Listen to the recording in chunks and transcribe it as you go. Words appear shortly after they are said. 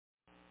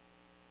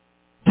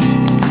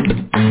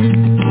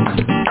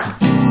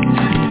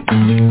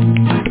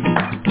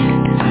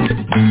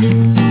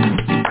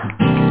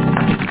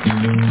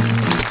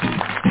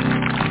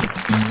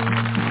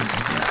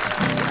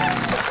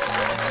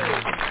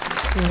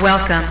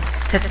Welcome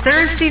to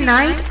Thursday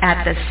night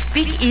at the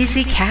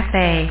SpeakEasy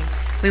Cafe.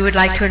 We would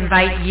like to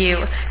invite you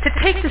to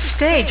take the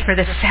stage for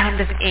the Sound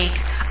of Ink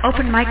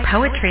Open Mic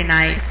Poetry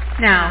Night.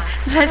 Now,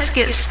 let's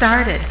get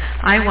started.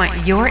 I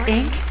want your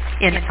ink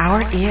in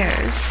our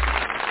ears.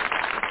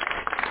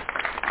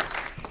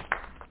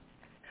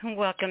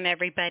 Welcome,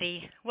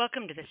 everybody.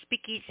 Welcome to the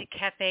SpeakEasy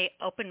Cafe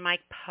Open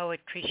Mic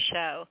Poetry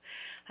Show.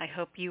 I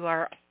hope you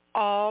are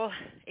all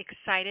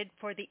excited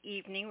for the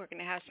evening. We're going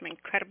to have some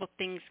incredible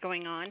things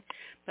going on.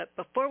 But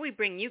before we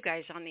bring you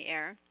guys on the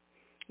air,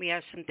 we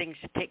have some things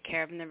to take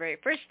care of. And the very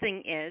first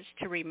thing is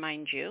to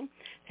remind you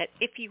that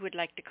if you would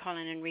like to call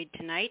in and read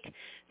tonight,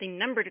 the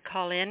number to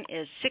call in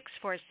is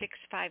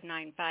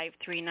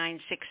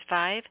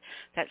 646-595-3965.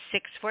 That's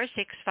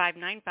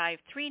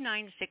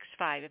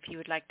 646-595-3965 if you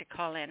would like to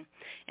call in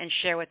and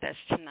share with us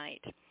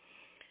tonight.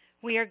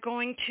 We are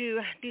going to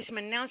do some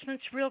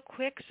announcements real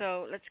quick,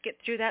 so let's get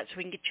through that so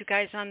we can get you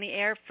guys on the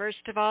air.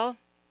 First of all,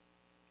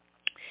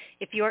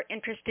 if you're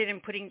interested in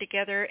putting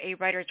together a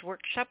writer's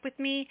workshop with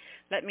me,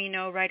 let me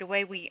know right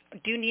away. We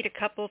do need a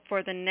couple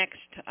for the next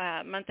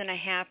month and a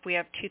half. We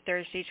have 2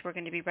 Thursdays. We're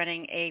going to be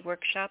running a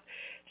workshop,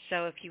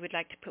 so if you would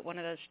like to put one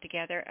of those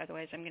together,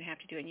 otherwise I'm going to have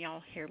to do it, and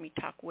y'all hear me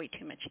talk way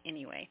too much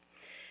anyway.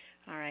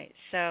 All right,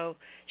 so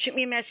shoot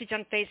me a message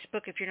on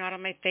Facebook. If you're not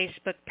on my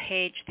Facebook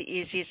page, the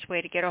easiest way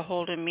to get a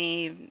hold of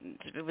me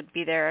would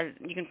be there.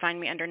 You can find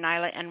me under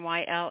Nyla,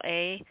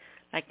 N-Y-L-A,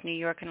 like New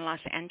York and Los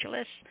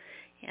Angeles.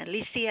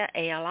 Alisia,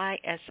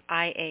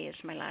 A-L-I-S-I-A is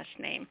my last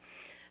name.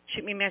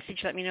 Shoot me a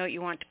message. Let me know what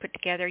you want to put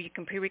together. You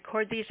can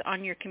pre-record these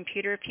on your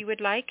computer if you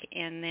would like,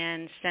 and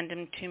then send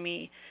them to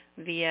me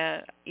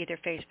via either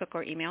Facebook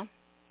or email,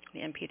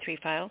 the MP3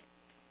 file.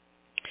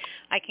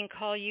 I can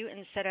call you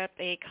and set up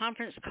a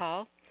conference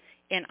call,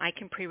 and I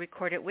can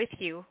pre-record it with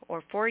you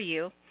or for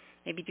you,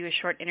 maybe do a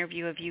short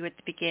interview of you at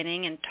the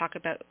beginning and talk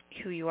about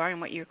who you are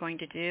and what you're going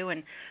to do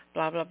and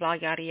blah, blah, blah,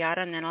 yada, yada,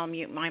 and then I'll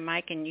mute my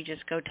mic and you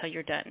just go till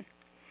you're done.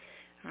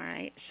 All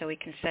right, so we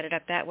can set it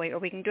up that way, or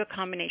we can do a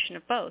combination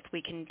of both.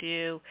 We can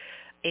do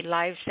a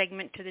live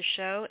segment to the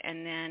show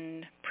and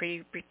then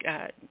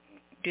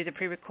do the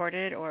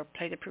pre-recorded or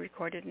play the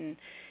pre-recorded and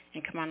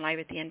come on live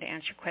at the end to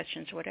answer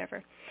questions or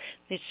whatever.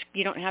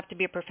 You don't have to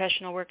be a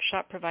professional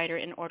workshop provider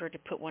in order to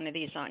put one of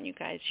these on, you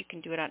guys. You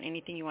can do it on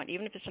anything you want,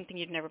 even if it's something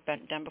you've never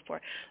done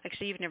before. Like,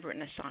 say you've never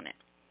written a sonnet.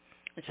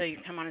 And so you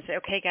come on and say,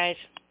 okay, guys,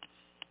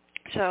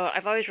 so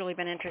I've always really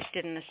been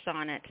interested in a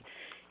sonnet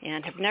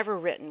and have never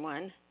written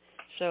one.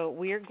 So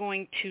we're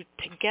going to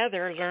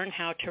together learn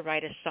how to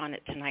write a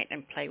sonnet tonight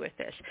and play with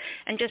this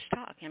and just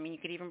talk. I mean, you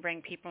could even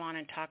bring people on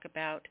and talk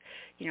about,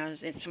 you know,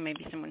 so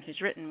maybe someone who's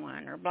written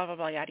one or blah, blah,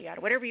 blah, yada, yada.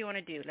 Whatever you want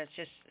to do, let's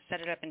just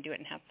set it up and do it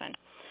and have fun.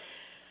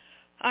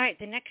 All right,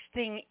 the next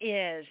thing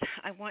is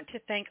I want to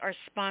thank our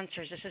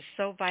sponsors. This is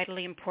so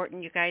vitally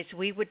important, you guys.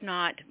 We've been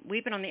on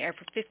the air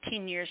for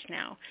 15 years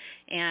now,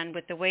 and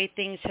with the way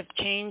things have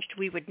changed,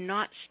 we would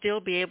not still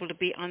be able to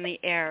be on the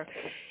air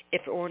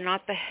if it were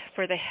not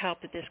for the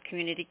help that this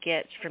community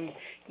gets from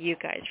you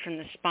guys, from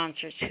the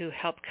sponsors who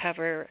help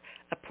cover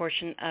a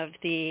portion of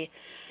the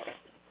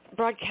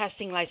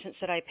broadcasting license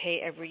that I pay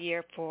every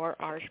year for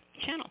our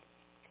channel.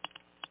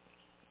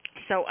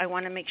 So I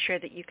want to make sure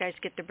that you guys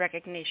get the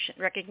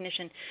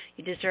recognition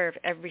you deserve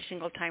every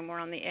single time we're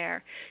on the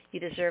air. You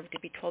deserve to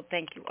be told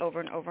thank you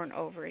over and over and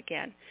over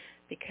again,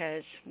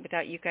 because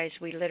without you guys,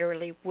 we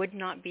literally would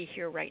not be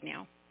here right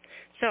now.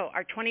 So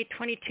our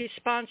 2022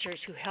 sponsors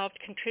who helped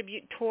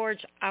contribute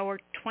towards our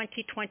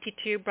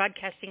 2022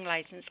 broadcasting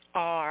license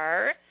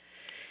are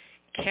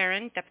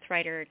Karen, Depth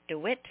Writer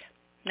DeWitt,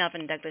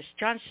 Melvin Douglas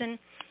Johnson,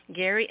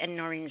 Gary and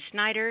Noreen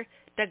Snyder,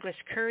 Douglas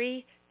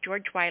Curry,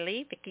 George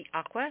Wiley, Vicky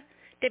Aqua,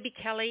 Debbie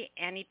Kelly,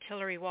 Annie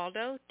Tillery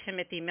Waldo,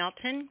 Timothy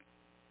Melton.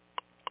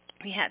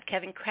 We have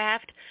Kevin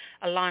Kraft,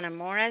 Alana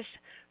Morris,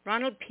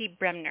 Ronald P.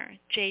 Bremner,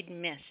 Jade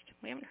Mist.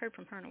 We haven't heard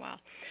from her in a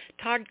while.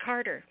 Todd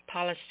Carter,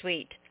 Paula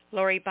Sweet,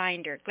 Lori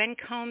Binder, Glenn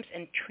Combs,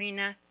 and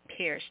Trina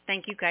Pierce.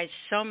 Thank you guys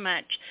so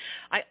much.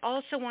 I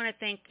also want to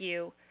thank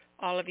you,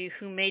 all of you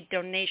who made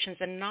donations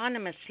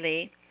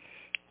anonymously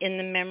in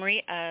the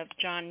memory of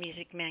John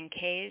Music Man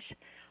Kays,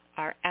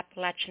 our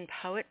Appalachian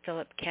poet,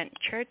 Philip Kent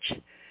Church,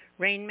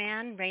 Rain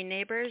Man, Ray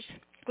Neighbors,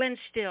 Glenn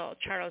Still,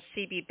 Charles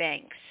C.B.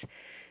 Banks,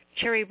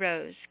 Cherry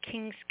Rose,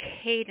 King's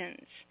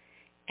Cadence,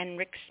 and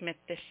Rick Smith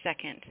II.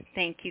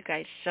 Thank you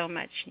guys so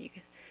much.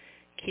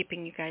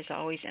 Keeping you guys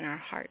always in our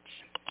hearts.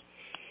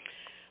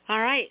 All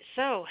right,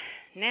 so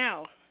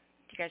now,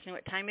 do you guys know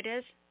what time it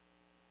is?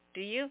 Do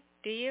you?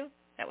 Do you?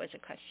 That was a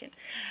question.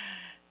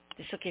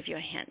 This will give you a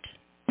hint.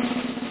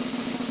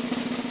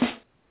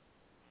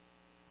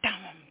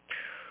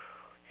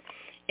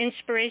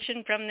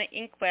 Inspiration from the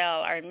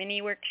Inkwell, our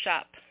mini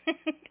workshop.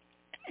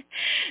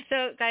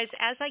 So, guys,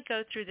 as I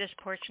go through this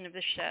portion of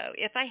the show,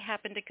 if I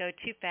happen to go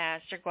too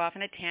fast or go off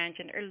on a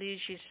tangent or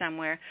lose you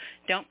somewhere,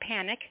 don't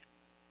panic.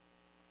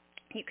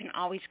 You can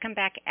always come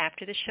back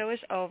after the show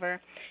is over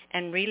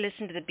and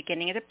re-listen to the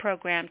beginning of the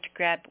program to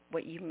grab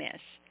what you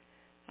miss.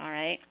 All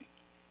right?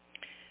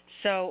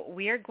 So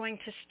we are going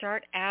to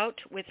start out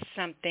with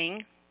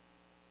something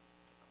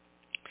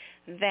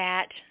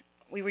that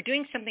we were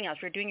doing something else.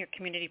 We were doing your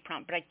community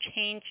prompt, but I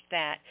changed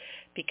that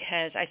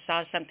because I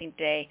saw something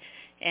today,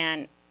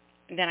 and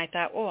then I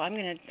thought, oh, I'm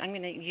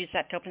gonna use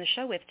that to open the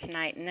show with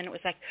tonight. And then it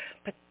was like,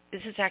 but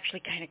this is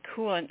actually kind of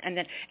cool.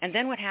 And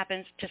then what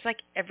happens? Just like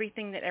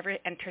everything that ever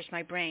enters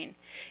my brain,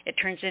 it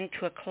turns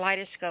into a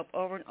kaleidoscope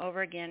over and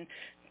over again,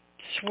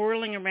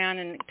 swirling around,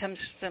 and it becomes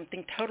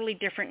something totally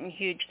different and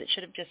huge that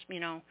should have just,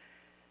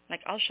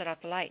 like, I'll shut off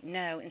the light.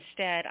 No,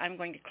 instead, I'm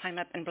going to climb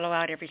up and blow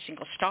out every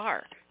single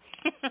star,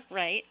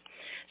 right?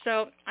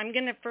 So I'm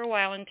going to, for a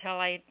while, until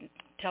I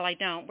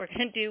don't, we're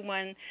going to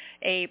do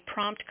a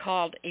prompt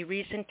called A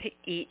Reason to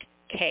Eat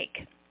Cake.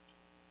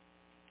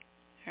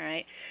 All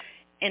right?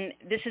 And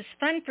this is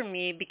fun for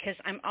me because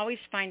I'm always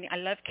finding, I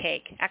love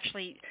cake.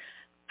 Actually,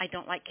 I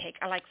don't like cake.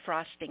 I like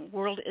frosting.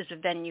 World is a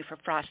venue for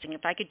frosting.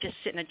 If I could just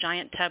sit in a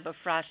giant tub of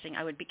frosting,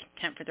 I would be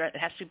content for the rest. It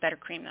has to be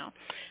buttercream, though.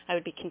 I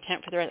would be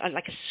content for the rest. I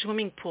like a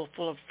swimming pool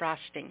full of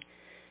frosting.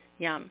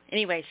 Yum.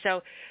 Anyway,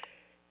 so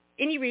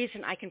any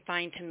reason I can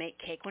find to make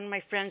cake. One of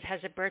my friends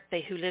has a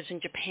birthday who lives in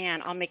Japan.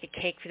 I'll make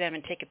a cake for them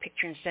and take a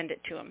picture and send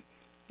it to them,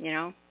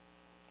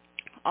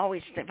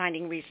 Always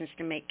finding reasons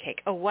to make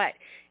cake. Oh, what?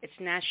 It's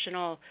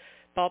National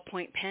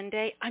Ballpoint Pen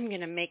Day. I'm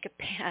going to make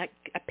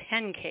a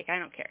pen cake. I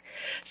don't care.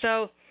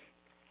 So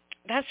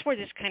that's where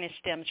this kind of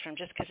stems from,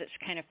 just because it's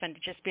kind of fun to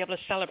just be able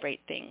to celebrate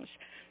things.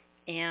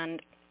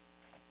 And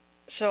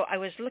so I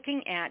was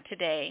looking at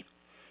today,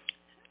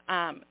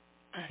 let's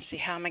see,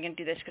 how am I going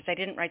to do this? Because I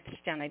didn't write this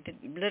down. I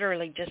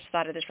literally just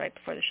thought of this right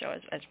before the show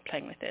as I was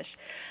playing with this.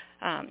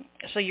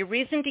 So your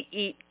reason to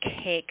eat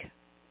cake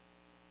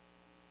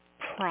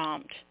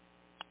prompt.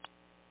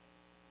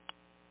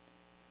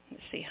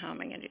 Let's see, how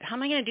am I going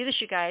to do this,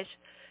 you guys?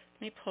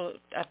 Let me pull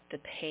up the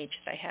page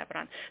that I have it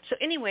on. So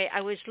anyway,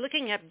 I was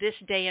looking up this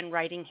day in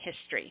writing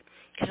history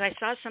because I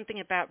saw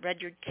something about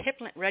Rudyard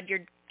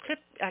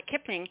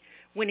Kipling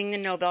winning the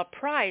Nobel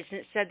Prize, and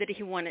it said that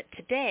he won it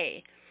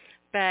today.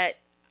 But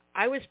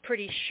I was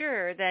pretty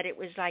sure that it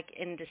was like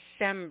in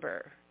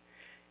December.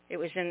 It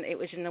was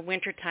in the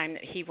wintertime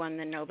that he won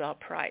the Nobel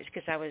Prize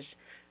because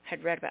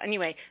had read about it.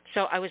 Anyway,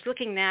 so I was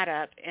looking that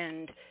up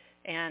and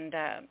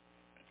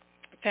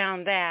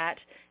found that,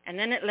 and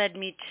then it led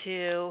me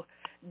to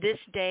this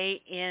day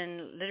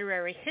in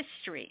literary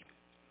history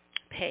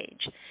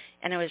page,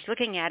 and I was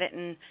looking at it,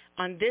 and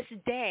on this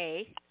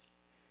day,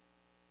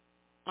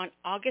 on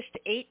August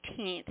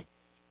 18th,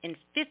 in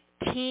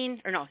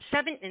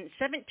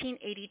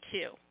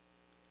 1782,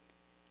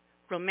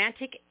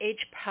 Romantic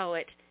age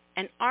poet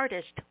and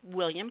artist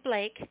William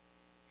Blake,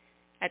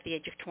 at the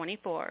age of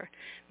 24,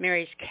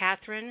 marries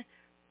Catherine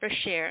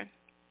Brashear,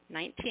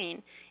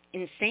 19,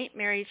 in St.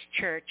 Mary's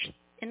Church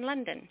in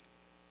London.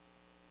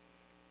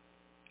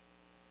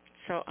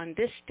 So on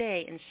this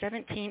day in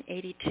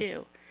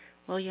 1782,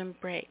 William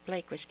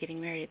Blake was getting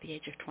married at the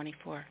age of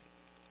 24.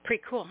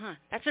 Pretty cool, huh?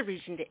 That's a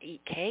reason to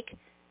eat cake.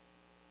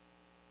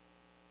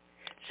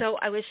 So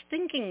I was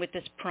thinking with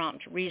this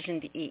prompt,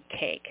 reason to eat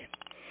cake,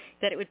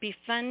 that it would be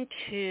fun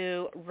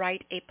to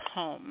write a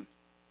poem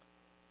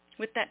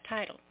with that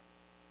title,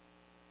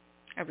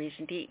 A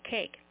Reason to Eat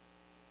Cake.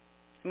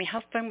 I mean,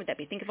 how fun would that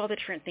be? Think of all the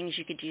different things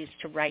you could use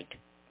to write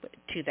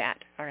to that,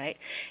 all right?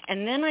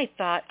 And then I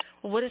thought,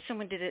 well, what if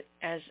someone did it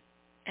as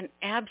an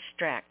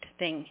abstract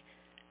thing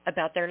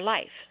about their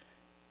life?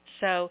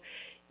 So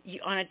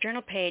you, on a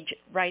journal page,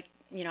 write,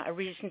 a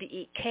reason to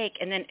eat cake,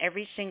 and then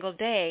every single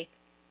day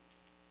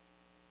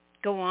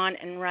go on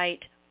and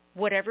write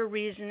whatever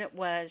reason it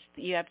was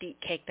that you have to eat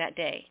cake that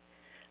day.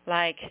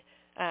 Like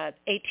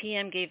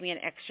ATM gave me an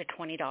extra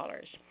 $20,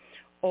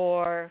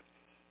 or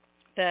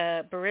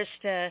the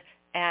barista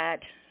at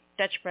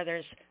Dutch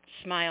Brothers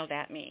smiled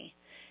at me,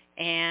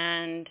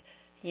 and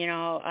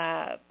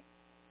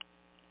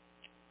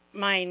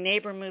my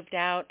neighbor moved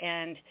out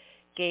and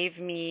gave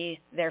me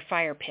their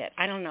fire pit.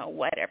 I don't know,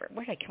 whatever.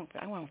 Where did I come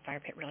from? I want a fire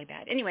pit really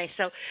bad. Anyway,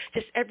 so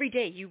just every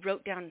day you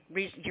wrote down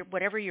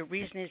whatever your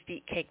reason is to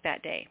eat cake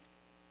that day.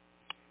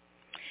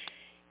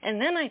 And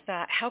then I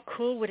thought, how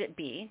cool would it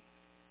be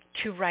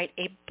to write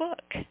a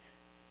book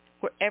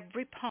where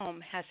every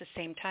poem has the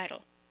same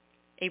title,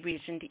 A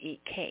Reason to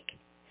Eat Cake?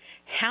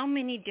 How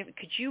many different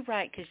could you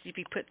write? Because if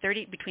you put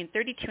between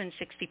 32 and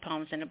 60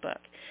 poems in a book,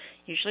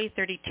 usually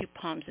 32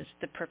 poems is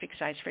the perfect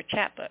size for a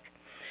chat book.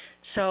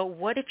 So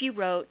what if you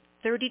wrote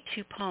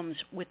 32 poems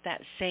with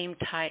that same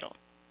title,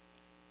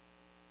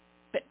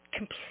 but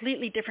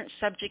completely different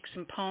subjects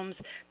and poems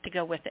to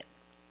go with it?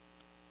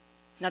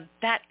 Now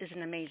that is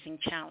an amazing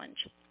challenge.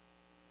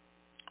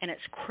 And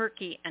it's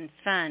quirky and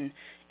fun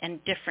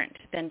and different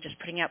than just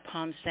putting out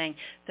poems saying,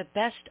 the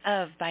best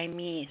of by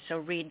me, so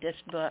read this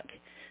book.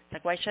 It's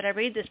like, why should I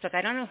read this book?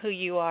 I don't know who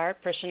you are,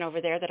 person over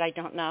there that I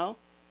don't know.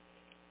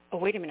 Oh,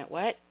 wait a minute,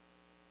 what?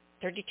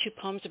 32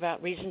 poems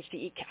about reasons to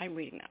eat. I'm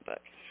reading that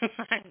book.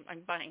 I'm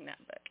buying that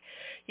book.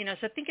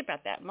 So think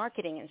about that,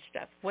 marketing and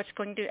stuff. What's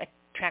going to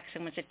attract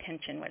someone's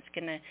attention? What's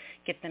going to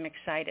get them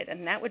excited?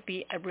 And that would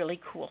be a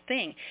really cool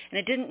thing. And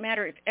it didn't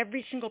matter if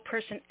every single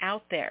person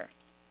out there,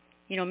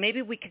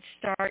 maybe we could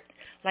start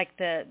like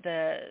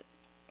the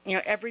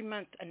Every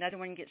month another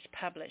one gets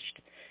published,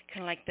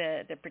 kind of like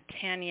the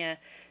Britannia,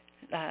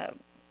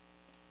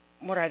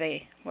 what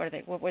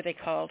were they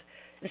called?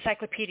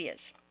 Encyclopedias,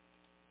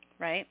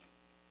 right?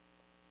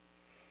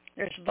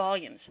 There's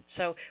volumes.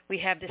 So we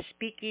have the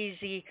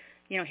SpeakEasy,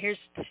 here's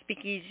the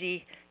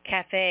SpeakEasy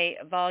Cafe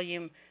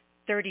volume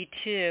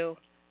 32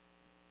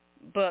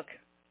 book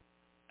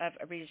of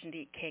A Reason to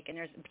Eat Cake. And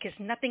because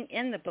nothing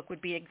in the book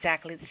would be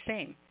exactly the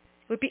same.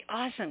 It would be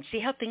awesome. See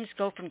how things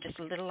go from just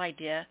a little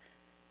idea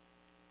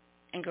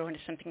and grow into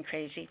something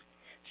crazy.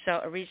 So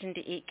A Reason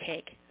to Eat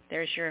Cake.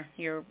 There's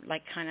your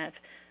like kind of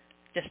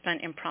just fun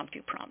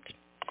impromptu prompt.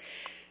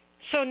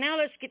 So now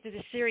let's get to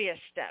the serious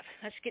stuff.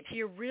 Let's get to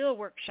your real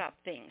workshop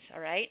things,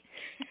 all right?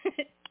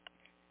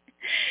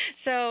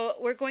 So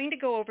we're going to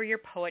go over your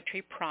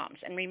poetry prompts.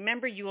 And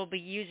remember, you will be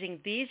using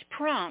these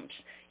prompts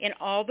in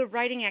all the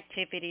writing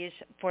activities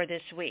for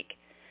this week.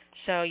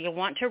 So you'll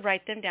want to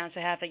write them down. So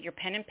have your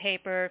pen and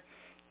paper,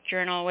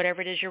 journal,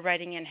 whatever it is you're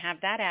writing in,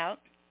 have that out.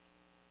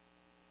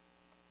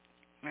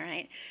 All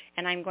right,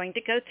 and I'm going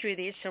to go through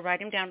these, so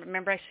write them down.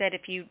 Remember, I said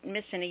if you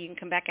miss any, you can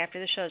come back after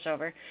the show's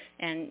over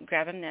and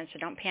grab them then, so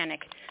don't panic.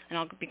 And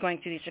I'll be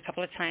going through these a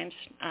couple of times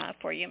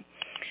for you.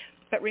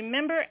 But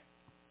remember,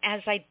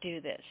 as I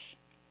do this,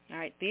 all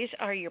right, these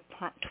are your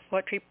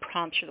poetry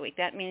prompts for the week.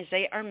 That means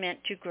they are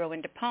meant to grow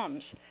into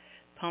poems.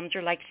 Poems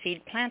are like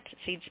seeds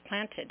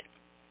planted,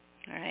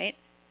 all right?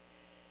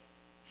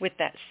 With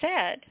that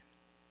said,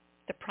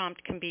 the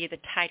prompt can be the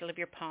title of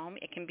your poem,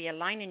 it can be a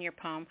line in your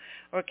poem,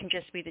 or it can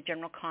just be the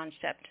general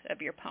concept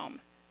of your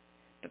poem.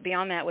 But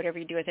beyond that, whatever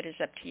you do with it is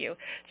up to you.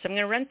 So I'm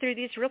going to run through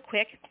these real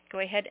quick. Go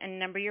ahead and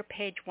number your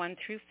page 1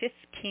 through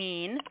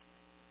 15.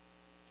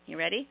 You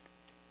ready?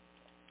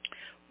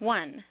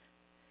 1,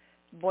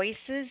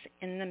 Voices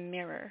in the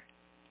Mirror.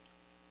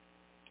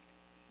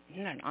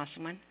 Isn't that an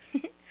awesome one?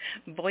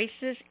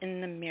 Voices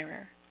in the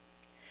Mirror.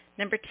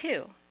 Number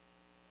 2,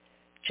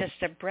 Just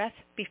a Breath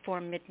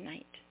Before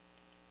Midnight.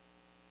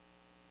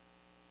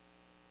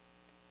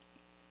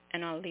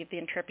 And I'll leave the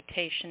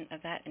interpretation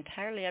of that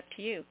entirely up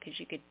to you, because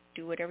you could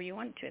do whatever you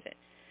want to with it.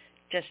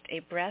 Just a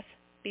Breath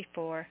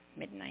Before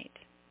Midnight.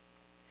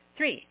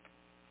 3,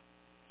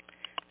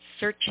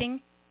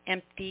 Searching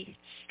Empty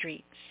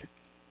Streets.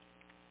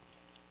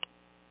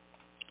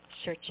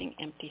 Searching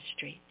Empty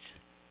Streets.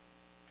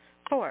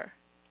 4,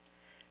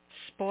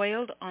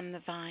 Spoiled on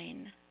the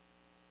Vine.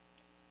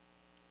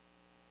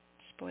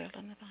 Spoiled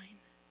on the Vine.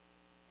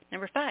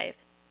 Number 5,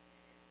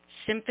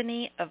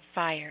 Symphony of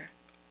Fire.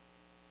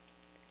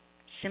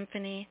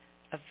 Symphony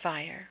of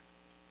Fire.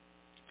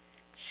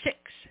 6,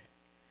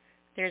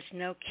 There's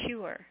No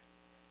Cure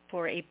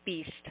for a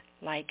Beast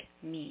Like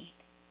Me.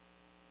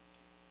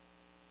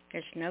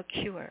 There's no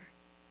cure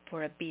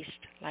for a beast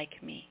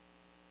like me.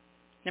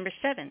 Number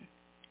 7,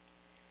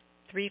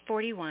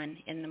 3:41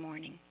 in the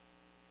morning.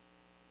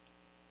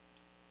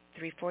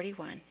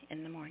 3:41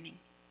 in the morning.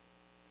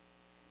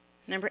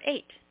 Number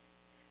 8,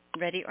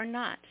 Ready or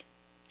Not,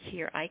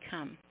 Here I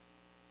Come.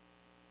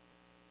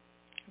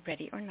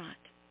 Ready or Not,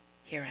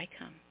 Here I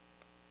Come.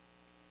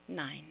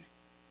 9,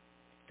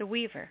 The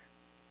Weaver.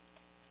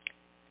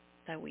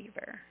 The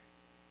Weaver.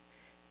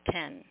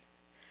 10,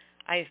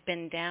 I've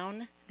been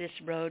down this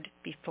road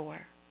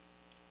before.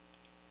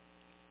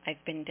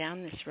 I've been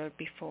down this road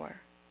before.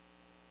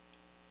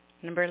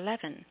 Number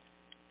 11,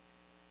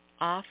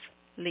 Off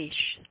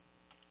Leash.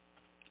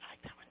 I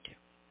like that one too.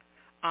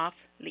 Off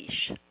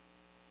Leash.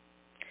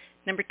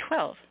 Number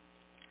 12,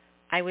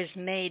 I was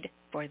made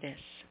for this.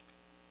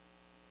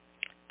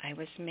 I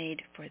was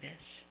made for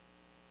this.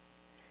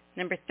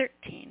 Number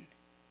 13,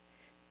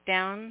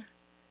 Down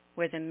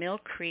where the Mill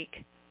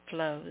Creek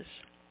flows.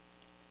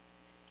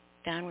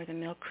 Down where the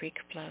Mill Creek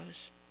flows.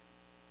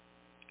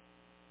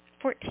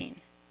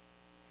 14,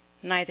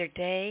 Neither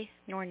Day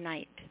Nor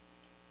Night.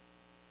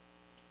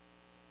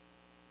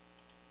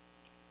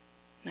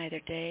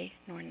 Neither day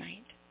nor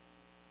night.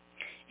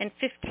 And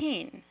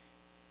 15,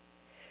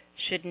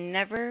 Should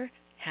never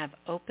have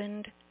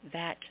opened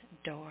that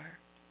door.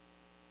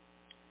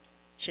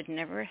 Should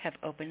never have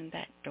opened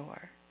that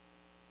door.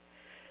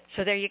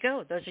 So there you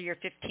go. Those are your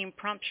 15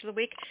 prompts for the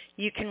week.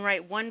 You can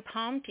write one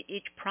poem to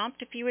each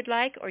prompt if you would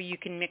like, or you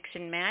can mix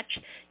and match.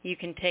 You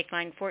can take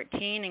line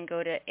 14 and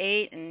go to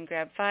 8 and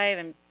grab 5,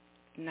 and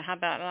how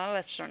about,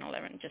 let's start on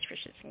 11 just for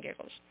shits and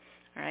giggles.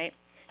 All right?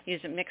 Use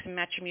them, mix and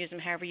match them, use them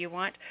however you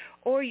want.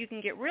 Or you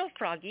can get real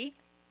froggy,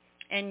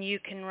 and you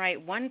can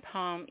write one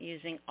poem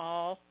using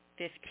all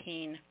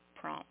 15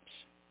 prompts.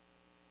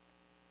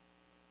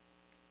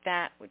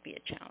 That would be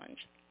a challenge.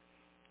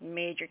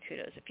 Major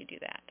kudos if you do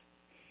that.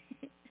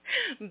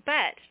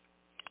 But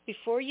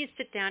before you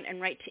sit down and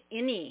write to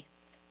any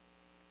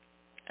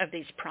of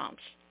these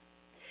prompts,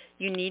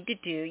 you need to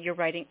do your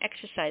writing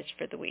exercise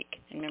for the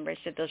week. And remember, I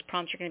said those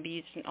prompts are going to be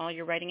used in all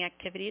your writing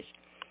activities.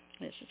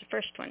 This is the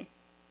first one.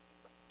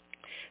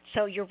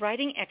 So your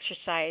writing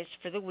exercise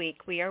for the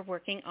week, we are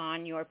working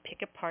on your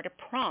pick apart a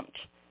prompt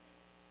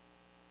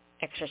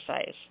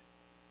exercise.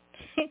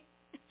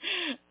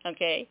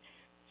 Okay,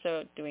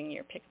 so doing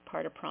your pick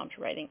apart a prompt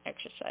writing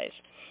exercise.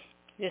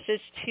 This is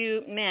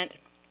meant,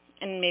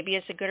 and maybe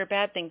it's a good or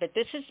bad thing, but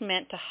this is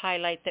meant to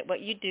highlight that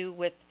what you do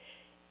with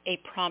a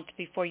prompt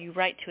before you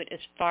write to it is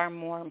far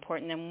more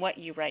important than what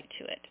you write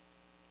to it.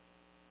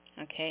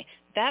 Okay?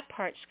 That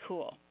part's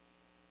cool.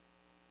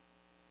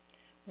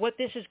 What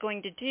this is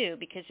going to do,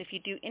 because if you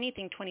do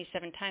anything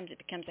 27 times, it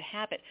becomes a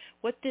habit.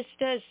 What this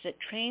does is it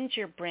trains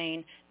your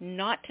brain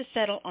not to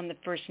settle on the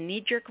first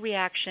knee-jerk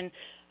reaction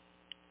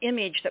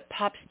image that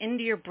pops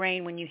into your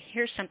brain when you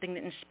hear something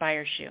that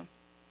inspires you.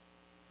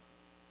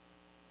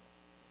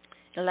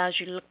 It allows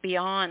you to look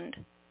beyond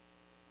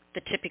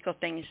the typical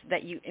things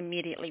that you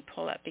immediately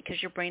pull up,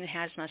 because your brain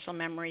has muscle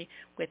memory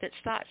with its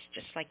thoughts,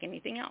 just like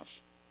anything else.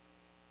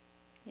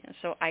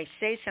 So I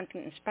say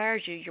something that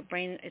inspires you, your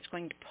brain is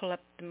going to pull up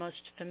the most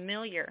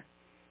familiar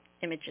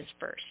images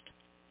first.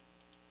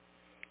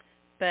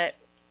 But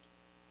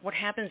what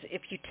happens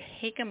if you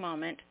take a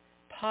moment,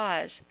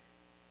 pause,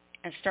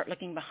 and start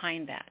looking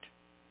behind that?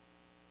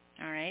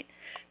 All right?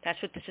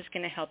 That's what this is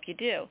going to help you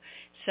do.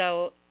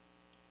 So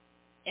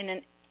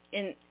in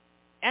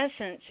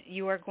essence,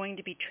 you are going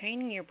to be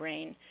training your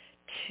brain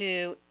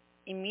to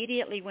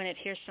immediately, when it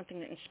hears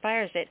something that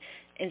inspires it,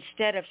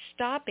 instead of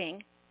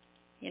stopping,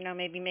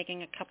 maybe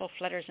making a couple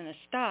flutters and a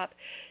stop,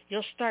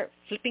 you'll start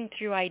flipping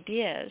through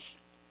ideas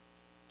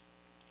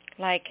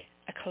like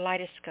a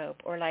kaleidoscope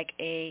or like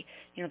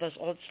those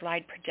old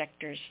slide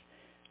projectors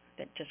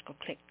that just go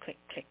click, click,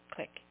 click,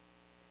 click.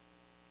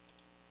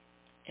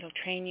 It'll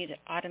train you to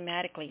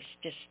automatically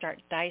just start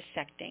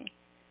dissecting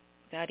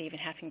without even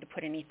having to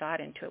put any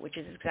thought into it, which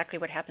is exactly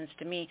what happens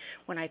to me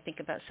when I think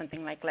about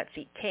something like let's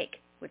eat cake,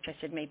 which I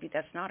said maybe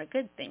that's not a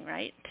good thing,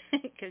 right?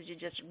 Because you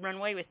just run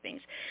away with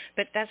things.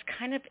 But that's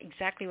kind of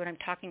exactly what I'm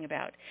talking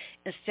about.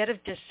 Instead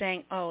of just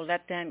saying, oh,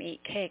 let them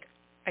eat cake,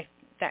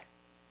 that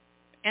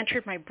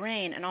entered my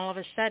brain, and all of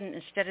a sudden,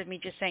 instead of me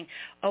just saying,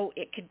 oh,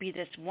 it could be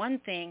this one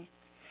thing,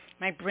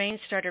 my brain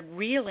started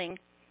reeling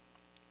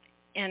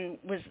and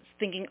was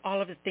thinking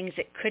all of the things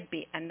it could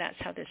be, and that's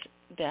how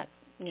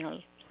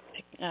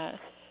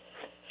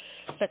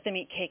let them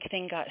eat cake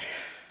thing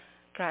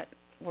got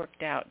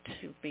worked out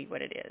to be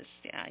what it is.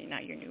 Yeah, now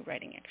your new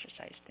writing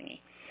exercise thingy.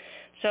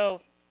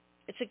 So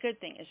it's a good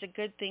thing. It's a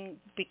good thing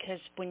because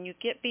when you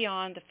get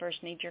beyond the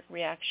first knee-jerk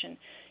reaction,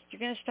 you're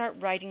going to start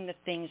writing the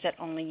things that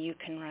only you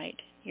can write.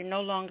 You're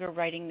no longer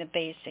writing the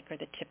basic or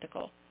the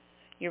typical.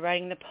 You're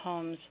writing the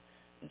poems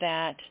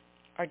that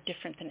are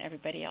different than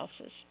everybody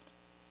else's.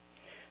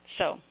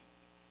 So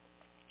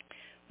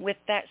with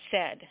that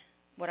said,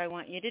 what I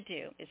want you to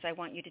do is I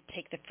want you to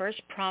take the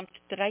first prompt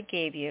that I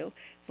gave you,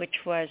 which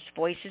was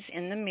Voices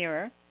in the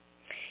Mirror,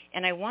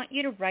 and I want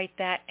you to write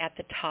that at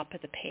the top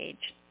of the page.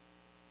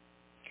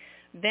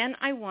 Then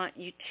I want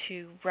you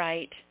to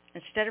write,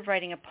 instead of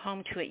writing a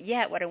poem to it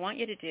yet, what I want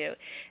you to do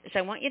is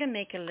I want you to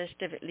make a list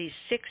of at least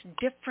 6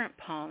 different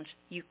poems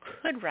you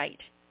could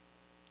write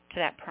to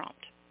that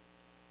prompt.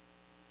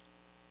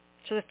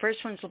 So the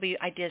first ones will be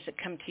ideas that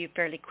come to you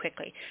fairly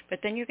quickly, but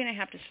then you're going to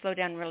have to slow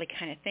down and really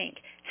kind of think,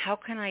 how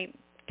can I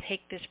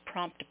take this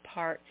prompt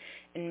apart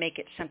and make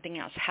it something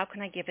else? How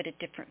can I give it a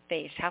different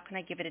face? How can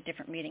I give it a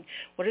different meaning?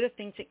 What are the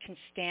things it can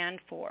stand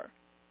for?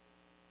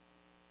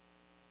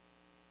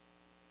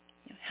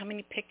 How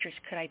many pictures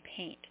could I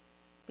paint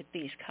with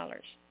these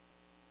colors?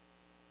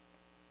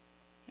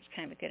 That's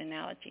kind of a good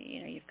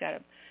analogy. You've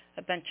got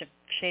a bunch of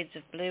shades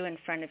of blue in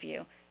front of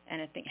you,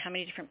 and I think how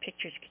many different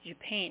pictures could you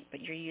paint,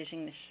 but you're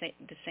using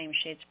the same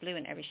shades of blue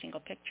in every single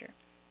picture?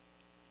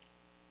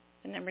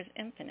 The number is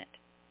infinite.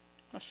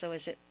 Well, so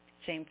is it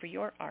same for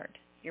your art,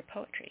 your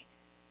poetry?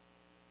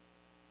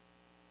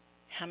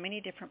 How many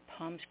different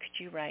poems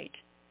could you write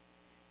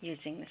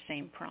using the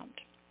same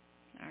prompt?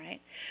 All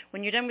right.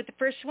 When you're done with the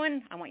first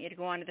one, I want you to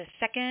go on to the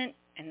second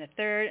and the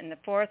third and the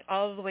fourth,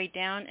 all the way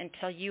down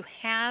until you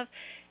have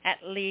at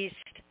least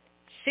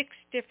 6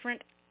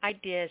 different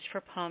ideas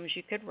for poems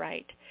you could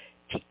write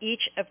to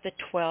each of the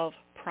 12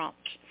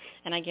 prompts.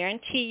 And I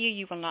guarantee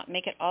you will not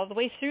make it all the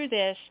way through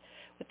this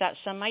without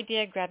some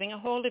idea grabbing a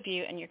hold of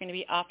you, and you're going to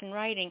be off and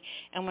writing.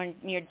 And when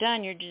you're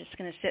done, you're just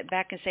going to sit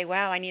back and say,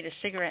 wow, I need a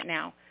cigarette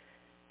now,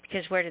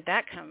 because where did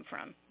that come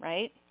from,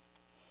 right?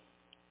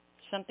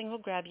 Something will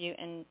grab you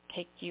and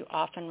take you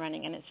off and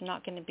running, and it's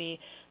not going to be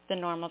the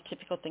normal,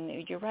 typical thing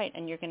that you write.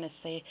 And you're going to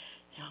say,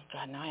 oh,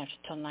 God, now I have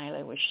to tell Nyla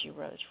I wish she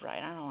wrote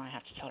right. I don't want to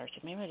have to tell her to.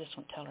 Maybe I just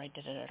won't tell her I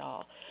did it at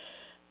all.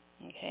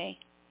 Okay?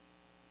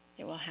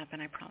 It will happen,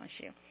 I promise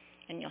you,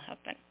 and you'll have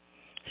fun.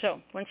 So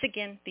once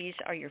again, these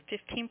are your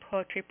 15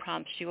 poetry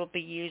prompts you will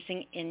be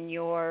using in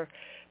your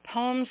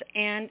poems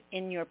and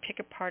in your pick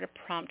apart a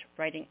prompt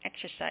writing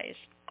exercise.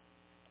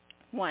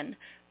 1,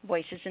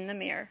 Voices in the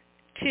Mirror.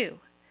 2,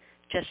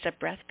 Just a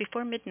Breath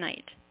Before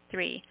Midnight.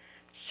 3,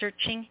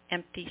 Searching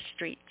Empty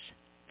Streets.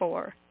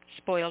 4,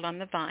 Spoiled on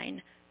the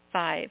Vine.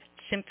 5,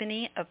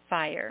 Symphony of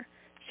Fire.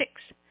 6,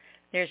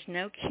 There's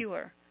No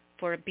Cure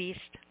for a Beast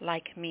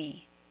Like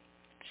Me.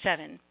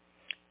 7,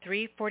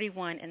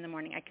 3:41 in the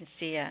morning. I can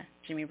see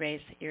Jimmy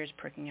Ray's ears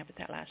perking up at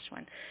that last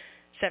one.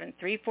 7,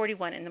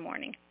 3:41 in the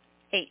morning.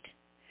 8,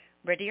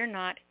 Ready or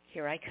Not,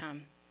 Here I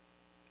Come.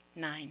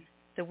 9,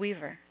 The the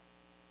weaver.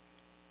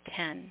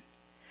 10.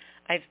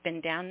 I've been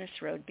down this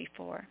road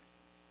before.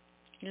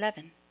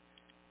 11.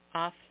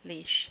 Off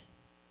leash.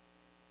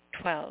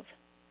 12.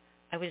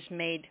 I was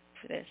made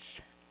for this.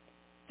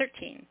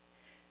 13.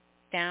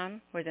 Down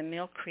where the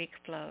Mill Creek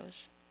flows.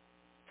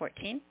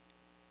 14.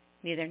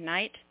 Neither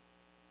night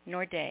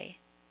nor day.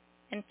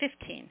 And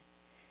 15.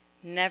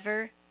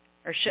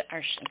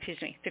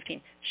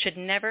 15. Should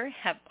never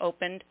have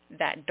opened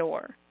that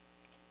door.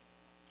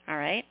 All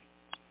right?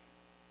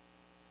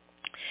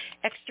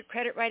 Extra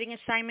credit writing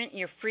assignment,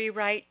 your free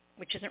write,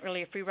 which isn't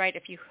really a free write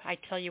if I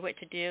tell you what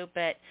to do,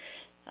 but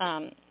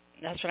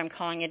that's what I'm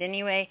calling it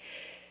anyway.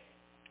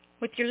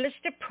 With your list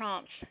of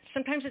prompts,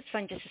 sometimes it's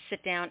fun just to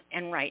sit down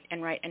and write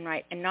and write and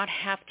write and not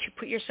have to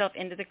put yourself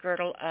into the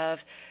girdle of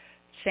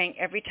saying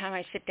every time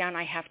I sit down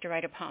I have to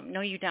write a poem. No,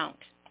 you don't.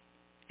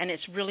 And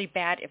it's really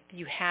bad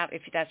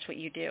if that's what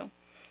you do.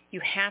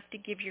 You have to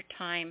give your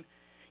time,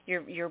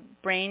 your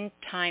brain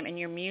time and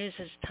your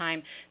muse's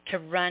time to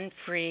run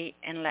free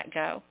and let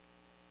go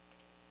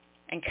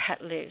and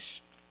cut loose.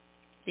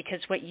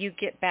 Because what you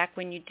get back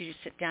when you do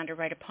sit down to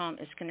write a poem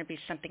is going to be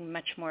something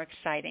much more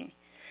exciting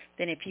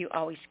than if you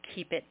always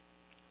keep it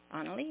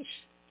on a leash.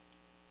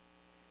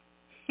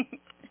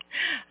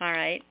 All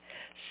right.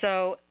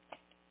 So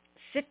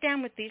sit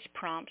down with these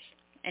prompts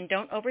and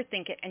don't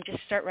overthink it and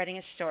just start writing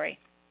a story.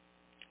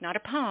 Not a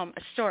poem,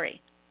 a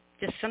story.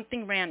 Just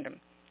something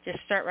random. Just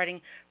start writing.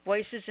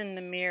 Voices in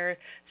the mirror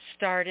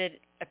started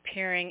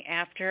appearing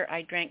after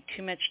I drank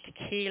too much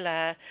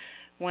tequila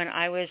when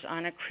I was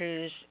on a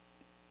cruise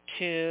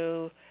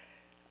to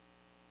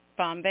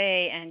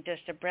Bombay, and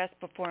just a breath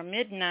before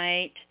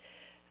midnight,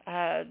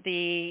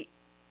 the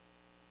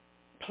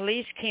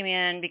police came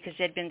in because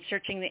they'd been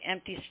searching the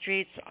empty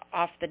streets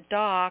off the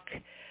dock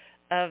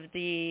of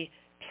the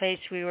place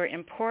we were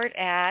in port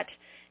at,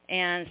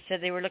 and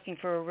said they were looking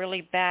for a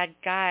really bad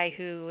guy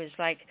who was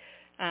like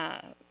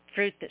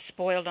fruit that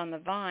spoiled on the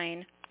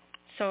vine.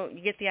 So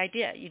you get the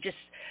idea. You just,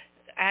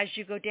 as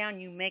you go down,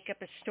 you make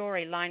up a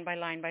story line by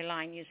line by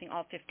line using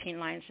all 15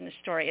 lines in the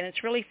story. And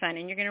it's really fun.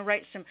 And you're going to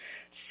write some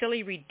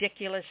silly,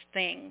 ridiculous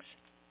things.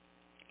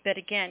 But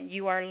again,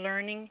 you are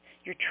learning,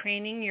 you're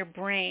training your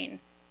brain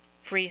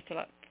free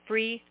flow.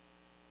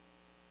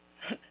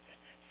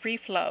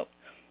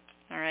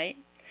 All right?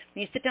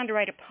 When you sit down to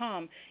write a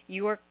poem,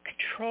 you are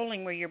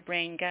controlling where your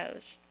brain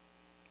goes.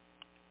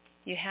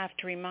 You have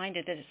to remind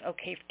it that it's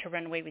okay to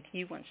run away with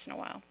you once in a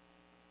while.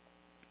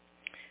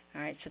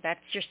 All right, so that's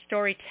your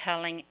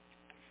storytelling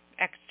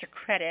extra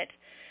credit.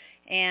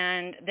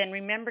 And then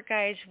remember,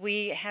 guys,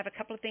 we have a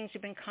couple of things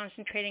we've been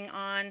concentrating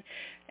on.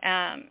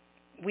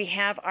 We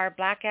have our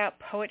Blackout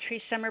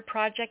Poetry Summer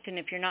Project, and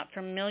if you're not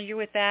familiar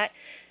with that,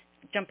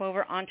 jump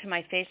over onto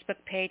my Facebook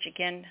page.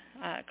 Again,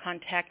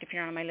 contact, if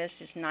you're on my list,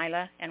 is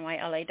Nyla,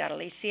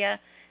 Nyla.Alisia,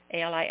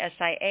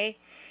 Alisia.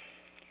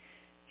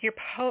 Your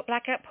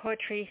Blackout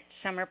Poetry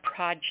Summer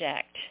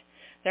Project.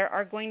 There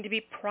are going to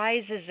be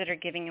prizes that are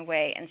giving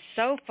away, and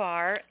so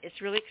far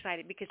it's really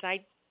exciting because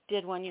I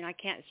did one.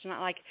 It's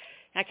not like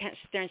I can't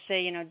sit there and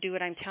say, do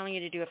what I'm telling you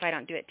to do if I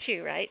don't do it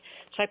too, right?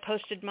 So I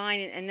posted mine,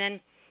 and then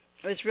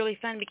it was really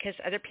fun because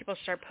other people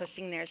started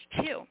posting theirs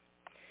too.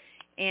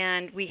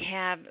 And we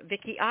have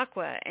Vicky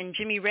Aqua and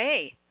Jimmy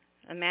Ray.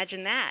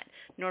 Imagine that.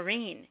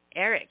 Noreen,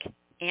 Eric,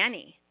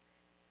 Annie,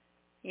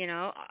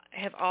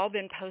 have all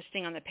been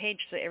posting on the page.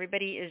 So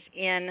everybody is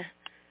in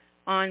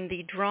on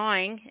the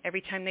drawing.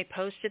 Every time they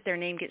post it, their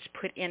name gets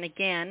put in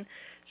again.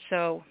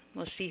 So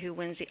we'll see who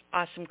wins the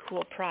awesome,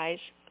 cool prize.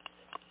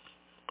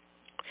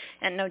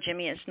 And no,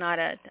 Jimmy, it's not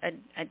a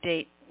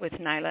date with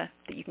Nyla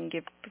that you can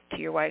give to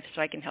your wife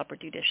so I can help her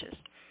do dishes.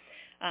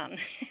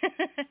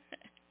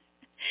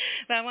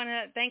 But I want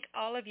to thank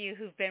all of you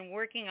who've been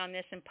working on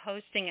this and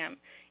posting them,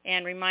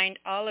 and remind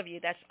all of you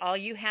that's all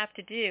you have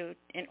to do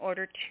in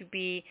order to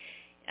be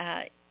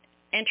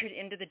entered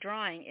into the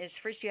drawing is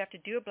first you have to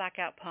do a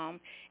blackout poem,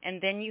 and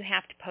then you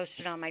have to post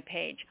it on my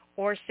page.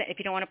 Or if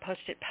you don't want to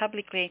post it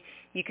publicly,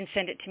 you can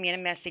send it to me in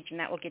a message, and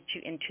that will get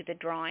you into the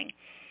drawing.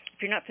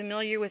 If you're not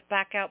familiar with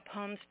blackout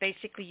poems,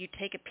 basically you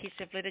take a piece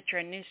of literature,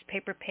 a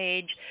newspaper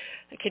page,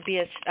 it could be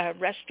a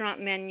restaurant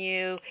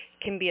menu, it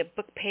can be a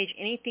book page,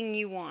 anything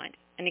you want,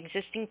 an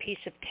existing piece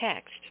of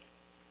text.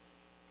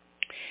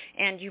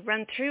 And you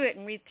run through it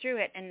and read through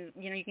it, and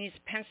you can use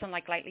a pencil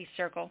and lightly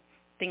circle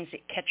things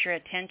that catch your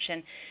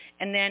attention,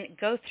 and then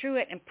go through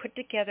it and put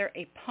together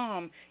a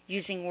poem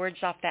using words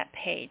off that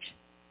page.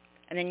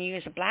 And then you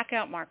use a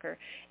blackout marker,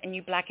 and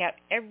you black out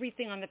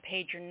everything on the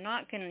page you're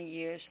not going to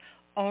use,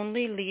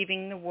 only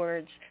leaving the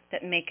words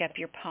that make up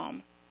your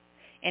poem.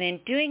 And in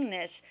doing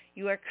this,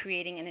 you are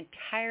creating an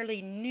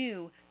entirely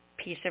new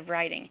piece of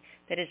writing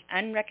that is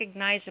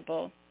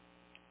unrecognizable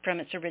from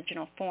its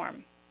original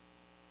form.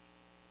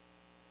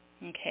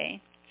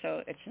 Okay?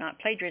 So it's not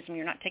plagiarism.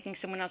 You're not taking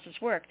someone else's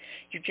work.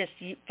 You're just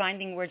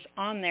finding words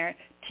on there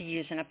to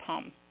use in a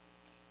poem.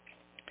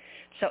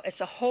 So it's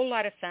a whole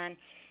lot of fun.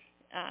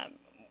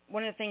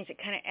 One of the things that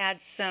kind of adds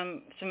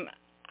some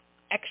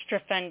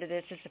extra fun to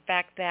this is the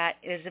fact that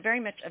it is very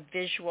much a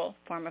visual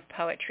form of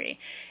poetry.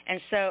 And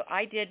so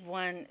I did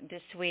one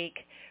this week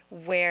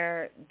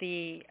where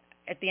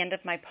at the end of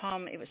my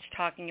poem, it was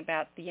talking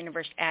about the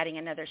universe adding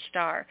another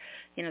star.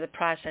 The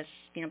process,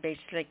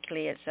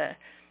 basically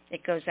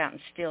it goes out and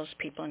steals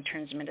people and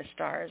turns them into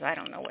stars. I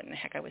don't know what in the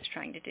heck I was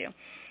trying to do.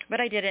 But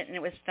I did it, and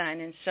it was fun.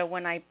 And so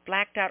when I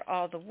blacked out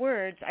all the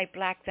words, I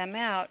blacked them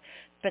out.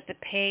 But the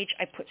page,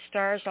 I put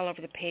stars all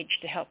over the page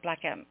to help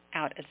black them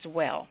out as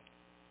well.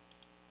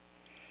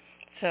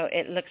 So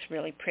it looks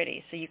really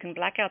pretty. So you can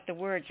black out the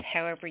words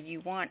however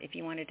you want if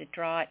you wanted to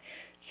draw it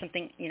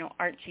something,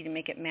 artsy to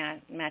make it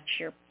match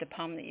the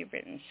poem that you've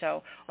written.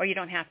 So, or you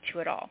don't have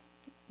to at all.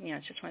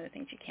 It's just one of the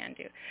things you can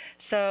do.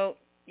 So,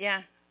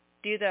 yeah,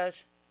 do those.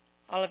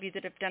 All of you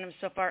that have done them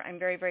so far, I'm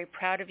very, very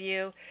proud of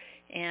you.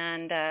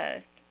 And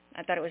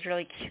I thought it was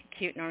really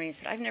cute. Noreen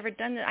said, I've never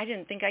done this. I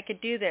didn't think I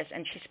could do this.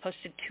 And she's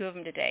posted 2 of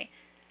them today.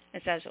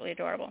 It's absolutely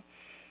adorable.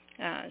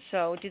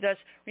 So do those.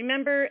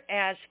 Remember,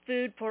 as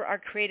food for our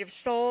creative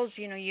souls,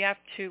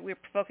 we're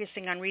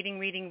focusing on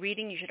reading.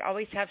 You should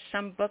always have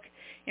some book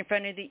in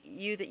front of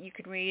you that you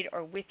can read,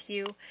 or with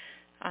you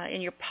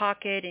in your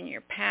pocket, in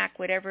your pack,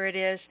 whatever it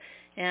is.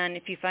 And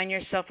if you find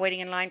yourself waiting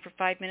in line for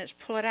 5 minutes,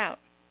 pull it out.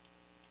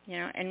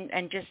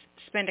 And just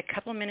spend a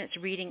couple minutes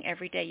reading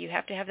every day. You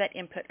have to have that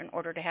input in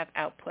order to have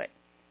output.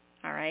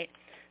 All right?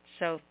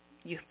 So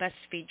you must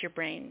feed your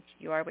brain.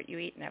 You are what you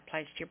eat, and that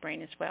applies to your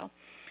brain as well.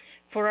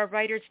 For our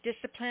writer's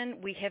discipline,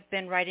 we have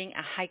been writing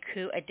a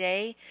haiku a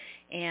day.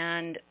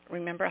 And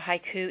remember, a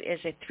haiku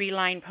is a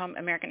 3-line poem,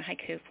 American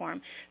haiku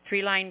form.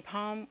 3-line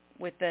poem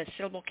with the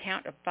syllable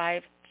count of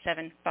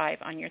 575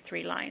 on your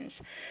 3 lines.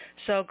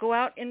 So go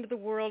out into the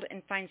world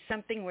and find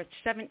something with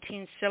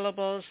 17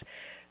 syllables.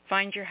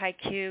 Find your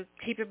haiku.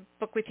 Keep a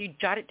book with you.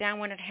 Jot it down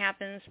when it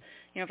happens.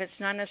 If it's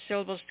not enough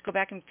syllables, go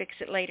back and fix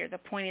it later. The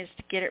point is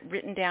to get it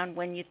written down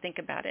when you think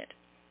about it.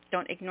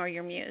 Don't ignore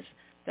your muse.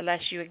 The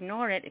less you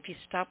ignore it, if you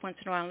stop once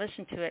in a while and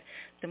listen to it,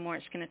 the more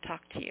it's going to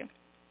talk to you.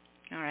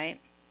 All right?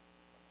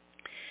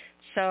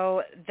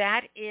 So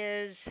that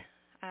is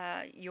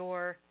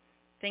your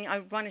thing. I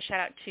want to shout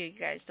out to you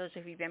guys, those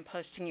of you who've been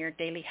posting your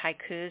daily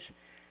haikus.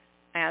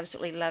 I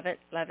absolutely love it.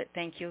 Love it.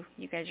 Thank you.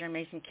 You guys are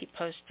amazing. Keep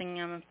posting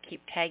them.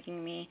 Keep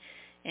tagging me.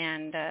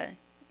 And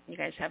you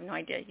guys have no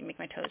idea. You make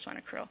my toes want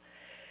to curl.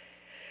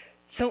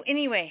 So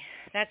anyway,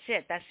 that's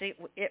it. That's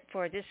it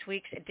for this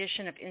week's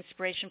edition of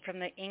Inspiration from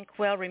the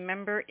Inkwell.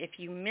 Remember, if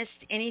you missed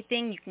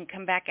anything, you can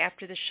come back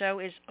after the show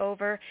is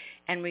over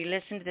and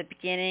re-listen to the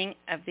beginning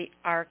of the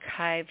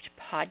archived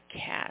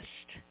podcast.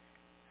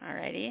 All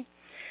righty?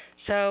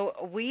 So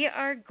we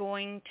are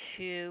going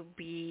to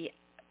be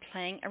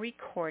playing a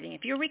recording.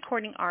 If you're a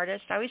recording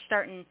artist, I always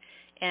start and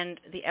end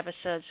the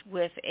episodes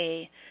with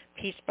a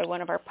piece by one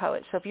of our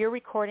poets. So if you're a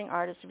recording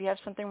artist, if you have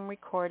something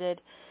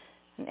recorded,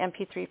 an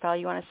MP3 file,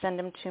 you want to send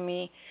them to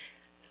me,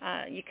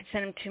 you can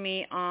send them to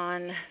me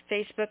on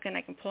Facebook, and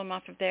I can pull them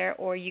off of there,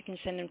 or you can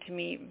send them to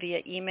me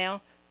via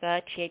email,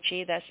 that's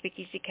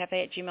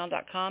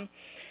speakeasycafe@gmail.com.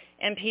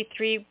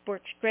 MP3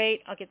 works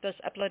great. I'll get those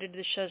uploaded to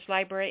the show's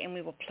library, and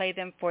we will play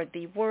them for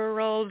the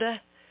world.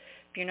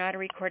 If you're not a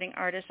recording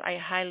artist, I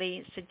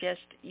highly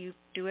suggest you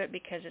do it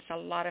because it's a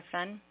lot of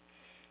fun,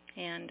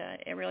 and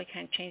it really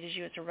kind of changes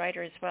you as a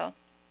writer as well.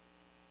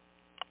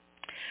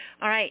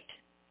 All right.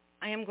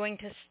 I am going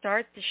to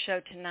start the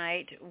show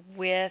tonight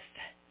with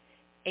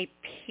a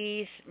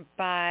piece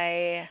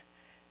by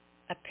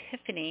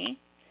Epiphany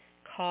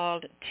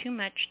called Too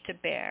Much to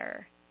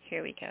Bear.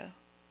 Here we go.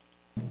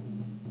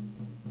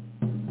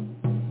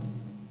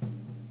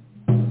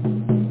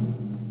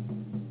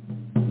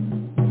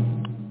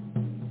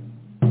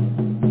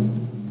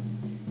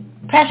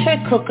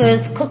 Pressure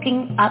cookers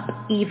cooking up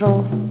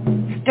evil,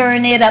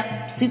 stirring it up,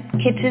 soup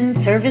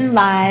kitchen serving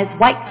lies,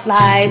 white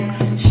flies,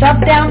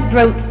 shoved down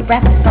throats,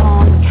 breath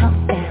on,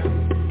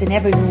 countdown, then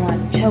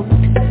everyone choked,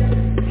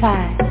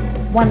 sigh,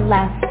 one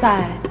last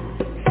sigh,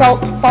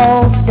 salt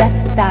falls,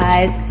 death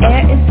dies,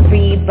 air is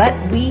free, but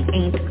we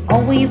ain't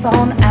always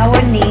on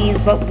our knees,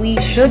 but we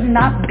should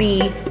not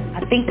be.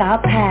 I think I'll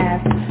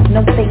pass.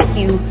 No thank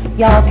you.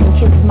 Y'all can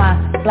kiss my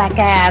black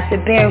ass.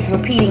 It bears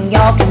repeating.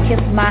 Y'all can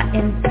kiss my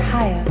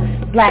entire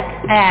black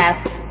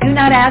ass. Do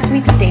not ask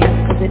me to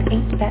dance, cause it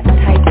ain't that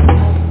type of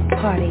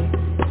party.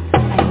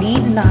 I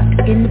need not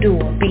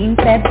endure being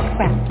fed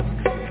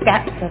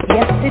scraps of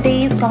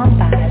yesterdays gone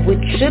by,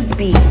 which should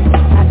be,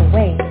 by the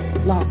way,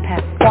 long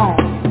past gone.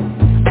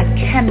 I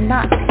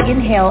cannot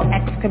inhale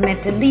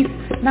excrement, at least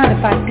not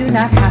if I do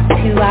not have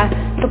to. I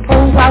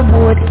suppose I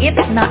would if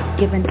not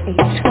given a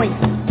choice.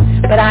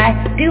 But I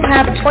do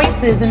have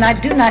choices and I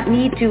do not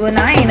need to, and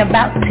I ain't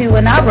about to,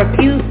 and I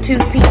refuse to.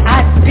 See,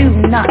 I do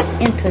not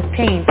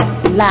entertain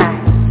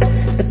lies.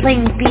 The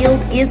playing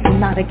field is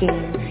not a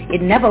game.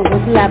 It never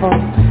was level.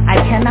 I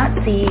cannot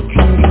see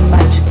changing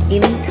much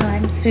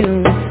anytime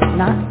soon.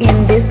 Not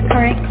in this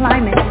current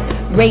climate.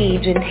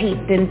 Rage and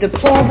hate and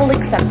deplorable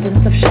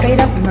acceptance of straight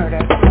up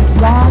murder.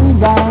 Wrong,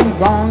 wrong,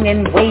 wrong,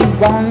 and way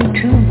wrong,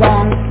 too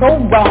wrong, so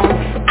wrong.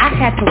 I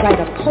had to write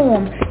a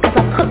poem because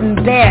I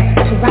couldn't bear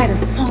to write a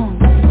song.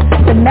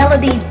 The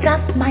melody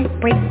just might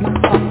break my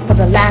heart for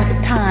the last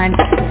time.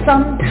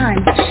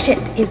 Sometimes shit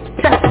is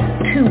just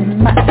too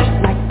much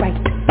like right.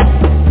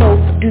 So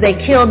do they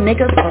kill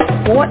niggas for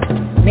sport?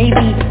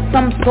 Maybe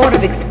some sort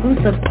of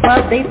exclusive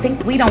club they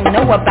think we don't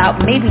know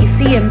about. Maybe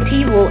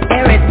CMT will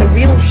air it, the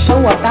real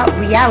show about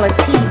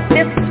reality.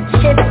 This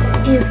shit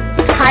is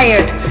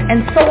tired,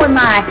 and so am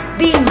I.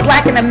 Being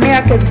black in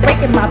America is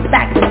breaking my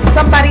back, and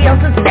somebody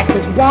else's neck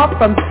is raw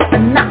from a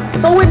not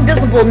so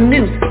invisible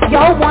noose.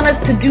 Y'all want us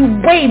to do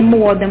way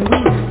more than we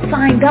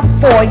signed up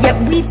for, yet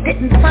we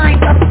didn't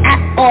sign up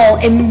at all,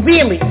 and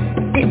really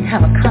didn't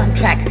have a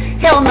contract.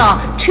 Hell no,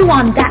 chew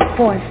on that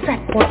for a sec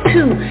or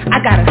two.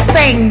 I gotta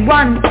sing,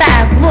 run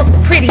fast, look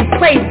pretty,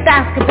 play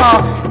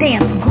basketball,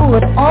 dance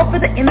good, all for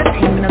the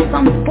entertainment of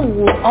some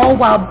fools, all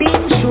while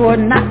being sure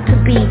not to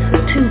be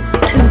too.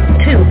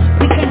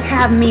 We can't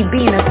have me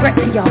being a threat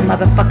to y'all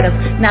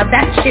motherfuckers. Now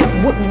that shit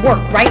wouldn't work,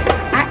 right?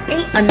 I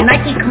ain't a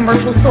Nike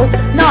commercial, so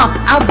no,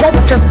 I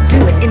won't just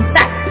do it. In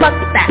fact, fuck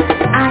that.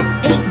 I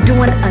ain't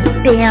doing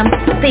a damn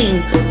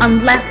thing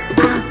unless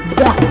I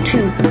want to.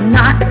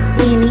 Not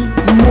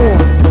anymore.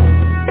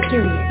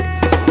 Period.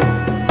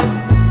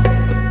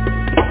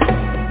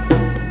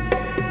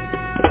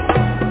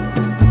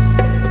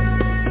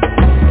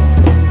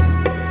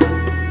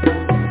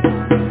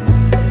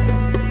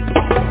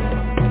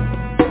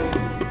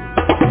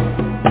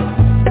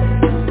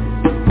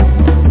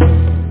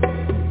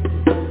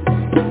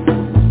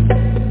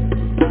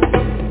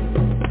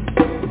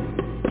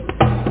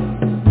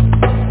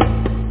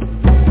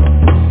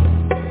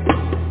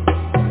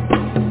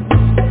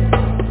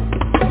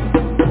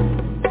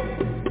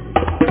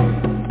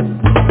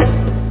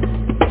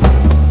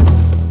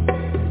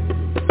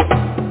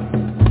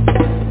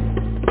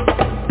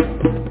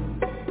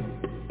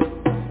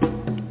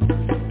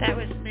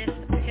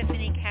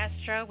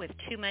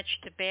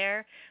 To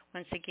bear.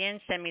 Once again,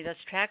 send me those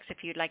tracks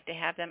if you'd like to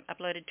have them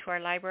uploaded to our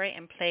library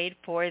and played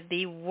for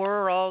the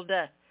world.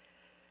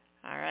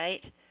 All right.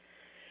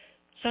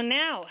 So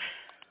now,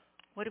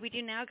 what do we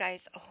do now, guys?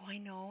 Oh, I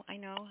know.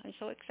 I'm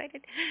so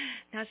excited.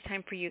 Now it's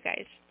time for you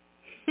guys.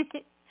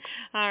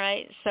 All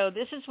right. So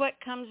this is what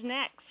comes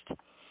next.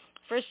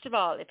 First of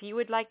all, if you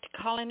would like to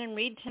call in and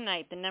read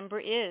tonight, the number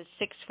is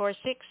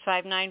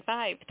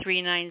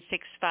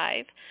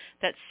 646-595-3965.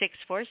 That's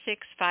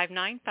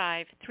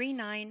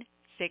 646-595-3965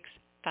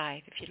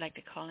 if you'd like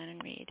to call in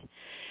and read.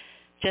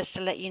 Just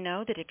to let you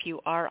know that if you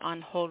are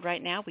on hold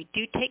right now, we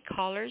do take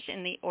callers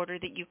in the order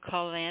that you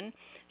call in,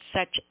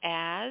 such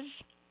as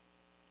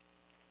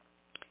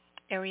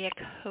area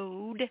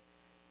code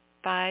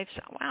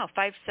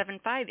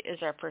 575 is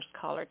our first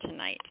caller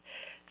tonight.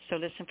 So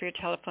listen for your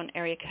telephone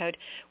area code.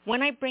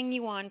 When I bring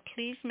you on,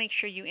 please make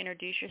sure you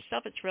introduce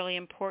yourself. It's really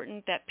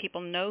important that people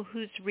know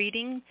who's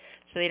reading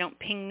so they don't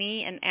ping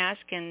me and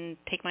ask and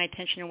take my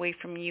attention away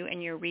from you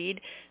and your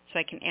read so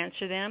I can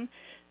answer them.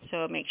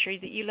 So make sure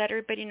that you let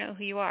everybody know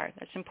who you are.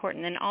 That's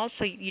important. And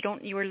also,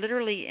 you are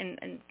literally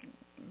in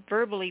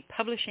verbally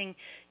publishing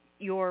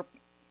your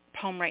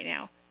poem right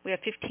now. We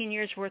have 15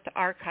 years worth of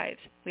archives.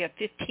 We have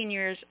 15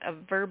 years of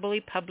verbally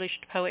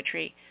published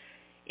poetry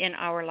in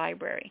our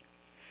library.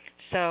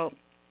 So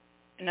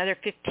another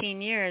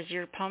 15 years,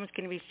 your poem's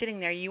going to be sitting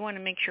there. You want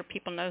to make sure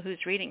people know who's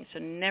reading. So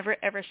never,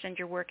 ever send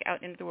your work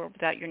out into the world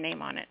without your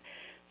name on it.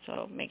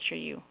 So make sure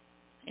you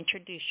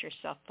introduce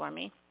yourself for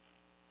me.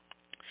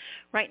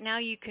 Right now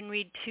you can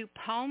read 2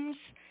 poems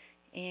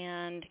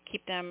and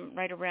keep them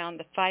right around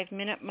the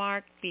 5-minute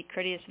mark. Be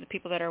courteous to the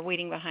people that are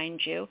waiting behind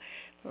you.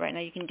 But right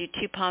now you can do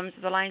 2 poems.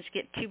 If the lines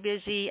get too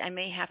busy, I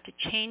may have to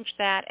change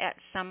that at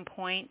some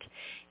point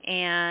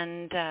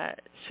and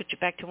switch it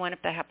back to 1.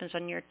 If that happens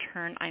on your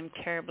turn, I'm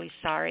terribly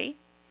sorry.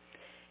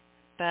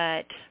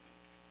 But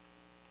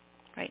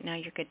right now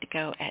you're good to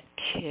go at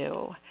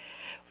 2.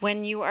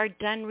 When you are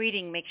done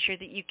reading, make sure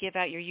that you give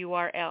out your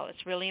URL.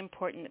 It's really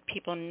important that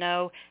people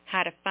know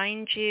how to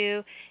find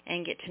you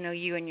and get to know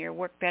you and your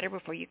work better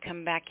before you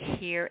come back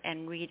here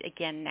and read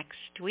again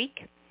next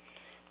week.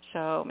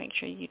 So make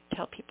sure you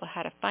tell people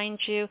how to find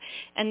you.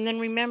 And then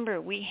remember,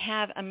 we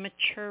have a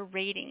mature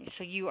rating,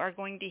 so you are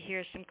going to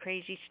hear some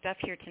crazy stuff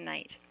here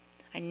tonight.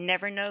 I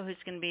never know who's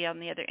going to be on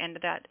the other end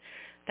of that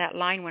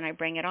line when I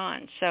bring it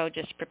on. So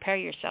just prepare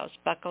yourselves.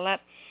 Buckle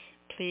up,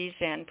 please,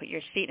 and put your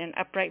seat in an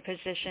upright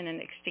position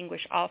and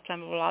extinguish all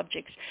flammable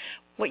objects.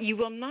 What you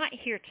will not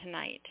hear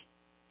tonight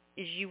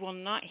is you will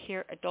not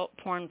hear adult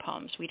porn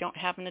poems. We don't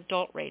have an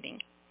adult rating.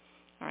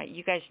 All right,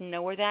 you guys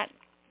know where that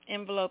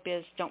envelope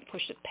is. Don't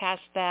push it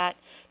past that.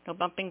 No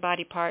bumping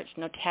body parts,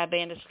 no tab A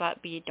into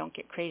slot B. Don't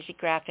get crazy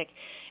graphic,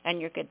 and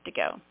you're good to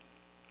go.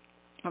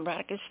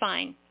 Erotic is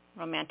fine.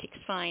 Romantic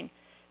is fine.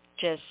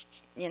 Just,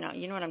 you know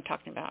what I'm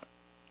talking about.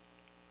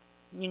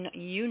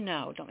 You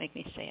know, don't make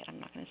me say it. I'm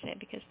not going to say it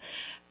because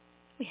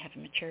we have a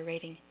mature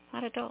rating,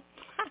 not adult.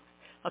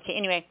 Okay,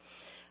 anyway,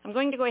 I'm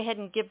going to go ahead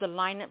and give the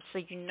lineup so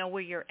you know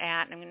where you're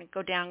at. I'm going to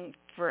go down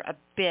for a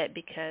bit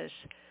because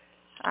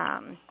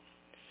 6-1,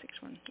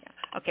 yeah.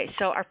 Okay,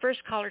 so our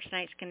first caller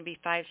tonight is going to be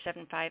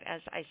 575, as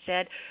I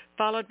said,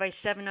 followed by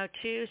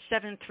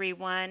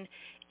 702-731-8322,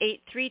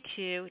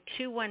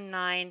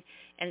 219,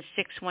 and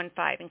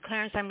 615. And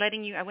Clarence, I'm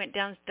letting you, I went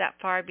down that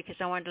far because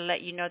I wanted to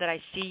let you know that I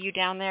see you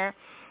down there.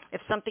 If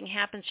something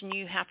happens and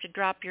you have to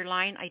drop your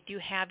line, I do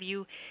have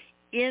you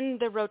in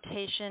the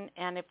rotation,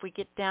 and if we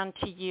get down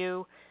to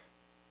you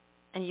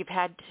and you've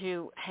had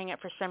to hang up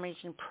for some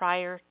reason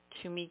prior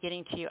to me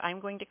getting to you, I'm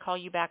going to call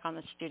you back on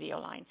the studio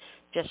line,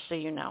 just so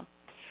you know,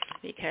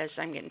 because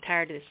I'm getting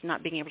tired of this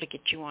not being able to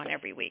get you on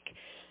every week.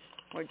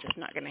 We're just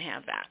not going to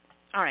have that.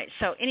 All right,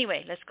 so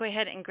anyway, let's go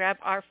ahead and grab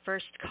our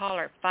first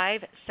caller,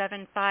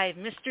 575.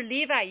 Mr.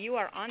 Levi, you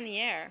are on the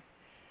air.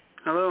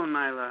 Hello,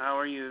 Nyla. How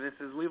are you? This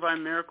is Levi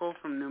Miracle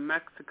from New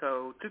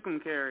Mexico,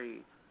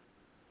 Tucumcari.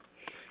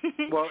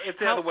 Well, it's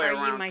the other way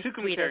around.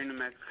 Tucumcari, New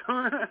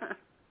Mexico.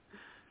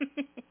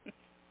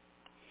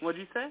 What'd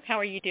you say? How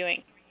are you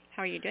doing?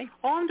 How are you doing?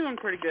 Oh, I'm doing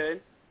pretty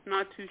good.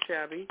 Not too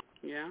shabby,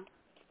 yeah.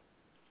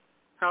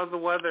 How's the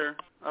weather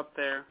up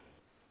there?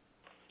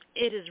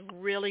 It is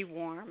really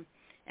warm,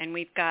 and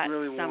we've got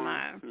really some,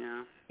 warm.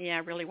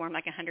 yeah, really warm,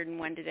 like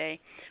 101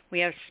 today. We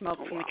have smoke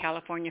from the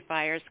California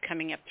fires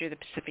coming up through the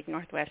Pacific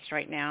Northwest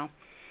right now.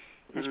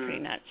 That's pretty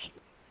nuts.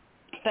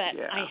 But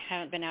I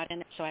haven't been out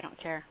in it, so I don't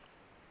care.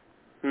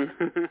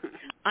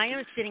 I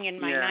am sitting in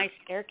my nice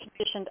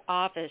air-conditioned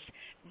office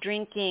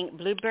drinking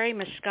blueberry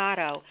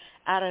Moscato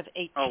out of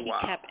a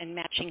teacup and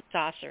matching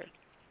saucer,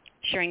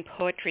 sharing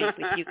poetry with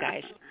you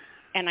guys.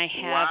 And I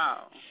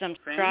have some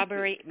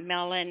strawberry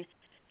melon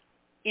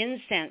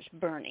incense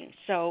burning.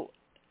 So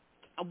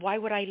why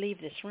would I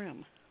leave this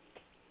room?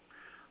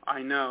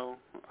 I know.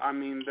 I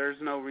mean, there's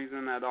no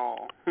reason at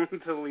all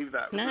to leave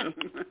that room.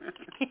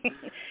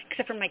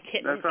 Except for my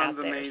kittens out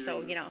there. Amazing, so,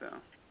 you know.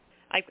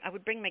 I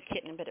would bring my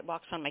kitten, but it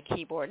walks on my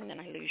keyboard, and then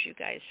I lose you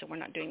guys, so we're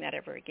not doing that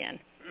ever again.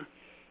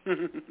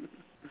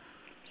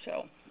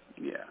 So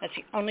that's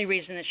the only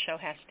reason this show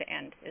has to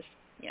end is,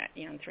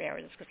 in 3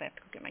 hours, is because I have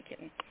to go get my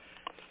kitten.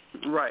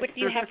 Right. What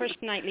do you have for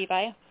tonight,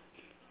 Levi?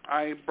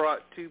 I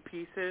brought two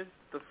pieces.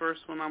 The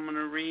first one I'm going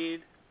to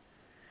read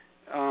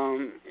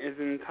is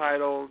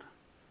entitled,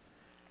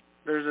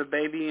 There's a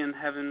Baby in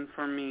Heaven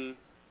for Me,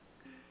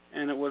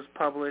 and it was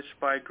published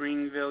by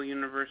Greenville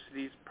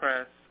University's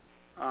Press.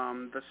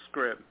 The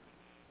script.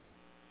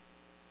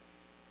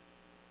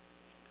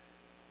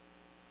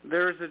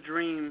 There is a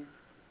dream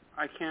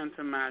I can't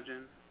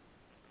imagine,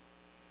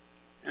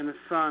 and a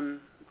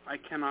son I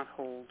cannot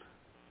hold.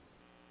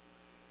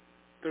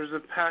 There's a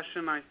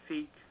passion I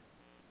seek,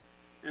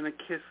 and a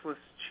kissless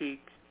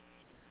cheek,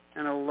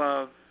 and a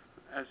love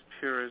as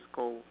pure as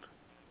gold.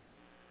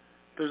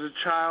 There's a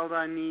child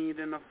I need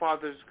and a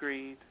father's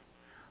greed,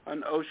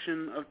 an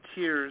ocean of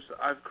tears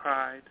I've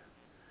cried.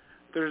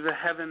 There's a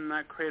heaven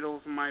that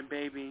cradles my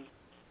baby,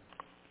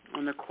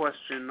 and a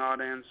question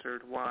not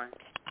answered, why?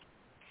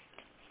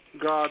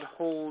 God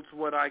holds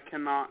what I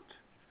cannot,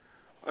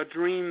 a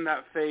dream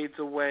that fades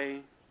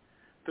away.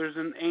 There's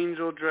an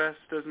angel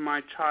dressed as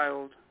my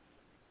child,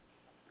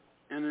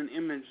 and an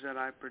image that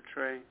I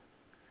portray.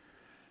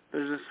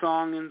 There's a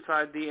song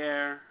inside the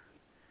air,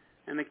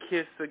 and a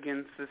kiss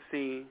against the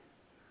sea.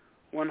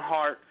 One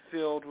heart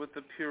filled with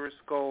the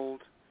purest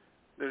gold.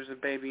 There's a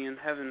baby in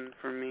heaven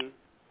for me.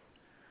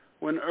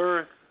 When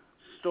earth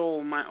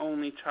stole my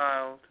only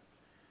child,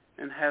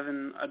 and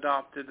heaven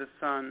adopted a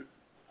son,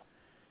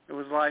 it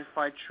was life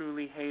I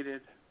truly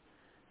hated,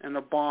 and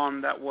a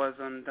bond that was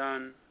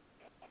undone.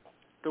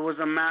 There was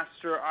a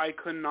master I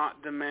could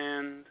not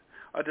demand,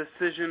 a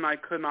decision I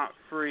could not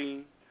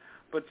free,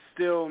 but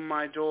still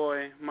my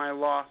joy, my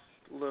lost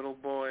little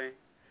boy,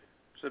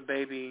 is a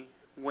baby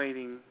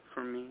waiting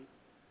for me.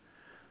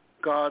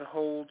 God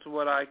holds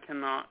what I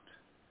cannot,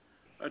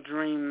 a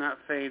dream that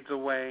fades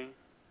away.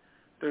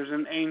 There's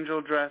an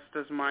angel dressed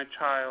as my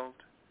child,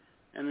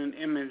 and an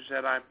image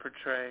that I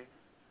portray.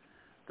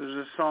 There's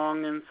a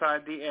song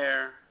inside the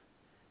air,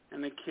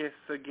 and a kiss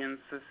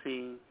against the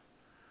sea.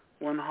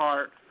 One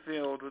heart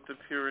filled with the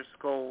purest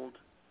gold.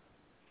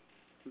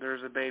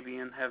 There's a baby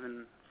in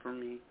heaven for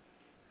me.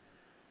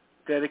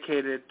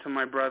 Dedicated to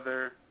my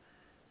brother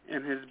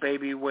and his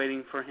baby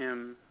waiting for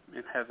him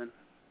in heaven.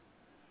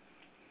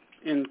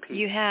 In peace.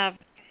 You have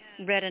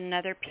read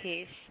another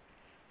piece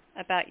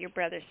about your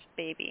brother's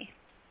baby.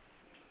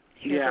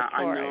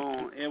 I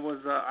know. It was.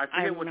 I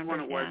forget which one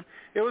it was.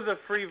 Yeah. It was a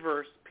free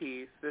verse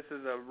piece. This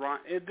is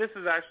this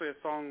is actually a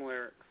song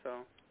lyric.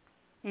 So.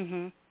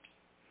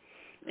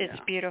 It's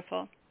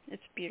beautiful.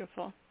 It's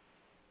beautiful.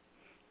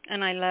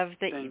 And I love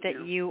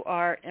that you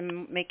are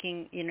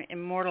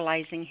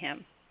immortalizing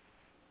him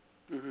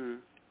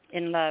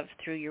in love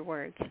through your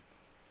words.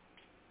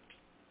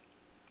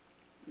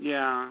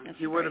 Yeah, That's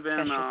he would have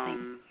been.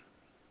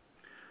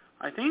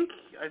 I think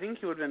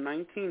he would have been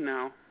 19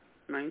 now.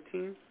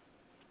 19.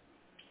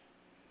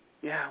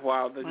 Yeah,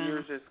 wow, the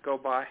years just go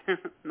by.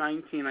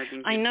 19, I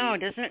think. I know.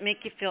 Doesn't it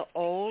make you feel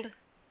old?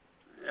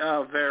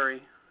 Oh,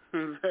 very,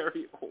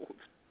 very old.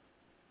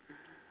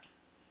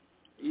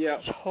 Yeah.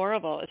 It's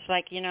horrible. It's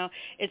like,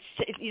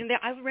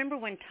 I remember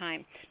one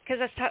time,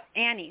 because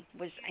Annie,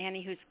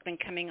 who's been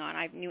coming on.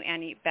 I knew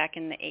Annie back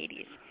in the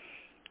 80s.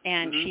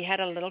 And she had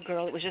a little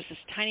girl. It was just this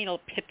tiny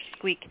little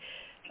pipsqueak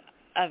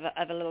of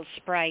a little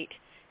sprite.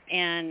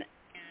 And,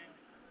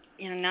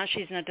 now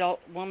she's an adult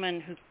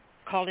woman who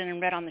called in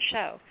and read on the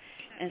show.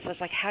 And so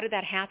it's like, how did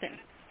that happen?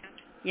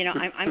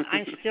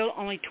 I'm still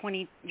only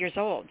 20 years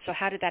old. So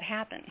how did that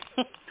happen?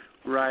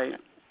 Right.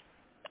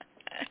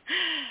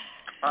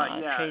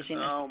 Yeah.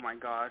 Craziness. Oh my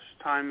gosh,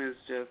 time is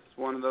just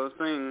one of those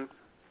things.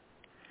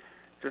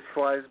 Just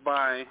flies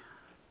by.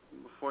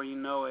 Before you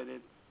know it,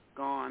 it's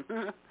gone.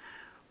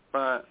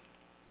 But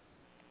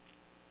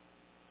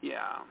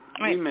yeah,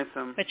 we miss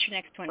them. What's your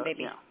next one,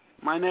 baby? Yeah,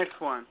 my next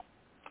one.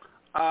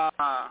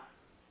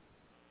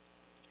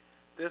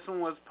 This one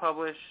was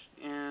published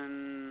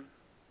in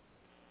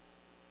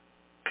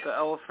the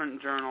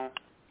Elephant Journal,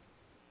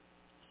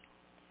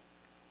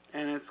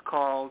 and it's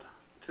called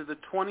 "To the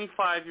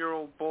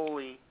 25-Year-Old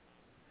Bully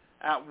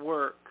at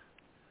Work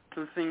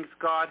Who Thinks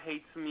God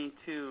Hates Me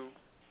Too.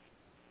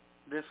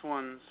 This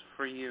one's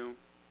for you.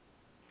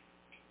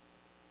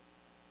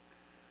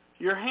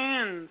 Your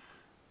hands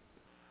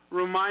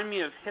remind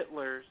me of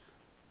Hitler's.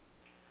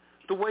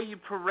 The way you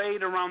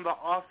parade around the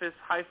office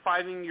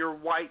high-fiving your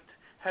white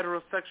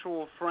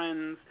heterosexual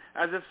friends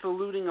as if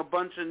saluting a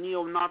bunch of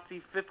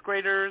neo-Nazi fifth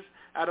graders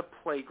at a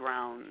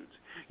playground.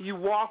 You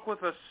walk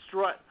with a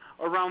strut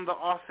around the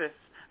office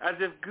as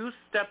if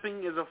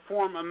goose-stepping is a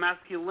form of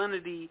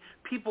masculinity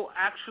people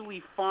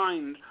actually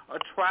find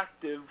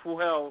attractive.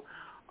 Well,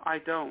 I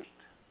don't.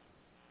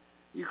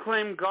 You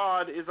claim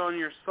God is on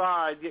your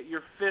side, yet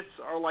your fists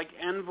are like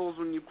anvils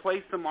when you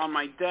place them on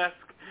my desk,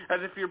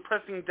 as if you're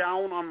pressing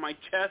down on my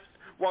chest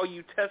while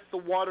you test the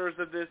waters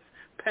of this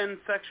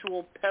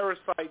pansexual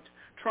parasite,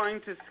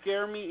 trying to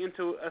scare me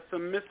into a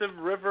submissive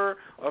river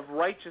of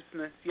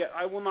righteousness. Yet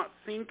I will not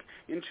sink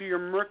into your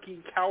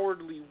murky,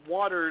 cowardly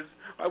waters.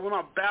 I will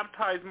not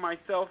baptize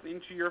myself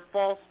into your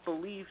false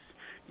beliefs.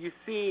 You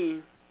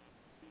see,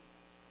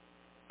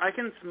 I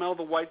can smell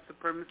the white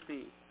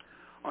supremacy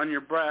on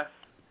your breath,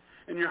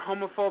 and your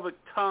homophobic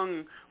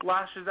tongue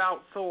lashes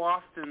out so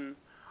often.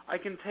 I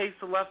can taste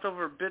the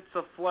leftover bits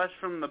of flesh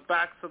from the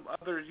backs of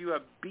others you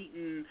have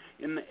beaten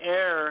in the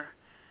air.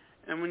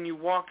 And when you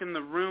walk in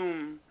the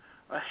room,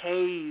 a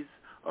haze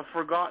of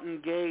forgotten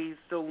gaze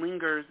still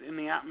lingers in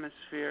the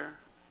atmosphere.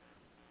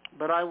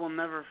 But I will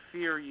never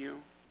fear you,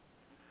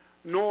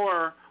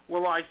 nor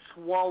will I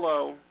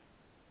swallow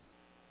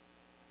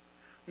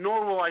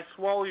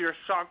your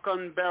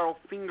shotgun barrel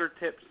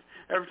fingertips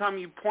every time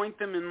you point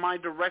them in my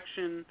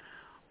direction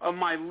of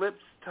my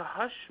lips to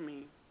hush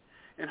me,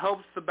 in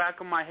hopes the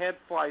back of my head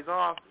flies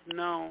off.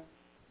 No,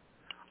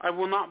 I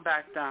will not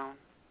back down.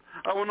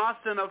 I will not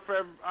stand up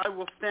I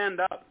will stand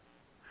up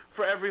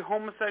for every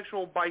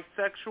homosexual,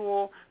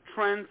 bisexual,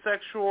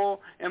 transsexual,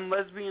 and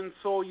lesbian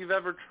soul you've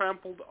ever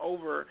trampled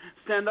over.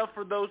 Stand up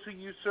for those who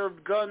you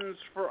served guns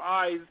for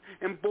eyes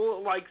and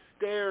bullet-like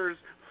stares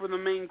for the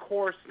main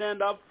course.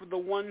 Stand up for the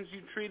ones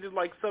you treated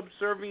like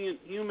subservient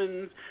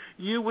humans,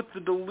 you with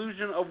the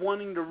delusion of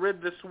wanting to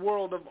rid this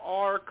world of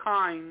our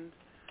kind.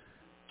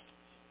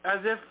 As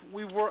if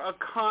we were a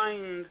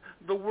kind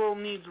the world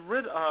needs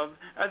rid of,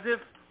 as if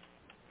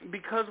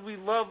because we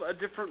love a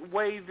different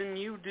way than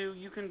you do,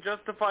 you can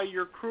justify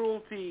your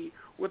cruelty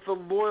with the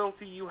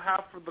loyalty you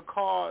have for the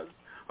cause,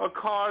 a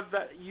cause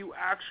that you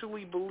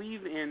actually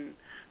believe in.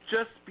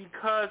 Just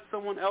because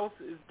someone else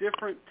is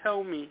different,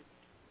 tell me,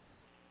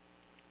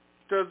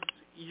 does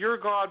your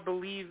God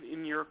believe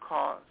in your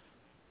cause?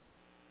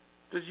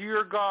 Does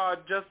your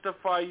God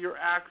justify your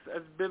acts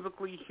as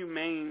biblically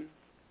humane?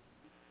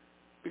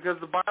 Because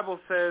the Bible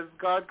says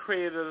God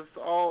created us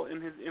all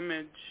in his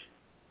image.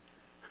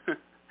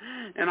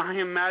 And I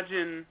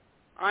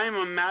am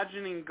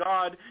imagining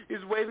God is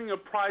waving a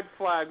pride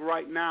flag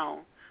right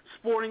now,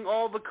 sporting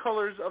all the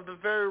colors of the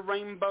very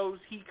rainbows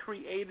he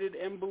created,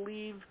 and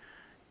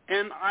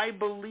I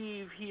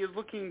believe he is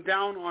looking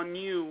down on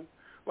you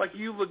like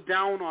you look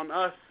down on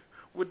us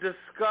with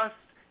disgust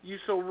you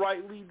so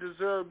rightly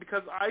deserve,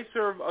 because I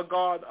serve a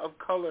God of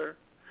color.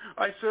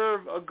 I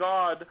serve a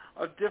God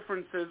of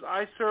differences.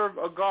 I serve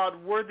a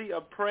God worthy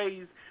of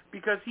praise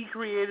because he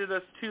created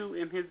us too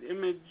in his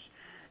image.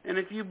 And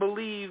if you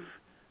believe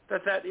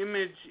that that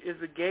image is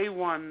a gay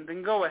one,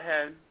 then go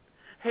ahead.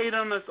 Hate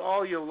on us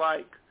all you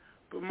like.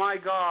 But my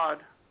God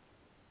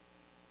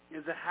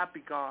is a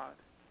happy God.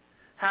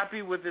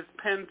 Happy with this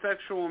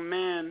pansexual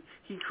man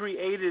he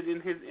created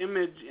in his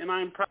image. And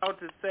I'm proud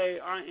to say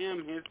I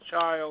am his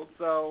child.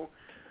 So,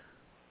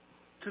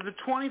 to the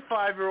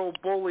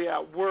 25-year-old bully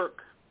at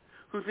work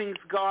who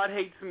thinks God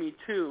hates me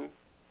too,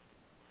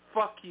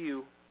 fuck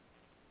you.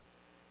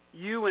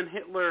 You and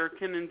Hitler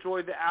can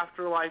enjoy the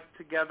afterlife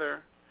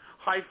together,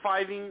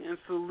 high-fiving and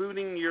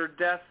saluting your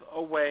death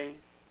away.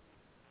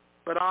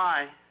 But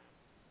I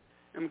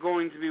am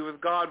going to be with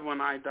God when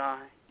I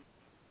die,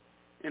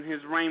 in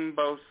his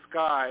rainbow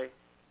sky,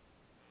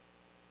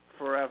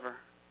 forever,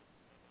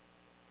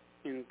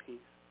 in peace.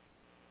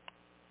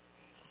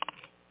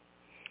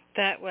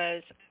 That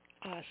was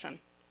awesome.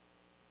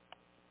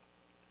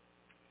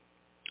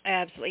 I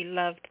absolutely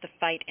loved the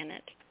fight in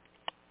it.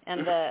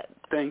 And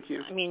Thank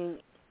you. I mean,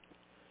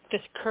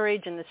 this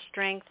courage and the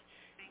strength.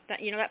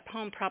 That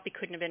poem probably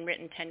couldn't have been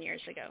written 10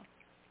 years ago.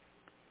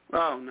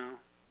 Oh, no.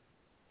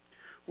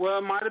 Well,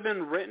 it might have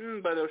been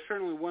written, but it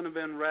certainly wouldn't have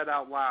been read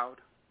out loud.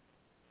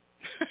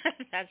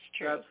 That's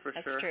true. That's for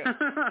sure. True.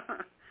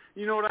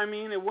 You know what I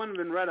mean? It wouldn't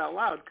have been read out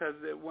loud because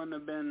it wouldn't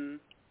have been...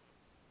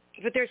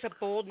 But there's a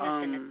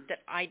boldness in it that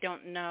I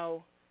don't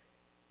know.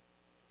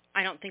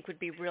 I don't think would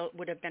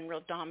have been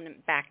real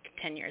dominant back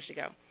 10 years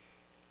ago.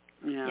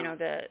 Yeah.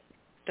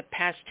 The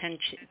past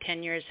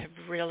 10 years have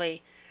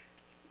really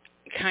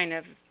kind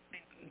of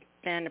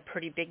been a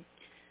pretty big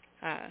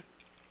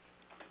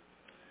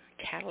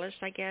catalyst,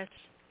 I guess.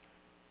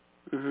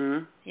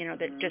 Mhm.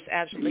 That just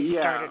absolutely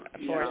started a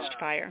forest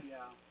fire. Yeah.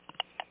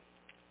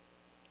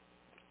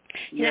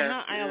 You know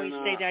how I always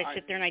say that I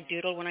sit there and I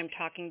doodle when I'm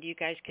talking to you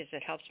guys because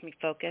it helps me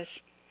focus,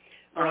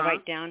 or I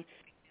write down.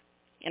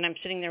 And I'm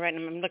sitting there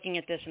writing, and I'm looking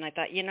at this, and I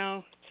thought,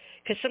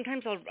 because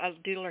sometimes I'll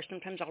doodle or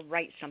sometimes I'll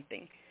write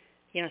something.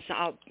 So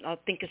I'll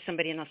think of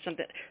somebody and I'll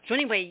something. So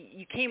anyway,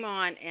 you came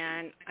on,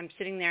 and I'm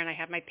sitting there, and I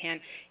have my pen,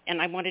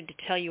 and I wanted to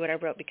tell you what I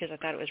wrote because I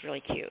thought it was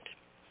really cute.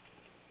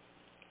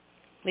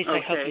 At least I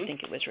hope you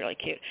think it was really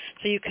cute.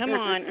 So you come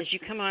on, as you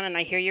come on, and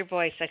I hear your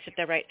voice. I sit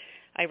there,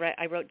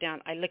 I wrote down,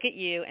 I look at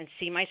you and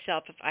see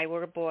myself if I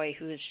were a boy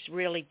who is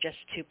really just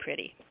too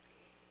pretty.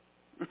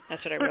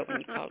 That's what I wrote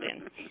when you called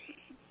in.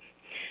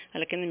 I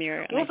look in the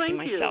mirror and I see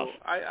myself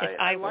if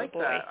I were like a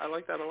boy that. I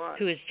like that a lot.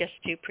 who is just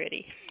too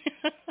pretty.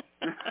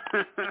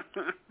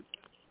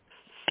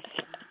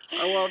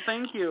 Oh, well,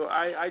 thank you.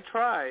 I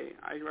try.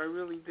 I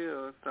really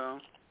do. So,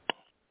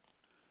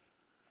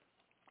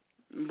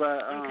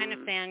 but I'm kind of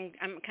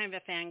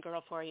a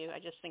fangirl for you. I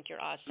just think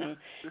you're awesome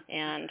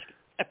and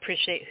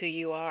appreciate who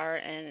you are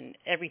and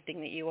everything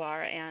that you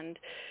are and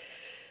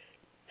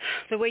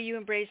the way you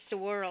embrace the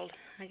world.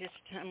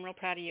 I'm real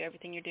proud of you.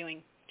 Everything you're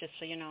doing. Just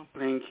so you know.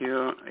 Thank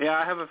you. Yeah,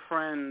 I have a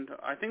friend.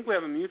 I think we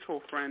have a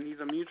mutual friend. He's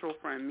a mutual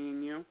friend, me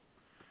and you.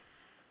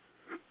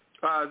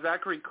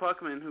 Zachary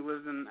Kluckman, who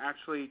lives in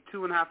actually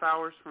 2.5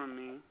 hours from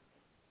me.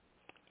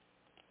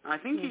 I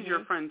think he's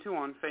your friend, too,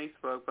 on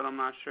Facebook, but I'm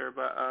not sure.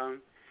 But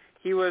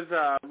he was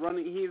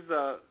he's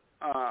the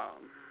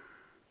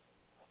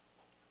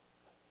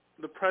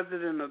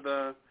president of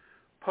the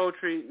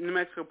New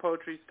Mexico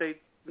Poetry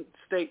State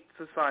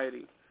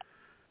Society,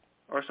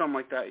 or something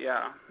like that,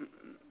 yeah.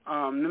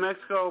 New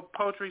Mexico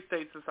Poetry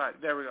State Society.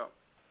 There we go.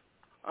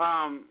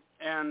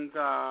 And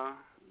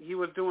he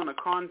was doing a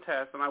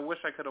contest, and I wish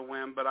I could have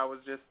won, but I was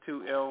just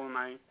too ill, and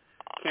I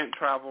can't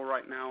travel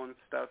right now and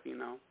stuff,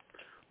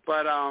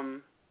 But,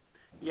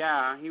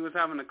 yeah, he was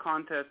having a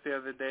contest the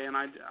other day, and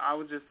I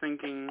was just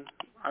thinking,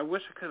 I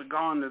wish I could have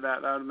gone to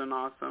that. That would have been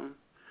awesome.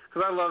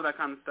 Because I love that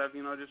kind of stuff,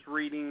 just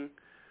reading,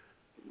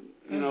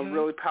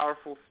 really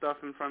powerful stuff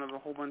in front of a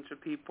whole bunch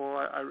of people.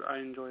 I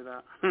enjoy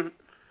that.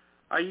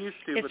 I used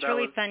to, it's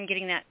really fun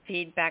getting that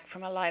feedback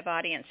from a live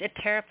audience. It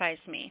terrifies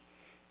me.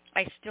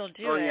 I still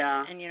do it,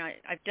 yeah. And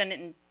I've done it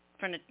in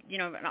front of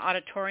an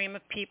auditorium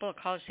of people, a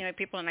coliseum of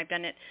people, and I've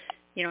done it,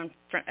 in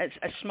front.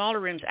 A smaller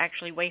room's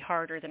actually way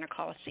harder than a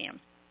coliseum.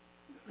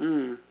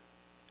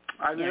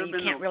 I've never been you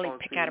can't to a really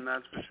coliseum, pick out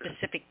a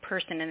specific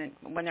person, and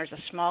when there's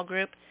a small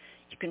group,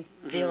 you can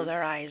feel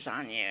their eyes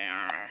on you.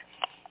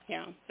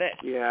 But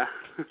yeah.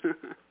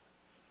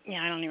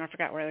 yeah, I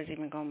forgot where I was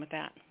even going with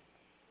that.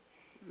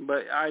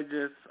 But I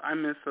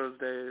miss those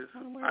days.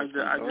 Where's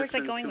I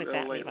going with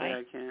that, Levi?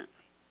 I can't.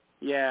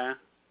 Yeah.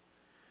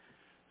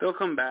 They'll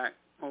come back,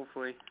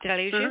 hopefully. Did I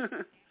lose you?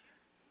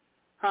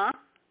 Huh?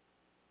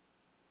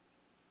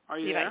 Are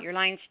you Levi, there? your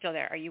line's still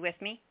there. Are you with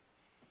me?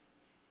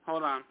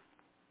 Hold on.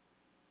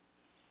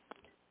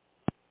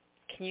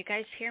 Can you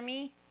guys hear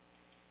me?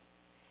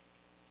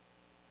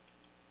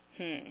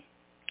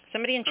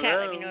 Somebody in chat,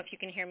 Hello? let me know if you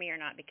can hear me or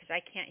not, because I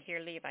can't hear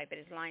Levi, but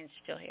his line's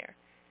still here.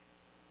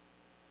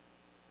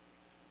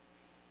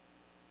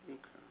 Okay.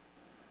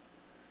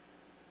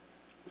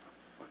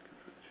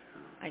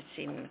 I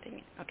see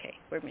nothing. Okay,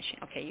 word machine.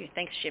 Okay,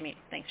 thanks, Jimmy.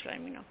 Thanks for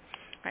letting me know. All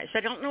right, so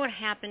I don't know what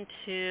happened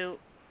to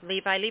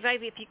Levi. Levi,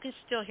 if you can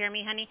still hear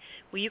me, honey,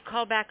 will you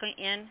call back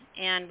in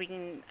and we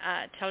can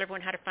tell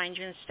everyone how to find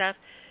you and stuff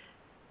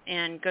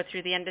and go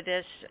through the end of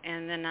this,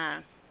 and then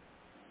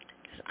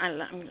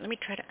let me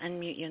try to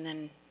unmute you and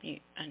then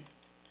mute.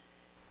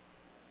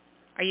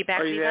 Are you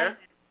back, Are you Levi? there?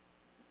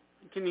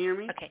 Can you hear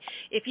me? Okay.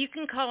 If you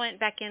can call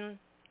back in,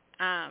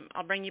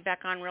 I'll bring you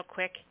back on real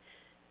quick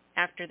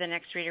after the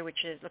next reader,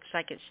 which looks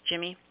like it's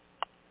Jimmy.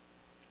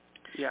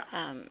 Yeah.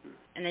 And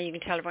then you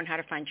can tell everyone how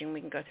to find you, and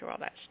we can go through all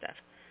that stuff.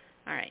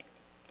 All right.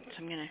 So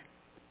I'm going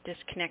to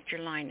disconnect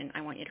your line, and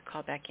I want you to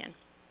call back in.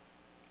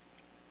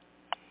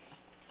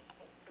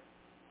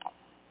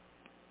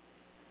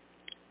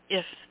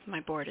 If my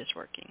board is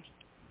working.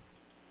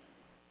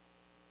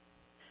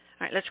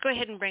 All right, let's go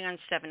ahead and bring on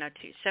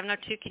 702.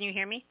 702, can you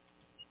hear me?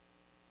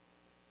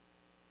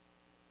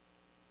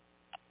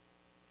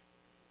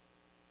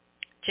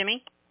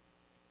 Jimmy?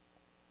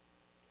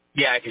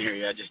 Yeah, I can hear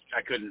you.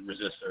 I couldn't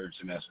resist the urge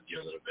to mess with you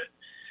a little bit.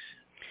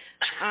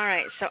 All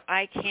right, so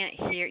I can't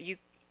hear you.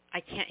 I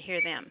can't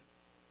hear them,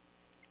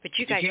 but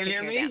you guys can't can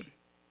hear hear me? them.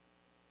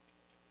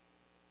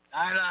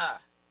 Nyla,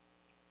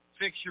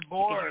 fix your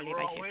board.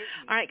 We're all waiting.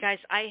 All right, guys,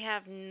 I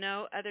have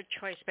no other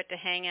choice but to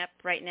hang up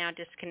right now,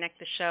 disconnect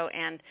the show,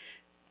 and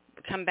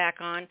come back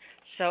on.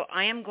 So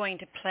I am going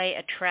to play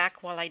a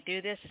track while I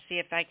do this to see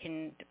if I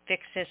can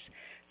fix this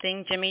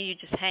thing. Jimmy, you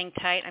just hang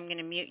tight. I'm going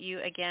to mute you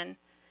again,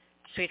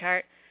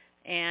 sweetheart.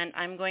 And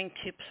I'm going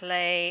to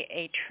play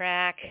a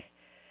track.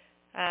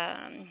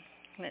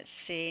 Let's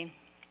see.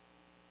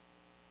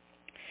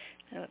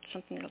 That's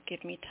something that'll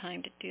give me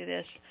time to do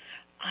this.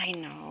 I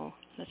know.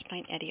 Let's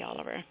find Eddie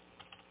Oliver.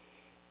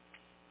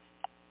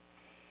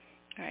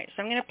 All right,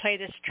 so I'm going to play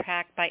this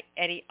track by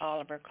Eddie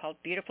Oliver called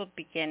Beautiful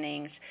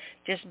Beginnings.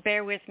 Just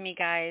bear with me,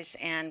 guys,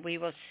 and we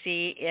will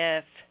see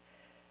if,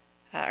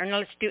 or no,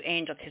 let's do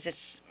Angel, because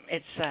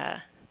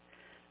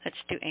let's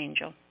do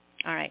Angel.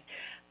 All right,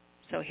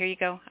 so here you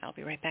go. I'll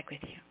be right back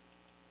with you.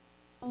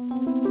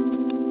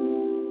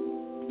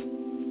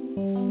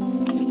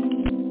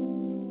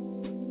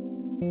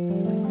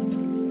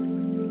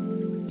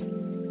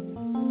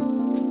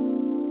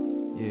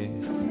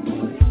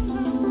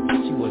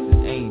 She was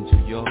an angel,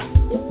 y'all.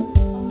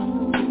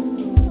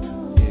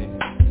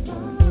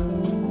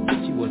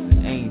 She was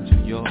an angel,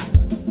 y'all.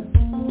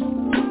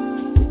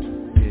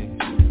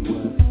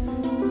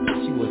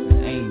 She was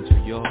an angel,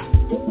 y'all.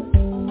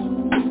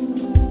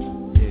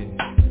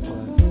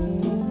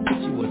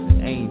 She was an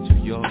angel,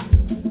 y'all.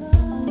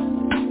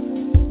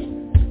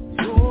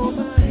 You're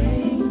my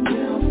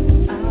angel.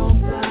 I'll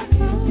fly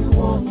if you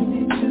want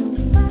me to.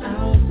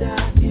 I'll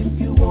die if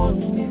you want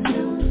me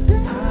to.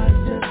 I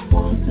just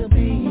want to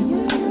be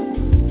with you.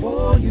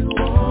 For you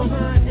are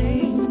my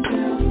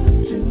angel.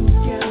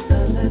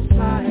 Together let's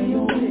fly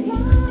away.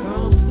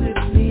 Come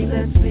with me,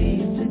 let's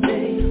leave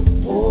today.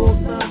 Oh,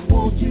 love,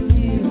 won't you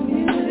hear me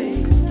say?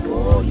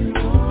 For you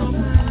are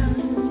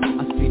mine.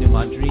 I seen in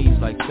my dreams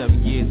like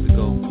 7 years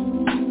ago.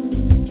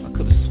 I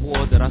could have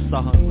swore that I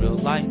saw her in real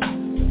life,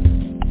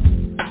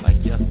 like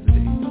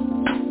yesterday.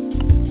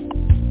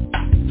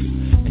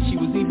 And she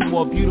was even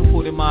more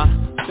beautiful than my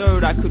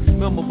third I could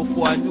remember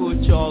before I knew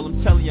it, y'all.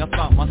 I'm telling you, I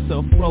found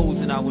myself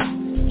frozen. I was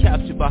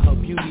captured by her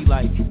beauty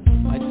like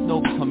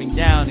snow coming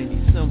down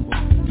in December. I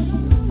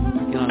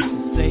can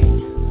honestly say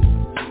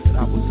that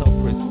I was her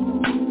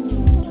prisoner.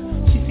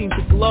 She seemed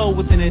to glow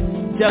with an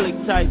angelic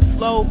type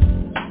flow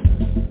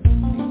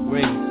and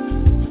grace.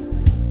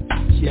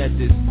 She had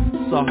this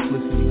soft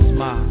glistening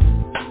smile.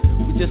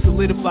 It just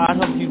solidified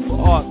her beautiful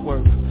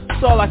artwork.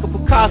 Saw like a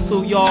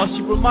Picasso, y'all.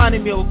 She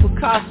reminded me of a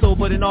Picasso,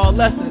 but in all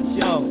essence,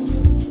 yo,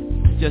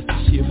 just the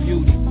sheer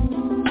beauty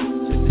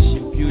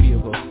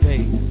of her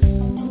face.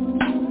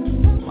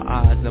 My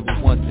eyes never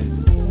wanted.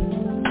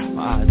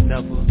 My eyes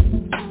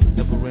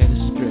never ran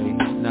astray.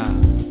 Nah,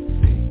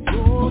 see,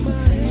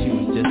 she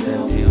was just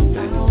that damn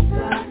thing. I'll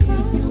die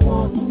if you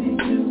want me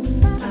to.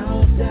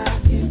 I'll die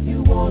if you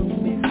want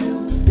me to.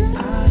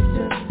 I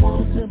just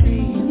want to be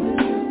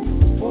with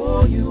you.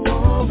 For you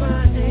are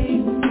my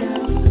angel.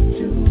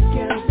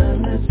 Together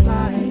let's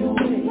fly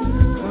away.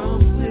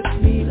 Come with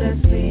me,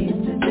 let's leave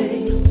today.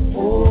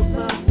 Oh,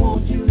 love,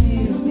 won't you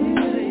hear me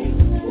say?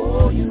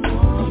 For you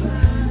are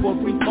mine. For a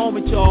brief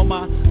moment, y'all,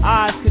 my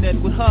eyes connect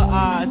with her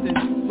eyes,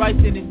 and right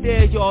then and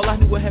there, y'all, I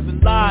knew where heaven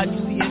lied. You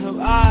see, in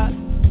her eyes,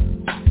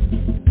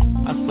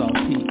 I saw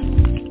peace,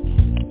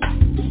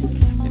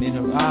 and in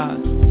her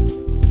eyes,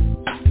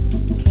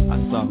 I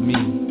saw me,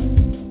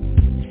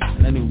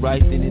 and I knew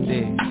right then and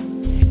there,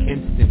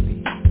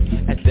 instantly,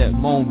 at that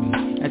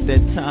moment, at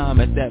that time,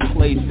 at that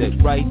place, that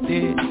right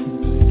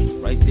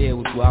there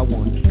was where I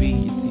wanted to be. You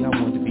see, I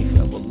wanted to be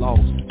forever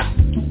lost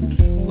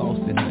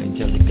in her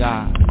angelic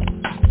eyes.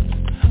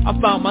 I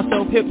found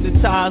myself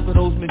hypnotized by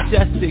those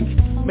majestic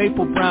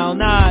maple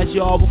brown eyes,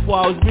 y'all. Before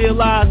I was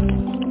realizing,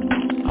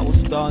 I was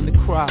starting to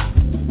cry.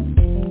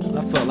 And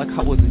I felt like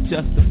I wasn't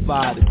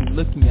justified to be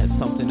looking at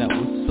something that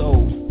was so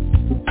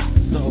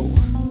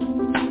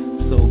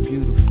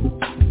beautiful.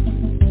 I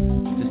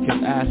just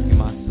kept asking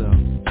myself,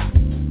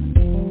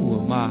 who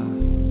am I?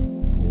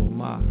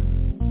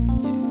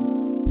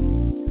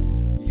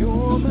 Yeah.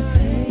 You're my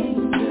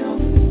angel.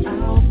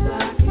 I'll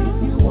fly if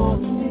you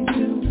want me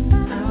to.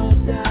 I'll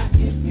die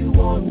if you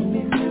want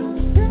me to.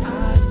 I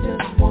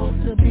just want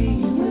to be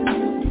with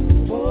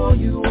you. For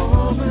you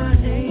are my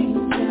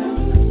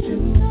angel.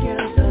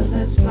 Together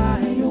let's fly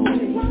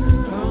away.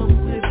 Come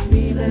with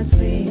me, let's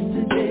leave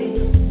today.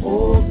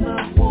 Oh,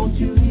 love, won't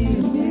you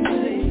hear me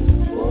say?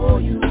 For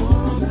you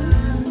are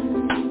mine.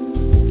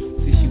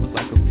 See, she was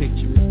like a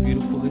picture as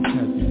beautiful as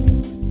heaven,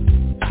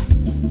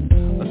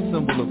 a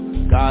symbol of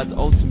God's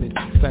ultimate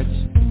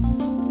perfection.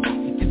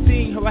 And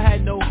seeing her, I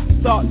had no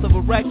thoughts of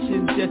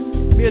erection, just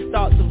mere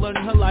thoughts of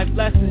learning her life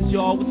lessons,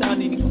 y'all. Without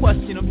any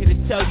question, I'm here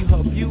to tell you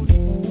her beauty.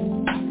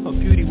 Her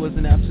beauty was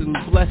an absolute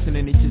blessing,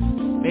 and it just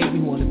made me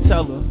want to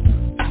tell her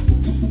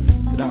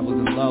that I was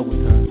in love with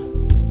her.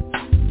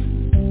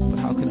 But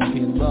how can I be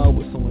in love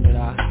with someone that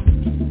I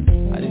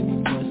didn't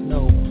even much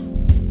know?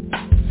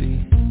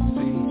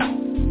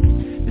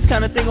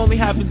 kind of thing only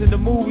happens in the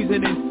movies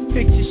and in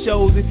picture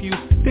shows. If you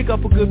pick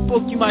up a good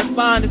book, you might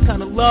find this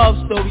kind of love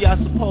story, I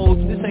suppose.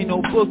 This ain't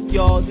no book,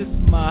 y'all. This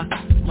is my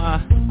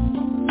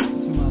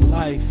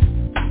life.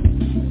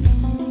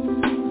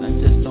 And I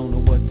just don't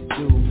know what to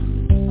do.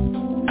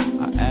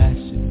 I ask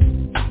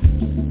you,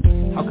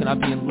 how can I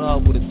be in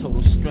love with a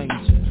total stranger?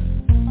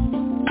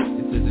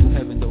 It's as if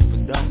heaven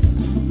opened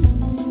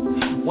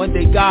up. One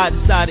day God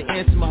decided to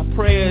answer my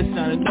prayers, and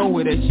out of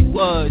nowhere there she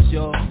was,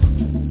 y'all.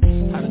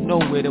 Out of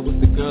nowhere there was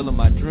the girl of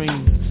my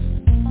dreams.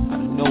 Out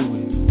of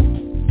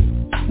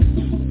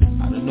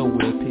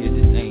nowhere appeared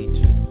this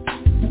angel.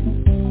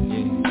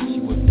 Yeah, she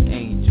was an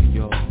angel,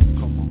 y'all.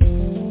 Come on.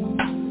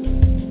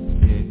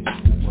 Yeah,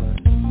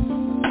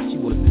 she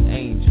was an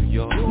angel,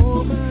 y'all.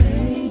 You're my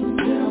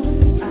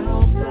angel.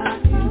 I'll die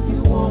if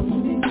you want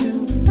me to.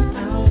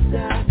 I'll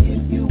die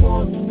if you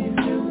want me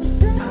to.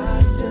 I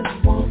just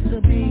want to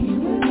be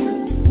with you.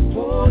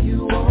 Oh,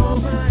 you are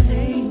my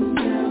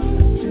angel.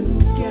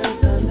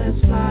 Together let's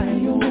fly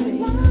away.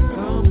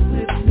 Come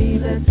with me,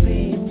 let's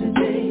leave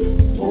today.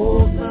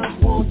 Oh, love,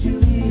 won't you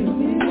hear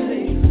me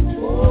say,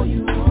 oh,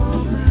 you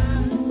are my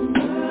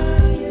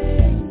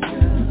angel.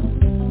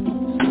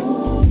 So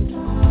far, you are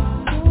my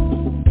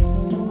angel.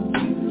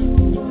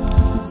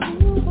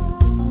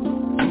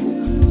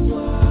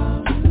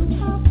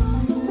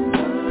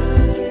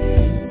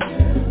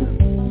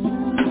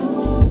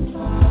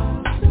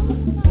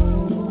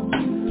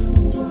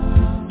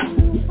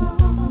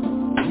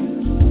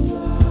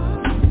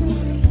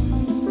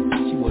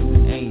 She was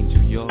an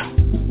angel, y'all.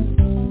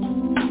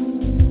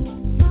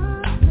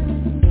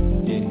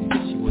 Yeah,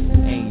 she was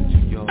an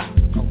angel, y'all.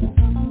 Come on.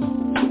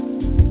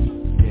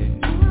 Yeah,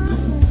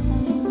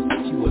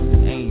 she was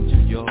an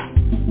angel, y'all.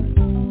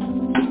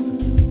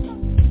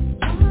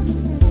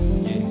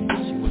 Yeah,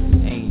 she was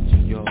an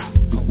angel, y'all.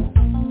 Come on.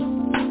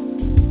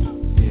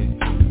 Yeah,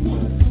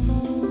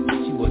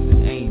 she was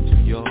an angel,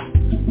 y'all.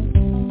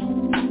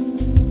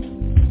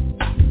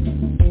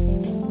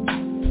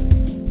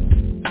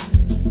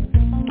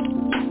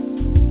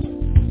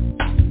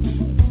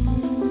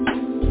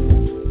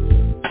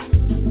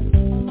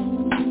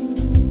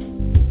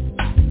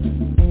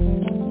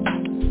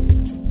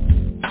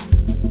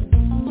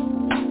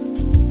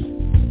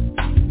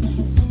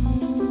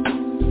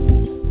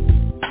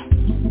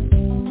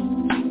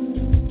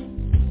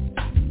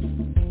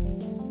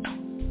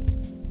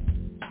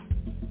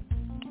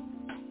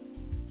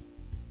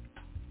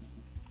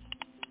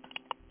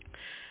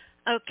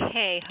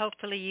 Okay,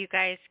 hopefully you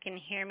guys can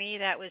hear me.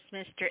 That was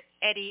Mr.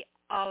 Eddie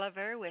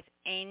Oliver with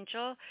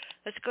Angel.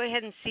 Let's go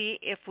ahead and see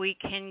if we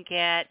can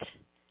get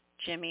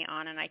Jimmy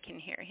on and I can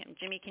hear him.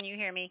 Jimmy, can you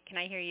hear me? Can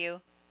I hear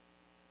you?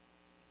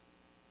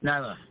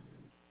 Nyla.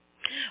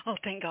 Oh,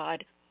 thank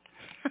God.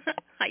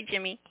 Hi,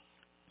 Jimmy.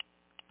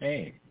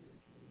 Hey.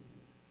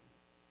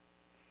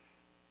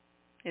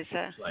 It's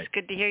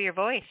good to hear your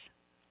voice.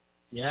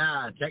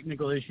 Yeah,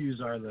 technical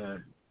issues are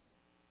the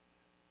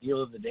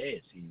deal of the day,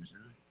 it seems,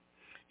 huh?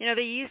 You know,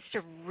 they used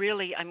to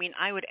really, I mean,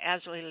 I would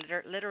absolutely,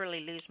 literally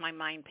lose my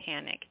mind,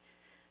 panic.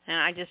 And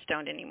I just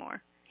don't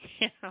anymore.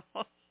 You know?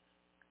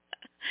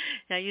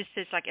 I used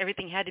to, it's like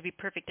everything had to be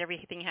perfect. And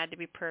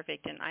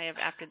I have,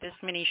 after this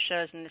many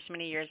shows and this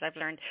many years, I've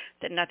learned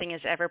that nothing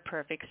is ever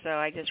perfect. So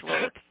I just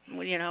roll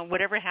with, you know,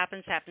 whatever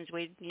happens, happens.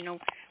 We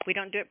don't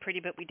do it pretty,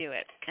 but we do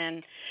it.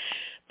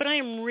 But I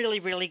am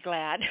really, really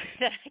glad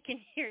that I can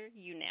hear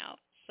you now.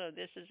 So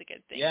this is a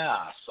good thing.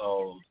 Yeah,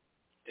 so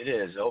it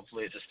is.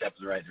 Hopefully it's a step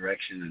in the right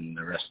direction and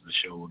the rest of the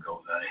show will go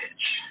without a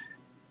hitch.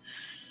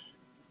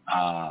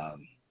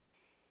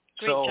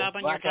 Great job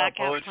on your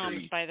blackout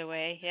poems, by the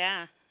way.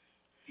 Yeah.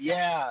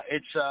 Yeah,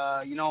 it's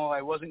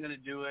I wasn't going to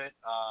do it.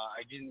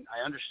 I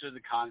understood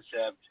the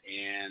concept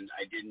and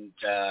I didn't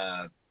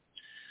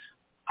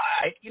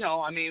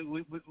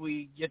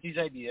we get these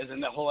ideas,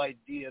 and the whole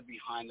idea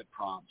behind the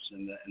prompts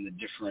and the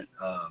different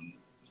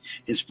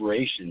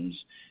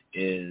inspirations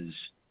is,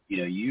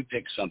 you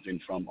pick something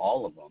from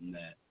all of them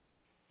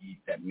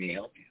that may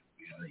help you,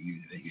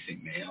 that you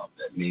think may help,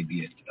 that may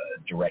be a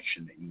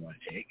direction that you want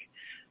to take,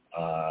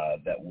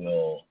 that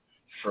will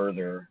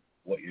further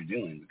what you're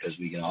doing, because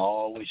we can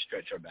always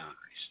stretch our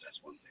boundaries. That's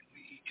one thing.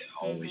 We can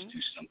always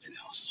do something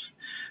else,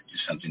 do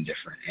something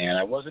different. And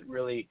I wasn't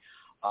really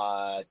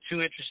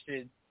too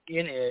interested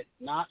in it,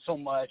 not so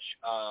much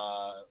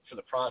for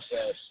the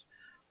process,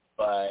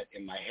 but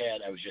in my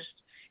head, I was just,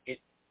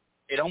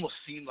 it almost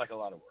seemed like a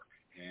lot of work.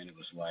 And it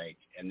was like,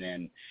 and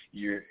then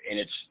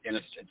it's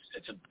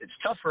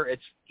tougher.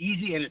 It's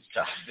easy and it's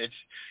tough. It's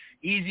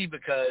easy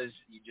because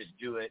you just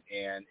do it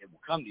and it will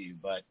come to you,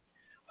 but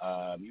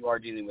you are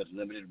dealing with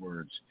limited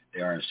words.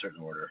 They are in a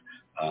certain order.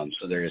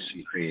 So there is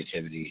some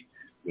creativity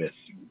with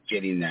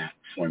getting that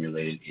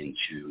formulated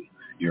into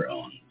your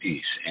own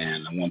piece.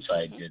 And once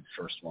I did the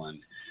first one,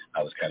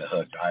 I was kind of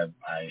hooked. I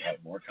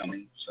have more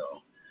coming,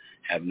 so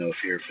have no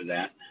fear for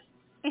that.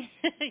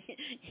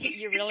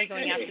 You're really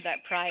going after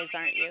that prize,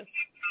 aren't you?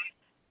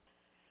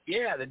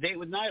 Yeah, the date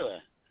with Nyla.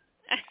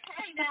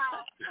 Hey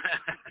now.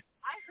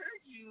 I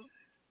heard you.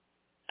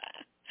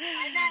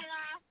 Hi,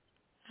 Nyla.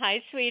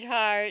 Hi,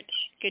 sweetheart.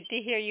 Good to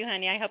hear you,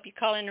 honey. I hope you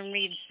call in and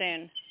read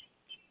soon.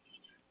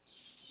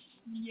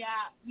 Yeah.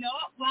 No.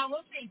 Well,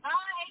 we'll see.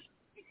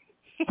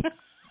 Bye.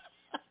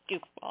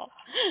 Goofball.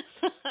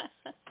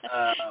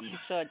 He's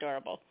so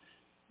adorable.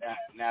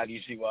 Now do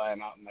you see why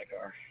I'm out in my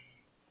car?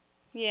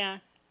 Yeah.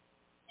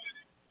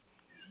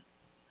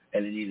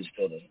 And it even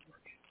still doesn't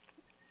work.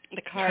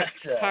 The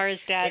car is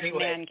Dad's anyway,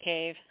 man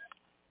cave.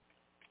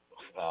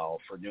 Well,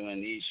 for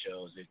doing these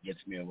shows, it gets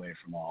me away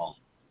from all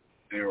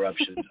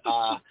interruptions.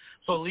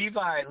 So Levi,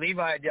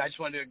 I just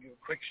wanted to give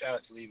a quick shout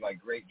out to Levi.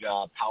 Great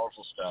job,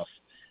 powerful stuff.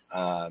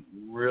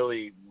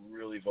 Really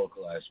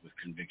vocalized with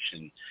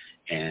conviction,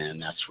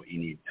 and that's what you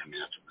need. I mean,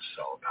 that's what this is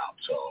all about.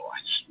 So I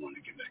just wanted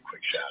to give that a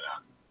quick shout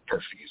out.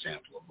 Perfect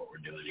example of what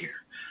we're doing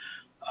here.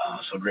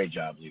 So great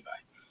job, Levi.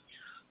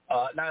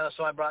 Nyla,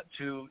 so I brought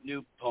 2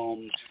 new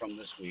poems from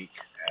this week,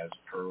 as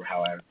per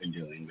how I've been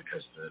doing,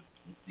 because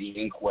the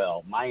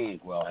inkwell, my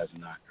inkwell, has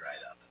not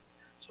dried up.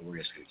 So we're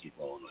just going to keep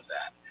rolling with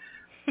that.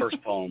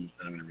 First poem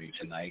that I'm going to read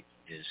tonight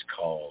is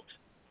called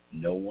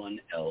No One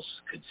Else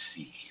Could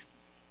See.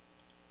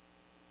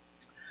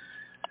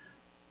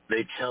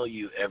 They tell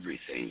you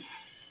everything,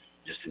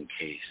 just in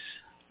case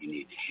you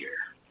need to hear.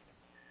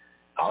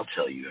 I'll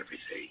tell you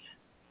everything,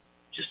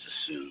 just as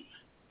soon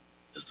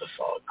as the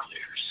fog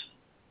clears.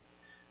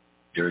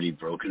 Dirty,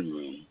 broken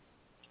room,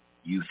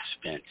 youth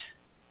spent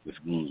with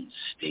wounds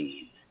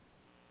stinging.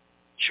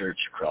 Church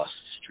across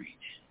the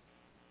street,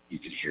 you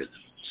could hear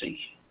them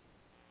singing.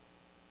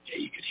 Yeah,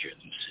 you could hear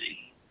them sing.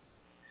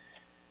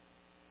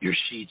 Your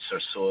sheets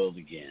are soiled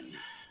again.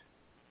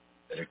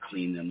 Better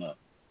clean them up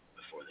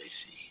before they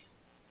see.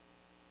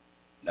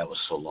 That was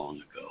so long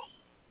ago.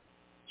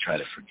 Try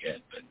to forget,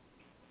 but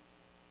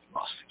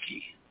lost the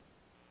key.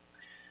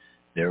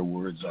 Their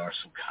words are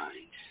so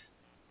kind,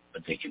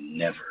 but they can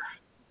never,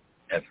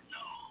 ever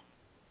know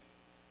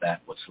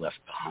that what's left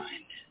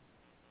behind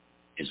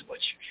is what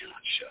you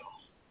cannot show.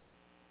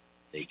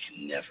 They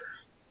can never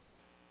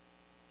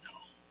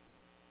know.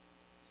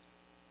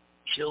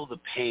 Kill the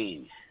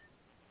pain.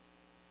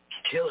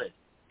 Kill it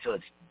till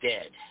it's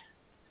dead.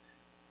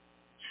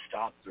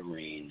 Stop the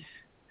rain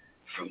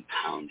from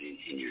pounding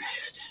in your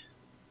head.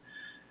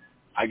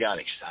 I got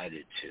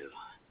excited to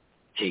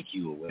take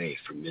you away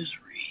from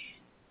misery,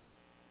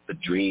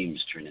 but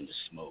dreams turn into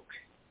smoke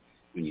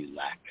when you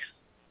lack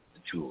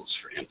the tools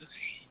for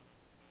empathy.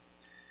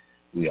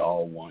 We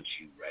all want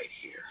you right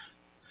here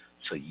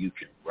so you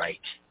can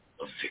write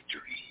a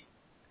victory.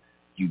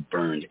 You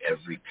burned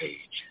every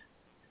page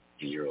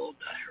in your old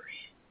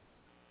diary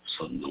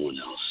so no one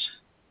else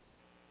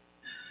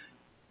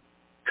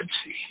could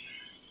see.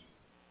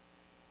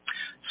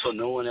 So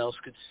no one else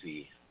could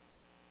see.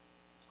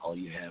 All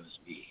you have is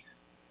me.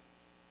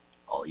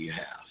 All you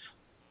have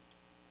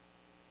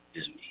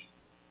is me.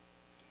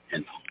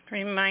 And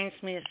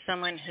reminds me of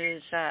someone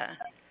whose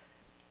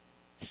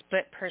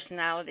split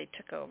personality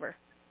took over.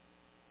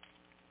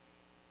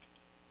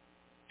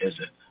 Is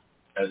it?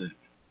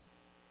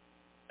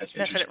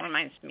 That's what it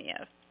reminds me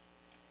of.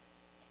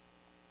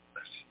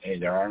 Hey,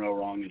 there are no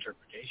wrong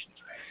interpretations,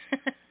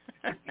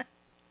 right?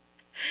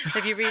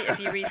 If you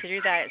read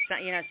through that, it's not,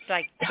 it's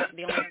like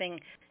the only thing,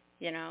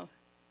 it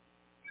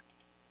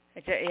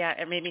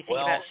made me think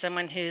about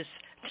someone who's,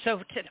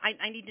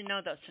 I need to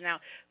know though. So now,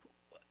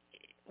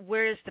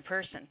 where is the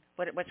person?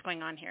 What's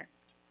going on here?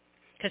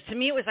 Because to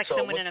me it was like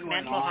someone in a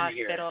mental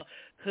hospital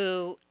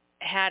who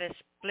had a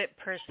split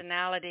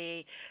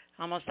personality,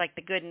 almost like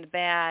the good and the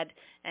bad,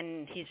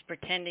 and he's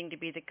pretending to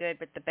be the good,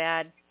 but the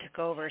bad took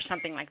over, or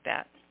something like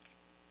that.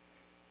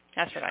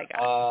 That's what I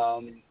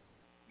got.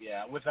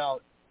 Yeah,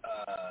 without,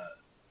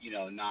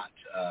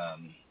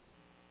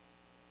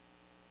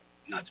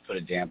 not to put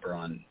a damper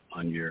on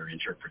your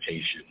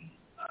interpretation,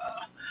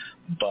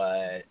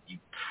 but you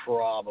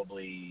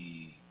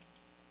probably,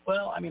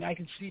 I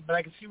can see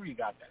where you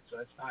got that. So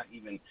that's not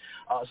even.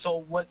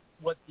 So what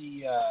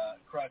the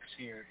crux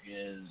here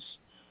is?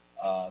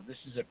 This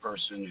is a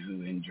person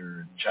who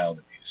endured child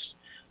abuse.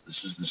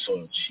 This is the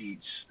soiled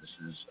sheets. This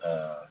is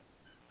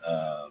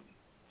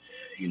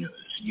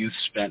youth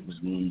spent with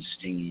wounds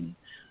stinging.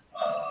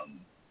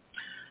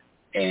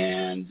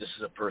 And this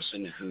is a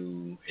person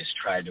who is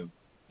trying to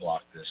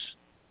block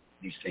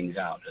these things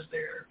out as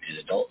they're in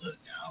adulthood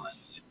now, and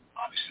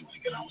obviously want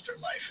to get on with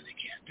their life, and they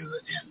can't do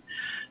it. And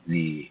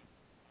the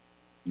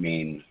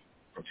main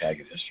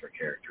protagonist or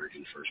character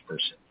in first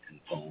person in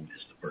the poem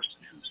is the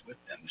person who's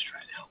with them, who's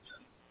trying to help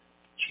them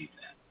achieve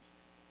that.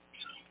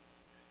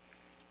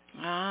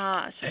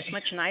 So it's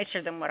much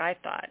nicer than what I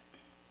thought.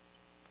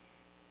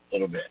 A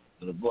little bit.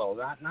 Well,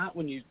 not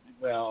when you.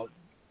 Well,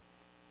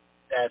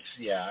 that's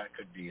it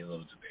could be a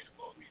little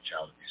debatable. I mean,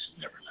 child abuse is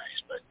never nice,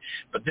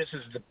 but this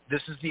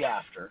is the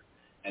after,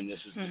 and this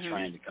is the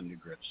trying to come to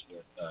grips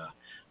with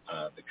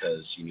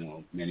because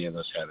many of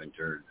us have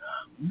endured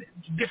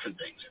different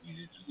things. I mean,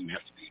 it doesn't even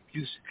have to be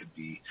abuse. It could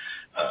be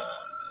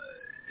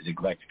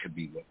neglect. It could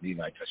be what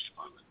Levi touched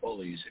upon with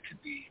bullies. It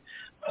could be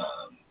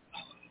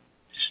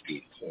just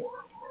being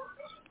poor or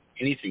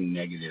anything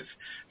negative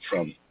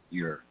from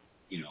your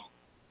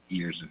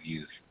years of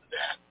youth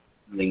that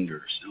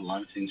lingers, and a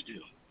lot of things do.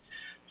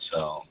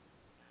 So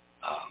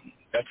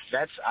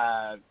that's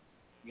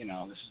you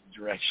know, this is the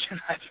direction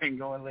I've been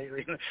going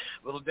lately.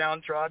 A little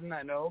downtrodden,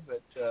 I know,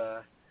 but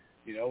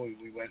you know,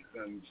 we went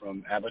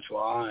from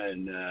Abattoir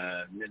and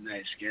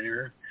Midnight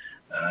Skinner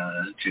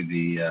to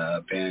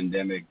the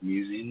pandemic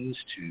musings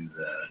to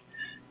the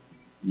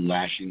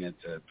lashing at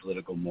the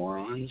political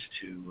morons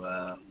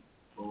to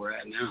where we're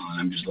at now. And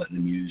I'm just letting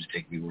the muse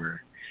take me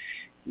where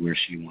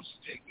she wants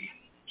to take me.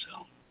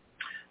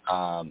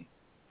 So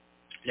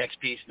next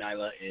piece,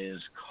 Nyla,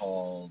 is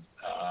called,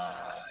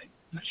 I'm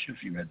not sure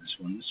if you read this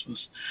one.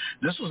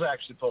 This was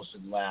actually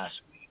posted last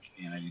week.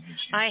 And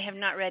I have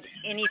not read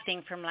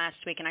anything from last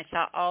week, and I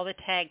saw all the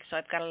tags, so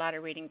I've got a lot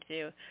of reading to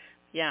do.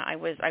 Yeah, I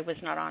was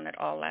not on at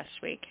all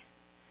last week.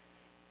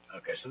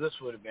 Okay, so this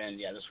would have been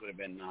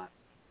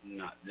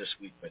not this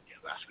week, but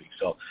yeah, last week.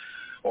 So,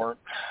 or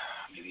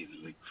maybe even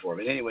the week before.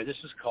 But anyway, this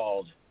is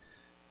called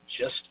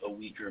Just a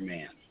Weaker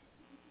Man.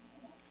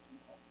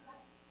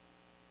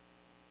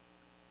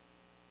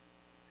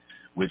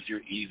 With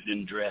your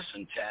evening dress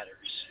in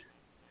tatters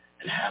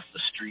and half the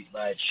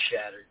streetlights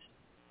shattered,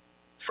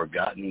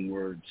 forgotten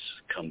words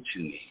come to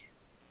me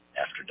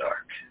after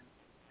dark.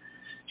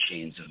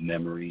 Chains of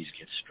memories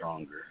get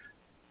stronger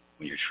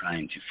when you're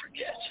trying to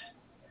forget.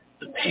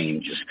 The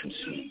pain just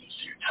consumes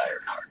your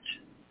tired heart.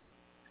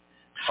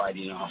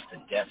 Fighting off the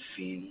death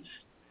fiends,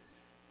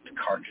 the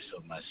carcass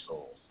of my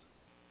soul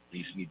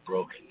leaves me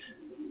broken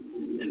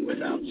and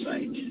without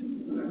sight.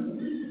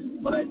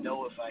 But I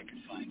know if I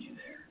could find you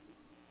there,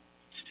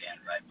 stand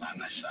right by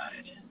my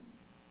side.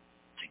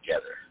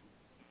 Together,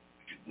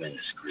 we could win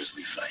this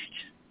grisly fight.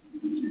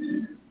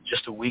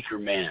 Just a weaker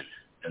man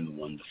than the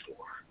one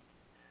before.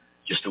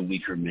 Just a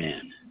weaker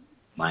man,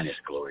 minus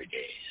glory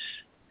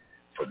days,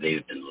 for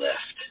they've been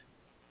left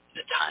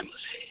in a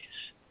timeless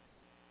haze.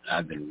 And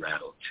I've been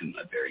rattled to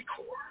my very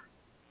core.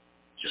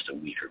 Just a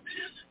weaker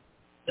man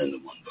than the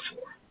one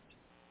before.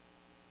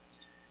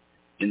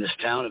 In this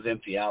town of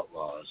empty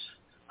outlaws,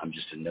 I'm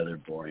just another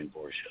boring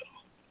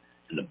bourgeois,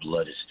 and the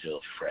blood is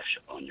still fresh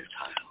upon your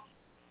tile.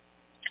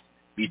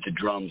 Beat the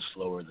drums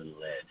slower than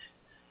lead.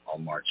 I'll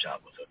march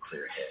out with a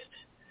clear head,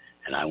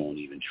 and I won't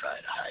even try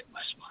to hide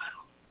my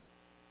smile.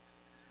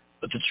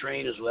 But the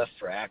train is left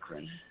for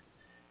Akron,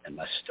 and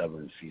my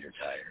stubborn feet are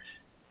tired.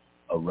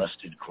 A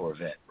rusted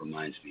Corvette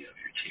reminds me of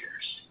your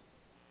tears.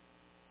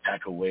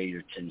 Pack away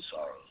your tin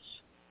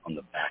sorrows on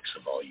the backs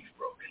of all you've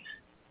broken,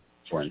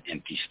 for an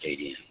empty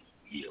stadium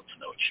yields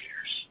no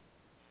cheers.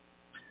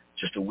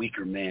 Just a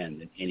weaker man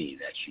than any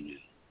that you knew.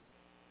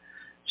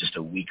 Just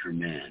a weaker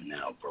man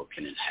now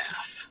broken in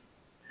half.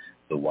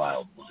 The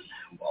wild one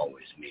who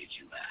always made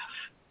you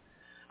laugh.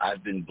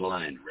 I've been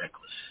blind,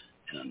 reckless,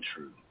 and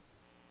untrue.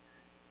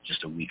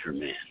 Just a weaker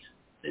man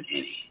than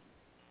any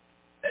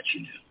that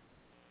you knew.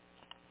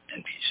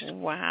 And peace.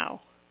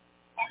 Wow.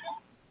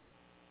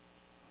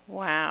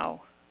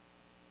 Wow.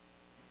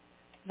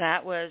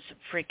 That was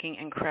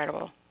freaking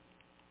incredible.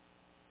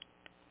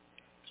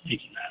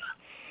 Thank you,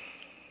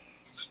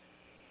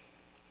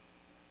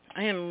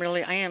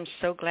 Nyla. I am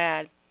so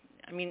glad.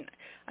 I mean,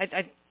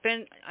 I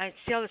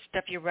see all the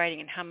stuff you're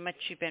writing and how much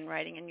you've been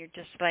writing, and you're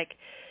just like,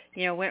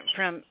 you know, went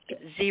from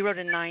 0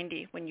 to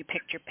 90 when you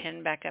picked your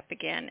pen back up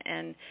again,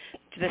 and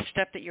the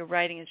stuff that you're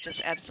writing is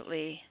just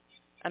absolutely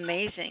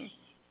amazing.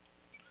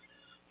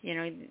 You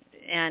know,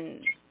 and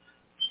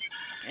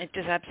it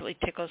just absolutely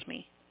tickles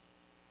me.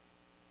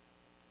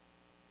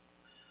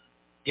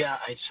 Yeah,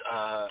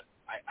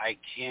 I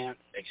can't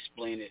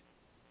explain it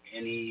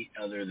any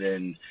other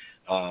than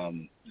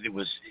it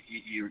was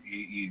you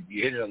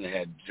hit it on the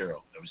head.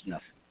 Zero.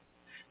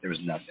 There was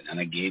nothing, and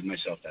I gave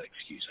myself that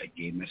excuse. I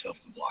gave myself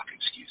the block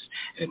excuse,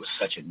 and it was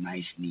such a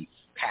nice, neat,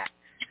 pat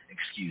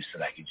excuse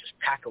that I could just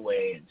pack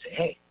away and say,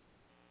 "Hey,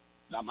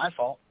 not my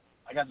fault.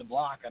 I got the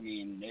block. I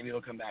mean, maybe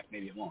it'll come back,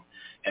 maybe it won't."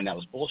 And that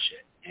was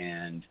bullshit.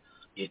 And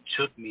it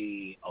took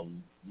me a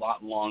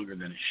lot longer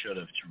than it should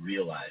have to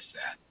realize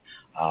that.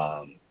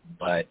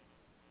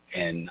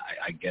 And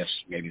I guess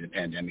maybe the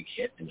pandemic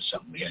hit. It was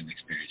something we hadn't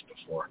experienced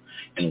before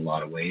in a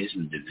lot of ways,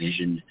 and the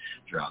division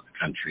throughout the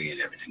country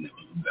and everything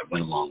that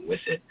went along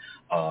with it.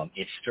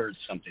 It stirred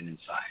something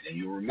inside. And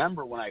you'll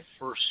remember when I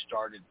first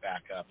started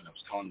back up and I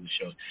was calling the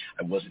shows,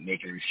 I wasn't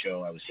making every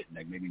show. I was hitting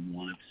like maybe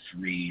 1 of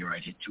 3, or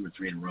I'd hit 2 or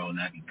 3 in a row, and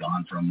I'd be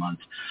gone for a month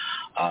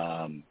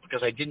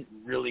because I didn't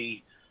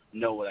really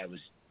know what I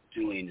was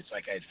doing. It's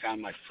like I had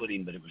found my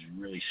footing, but it was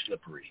really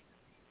slippery.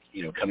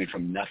 You know, coming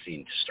from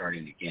nothing to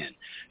starting again.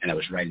 And I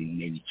was writing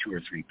maybe 2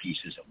 or 3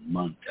 pieces a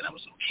month, and I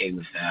was okay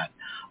with that.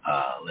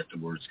 Let the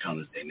words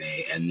come as they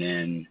may. And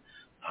then,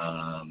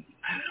 I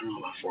don't know,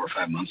 about 4 or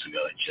 5 months ago,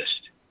 it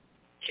just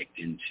kicked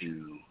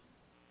into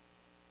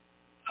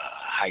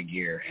high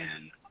gear,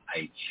 and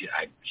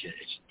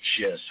it's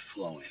just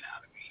flowing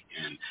out of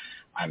me. And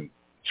I'm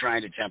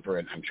trying to temper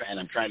it. I'm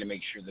trying to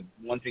make sure that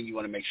one thing you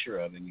want to make sure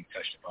of, and you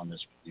touched upon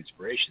this with the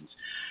inspirations,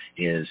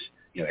 is,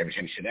 you know, every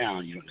time you sit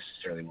down, you don't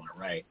necessarily want to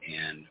write.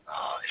 And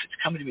if it's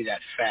coming to me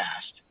that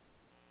fast,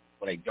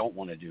 what I don't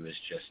want to do is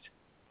just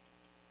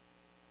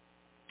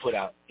put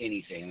out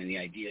anything. I mean, the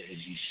idea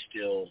is you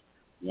still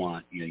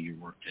want, your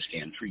work to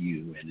stand for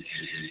you and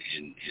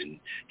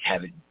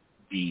have it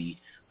be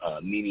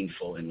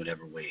meaningful in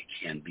whatever way it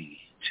can be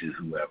to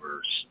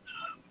whoever's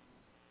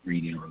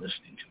reading or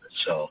listening to it.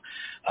 So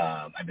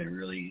I've been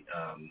really,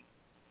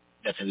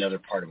 that's another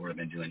part of what I've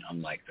been doing,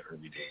 unlike the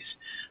early days,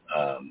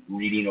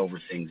 reading over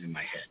things in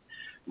my head,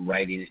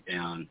 writing it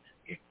down.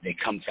 They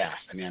come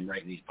fast. I mean, I'm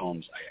writing these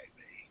poems,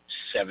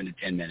 7 to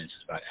 10 minutes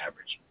is about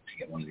average to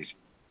get one of these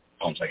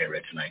poems like I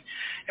read tonight.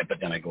 But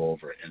then I go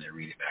over it and I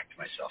read it back to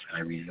myself, and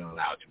I read it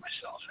aloud to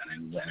myself,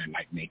 and then I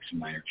might make some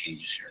minor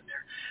changes here and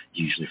there,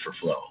 usually for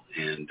flow.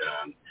 And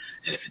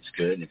if it's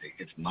good, and if it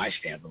gets my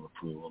stamp of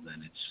approval,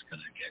 then it's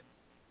going to get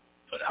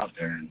put out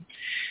there. And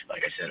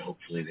like I said,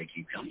 hopefully they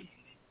keep coming.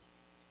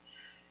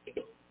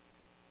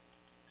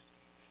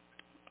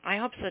 I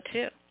hope so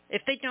too.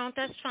 If they don't,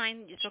 that's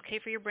fine. It's okay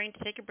for your brain to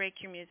take a break.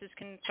 Your muses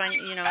can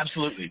find,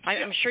 Absolutely.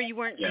 I'm sure you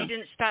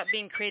didn't stop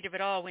being creative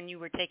at all when you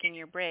were taking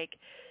your break.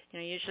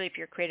 Usually if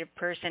you're a creative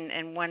person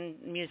and one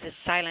muse is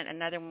silent,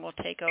 another one will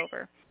take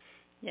over.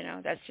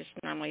 That's just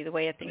normally the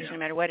way of things, no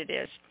matter what it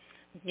is.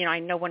 I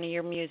know one of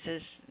your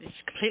muses is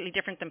completely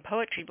different than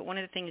poetry, but one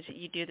of the things that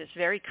you do that's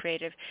very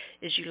creative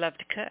is you love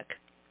to cook.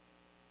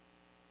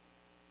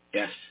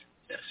 Yes,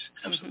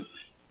 absolutely.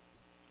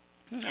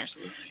 Mm-hmm. Yeah.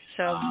 Absolutely.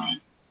 So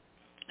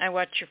I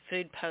watch your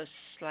food posts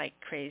like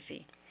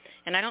crazy.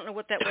 And I don't know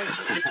what that was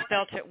you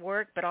spelt at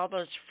work, but all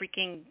those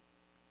freaking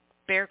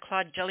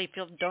bear-clawed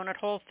jelly-filled donut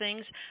hole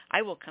things,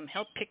 I will come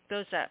help pick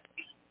those up.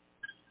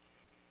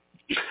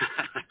 You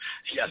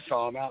got to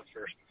thaw them out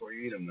first before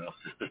you eat them, though.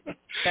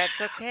 That's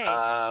okay.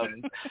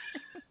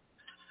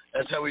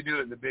 That's how we do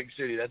it in the big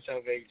city. That's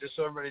how they, just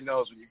so everybody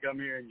knows, when you come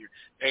here and you're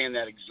paying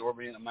that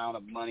exorbitant amount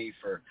of money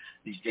for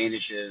these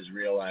danishes,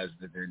 realize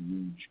that they're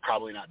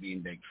probably not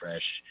being baked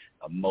fresh.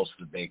 Most of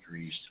the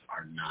bakeries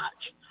are not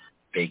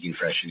baking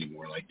fresh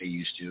anymore like they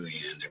used to,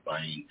 and they're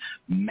buying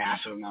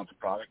massive amounts of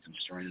product and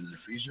storing them in the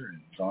freezer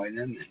and thawing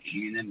them and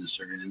heating them and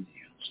serving them to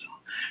you. So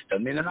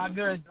doesn't mean they're not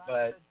good,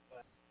 but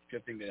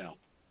good thing to know.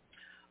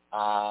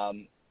 All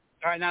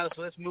right, now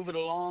let's move it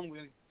along.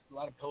 A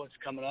lot of poets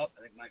coming up.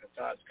 I think Michael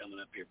Todd's coming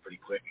up here pretty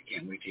quick. I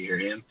can't wait to hear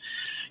him.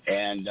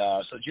 And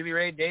so Jimmy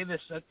Ray Davis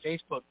at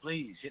Facebook,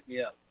 please hit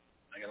me up.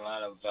 I got a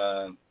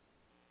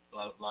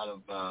lot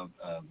of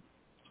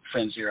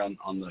friends here on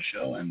the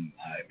show, and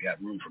I've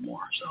got room for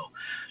more. So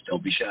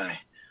don't be shy.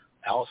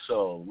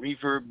 Also,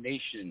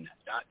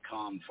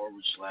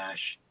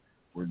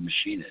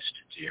 reverbnation.com/wordmachinist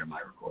to hear my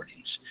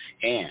recordings.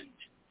 And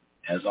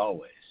as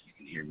always, you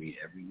can hear me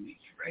every week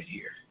right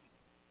here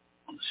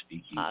on the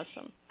SpeakEasy.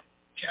 Awesome.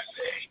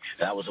 Cafe.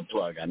 That was a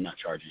plug. I'm not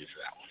charging you for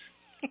that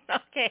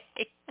one. Okay.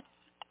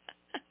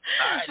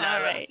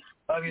 All right.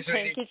 Love you, sweetie.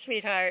 Thank you,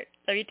 sweetheart.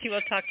 Love you too.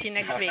 We'll talk to you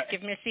next week.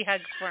 Give Missy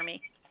hugs for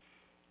me.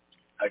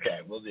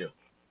 Okay, we'll do.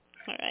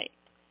 All right.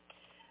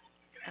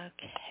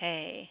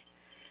 Okay.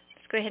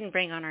 Let's go ahead and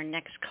bring on our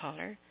next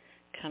caller.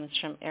 Comes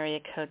from area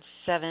code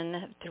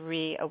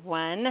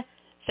 731.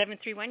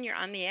 731, you're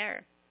on the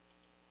air.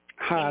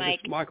 Hi, this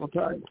is Michael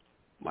Todd.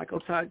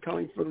 Michael Todd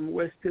calling from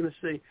West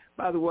Tennessee.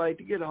 By the way,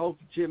 to get a hold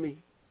of Jimmy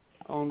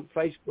on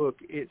Facebook,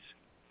 it's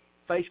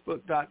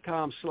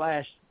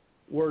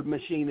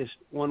facebook.com/wordmachinist,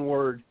 one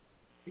word.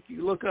 If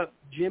you look up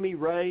Jimmy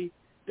Ray,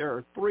 there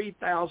are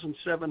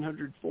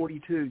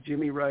 3,742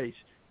 Jimmy Rays.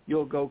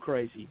 You'll go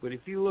crazy. But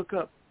if you look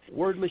up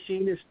Word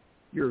Machinist,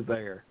 you're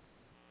there.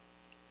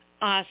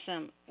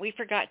 Awesome. We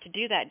forgot to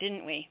do that,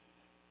 didn't we?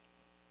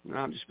 No,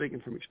 I'm just speaking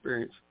from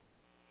experience.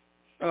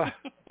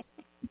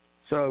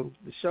 So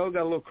the show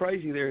got a little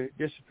crazy there. It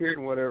disappeared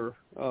and whatever.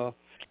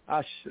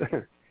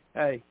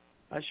 Hey,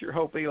 I sure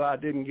hope Eli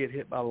didn't get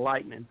hit by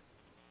lightning.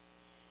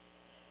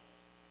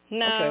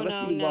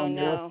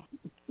 No.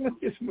 Let's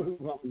just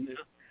move on now.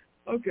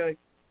 Okay.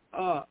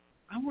 I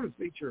want to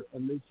feature a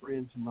new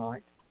friend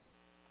tonight.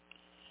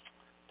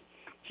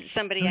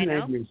 Somebody I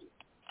know?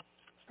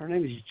 Her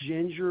name is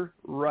Ginger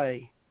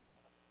Ray.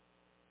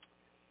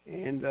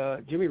 And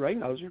Jimmy Ray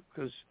knows her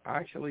because I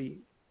actually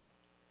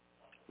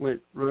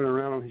went running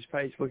around on his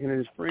page looking at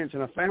his friends,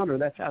 and I found her.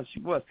 That's how she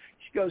was.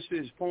 She goes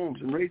through his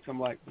poems and reads them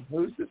like,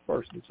 who's this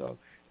person? So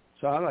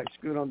I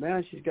scoot on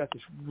down. She's got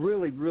this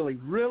really, really,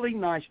 really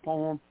nice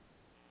poem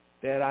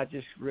that I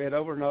just read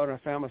over and over,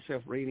 and I found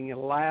myself reading it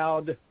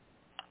aloud.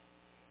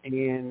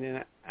 And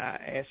then I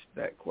asked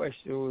that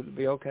question, would it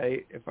be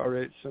okay if I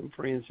read it to some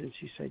friends, and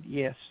she said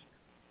yes.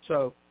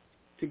 So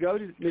to go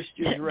to Miss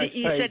Ginger Ray's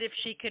You page, said if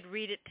she could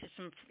read it to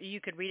you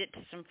could read it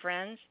to some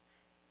friends?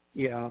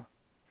 Yeah.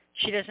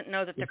 She doesn't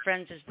know that the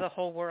friends is the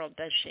whole world,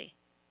 does she?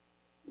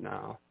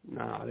 No,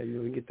 I didn't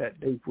really get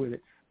that deep with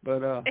it.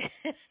 But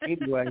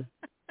anyway,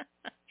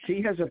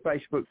 she has a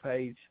Facebook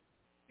page.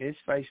 It's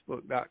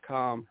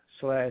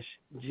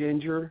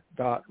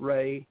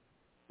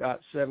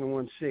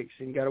facebook.com/ginger.ray.716.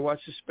 And you got to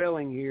watch the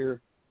spelling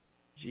here,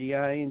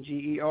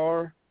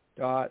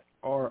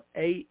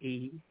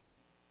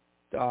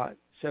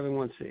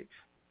 GINGER.RAE.716.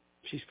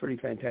 She's pretty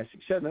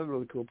fantastic. She had another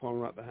really cool poem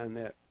right behind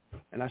that,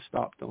 and I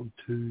stopped on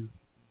 2.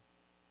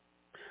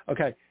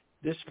 Okay,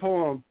 this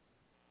poem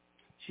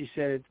She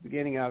said at the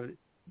beginning of it,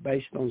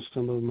 based on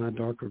some of my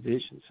darker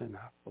visions, and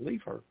I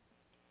believe her.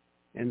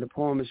 And the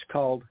poem is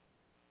called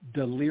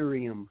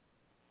Delirium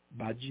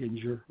by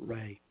Ginger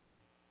Ray.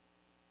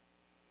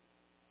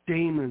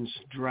 Demons,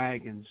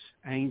 dragons,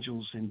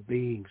 angels, and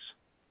beings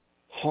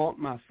haunt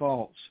my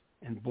thoughts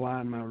and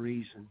blind my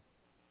reason.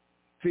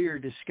 Fear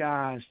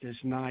disguised as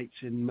knights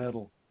in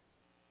metal,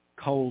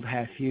 cold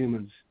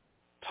half-humans,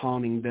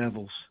 taunting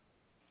devils,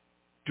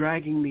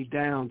 dragging me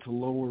down to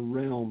lower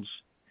realms,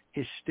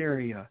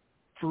 hysteria,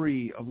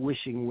 free of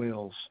wishing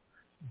wills,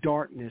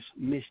 darkness,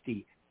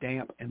 misty,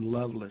 damp, and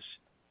loveless,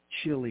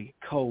 chilly,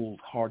 cold,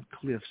 hard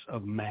cliffs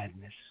of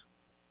madness.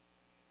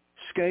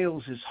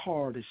 Scales as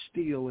hard as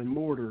steel and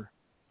mortar,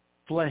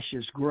 flesh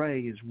as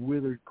gray as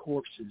withered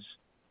corpses,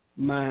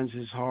 minds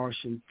as harsh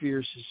and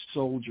fierce as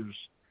soldiers,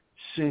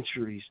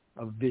 centuries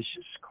of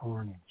vicious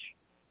carnage.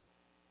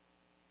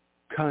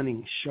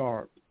 Cunning,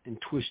 sharp, and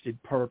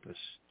twisted purpose,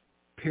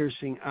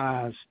 piercing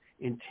eyes,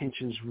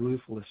 intentions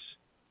ruthless,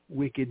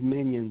 wicked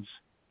minions,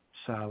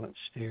 silent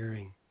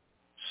staring,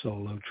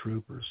 solo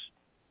troopers,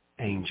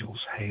 angels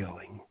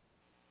hailing.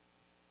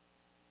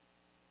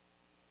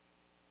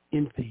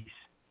 In peace.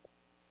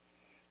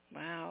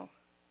 Wow.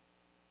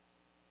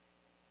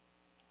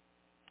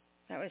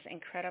 That was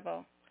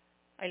incredible.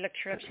 I looked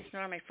her up. She's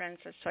not on my friends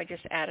list, so I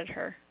just added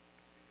her.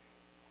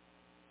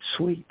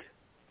 Sweet.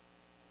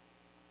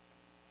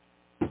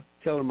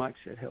 Tell her Mike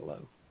said hello.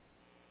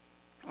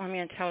 I'm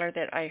going to tell her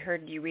that I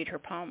heard you read her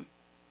poem.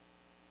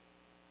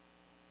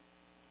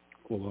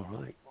 Well, all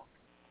right.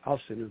 I'll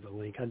send her the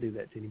link. I do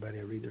that to anybody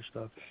I read their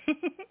stuff.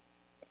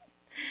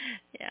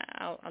 Yeah,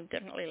 I'll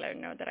definitely let her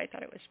know that I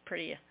thought it was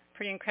pretty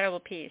incredible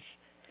piece.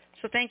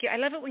 So thank you. I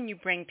love it when you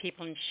bring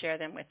people and share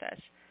them with us.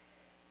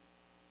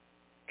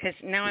 Because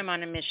now I'm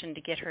on a mission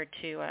to get her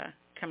to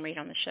come read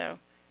on the show.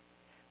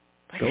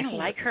 I kind of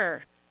like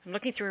her. I'm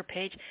looking through her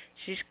page.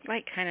 She's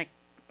like kind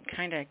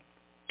of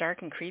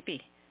dark and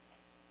creepy.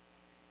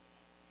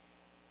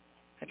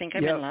 I think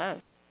I'm in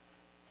love.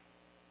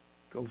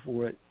 Go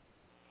for it.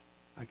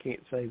 I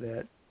can't say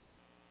that.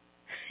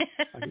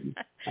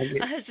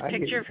 I have a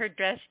picture of her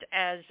dressed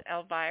as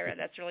Elvira.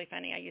 That's really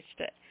funny. I used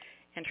to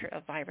enter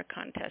Elvira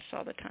contests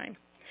all the time.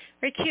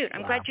 Very cute.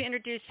 I'm glad you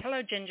introduced.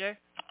 Hello, Ginger.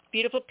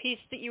 Beautiful piece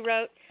that you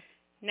wrote.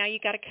 Now you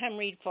got to come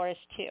read for us,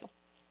 too.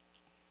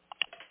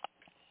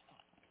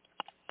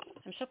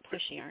 I'm so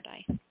pushy, aren't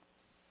I?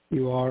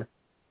 You are.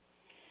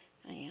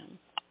 I am.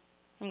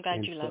 I'm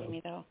glad you love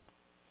me, though.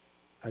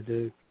 I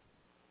do.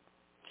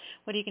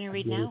 What are you going to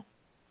read now?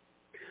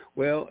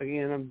 Well,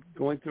 again, I'm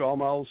going through all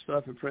my old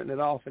stuff and printing it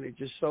off, and it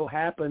just so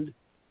happened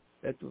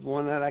that the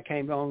one that I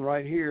came on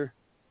right here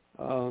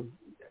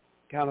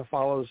kind of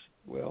follows,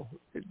 well,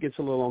 it gets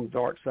a little on the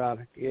dark side,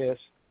 I guess.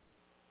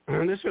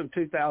 And this was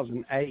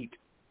 2008.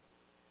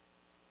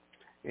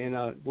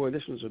 And, boy,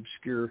 this one's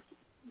obscure.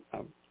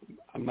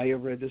 I may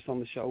have read this on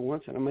the show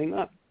once, and I may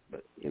not.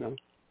 But, you know,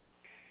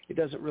 it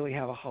doesn't really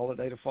have a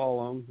holiday to fall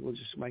on. We'll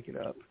just make it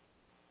up.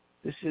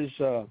 This is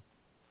The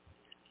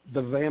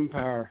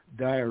Vampire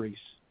Diaries,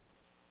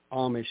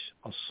 Amish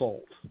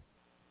Assault.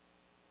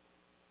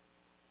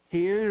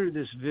 He entered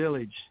this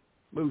village,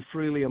 moved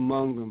freely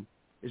among them,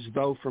 as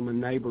though from a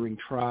neighboring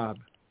tribe.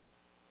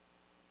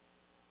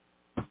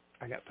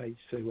 I got page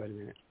 2. Wait a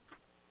minute.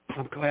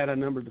 I'm glad I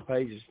numbered the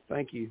pages.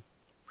 Thank you.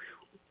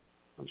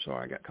 I'm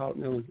sorry, I got caught up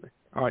in the middle.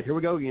 All right, here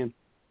we go again.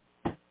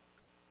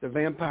 The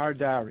Vampire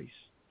Diaries,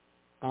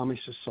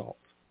 Amish Assault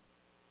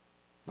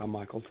by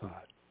Michael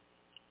Todd.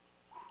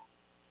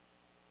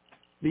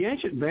 The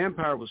ancient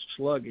vampire was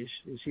sluggish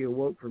as he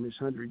awoke from his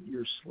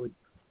 100-year sleep.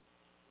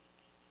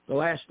 The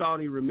last thought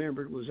he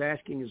remembered was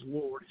asking his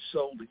lord his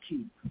soul to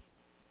keep.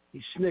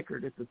 He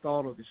snickered at the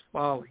thought of his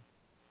folly.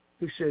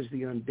 Who says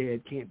the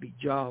undead can't be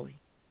jolly?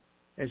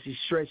 As he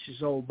stretched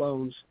his old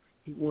bones,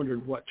 he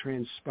wondered what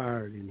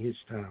transpired in his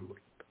time leap.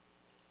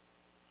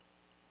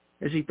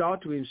 As he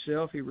thought to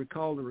himself, he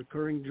recalled a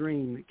recurring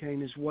dream that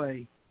came his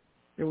way.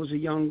 There was a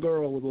young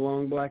girl with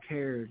long black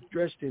hair,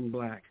 dressed in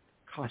black,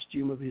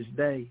 costume of his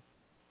day.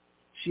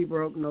 She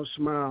broke no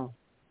smile,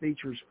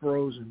 features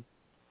frozen.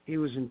 He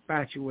was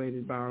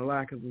infatuated by her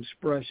lack of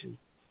expression.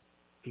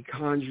 He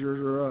conjured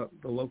her up,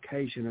 the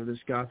location of this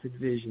gothic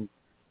vision,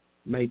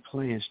 made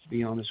plans to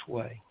be on his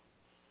way.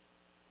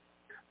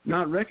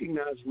 Not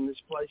recognizing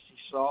this place he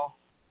saw,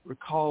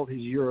 recalled his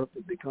Europe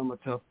had become a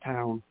tough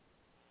town.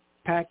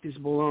 Packed his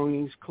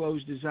belongings,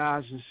 closed his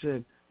eyes and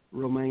said,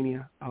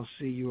 Romania, I'll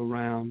see you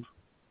around.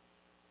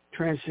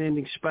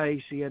 Transcending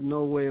space, he had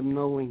no way of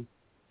knowing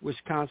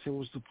Wisconsin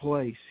was the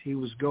place he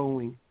was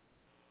going.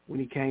 When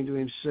he came to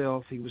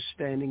himself, he was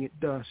standing at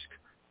dusk,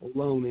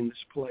 alone in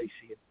this place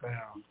he had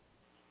found.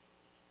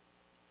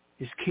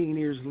 His keen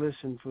ears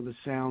listened for the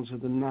sounds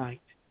of the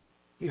night.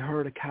 He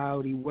heard a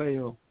coyote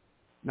wail.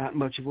 Not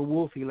much of a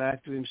wolf, he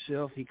laughed to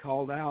himself. He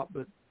called out,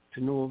 but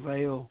to no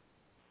avail.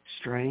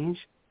 Strange,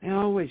 they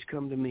always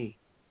come to me.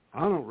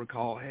 I don't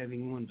recall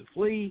having one to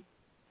flee.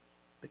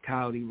 The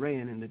coyote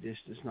ran in the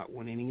distance, not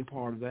wanting any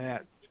part of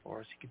that, as far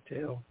as he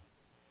could tell.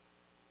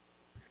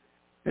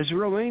 As the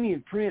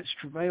Romanian prince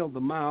travailed the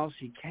miles,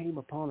 he came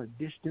upon a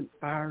distant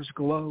fire's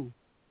glow.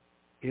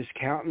 His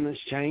countenance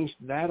changed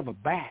to that of a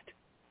bat.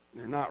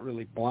 They're not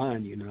really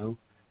blind, you know.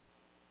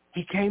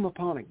 He came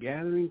upon a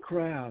gathering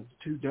crowd,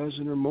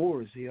 24 or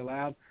more, as he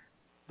allowed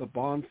the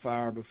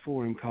bonfire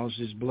before him cause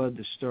his blood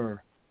to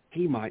stir.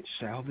 He might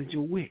salvage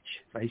a witch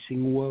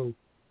facing woe.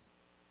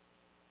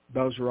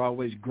 Those are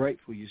always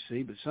grateful, you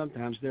see, but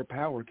sometimes their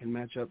power can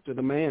match up to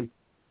the man.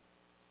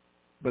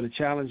 But a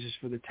challenge is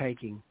for the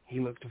taking. He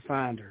looked to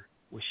find her.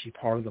 Was she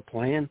part of the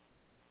plan?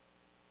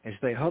 As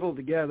they huddled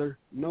together,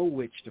 no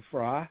witch to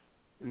fry,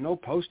 and no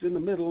post in the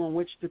middle on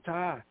which to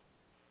tie.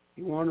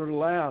 He wondered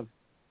aloud,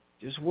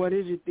 just what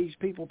is it these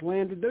people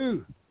plan to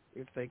do,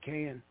 if they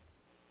can?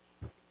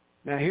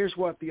 Now here's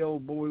what the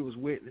old boy was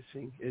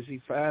witnessing as he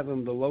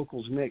fathomed the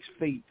locals' next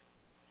feat.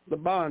 The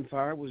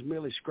bonfire was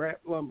merely scrap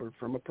lumber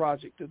from a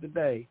project of the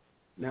day,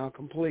 now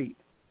complete.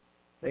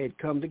 They had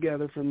come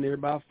together from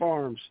nearby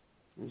farms,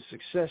 and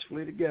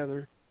successfully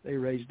together they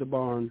raised a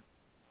barn.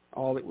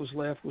 All that was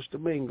left was to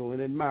mingle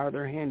and admire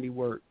their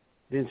handiwork,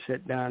 then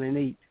sit down and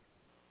eat.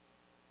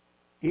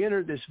 He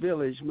entered this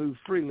village, moved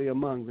freely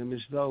among them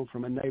as though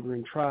from a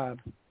neighboring tribe.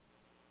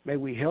 "May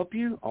we help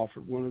you?"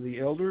 offered one of the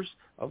elders,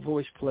 a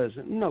voice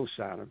pleasant, no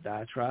sign of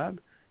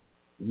diatribe.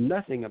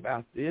 Nothing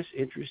about this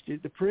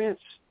interested the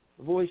prince.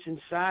 The voice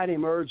inside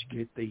him urged,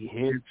 "Get thee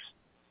hence."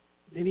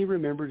 Then he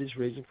remembered his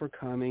reason for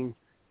coming,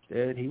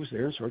 that he was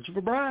there in search of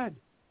a bride.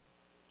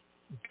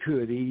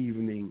 "Good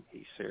evening,"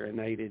 he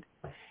serenaded.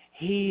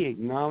 He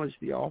acknowledged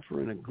the offer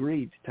and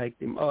agreed to take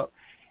them up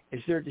as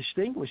their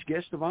distinguished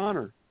guest of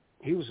honor.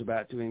 He was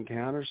about to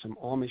encounter some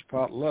Amish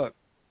potluck.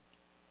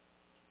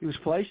 He was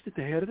placed at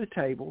the head of the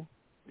table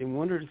and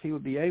wondered if he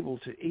would be able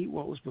to eat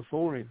what was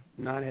before him.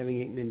 Not having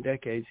eaten in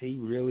decades, he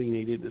really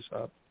needed this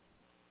up.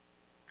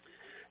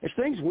 As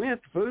things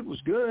went, the food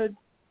was good,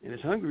 and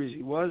as hungry as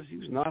he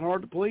was not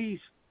hard to please.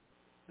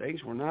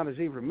 Things were not as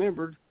he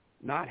remembered,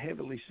 not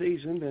heavily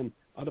seasoned, and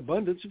an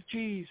abundance of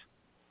cheese.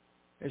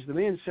 As the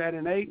men sat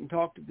and ate and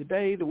talked of the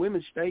day, the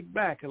women stayed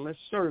back unless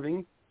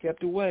serving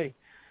kept away.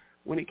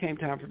 When it came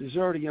time for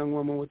dessert, a young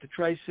woman with the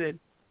tray said,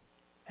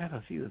 "Have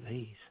a few of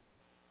these."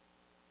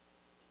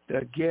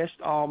 The guest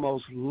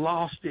almost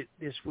lost it.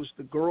 This was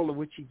the girl of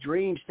which he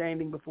dreamed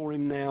standing before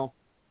him now.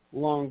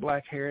 Long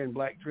black hair and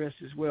black dress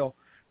as well.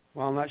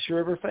 While not sure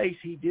of her face,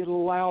 he did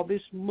allow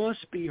this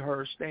must be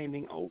her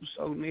standing oh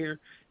so near.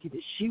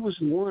 She was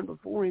the one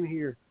before him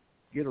here.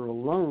 Get her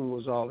alone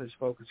was all his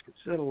focus could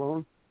settle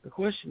on. The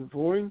question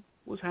for him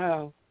was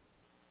how.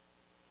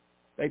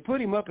 They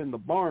put him up in the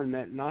barn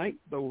that night,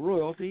 though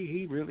royalty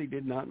he really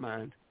did not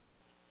mind.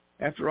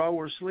 After all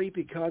were asleep,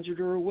 he conjured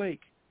her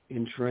awake.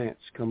 In trance,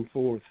 come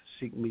forth,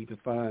 seek me to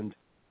find.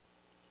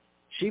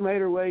 She made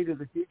her way to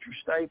the future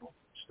stable,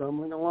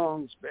 stumbling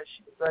along as best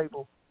she was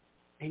able.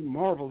 He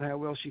marveled how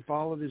well she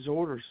followed his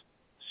orders.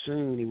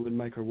 Soon he would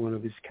make her one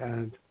of his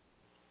kind.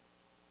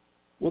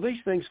 Well,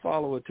 these things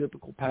follow a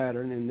typical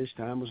pattern, and this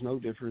time was no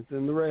different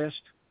than the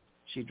rest.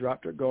 She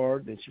dropped her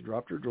guard, then she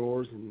dropped her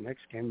drawers, and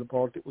next came the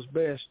part that was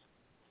best.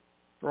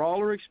 For all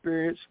her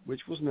experience,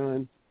 which was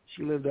none,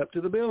 she lived up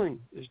to the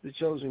billing as the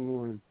chosen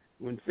one.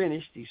 When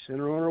finished, he sent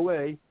her on her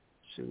way,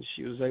 since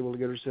she was able to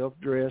get herself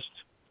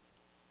dressed.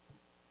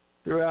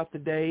 Throughout the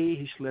day,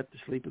 he slept the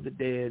sleep of the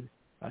dead.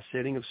 By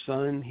setting of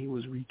sun, he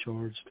was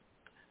recharged.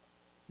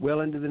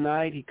 Well into the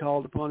night, he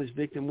called upon his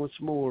victim once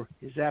more,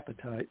 his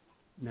appetite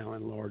now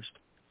enlarged.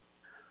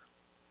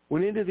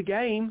 When into the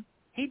game,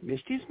 he'd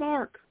missed his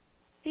mark.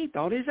 He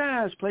thought his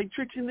eyes played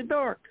tricks in the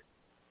dark.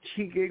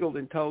 She giggled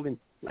and told him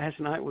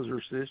last night was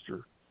her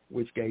sister,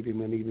 which gave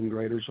him an even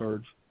greater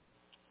surge.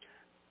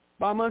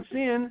 By month's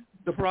end,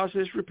 the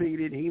process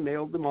repeated. He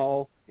nailed them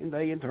all, and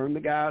they in turn the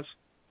guys.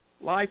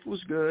 Life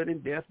was good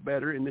and death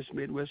better in this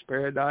Midwest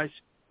paradise.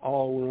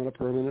 All were on a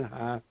permanent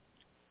high.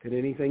 Could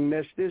anything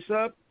mess this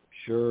up?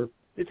 Sure.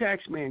 The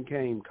tax man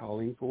came,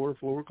 calling for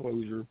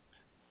foreclosure.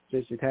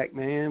 Since the tax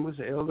man was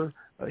the elder,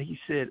 he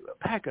said,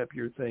 "Pack up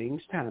your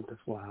things, time to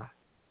fly."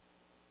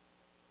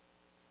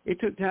 It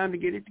took time to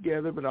get it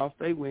together, but off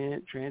they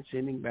went,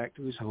 transcending back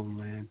to his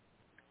homeland.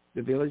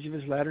 The village of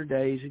his latter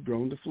days had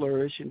grown to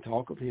flourish, and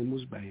talk of him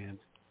was banned.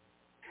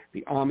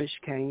 The Amish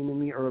came in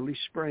the early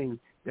spring,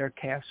 their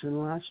calves and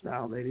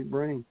lifestyle they did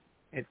bring.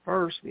 At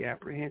first, the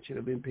apprehension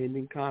of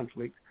impending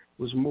conflict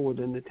was more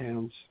than the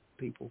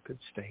townspeople could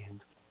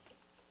stand.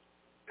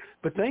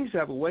 But things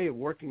have a way of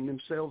working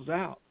themselves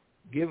out,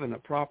 given a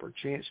proper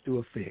chance to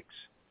a fix.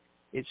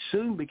 It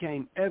soon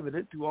became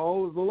evident to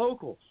all of the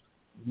locals.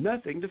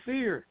 Nothing to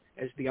fear,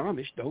 as the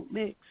Amish don't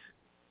mix.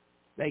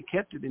 They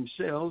kept to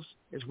themselves,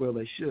 as well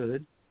they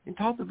should, and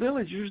taught the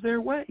villagers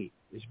their way,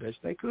 as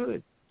best they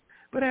could.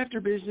 But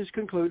after business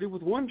concluded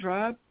with one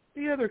tribe,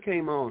 the other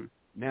came on,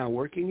 now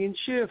working in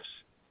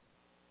shifts.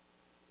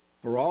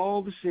 For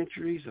all the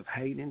centuries of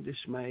hate and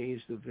dismay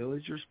as the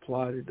villagers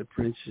plotted the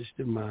prince's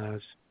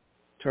demise.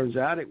 Turns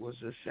out it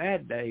was a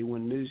sad day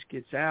when news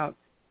gets out.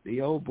 The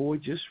old boy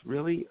just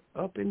really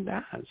up and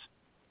dies.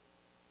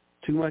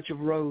 Too much of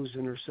Rose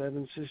and her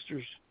 7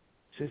 sisters,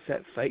 Since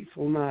that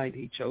fateful night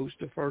he chose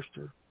to first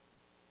her,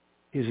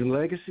 his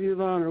legacy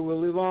of honor will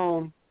live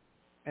on,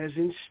 as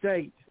in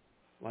state,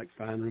 like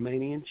fine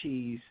Romanian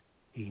cheese,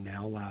 he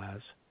now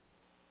lies.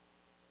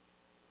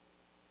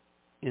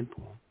 End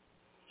poem.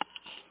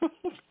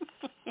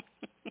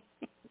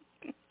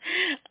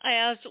 I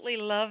absolutely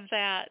love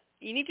that.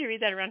 You need to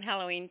read that around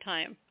Halloween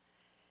time.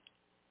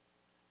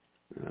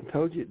 I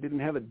told you it didn't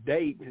have a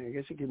date. I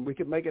guess we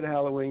could make it a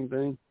Halloween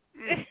thing.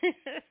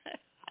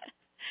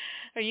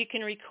 Or you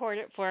can record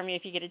it for me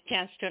if you get a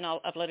chance to, and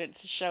I'll upload it to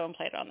the show and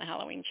play it on the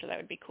Halloween show. That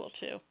would be cool,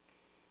 too.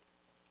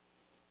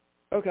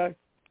 Okay.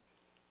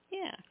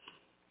 Yeah.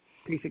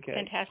 Piece of cake.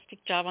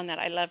 Fantastic job on that.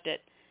 I loved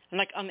it. I'm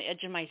like on the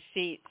edge of my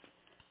seat.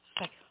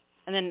 It's like,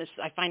 and then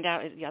I find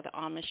out, the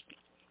Amish.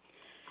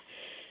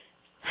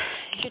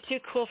 You're too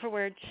cool for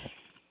words.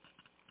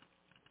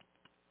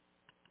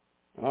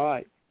 All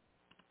right.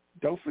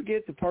 Don't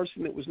forget the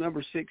person that was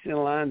number 6 in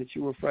line that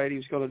you were afraid he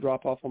was going to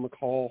drop off on the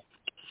call.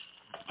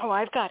 Oh,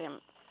 I've got him.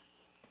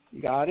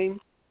 You got him?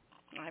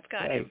 I've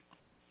got him.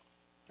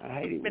 I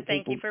hate it. But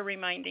thank you for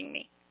reminding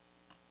me.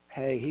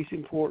 Hey, he's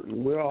important.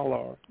 We all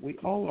are. We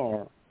all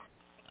are.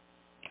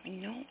 I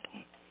know.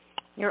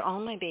 You're all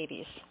my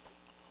babies.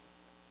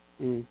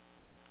 Mm.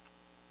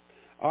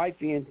 All right,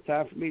 then.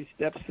 Time for me to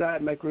step aside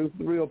and make room for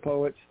the real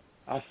poets.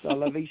 Hasta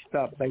la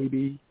vista,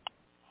 baby.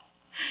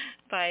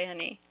 Bye,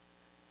 honey.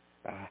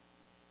 Bye.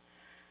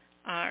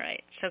 All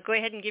right. So go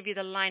ahead and give you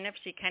the lineup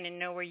so you kind of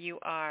know where you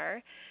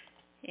are.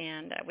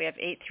 And we have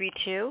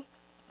 832,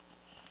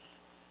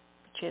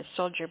 which is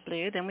Soldier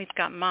Blue. Then we've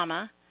got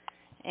Mama.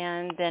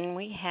 And then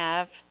we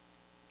have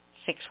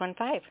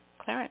 615,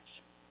 Clarence.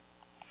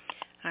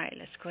 All right,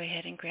 let's go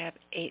ahead and grab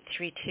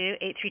 832.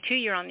 832,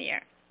 you're on the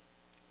air.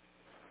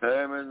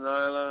 Hey, Miss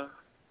Nyla.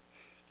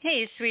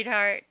 Hey,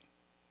 sweetheart.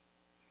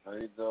 How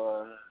you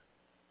doing?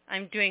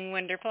 I'm doing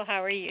wonderful.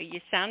 How are you?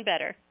 You sound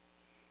better.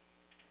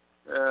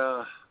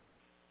 Yeah, a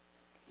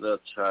little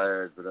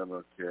tired, but I'm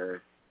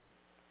okay.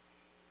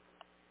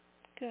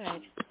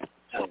 Good.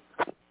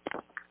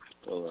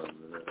 Hold on a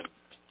minute.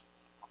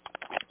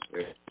 Here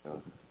you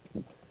go.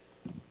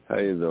 How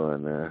you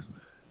doing there?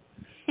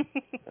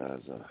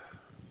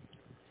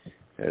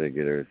 Had to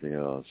get everything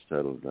all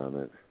settled on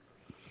it.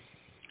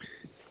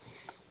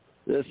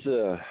 This is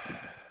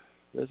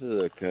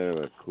a kind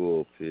of a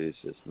cool piece.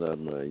 It's not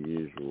my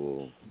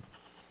usual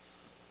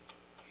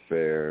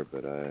fare,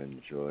 but I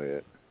enjoy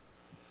it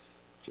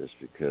just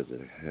because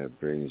it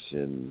brings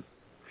in.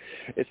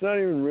 It's not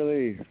even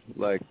really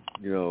like,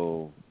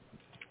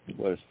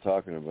 what it's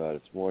talking about.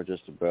 It's more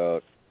just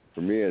about,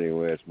 for me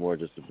anyway, it's more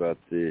just about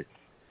the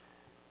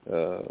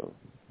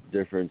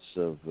difference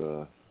of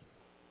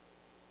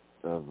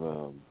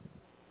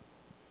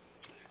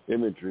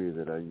imagery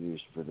that I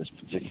used for this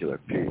particular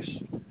piece.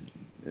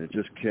 And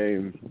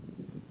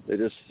they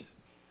just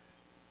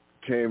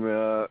came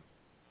out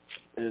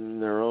in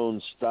their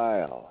own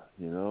style,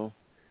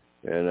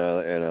 and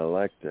I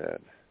like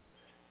that.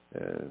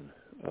 And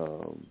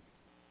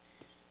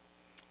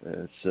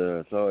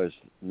it's always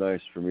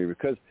nice for me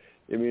because,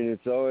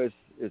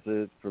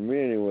 for me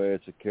anyway,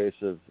 it's a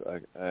case of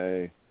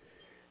I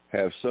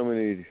have so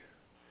many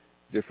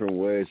different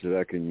ways that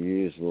I can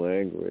use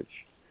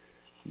language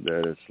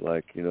that it's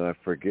like, I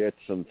forget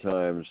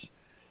sometimes,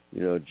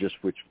 just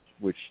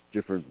which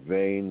different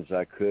veins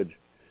I could,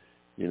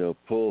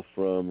 pull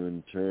from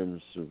in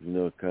terms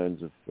of,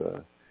 kinds of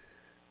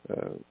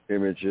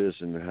images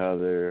and how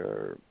they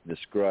are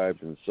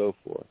described and so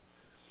forth.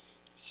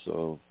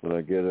 So when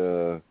I get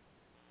a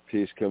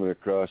piece coming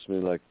across me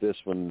like this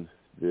one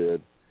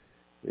did,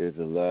 it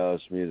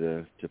allows me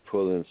to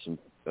pull in some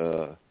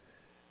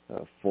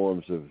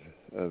forms of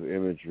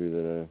imagery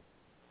that I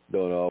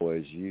don't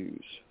always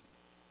use.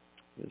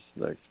 It's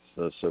nice.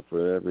 So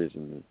for that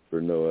reason,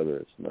 for no other,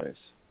 it's nice.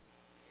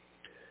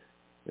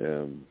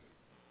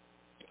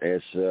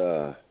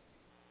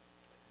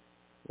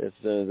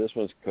 This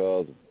one's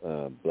called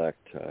Black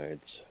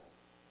Tides.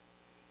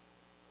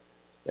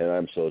 And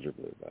I'm Soldier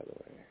Blue, by the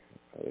way.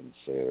 I didn't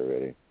say it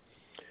already.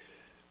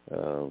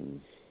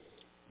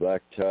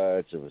 Black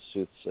tides of a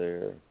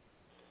soothsayer,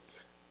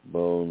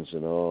 bones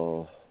and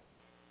all,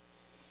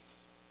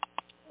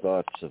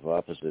 thoughts of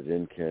opposite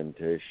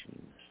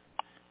incantations,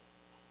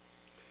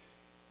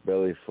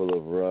 belly full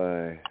of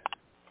rye,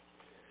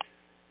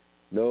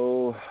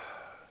 no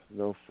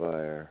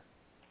fire,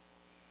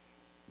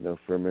 no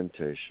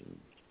fermentation,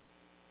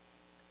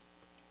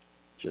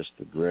 just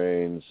the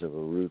grains of a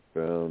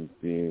root-bound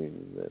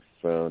being that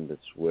found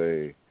its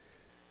way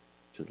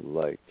to the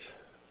light.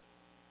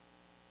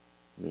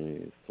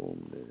 A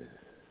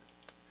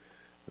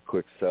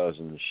quick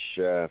 1,000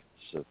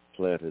 shafts of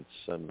planted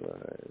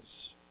sunrise.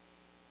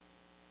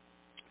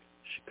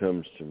 She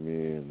comes to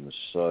me in the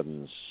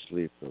sodden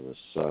sleep of a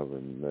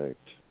sovereign night,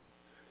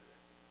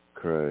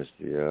 cries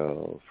the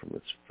owl from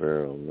its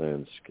feral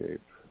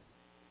landscape.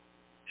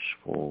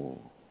 Schwung.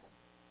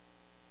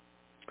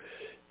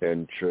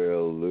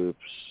 Entrail loops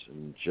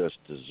and just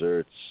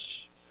deserts,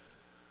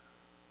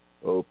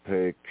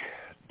 opaque,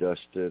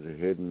 dusted,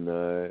 hidden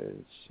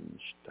eyes, and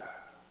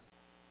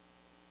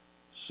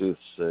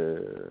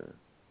soothsayer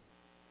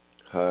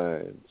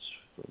hides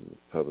from the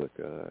public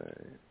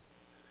eye.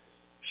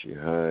 She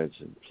hides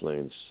in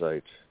plain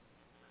sight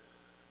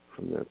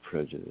from their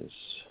prejudice.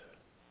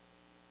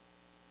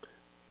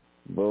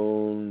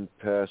 Bone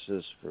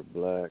passes for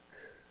black,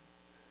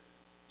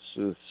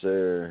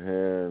 soothsayer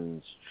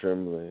hands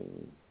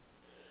trembling,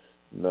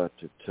 not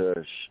to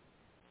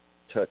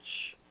touch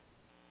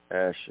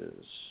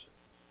ashes.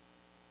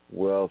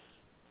 Wealth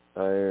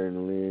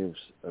iron leaves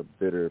a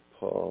bitter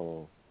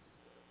pall.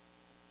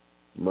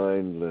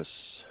 Mindless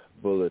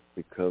bullet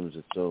becomes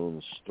its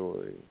own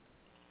story.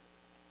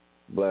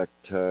 Black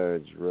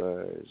tides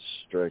rise,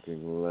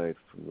 striking light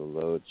from the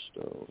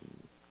lodestone.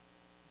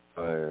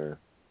 Fire,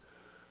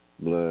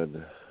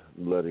 blood,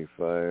 bloody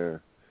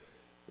fire,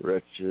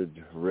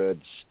 wretched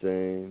red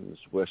stains,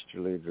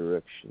 westerly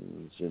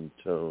directions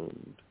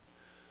intoned,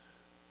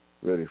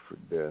 ready for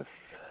death.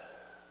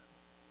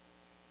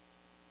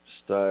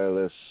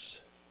 Stylus,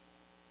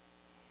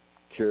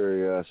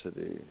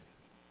 curiosity,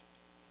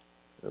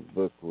 a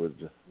book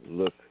would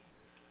look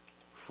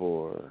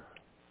for,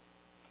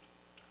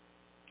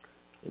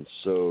 and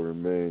so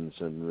remains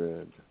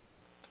unread.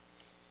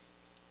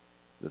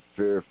 The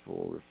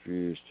fearful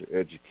refuse to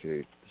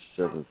educate the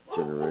seventh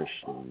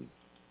generation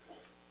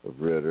of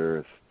Red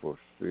Earth for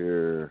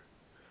fear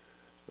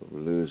of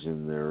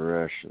losing their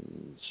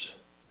rations,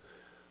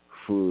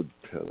 food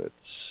pellets,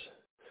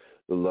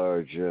 the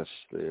largesse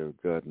they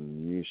have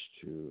gotten used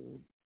to.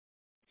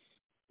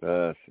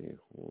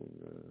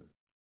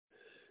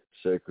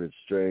 Sacred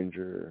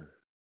stranger,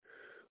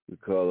 we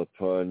call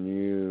upon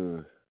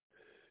you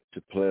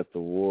to plant the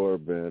war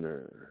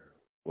banner,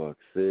 walk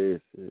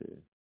faith,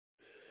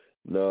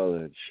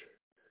 knowledge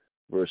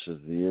versus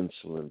the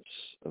insolence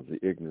of the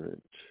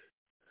ignorant.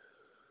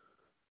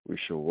 We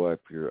shall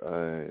wipe your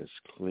eyes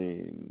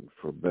clean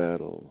for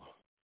battle.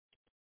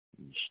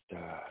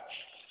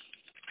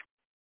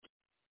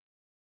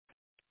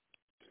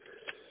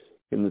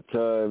 In the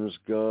times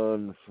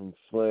gone from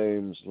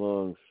flames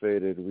long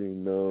faded, we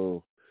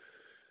know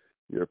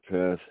your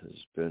path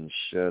has been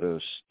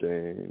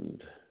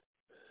shadow-stained,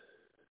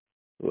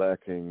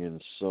 lacking in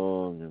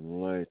song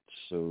and light,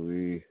 so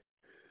we,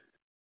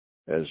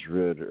 as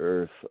Red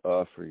Earth,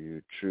 offer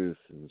you truth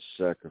and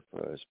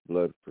sacrifice,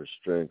 blood for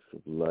strength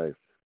of life.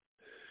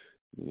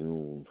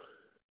 You,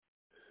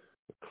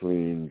 a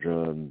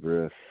clean-drawn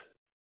breath,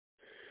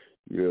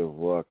 you have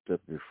walked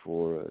up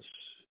before us.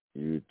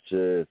 You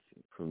death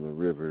from the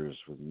rivers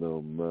with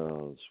no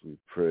mouths, we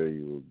pray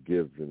you will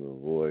give them a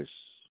voice,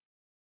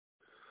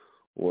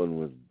 one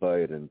with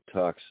bite and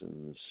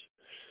toxins,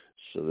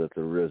 so that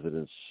the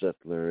resident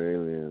settler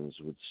aliens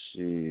would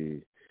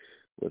see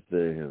what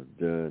they have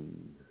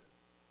done.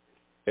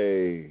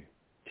 A-T-E,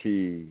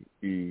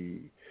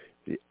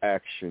 the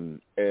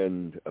action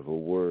end of a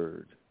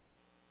word.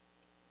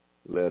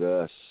 Let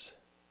us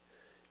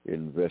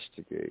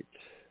investigate.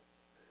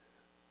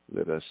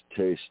 Let us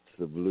taste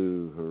the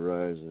blue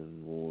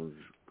horizon.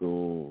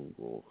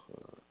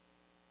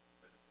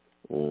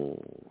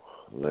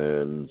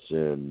 Land's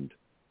end.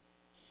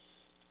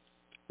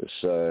 The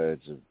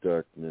sides of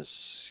darkness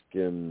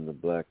skim the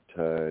black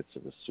tides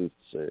of a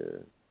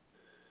soothsayer.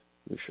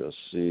 We shall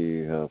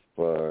see how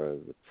far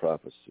the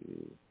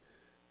prophecy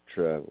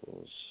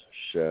travels.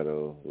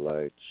 Shadow,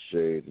 light,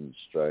 shade, and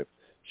stripe.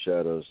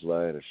 Shadows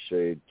light, a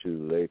shade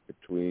too late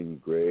between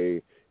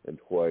gray and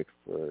white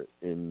for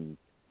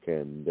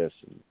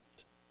incandescent.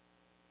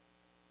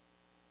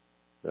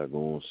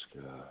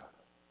 Dagonska,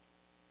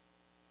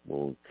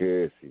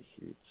 Monkefihitse.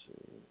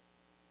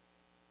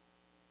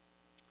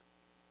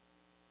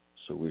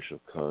 So we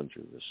shall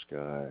conjure the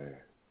sky.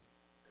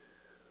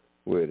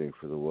 Waiting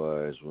for the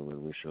wise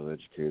woman, we shall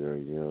educate our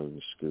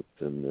young, scoop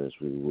them as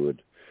we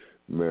would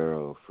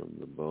marrow from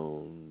the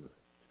bone,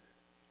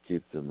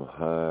 keep them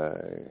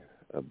high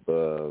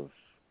above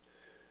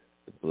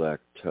the black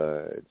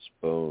tides,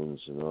 bones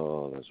and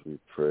all, as we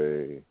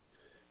pray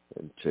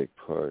and take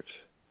part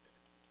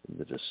in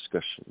the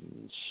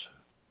discussions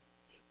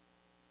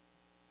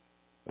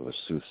of a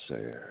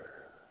soothsayer.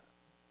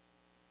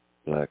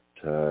 Black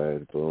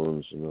tide,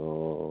 bones and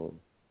all,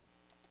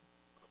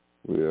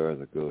 we are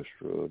the ghost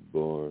road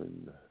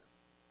born.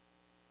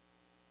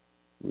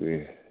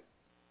 We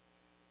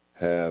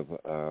have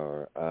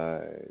our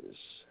eyes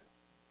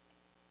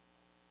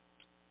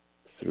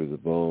through the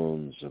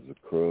bones of the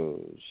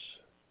crows,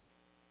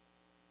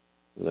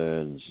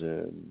 Land's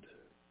End,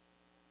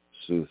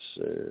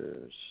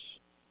 soothsayers.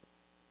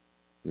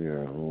 We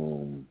are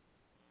home,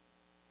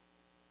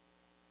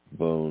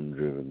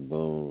 bone-driven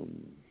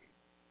bone.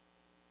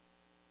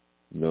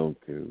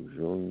 Nonke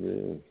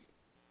ujonge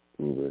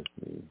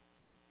uvesni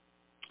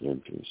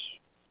empties.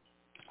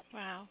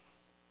 Wow.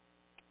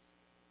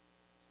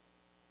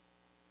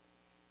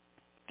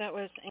 That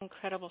was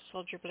incredible,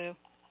 Soldier Blue.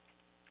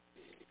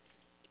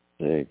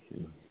 Thank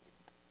you.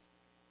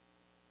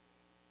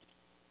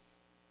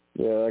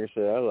 Yeah, like I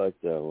say, I like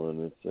that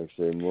one. It's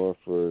actually more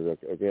for,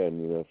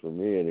 again, for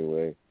me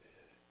anyway.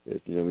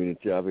 It,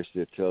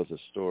 obviously it tells a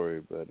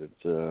story, but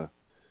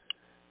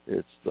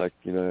it's like,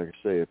 like I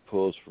say, it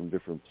pulls from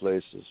different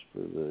places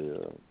for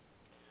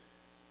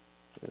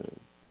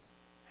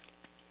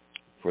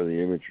the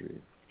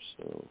imagery.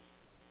 So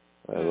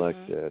I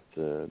like that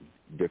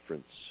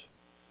difference,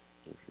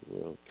 if you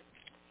will.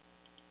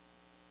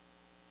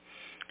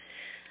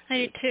 I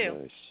do too.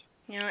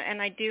 Nice.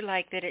 And I do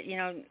like that it,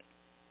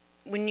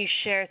 when you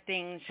share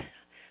things,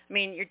 I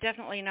mean, you're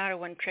definitely not a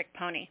one-trick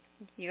pony.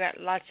 You got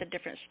lots of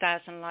different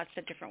styles and lots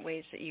of different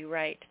ways that you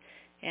write,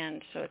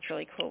 and so it's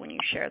really cool when you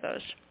share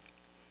those.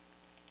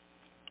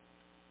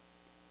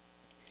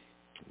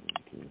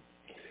 Okay.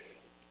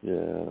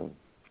 Yeah.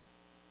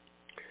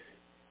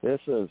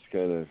 This one's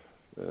kind of,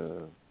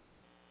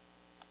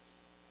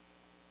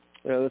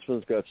 this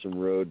one's got some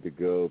road to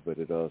go, but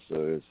it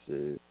also is,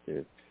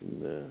 it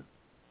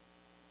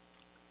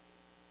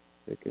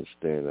can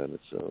stand on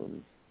its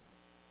own.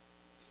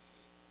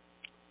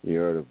 The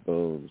art of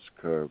bones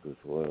carved with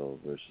oil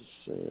versus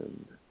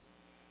sand.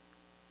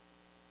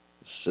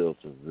 The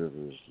silt of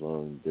rivers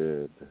long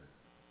dead.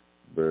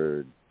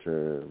 Bird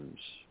terms.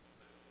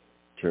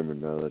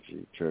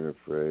 Terminology. Turn of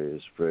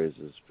phrase.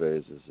 Phrases.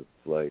 Phases of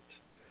flight.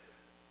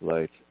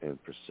 Light and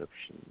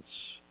perceptions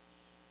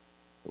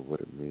of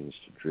what it means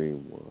to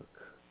dream walk.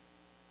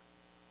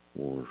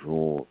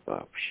 Bonjour,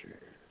 Absche.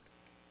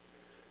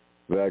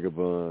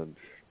 Vagabond.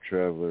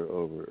 Traveler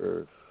over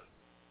earth.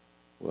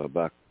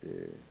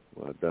 Wabakti.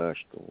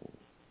 Wadashto,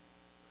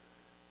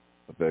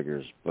 a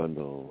beggar's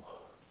bundle,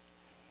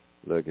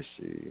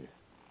 legacy,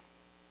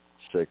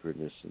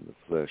 sacredness in the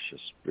flesh, a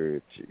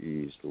spirit to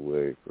ease the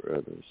way for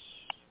others.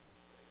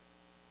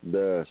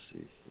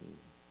 Dasi,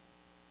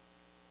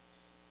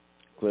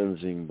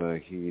 cleansing by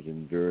heat,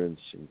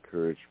 endurance,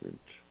 encouragement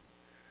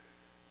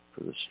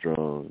for the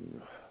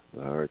strong,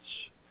 the hearts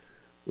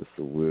with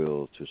the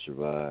will to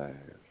survive.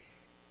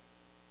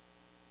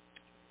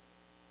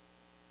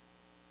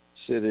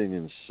 Sitting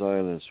in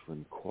silence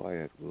when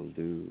quiet will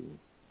do.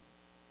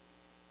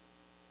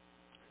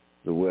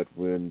 The wet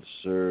wind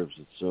serves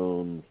its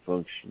own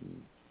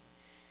function,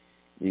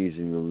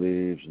 easing the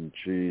leaves and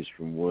trees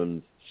from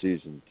one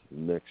season to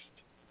the next,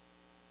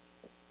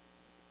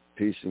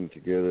 piecing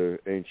together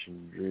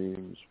ancient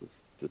dreams with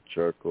the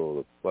charcoal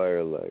of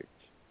firelight,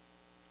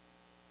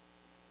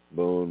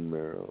 bone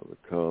marrow, the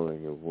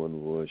calling of one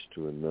voice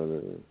to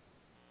another,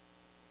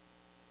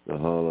 the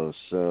hollow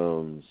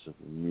sounds of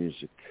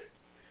music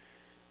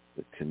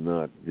that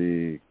cannot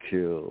be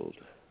killed,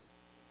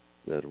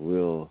 that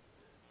will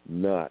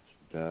not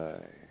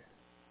die.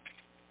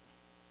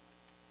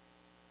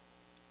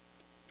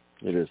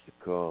 It is the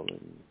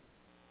calling.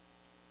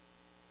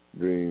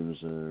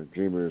 Dreamers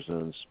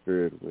on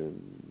spirit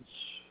winds,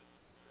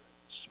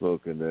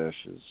 smoke and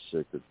ashes,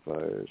 sacred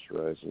fires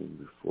rising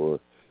before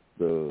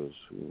those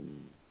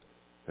whom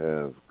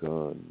have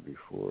gone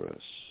before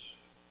us.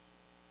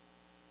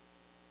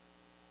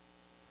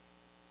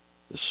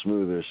 The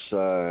smoother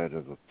side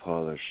of a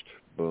polished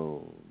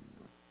bone,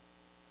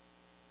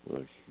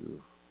 like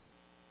you.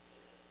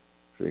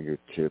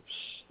 Fingertips,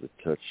 the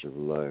touch of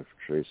life,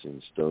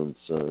 tracing stone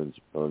signs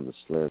upon the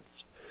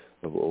slants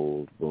of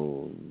old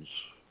bones.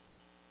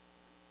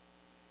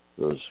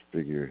 Those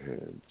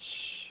figureheads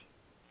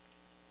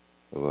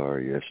of our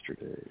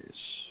yesterdays.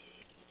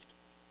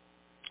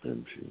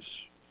 And peace.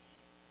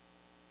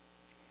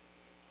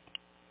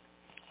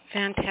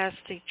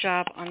 Fantastic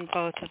job on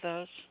both of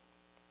those.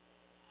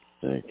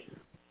 Thank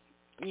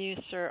you. You,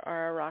 sir,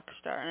 are a rock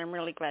star, and I'm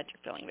really glad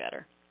you're feeling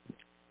better.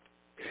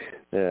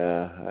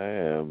 Yeah, I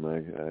am.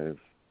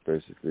 I've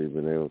basically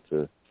been able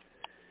to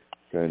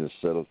kind of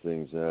settle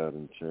things out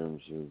in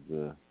terms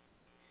of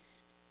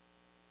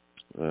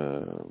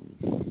the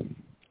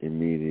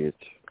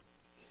immediate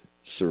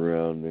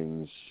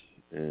surroundings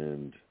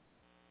and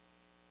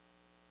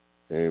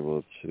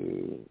able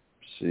to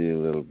see a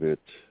little bit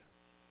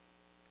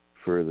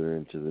further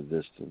into the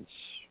distance.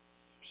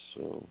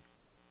 So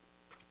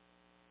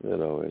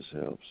that always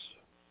helps.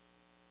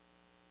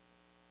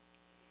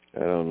 I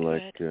don't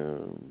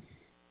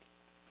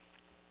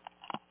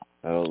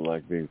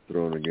like being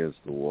thrown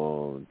against the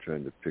wall and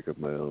trying to pick up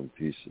my own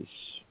pieces.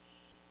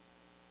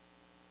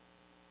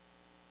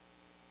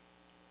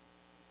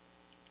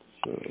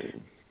 So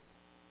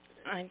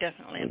I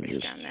definitely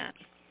understand that.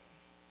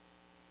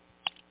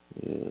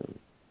 Yeah.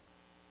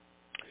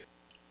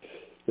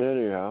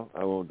 Anyhow,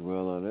 I won't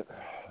dwell on it.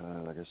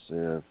 Like I say,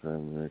 I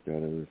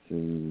got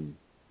everything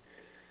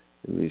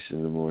at least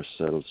in a more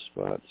settled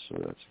spot, so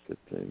that's a good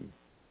thing.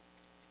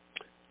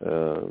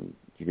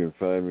 You can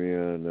find me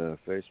on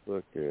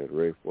Facebook at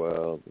Rafe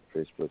Wild at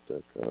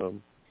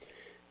facebook.com.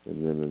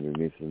 And then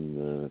underneath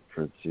in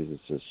parentheses it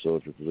says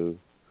Soldier Blue.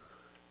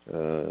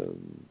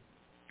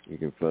 You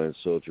can find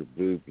Soldier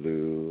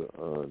Blue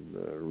on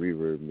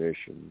Reverb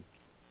Nation.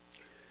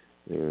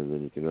 And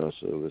then you can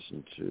also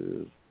listen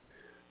to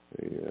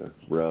a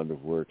round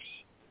of works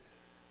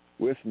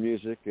with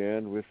music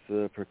and with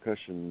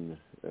percussion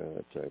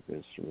type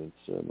instruments,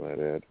 I might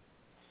add.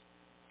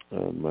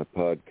 My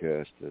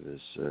podcast that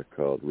is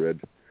called Red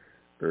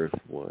Earth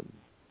One,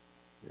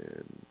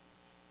 and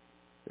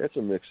that's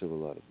a mix of a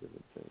lot of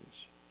different things.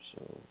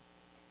 So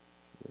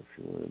if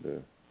you wanted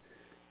to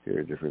hear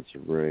a difference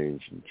of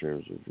range in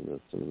terms of, you know,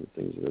 some of the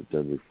things that I've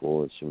done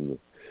before and some of the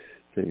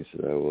things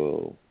that I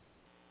will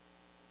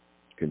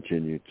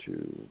continue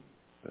to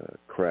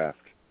craft,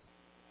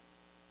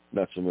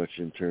 not so much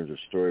in terms of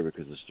story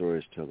because the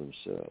stories tell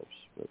themselves,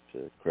 but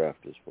craft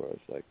as far as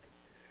like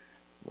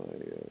my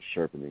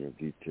sharpening of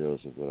details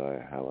of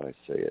how I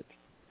say it.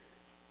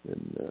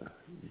 And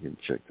you can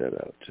check that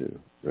out too,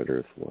 Red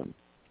Earth One.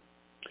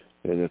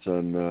 And it's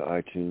on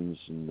iTunes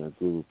and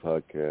Google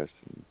Podcasts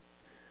and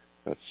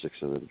about 6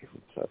 other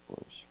different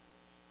platforms.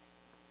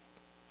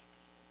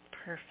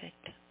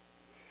 Perfect.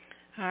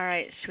 All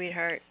right,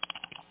 sweetheart.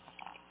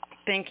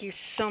 Thank you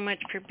so much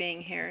for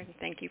being here, and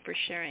thank you for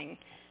sharing.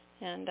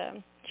 And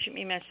shoot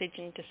me a message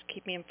and just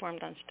keep me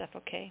informed on stuff,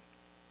 okay?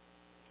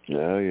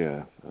 Oh,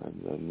 yeah.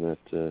 I'm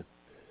not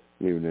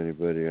leaving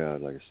anybody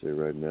out. Like I say,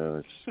 right now,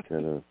 it's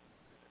kind of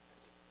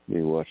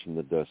me watching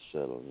the dust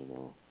settle, you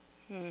know.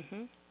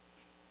 Mm-hmm.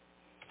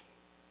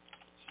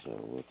 So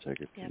we'll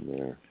take it from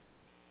there.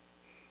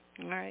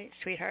 All right,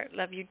 sweetheart.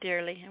 Love you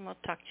dearly, and we'll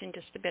talk to you in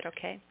just a bit,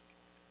 okay?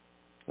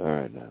 All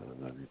right, now.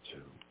 I love you,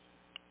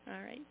 too.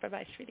 All right.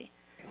 Bye-bye, sweetie.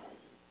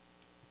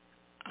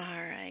 All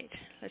right.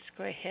 Let's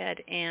go ahead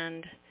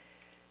and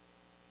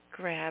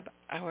grab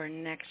our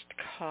next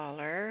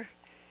caller.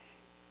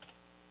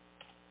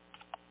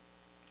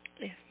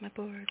 If my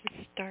board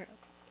would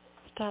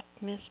stop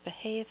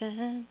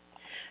misbehaving.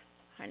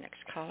 Our next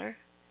caller,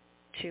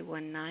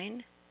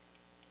 219.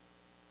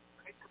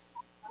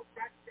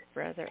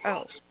 Brother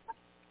O.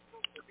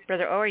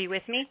 Brother O, are you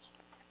with me?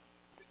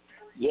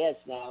 Yes,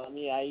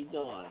 Melanie. How you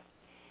doing?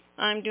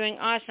 I'm doing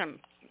awesome.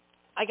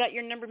 I got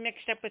your number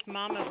mixed up with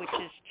Mama, which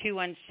is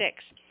 216.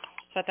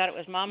 So I thought it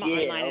was Mama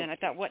online, and I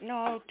thought, what?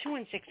 No,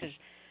 216 is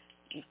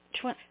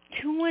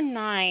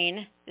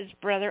 219 is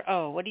Brother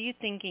O. What are you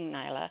thinking,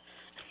 Nyla?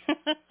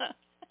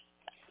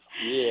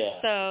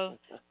 Yeah. So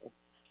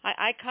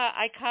I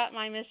caught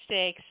my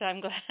mistake. So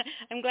I'm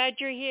glad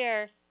you're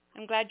here.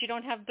 I'm glad you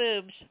don't have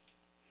boobs.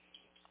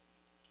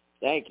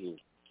 Thank you.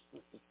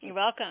 You're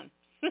welcome.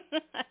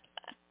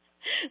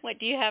 What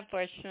do you have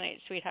for us tonight,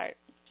 sweetheart?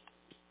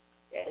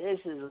 Yeah, this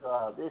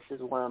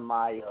is one of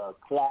my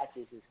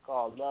classes. It's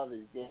called Love is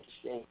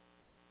Distinct.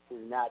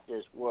 It's not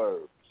just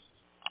words.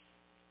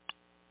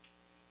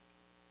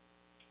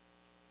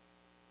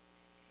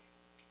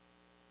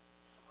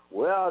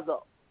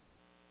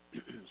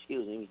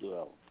 Excuse me, let me do that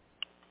one.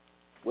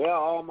 Where are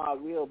all my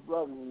real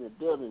brothers in the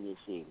building this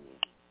evening?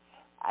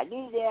 I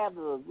need to have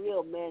a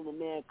real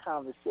man-to-man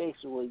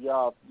conversation with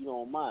y'all if you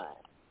don't mind.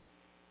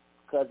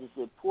 Because it's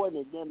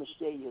important to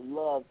demonstrate your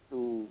love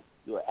through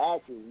your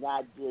actions,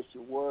 not just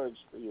your words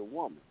for your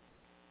woman.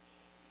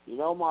 You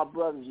know, my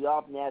brothers, you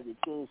often have the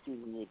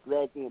tendency to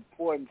neglect the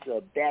importance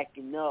of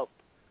backing up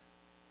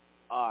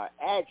our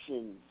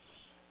actions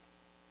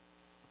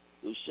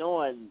through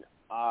showing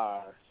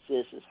our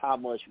sisters how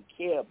much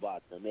we care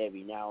about them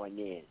every now and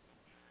then.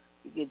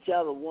 You can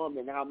tell a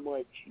woman how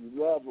much you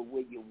love her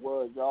with your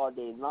words all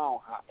day long.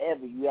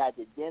 However, you have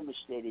to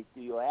demonstrate it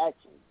through your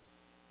actions.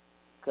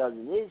 Because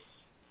in this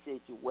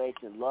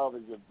situation, love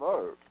is a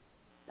verb,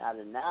 not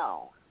a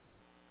noun.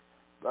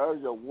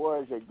 Verbs are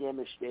words that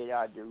demonstrate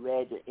our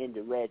direct or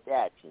indirect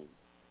actions.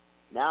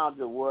 Nouns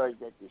are words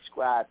that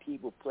describe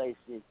people, places,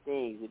 and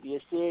things. If you're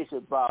serious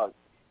about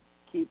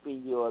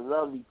keeping your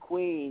lovely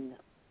queen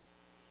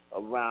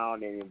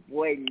around and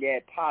avoiding that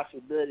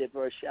possibility of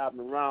her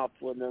shopping around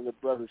for another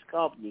brother's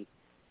company,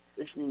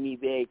 listen to me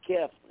very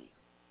carefully.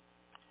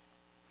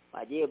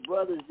 My dear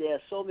brothers, there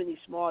are so many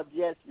small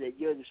gestures at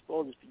your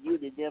disposal for you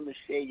to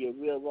demonstrate your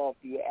real love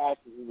for your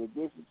actions in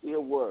addition to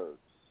your words.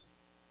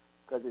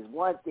 Because it's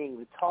one thing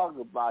to talk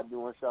about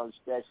doing something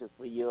special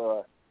for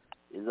your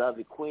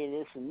lovely queen.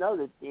 It's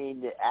another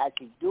thing to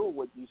actually do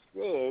what you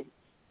said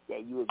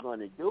that you were going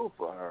to do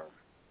for her.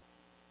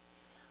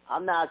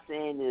 I'm not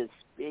saying to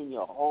spend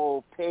your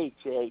whole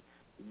paycheck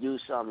to do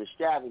something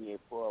extravagant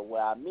for her.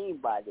 What I mean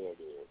by that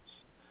is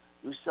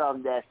do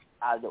something that's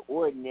out of the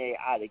ordinary,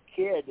 out of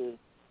character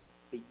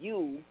for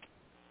you,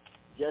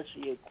 just for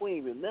your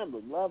queen. Remember,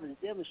 love is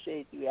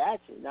demonstrated through your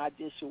actions, not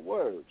just your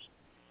words.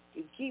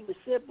 You can keep it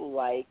simple,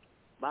 like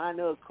buying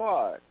her a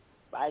card,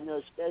 writing her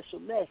a special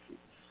message,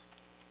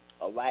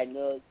 or writing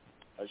her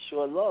a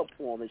short love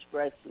poem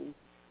expressing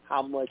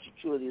how much you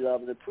truly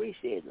love and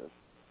appreciate her.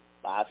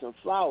 Buy some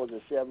flowers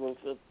and several of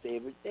her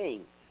favorite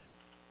things.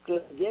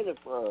 Cook dinner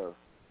for her.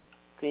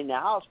 Clean the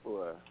house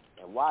for her.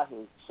 And watch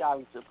her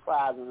shouting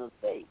surprise on her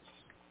face.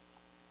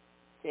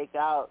 Take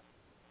out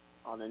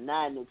on a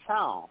night in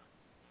town.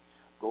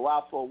 Go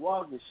out for a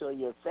walk and show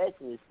your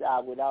affection inside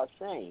without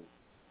shame.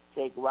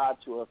 Take her out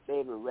to her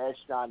favorite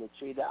restaurant and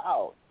treat her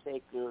out.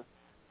 Take her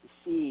to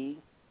see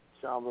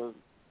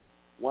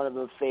one of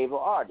her favorite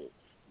artists.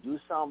 Do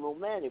something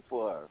romantic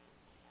for her.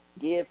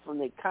 Give from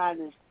the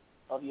kindness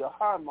of your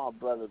heart, my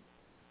brother.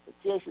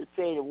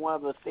 Participate in one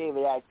of her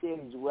favorite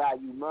activities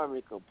without you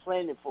murmuring,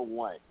 complaining for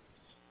once.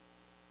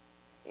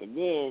 And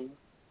then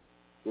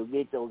you'll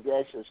get those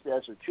extra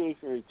special treats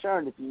in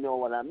return, if you know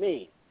what I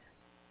mean.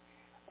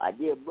 My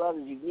dear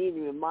brothers, you need to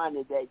be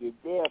reminded that you're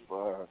there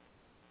for her.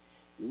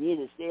 You need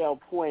to stay on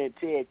point and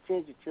pay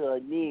attention to her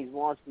needs,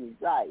 wants, and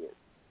desires.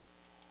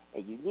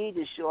 And you need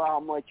to show how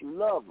much you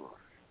love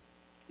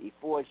her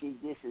before she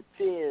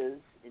disappears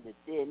in the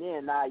thin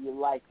air out of your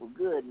life for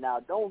good. Now,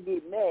 don't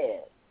get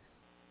mad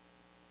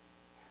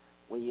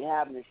when you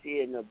happen to see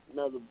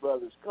another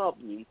brother's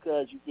company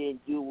because you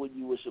didn't do what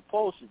you were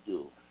supposed to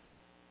do.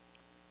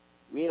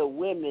 Real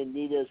women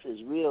need us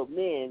as real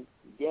men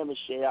to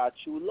demonstrate our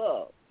true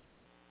love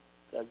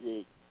because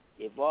it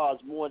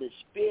involves more than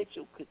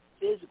spiritual,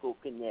 physical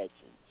connections.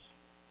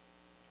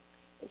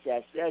 It's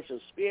that sexual,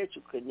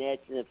 spiritual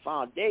connection and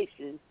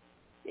foundation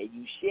that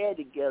you share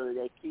together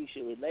that keeps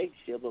your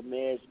relationship of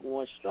marriage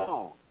going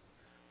strong.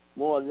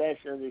 More or less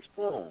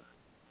unexplored.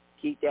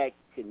 Keep that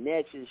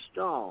connection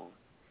strong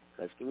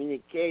because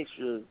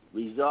communication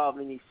resolve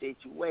any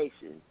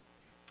situation.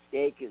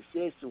 Stay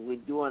consistent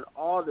with doing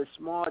all the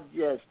small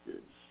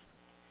gestures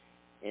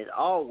and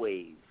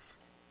always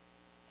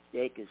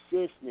stay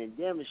consistent in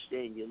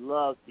demonstrating your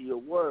love through your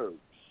words.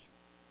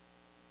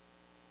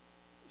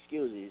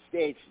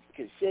 Stay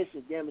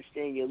consistent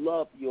demonstrating your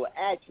love through your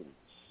actions,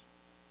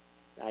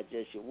 not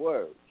just your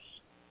words.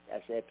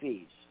 That's that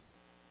piece.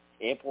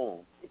 And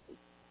poem.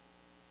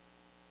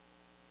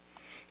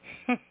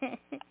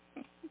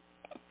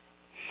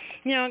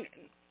 You know,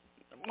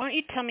 why don't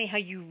you tell me how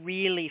you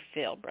really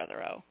feel,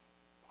 Brother O?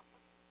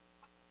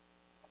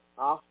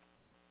 Huh?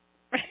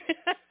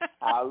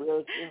 I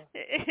really feel?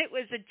 It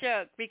was a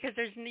joke because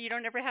you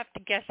don't ever have to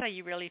guess how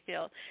you really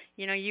feel.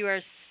 You know, you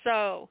are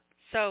so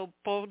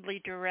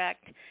boldly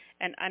direct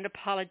and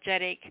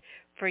unapologetic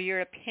for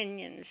your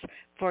opinions,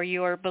 for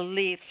your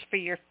beliefs, for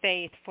your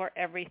faith, for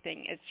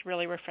everything. It's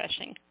really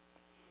refreshing.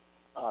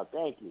 Oh,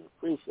 thank you.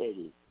 Appreciate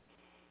it.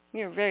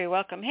 You're very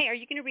welcome. Hey, are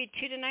you going to read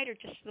two tonight or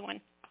just the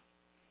one?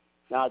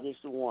 No,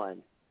 just the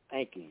one.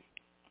 Thank you.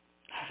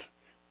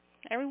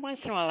 Every once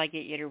in a while I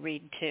get you to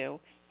read two.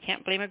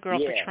 Can't blame a girl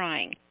for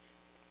trying.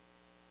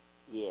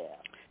 Yeah.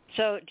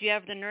 So do you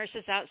have the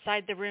nurses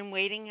outside the room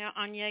waiting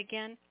on you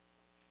again?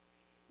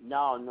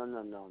 No.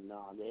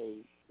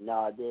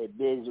 They're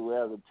busy with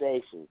other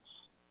patients.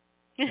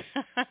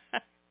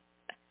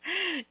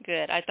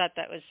 Good. I thought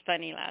that was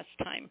funny last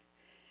time.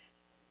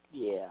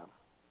 Yeah.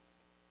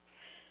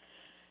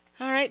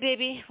 All right,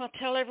 baby. Well,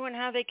 tell everyone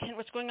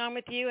what's going on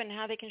with you and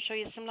how they can show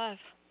you some love.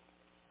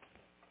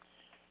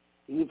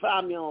 You can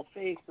find me on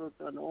Facebook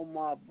on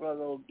Omar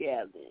Brother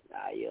O'Gavin.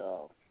 I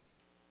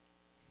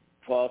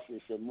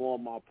posted some more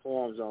of my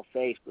poems on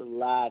Facebook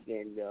Live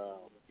and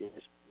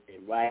just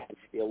been writing,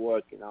 still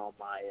working on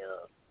my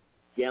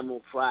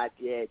demo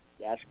project.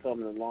 That's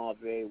coming along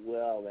very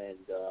well, and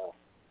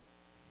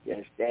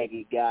just thank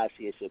you guys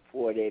for your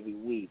support every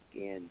week,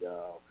 and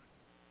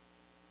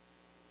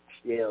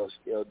still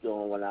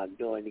doing what I'm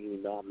doing,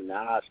 even though I'm in the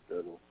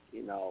hospital,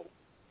 you know,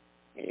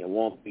 and it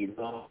won't be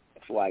long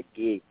before I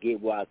get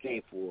what I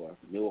came for,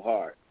 new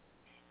heart.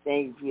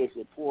 Thank you for your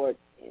support,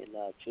 and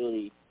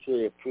truly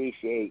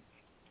appreciate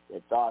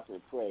the thoughts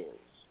and prayers,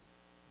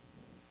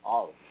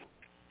 all of them.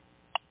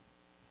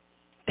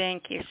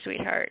 Thank you,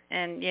 sweetheart.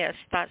 And yes,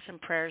 thoughts and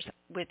prayers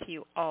with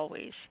you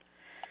always.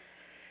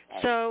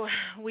 So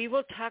we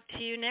will talk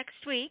to you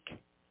next week.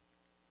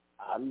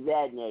 I'll be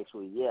back next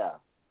week, yeah.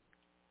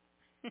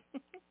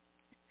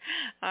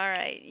 All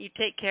right. You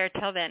take care.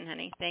 Till then,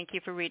 honey. Thank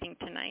you for reading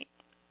tonight.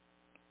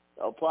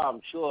 No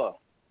problem, sure.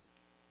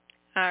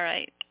 All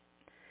right.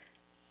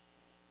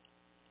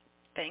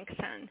 Thanks,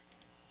 hon.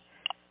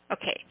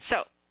 Okay,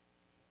 so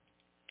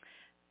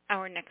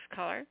our next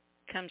caller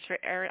comes for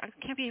Eric. I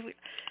can't believe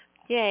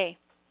yay.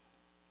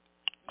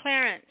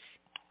 Clarence.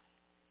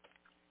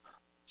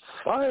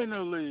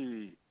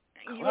 Finally.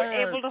 You were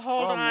able to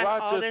hold on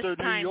all this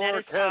time. New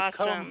York that is has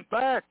awesome. come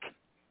back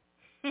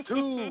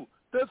to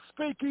the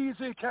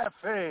SpeakEasy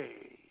Cafe.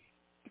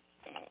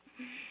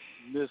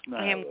 Miss Nyla.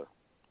 I am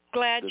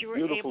glad you were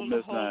able to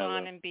Miss hold Nyla.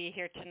 on and be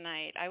here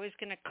tonight. I was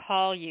going to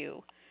call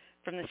you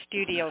from the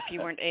studio if you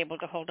weren't able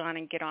to hold on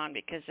and get on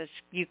because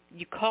you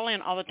call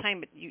in all the time,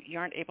 but you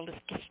aren't able to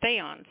stay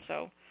on.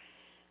 So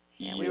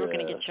yeah, we were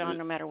going to get you on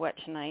no matter what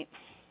tonight.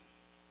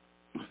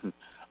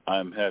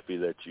 I'm happy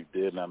that you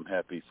did, and I'm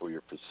happy for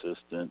your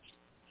persistence.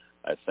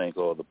 I thank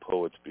all the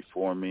poets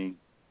before me.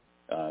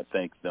 I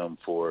thank them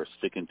for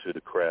sticking to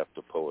the craft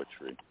of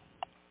poetry.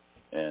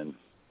 And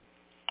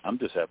I'm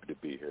just happy to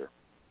be here.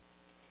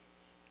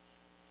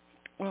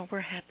 Well, we're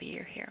happy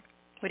you're here.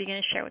 What are you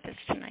going to share with us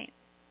tonight?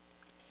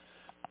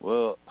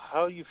 Well,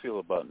 how do you feel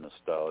about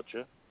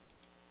nostalgia?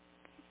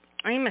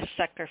 I'm a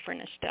sucker for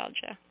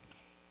nostalgia.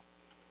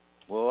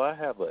 Well, I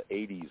have an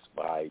 80s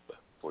vibe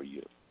for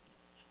you.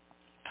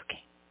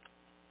 Okay.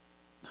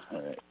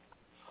 All right.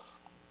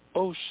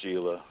 Oh,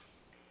 Sheila.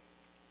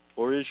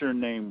 Or is your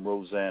name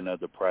Rosanna,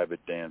 the private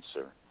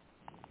dancer?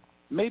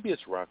 Maybe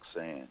it's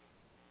Roxanne.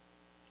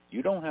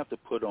 You don't have to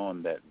put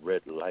on that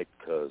red light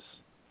 'cause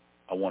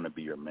I want to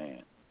be your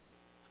man.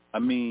 I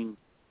mean,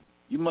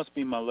 you must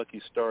be my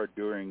lucky star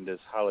during this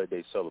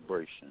holiday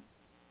celebration.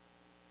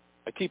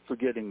 I keep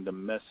forgetting the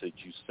message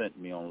you sent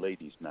me on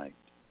Ladies' Night.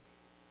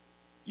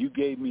 You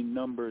gave me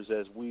numbers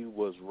as we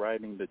was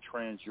riding the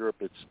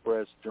Trans-Europe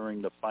Express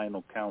during the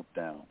final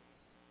countdown.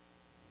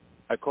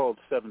 I called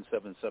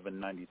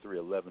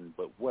 777-9311,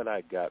 but what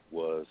I got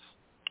was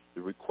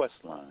the request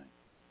line.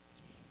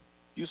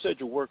 You said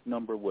your work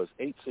number was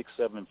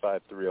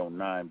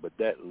 867-5309, but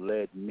that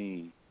led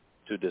me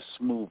to the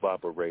smooth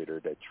operator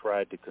that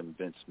tried to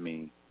convince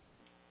me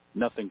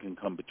nothing can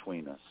come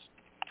between us.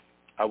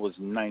 I was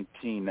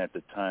 19 at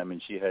the time,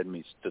 and she had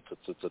me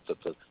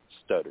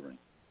stuttering.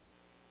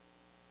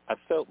 I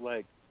felt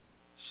like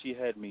she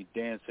had me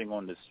dancing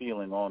on the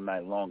ceiling all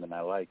night long, and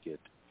I like it.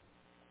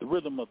 The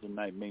rhythm of the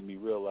night made me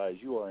realize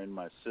you are in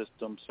my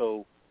system,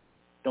 so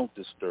don't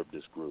disturb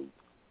this groove.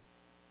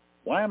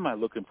 Why am I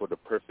looking for the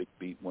perfect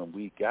beat when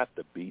we got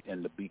the beat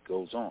and the beat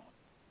goes on?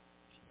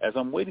 As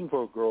I'm waiting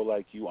for a girl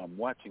like you, I'm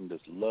watching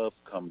this love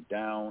come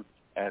down,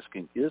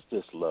 asking, is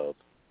this love?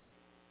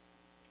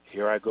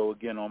 Here I go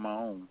again on my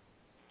own.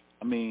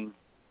 I mean,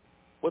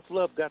 what's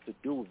love got to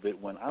do with it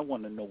when I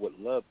want to know what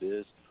love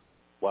is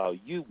while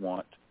you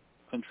want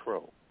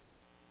control?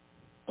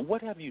 And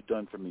what have you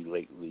done for me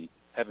lately,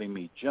 having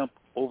me jump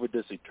over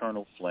this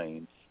eternal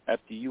flame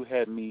after you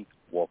had me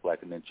walk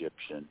like an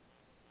Egyptian?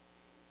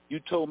 You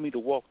told me to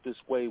walk this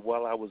way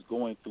while I was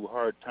going through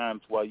hard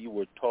times while you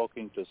were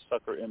talking to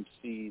sucker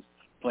MCs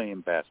playing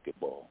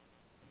basketball,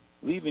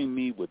 leaving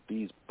me with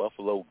these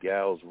buffalo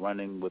gals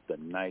running with the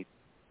night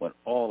when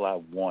all I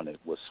wanted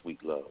was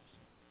sweet love.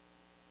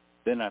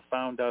 Then I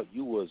found out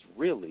you was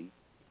really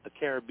a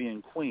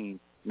Caribbean queen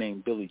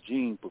named Billie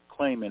Jean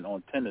proclaiming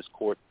on tennis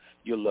court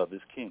your love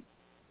is king,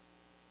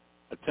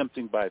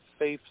 attempting by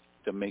faith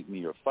to make me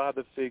your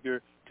father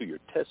figure to your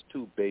test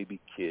tube baby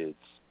kids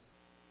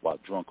while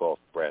drunk off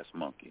Brass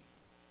Monkey.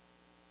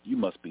 You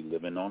must be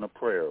living on a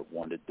prayer,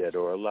 wanted dead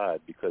or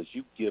alive, because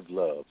you give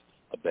love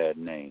a bad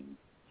name.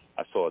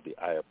 I saw the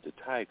eye of the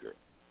tiger,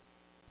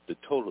 the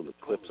total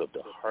eclipse of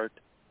the heart.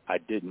 I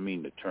didn't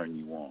mean to turn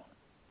you on.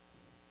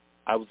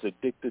 I was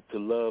addicted to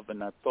love,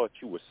 and I thought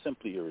you were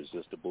simply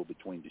irresistible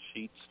between the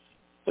sheets.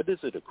 But is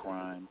it a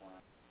crime?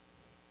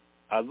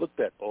 I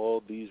looked at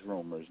all these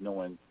rumors,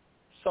 knowing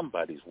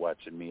somebody's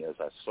watching me as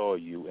I saw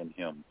you and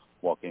him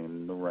walking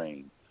in the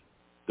rain.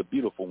 The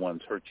beautiful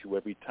ones hurt you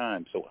every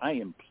time, so I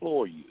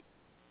implore you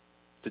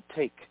to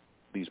take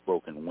these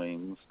broken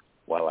wings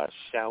while I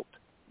shout,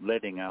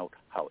 letting out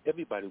how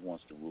everybody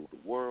wants to rule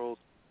the world,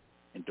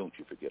 and don't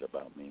you forget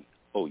about me.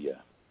 Oh,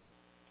 yeah,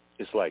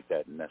 it's like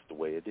that, and that's the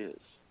way it is.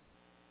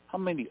 How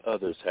many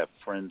others have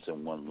friends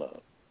in one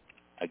love?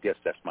 I guess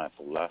that's my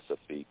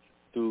philosophy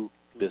through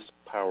this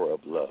power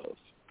of love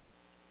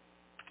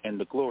and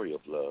the glory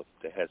of love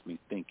that has me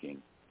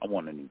thinking I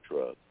want a new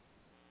drug.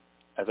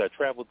 As I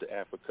traveled to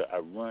Africa, I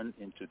run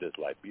into this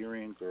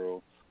Liberian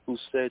girl who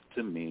said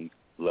to me,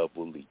 love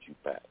will lead you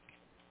back.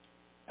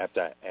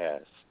 After I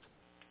asked,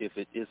 if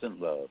it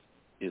isn't love,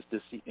 is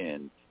this the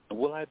end, and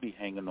will I be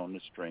hanging on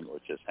the string or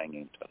just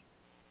hanging tough?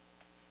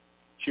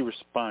 She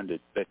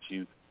responded, bet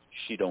you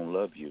she don't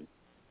love you.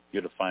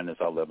 You're the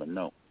finest I'll ever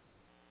know.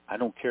 I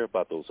don't care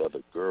about those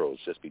other girls.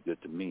 Just be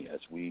good to me as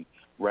we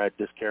ride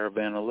this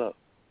caravan of love.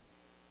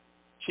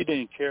 She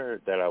didn't care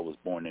that I was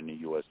born in the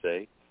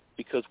USA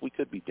because we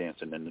could be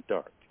dancing in the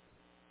dark.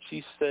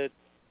 She said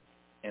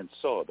and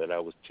saw that I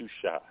was too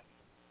shy.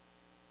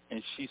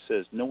 And she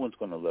says, no one's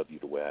going to love you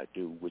the way I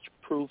do, which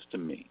proves to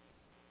me,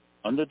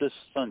 under the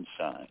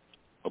sunshine,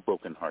 a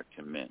broken heart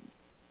can mend.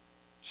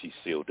 She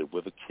sealed it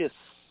with a kiss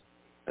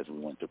as we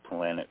went to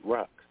Planet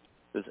Rock.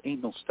 There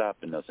ain't no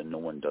stopping us, and no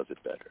one does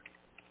it better.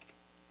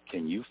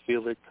 Can you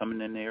feel it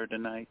coming in the air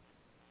tonight?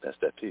 That's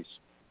that piece.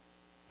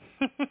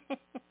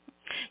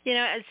 You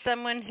know, as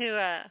someone who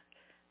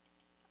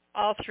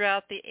all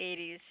throughout the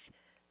 80s,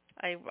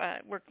 I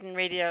worked in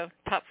radio,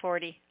 top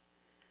 40.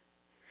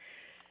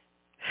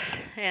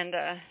 And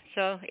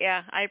so,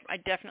 yeah, I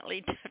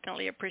definitely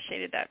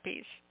appreciated that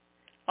piece.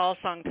 All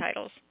song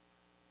titles.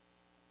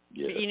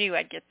 Yeah. But you knew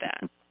I'd get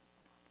that.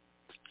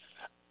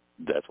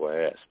 That's why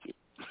I asked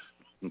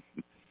you.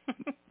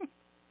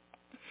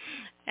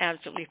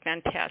 Absolutely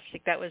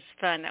fantastic. That was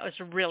fun. That was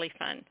really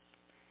fun.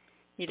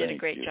 You did a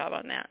great job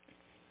on that.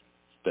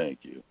 Thank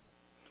you.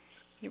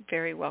 You're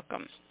very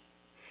welcome.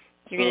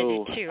 You're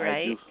going to do two,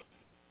 right?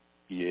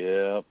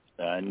 Yeah,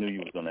 I knew you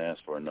were going to ask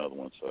for another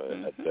one, so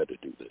I better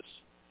do this.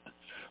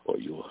 Or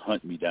you'll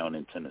hunt me down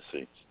in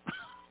Tennessee.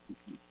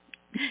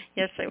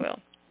 Yes, I will.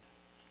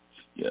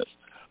 Yes.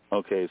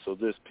 Okay, so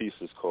this piece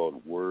is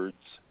called Words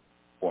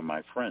for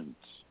My Friends.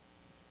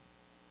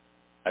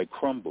 I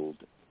crumbled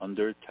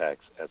under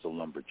attacks as a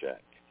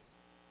lumberjack,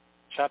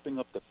 chopping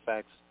up the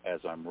facts as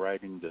I'm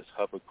riding this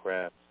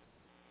hovercraft,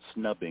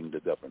 snubbing the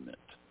government,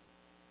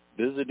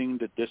 visiting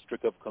the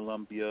District of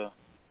Columbia,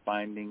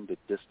 finding the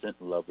distant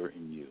lover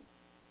in you.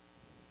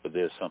 But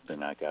there's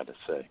something I got to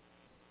say.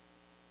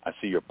 I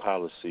see your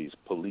policies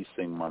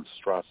policing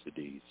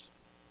monstrosities,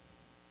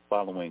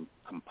 following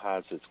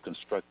composites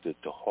constructed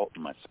to halt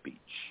my speech,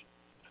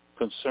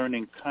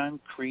 concerning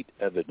concrete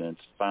evidence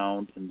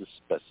found in the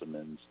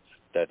specimens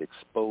that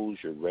expose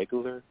your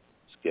regular,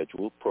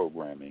 scheduled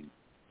programming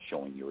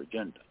showing your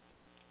agenda.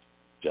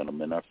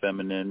 Gentlemen are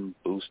feminine,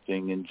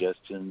 boosting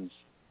ingestions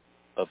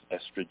of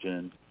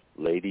estrogen.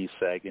 Ladies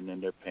sagging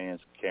in their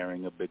pants,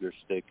 carrying a bigger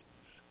stick.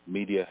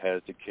 Media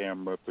has the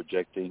camera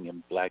projecting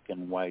in black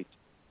and white.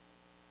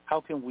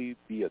 How can we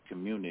be a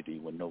community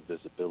with no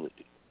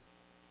visibility?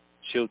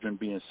 Children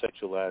being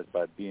sexualized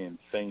by being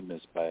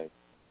famous by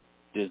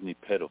Disney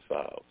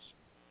pedophiles.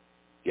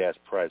 Gas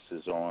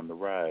prices are on the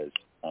rise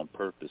on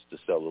purpose to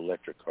sell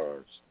electric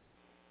cars.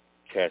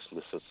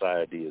 Cashless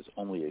society is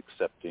only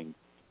accepting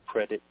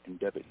credit and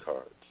debit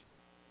cards.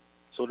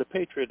 So the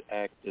Patriot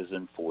Act is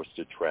enforced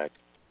to track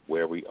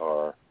where we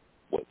are,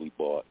 what we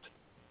bought.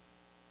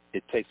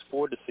 It takes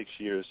 4 to 6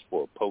 years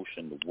for a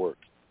potion to work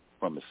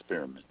from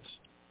experiments.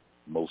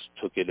 Most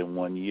took it in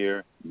 1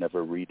 year,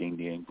 never reading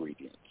the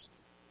ingredients.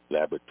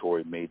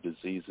 Laboratory-made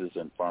diseases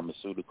and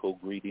pharmaceutical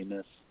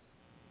greediness,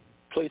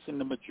 placing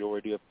the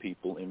majority of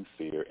people in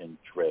fear and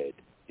dread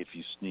if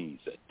you sneeze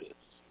at this.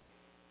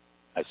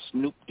 I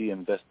snooped the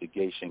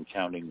investigation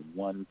counting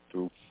 1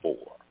 through 4,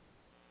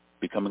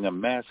 becoming a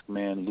masked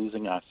man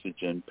losing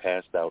oxygen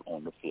passed out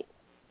on the floor.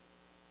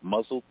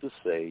 Muzzled to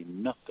say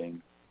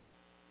nothing,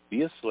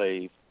 be a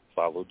slave,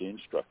 follow the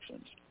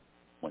instructions.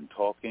 When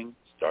talking,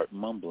 start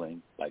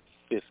mumbling like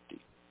 50,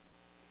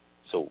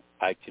 so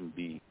I can't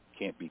be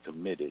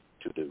committed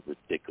to the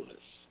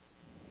ridiculous.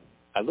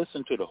 I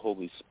listened to the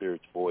Holy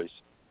Spirit's voice,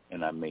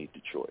 and I made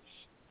the choice,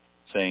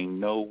 saying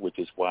no, which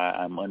is why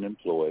I'm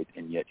unemployed,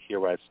 and yet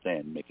here I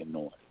stand making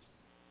noise.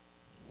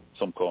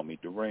 Some call me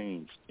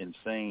deranged,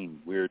 insane,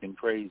 weird, and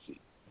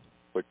crazy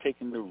for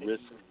taking the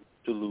risk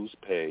to lose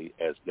pay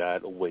as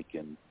God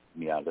awakened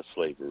me out of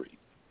slavery.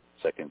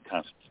 Second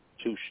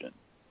Constitution,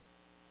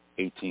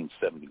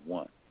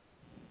 1871.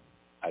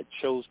 I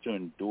chose to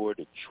endure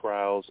the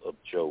trials of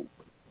Job,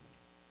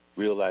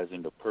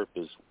 realizing the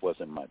purpose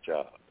wasn't my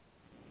job.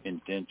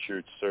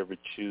 Indentured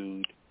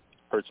servitude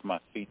hurts my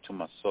feet to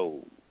my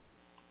soul.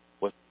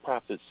 What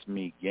profits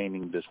me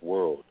gaining this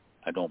world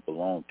I don't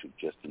belong to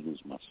just to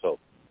lose my soul?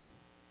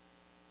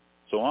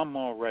 So I'm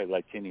all right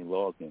like Kenny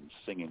Loggins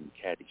singing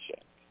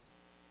Caddyshack.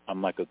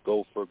 I'm like a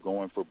gopher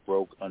going for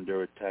broke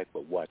under attack,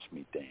 but watch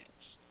me dance.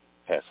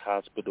 Past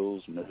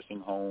hospitals,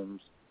 nursing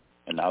homes,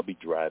 and I'll be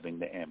driving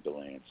the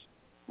ambulance,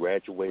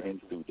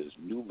 graduating through this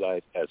new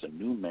life as a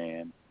new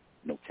man,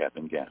 no cap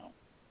and gown.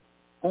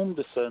 Whom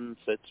the sun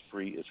sets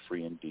free is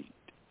free indeed.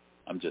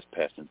 I'm just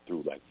passing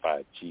through like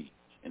 5G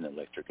in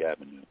Electric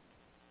Avenue.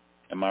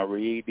 And my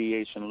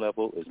radiation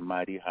level is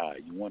mighty high.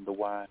 You wonder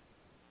why?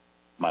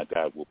 My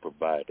God will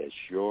provide as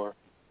you're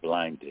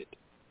blinded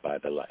by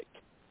the light.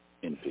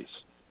 In peace.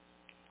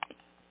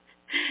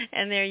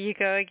 And there you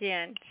go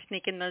again,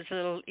 sneaking those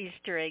little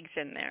Easter eggs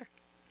in there.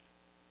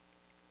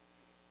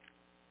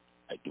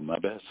 I do my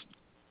best.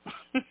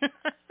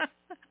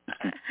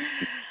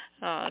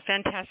 Oh,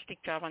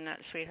 fantastic job on that,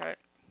 sweetheart.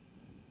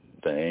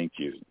 Thank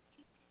you.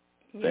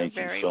 Thank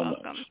you so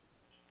welcome. Much.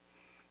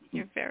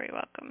 You're very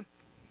welcome.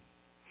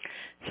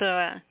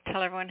 So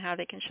tell everyone how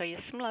they can show you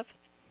some love.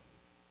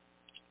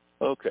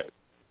 Okay.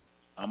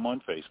 I'm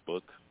on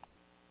Facebook.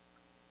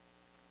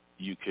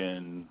 You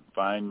can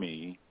find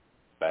me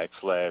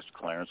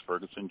 /Clarence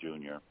Ferguson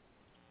Jr.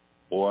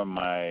 or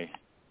my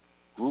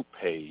group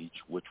page,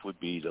 which would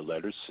be the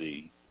letter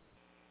C,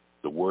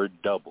 the word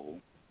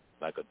double,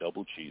 like a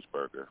double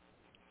cheeseburger,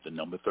 the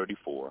number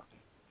 34,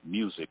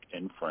 music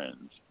and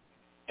friends.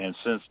 And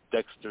since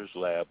Dexter's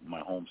Lab,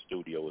 my home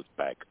studio, is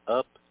back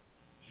up,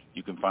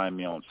 you can find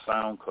me on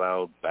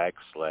SoundCloud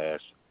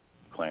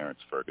 /Clarence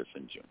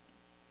Ferguson Jr.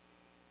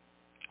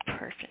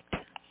 Perfect.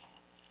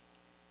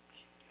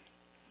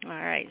 All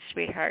right,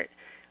 sweetheart.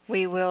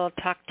 We will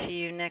talk to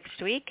you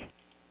next week.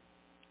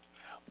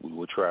 We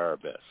will try our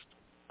best.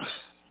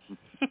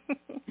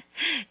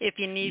 If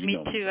you need me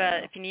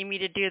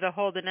to do the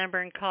hold the number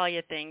and call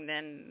you thing,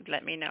 then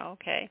let me know,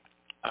 okay?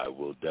 I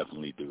will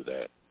definitely do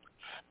that.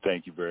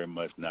 Thank you very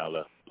much,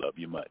 Nyla. Love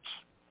you much.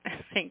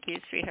 Thank you,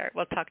 sweetheart.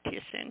 We'll talk to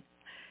you soon.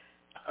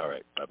 All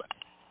right.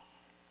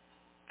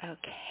 Bye-bye.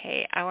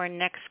 Okay, our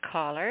next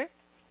caller.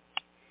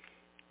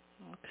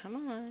 Oh, come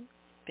on.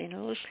 Being a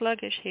little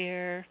sluggish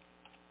here.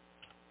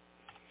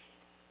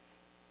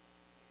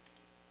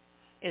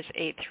 Is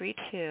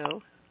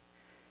 832,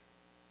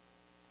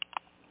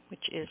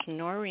 which is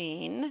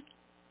Noreen.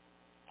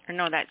 Or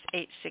no, that's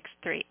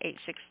 863.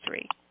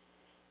 863.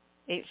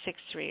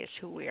 863 is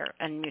who we are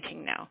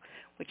unmuting now,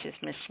 which is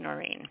Miss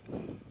Noreen.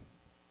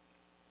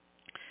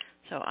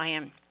 So I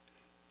am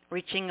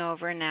reaching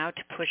over now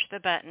to push the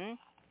button.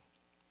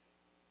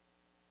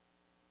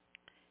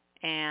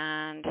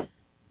 And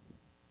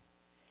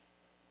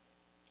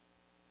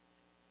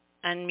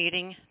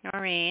unmuting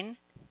Noreen.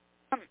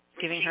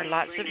 Giving her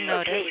lots of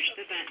notice. Okay.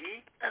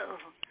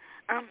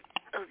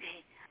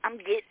 Okay. I'm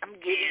getting.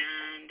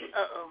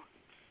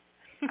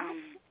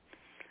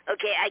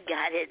 Okay, I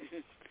got it.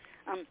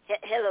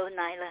 Hello,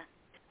 Nyla.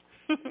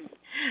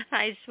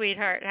 Hi,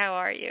 sweetheart. How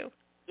are you?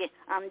 Yeah,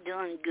 I'm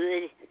doing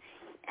good.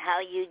 How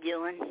you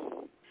doing?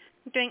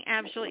 I'm doing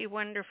absolutely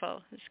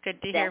wonderful. It's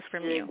good to hear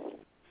from you.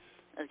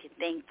 Okay,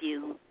 thank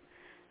you.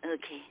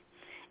 Okay.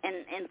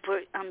 And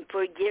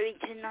for Gary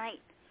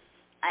tonight,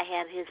 I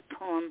have his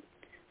poem.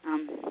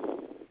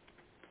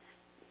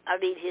 I'll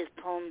read his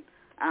poem,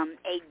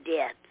 A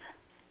Death.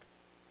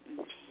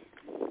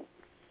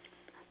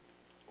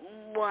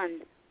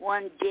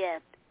 One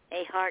death,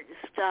 a heart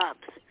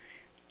stops.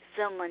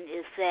 Someone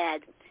is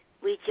sad.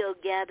 We shall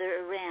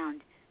gather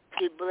around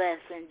to bless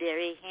and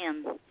bury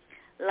him.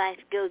 Life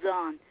goes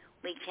on.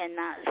 We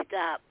cannot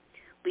stop.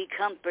 We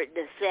comfort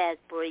the sad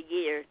for a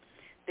year.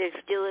 There's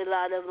still a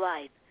lot of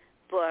life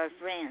for our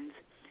friends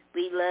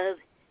we love,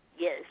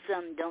 yet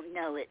some don't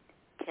know it.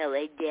 Till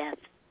a death.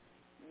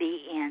 The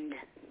end.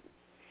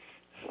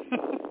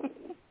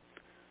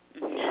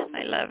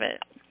 I love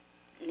it.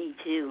 Me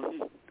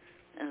too.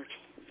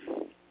 Okay.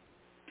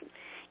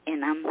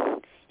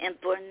 And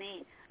for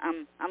me,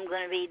 I'm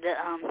going to read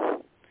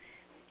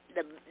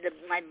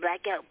my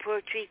blackout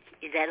poetry.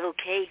 Is that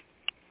okay?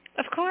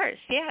 Of course,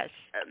 yes.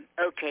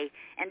 Okay.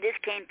 And this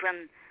came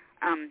from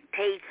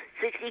page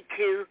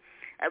 62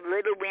 of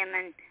Little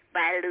Women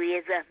by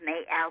Louisa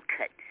May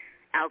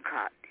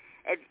Alcott.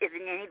 If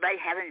anybody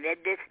haven't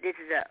read this, this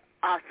is an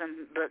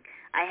awesome book.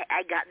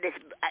 I got this.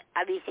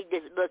 I received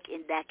this book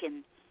back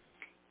in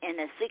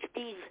the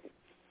 60s,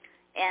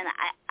 and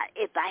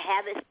if I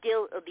have it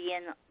still, it'll be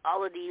in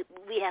all of these.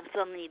 We have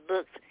so many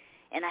books,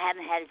 and I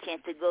haven't had a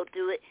chance to go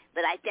through it.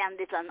 But I found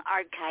this on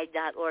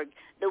archive.org,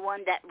 the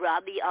one that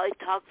Robbie always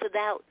talks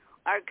about,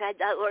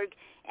 archive.org,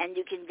 and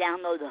you can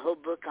download the whole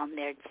book on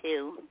there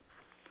too.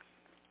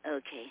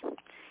 Okay,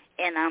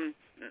 and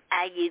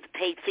I used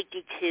page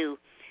 62.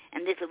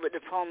 And this is what the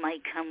poem I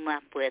come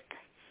up with.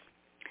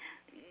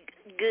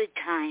 Good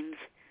times.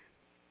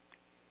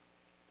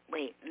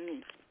 Wait, let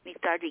me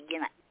start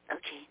again.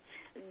 Okay.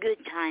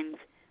 Good times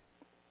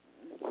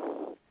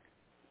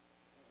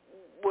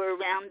were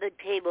around the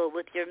table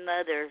with your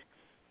mother.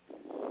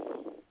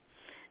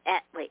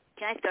 Wait,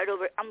 can I start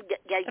over? I'm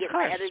gotta get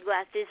my other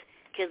glasses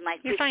because my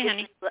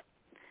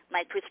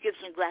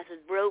prescription glasses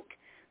broke.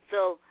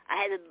 So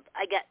I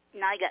got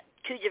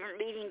two different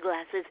reading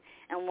glasses,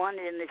 and one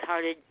of them is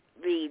hard to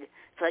read,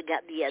 so I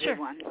got the other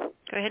one. Go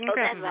ahead and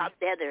grab them. That's a lot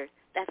better.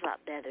 That's a lot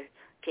better.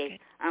 Okay.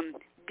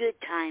 Good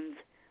times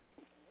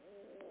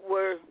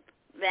were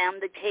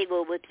round the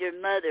table with your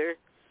mother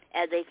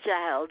as a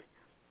child.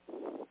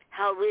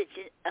 How rich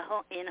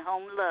in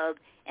home love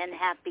and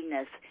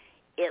happiness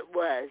it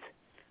was.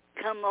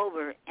 Come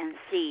over and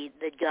see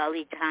the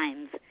jolly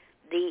times.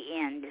 The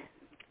end.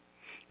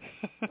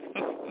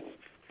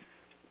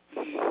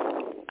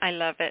 I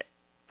love it.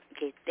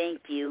 Okay,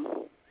 thank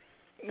you.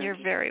 You're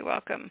very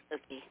welcome.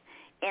 Okay,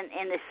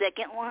 and the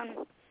second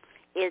one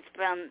is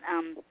from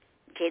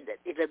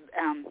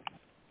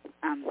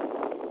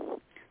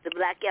the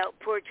blackout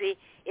poetry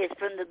is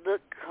from the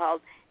book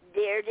called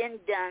Dared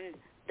and Done: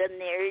 The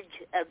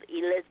Marriage of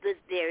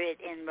Elizabeth Barrett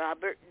and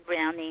Robert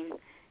Browning,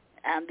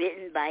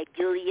 written by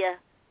Julia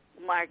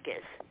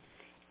Marcus,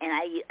 and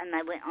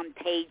I went on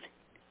page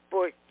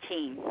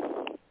 14.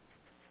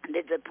 And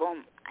there's a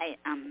poem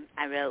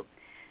I wrote,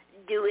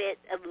 Duet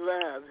of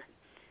Love.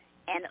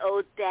 An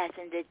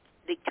old-fashioned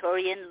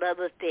Victorian love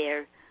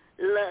affair.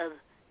 Love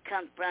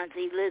confronts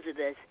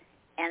Elizabeth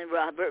and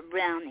Robert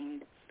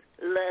Browning.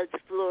 Love's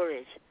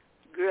flourish,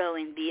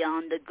 growing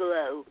beyond the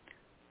glow.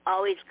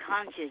 Always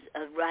conscious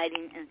of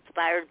writing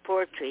inspired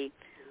poetry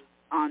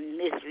on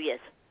mysterious,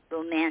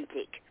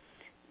 romantic.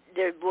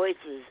 Their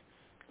voices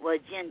were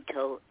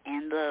gentle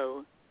and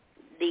low.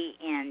 The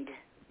end.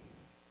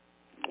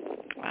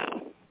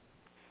 Wow.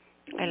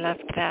 I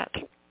loved that.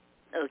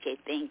 Okay,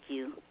 thank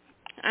you.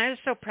 I was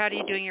so proud of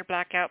you doing your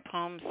blackout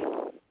poems.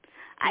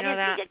 I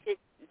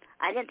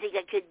didn't think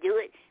I could do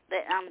it,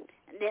 but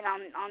then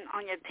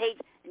on your page,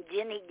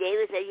 Jimmy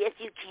Davis said, "Yes,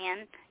 you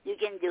can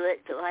do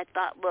it." So I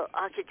thought, well,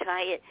 I should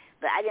try it,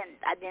 but I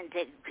didn't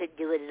think I could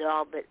do it at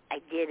all, but I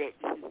did it.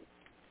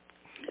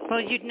 Well,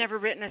 you'd never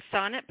written a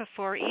sonnet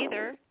before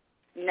either.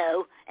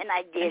 No, and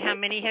I did. And how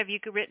many have you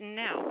written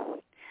now?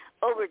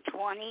 Over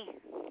 20.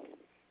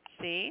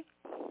 See?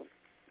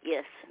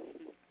 Yes.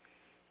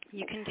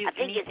 You can do anything. I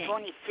think anything. It's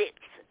 26.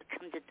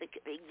 Come to the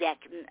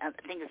exact, I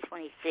think it's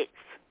 26.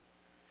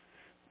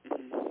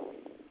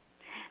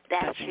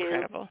 That's true.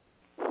 Incredible.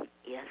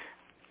 Yes.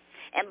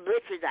 And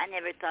blitzes, I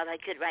never thought I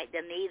could write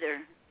them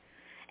either.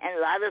 And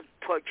a lot of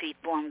poetry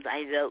forms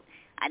I wrote,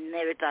 I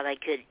never thought I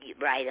could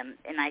write them,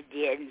 and I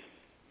did.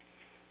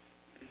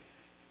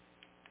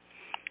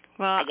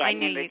 Well, I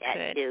knew you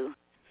could. Too.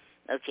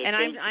 Okay, and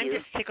thank I'm you.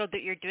 just tickled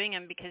that you're doing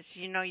them because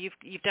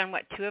you've done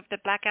what, 2 of the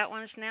blackout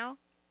ones now?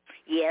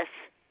 Yes.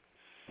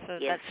 So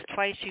yes. That's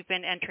twice you've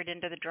been entered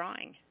into the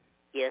drawing.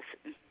 Yes.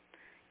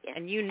 Yes.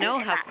 And you know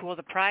how cool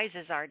the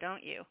prizes are,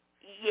 don't you?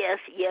 Yes,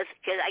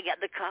 because I got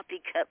the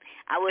coffee cup.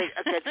 I was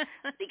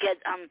because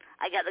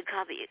I got the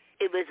coffee.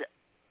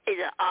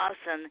 It's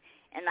awesome,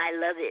 and I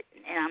love it,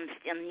 and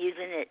I'm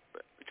using it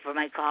for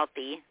my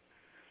coffee.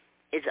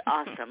 It's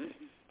awesome.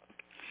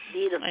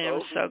 Beautiful. I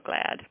am so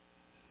glad.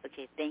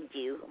 Okay, thank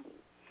you.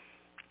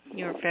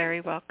 You're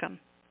very welcome.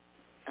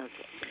 Okay.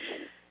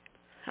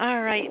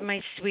 All right,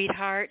 my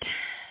sweetheart.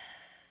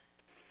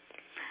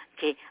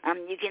 Okay.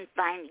 You can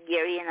find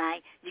Gary and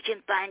I. You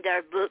can find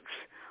our books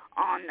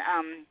on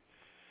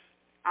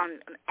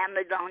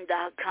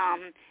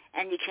Amazon.com,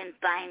 and you can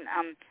find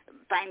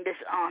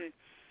us on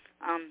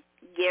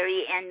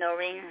Gary and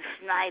Noreen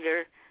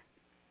Snyder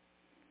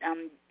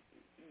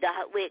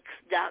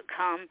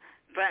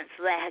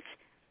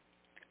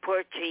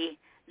 .wix.com/poetry.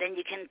 Then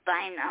you can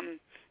find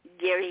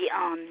Gary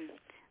on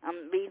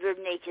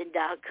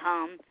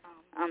ReverbNation.com,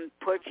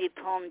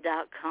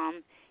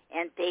 poetrypoem.com,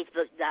 and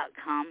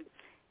Facebook.com.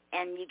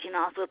 And you can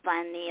also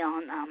find me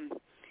on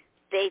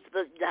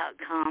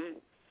Facebook.com,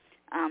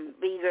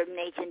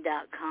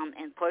 ReverbNation.com,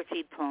 and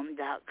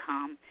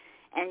poetrypoem.com.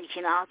 And you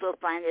can also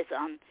find us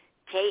on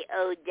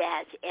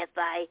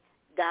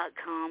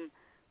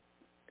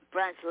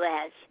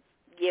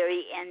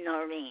ko-fi.com/Gary and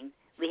Noreen.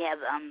 We have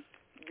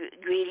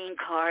greeting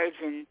cards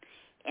and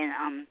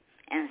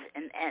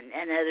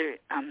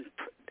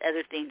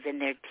other things in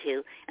there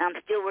too. And I'm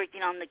still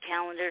working on the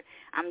calendar.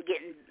 I'm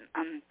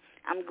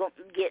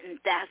getting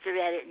faster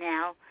at it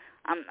now.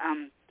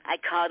 I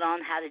caught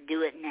on how to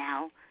do it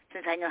now.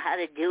 Since I know how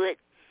to do it,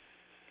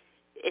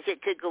 if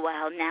it took a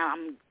while, now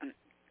it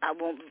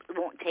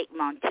won't take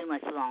on too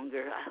much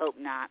longer. I hope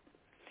not.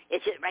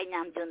 It's just right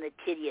now I'm doing the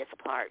tedious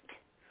part.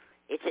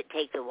 It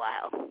takes a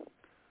while,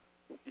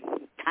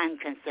 time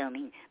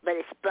consuming, but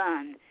it's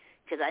fun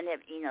because I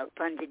never,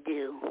 fun to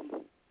do.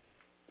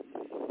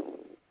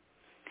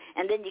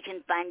 And then you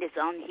can find us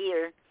on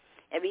here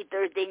every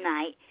Thursday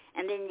night,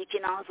 and then you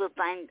can also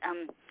find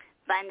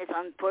us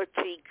on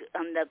Poetry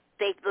on the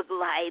Facebook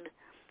Live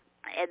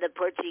at the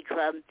Poetry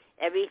Club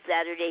every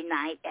Saturday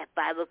night at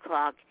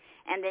 5:00,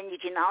 and then you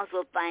can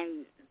also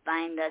find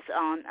us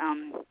on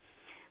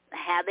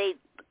Have a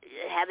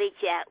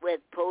Chat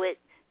with Poet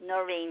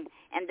Noreen,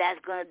 and that's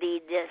going to be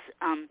this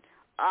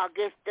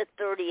August the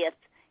 30th,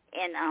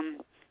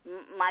 and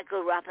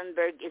Michael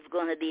Rothenberg is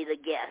going to be the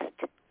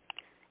guest.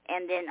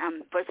 And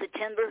then for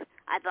September,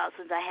 I thought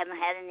since I haven't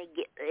had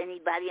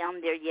anybody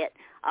on there yet,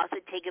 I'll also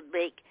take a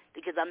break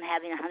because I'm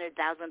having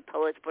 100,000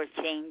 Poets for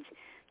Change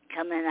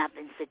coming up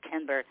in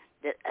September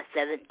the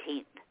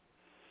 17th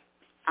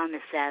on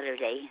a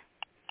Saturday.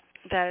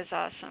 That is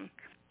awesome.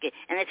 Okay.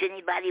 And if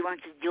anybody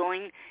wants to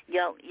join,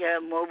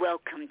 you're more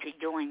welcome to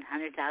join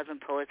 100,000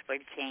 Poets for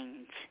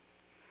Change.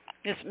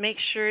 Just make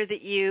sure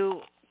that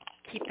you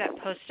keep that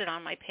posted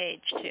on my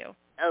page, too.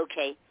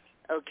 Okay.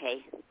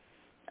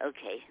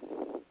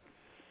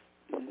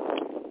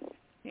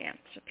 Yeah,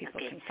 so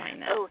people can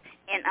find that. Oh,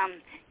 and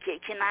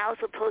can I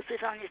also post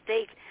this on your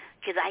page?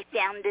 Because I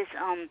found this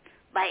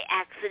by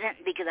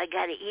accident because I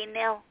got an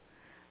email,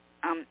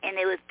 and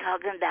it was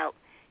talking about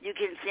you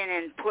can send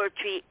in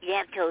poetry. You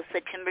have till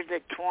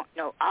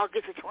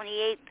August the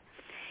 28th,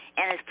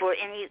 and it's for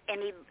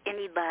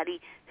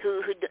anybody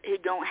who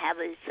don't have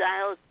a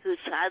child, who's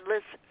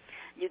childless.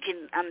 You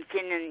can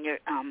send in your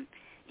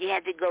you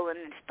have to go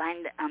and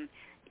find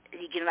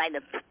you can write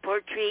a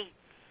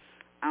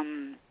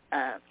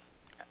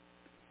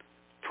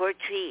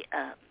poetry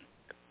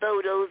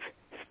photos,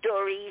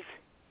 stories,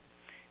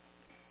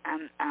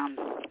 and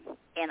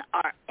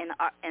art and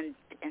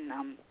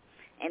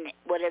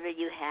whatever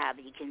you have,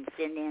 you can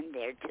send in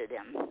there to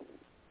them.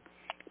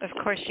 Of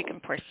course, you can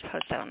post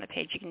that on the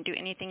page. You can do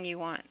anything you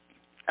want.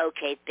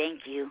 Okay,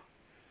 thank you.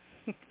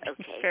 Okay.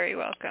 You're very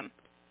welcome.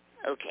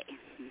 Okay.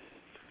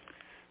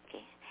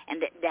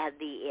 And that'd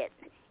be it.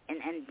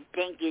 And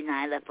thank you,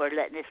 Nyla, for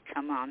letting us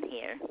come on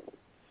here.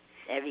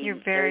 You're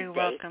very Thursday.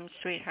 welcome,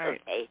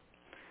 sweetheart. Okay.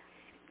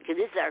 Because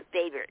this is our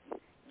favorite,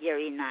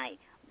 Gary and I.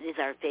 This is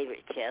our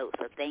favorite show,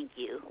 so thank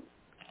you.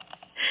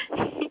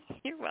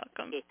 You're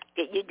welcome.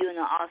 You're doing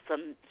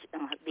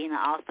being an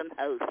awesome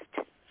host.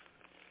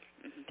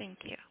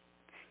 Thank you.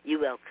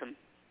 You're welcome.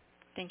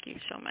 Thank you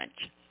so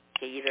much.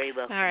 Okay, you're very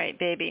welcome. All right,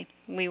 baby.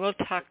 We will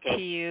talk to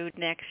you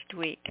next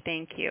week.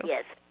 Thank you.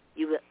 Yes,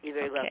 you're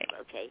very welcome.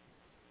 Okay.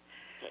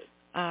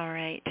 All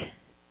right.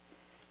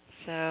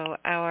 So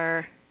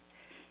our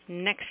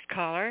next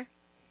caller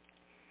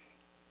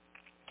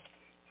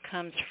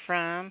comes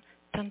from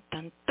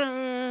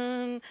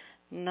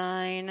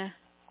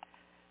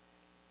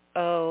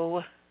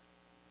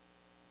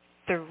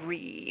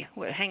 903.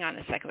 Well, hang on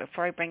a second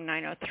before I bring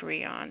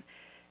 903 on.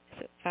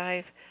 Is it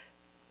 5?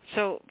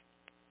 So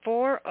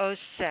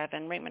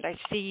 407. Raymond, I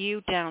see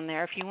you down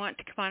there. If you want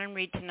to come on and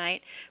read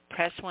tonight,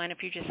 press 1.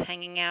 If you're just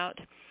hanging out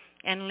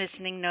and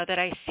listening, know that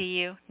I see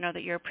you. Know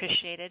that you're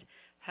appreciated.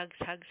 Hugs,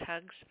 hugs,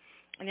 hugs.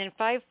 And then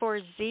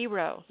 540,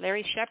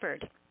 Larry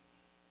Shepard.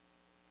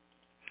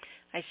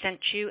 I sent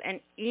you an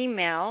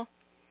email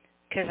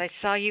because I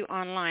saw you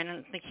online. I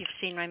don't think you've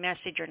seen my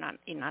message or not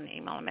an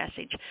email, a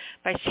message.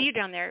 But I see you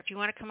down there. If you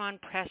want to come on,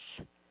 press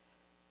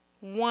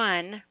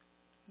 1.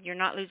 You're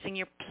not losing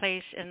your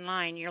place in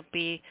line. You'll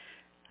be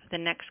the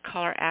next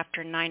caller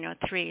after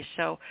 903.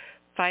 So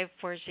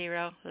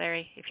 540,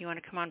 Larry, if you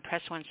want to come on,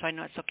 press 1 so I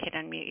know it's okay to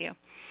unmute you.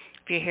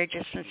 If you're here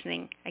just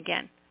listening,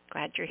 again,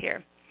 glad you're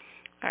here.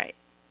 All right,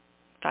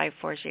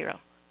 540,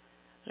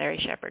 Larry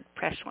Shepard,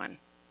 press 1.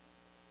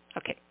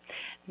 Okay,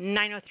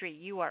 903,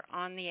 you are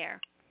on the air.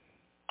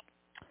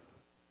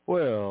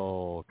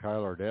 Well,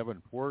 Kyler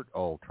Davenport,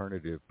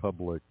 Alternative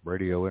Public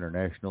Radio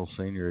International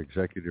Senior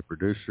Executive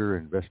Producer,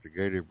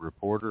 Investigative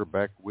Reporter,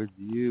 back with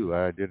you.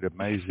 I did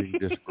Amazing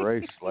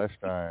Disgrace last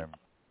time.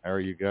 How are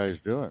you guys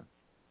doing?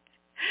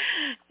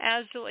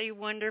 Absolutely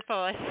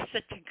wonderful. It's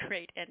such a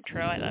great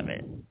intro. I love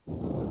it.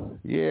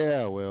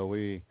 Yeah, well,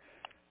 we're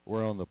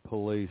on the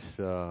police.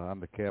 I'm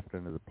the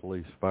captain of the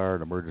police fire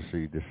and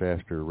emergency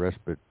disaster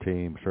respite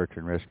team, search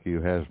and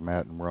rescue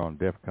hazmat, and we're on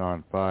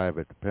DEFCON 5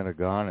 at the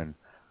Pentagon, and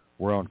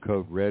we're on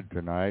Code Red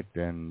tonight,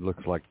 and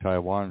looks like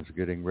Taiwan's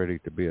getting ready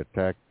to be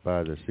attacked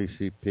by the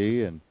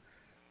CCP, and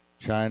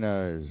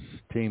China is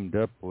teamed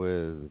up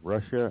with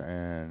Russia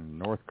and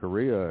North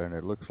Korea, and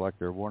it looks like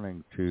they're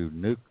wanting to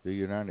nuke the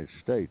United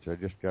States. I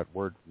just got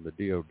word from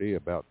the DOD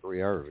about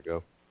 3 hours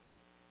ago.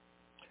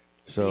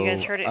 So you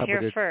guys heard it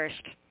here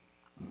first.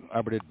 I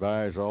would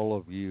advise all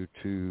of you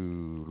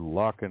to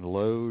lock and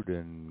load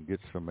and get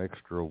some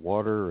extra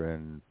water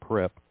and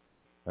prep.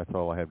 That's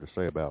all I have to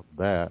say about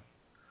that.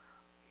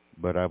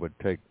 But I would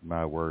take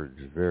my words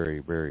very,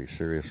 very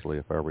seriously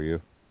if I were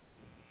you.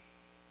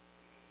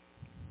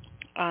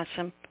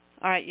 Awesome.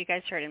 All right, you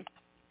guys heard him.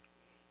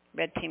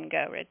 Red team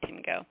go, red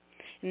team go.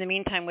 In the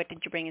meantime, what did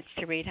you bring us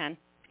to read, hon?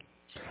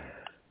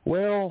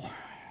 Well,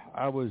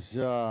 I was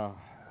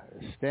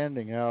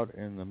standing out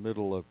in the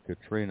middle of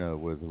Katrina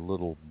with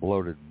little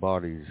bloated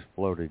bodies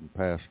floating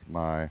past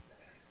my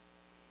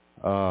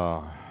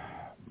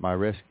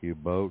rescue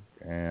boat,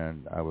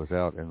 and I was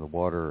out in the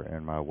water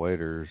and my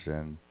waders,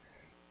 and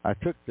I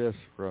took this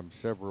from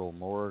several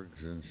morgues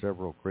and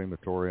several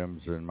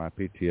crematoriums in my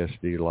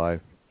PTSD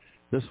life.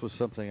 This was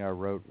something I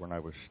wrote when I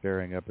was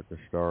staring up at the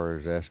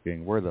stars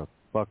asking, where the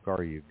fuck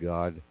are you,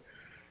 God?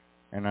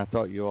 And I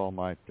thought you all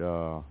might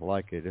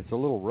like it. It's a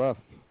little rough,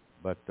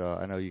 but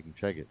I know you can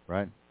take it,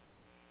 right?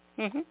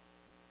 Mm-hmm.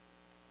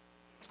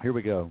 Here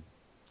we go.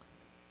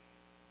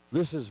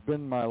 This has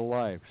been my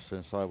life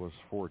since I was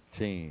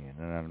 14,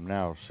 and I'm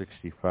now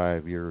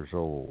 65 years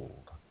old.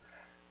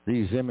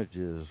 These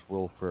images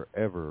will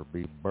forever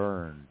be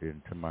burned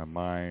into my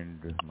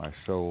mind, my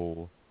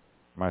soul,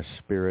 my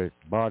spirit,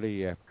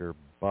 body after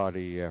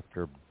body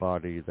after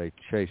body. They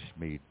chase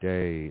me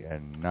day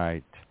and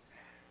night.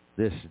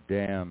 This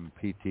damn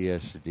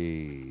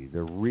PTSD,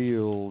 the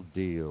real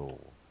deal.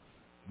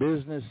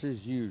 Business as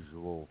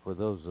usual for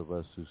those of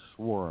us who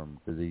swarm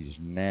to these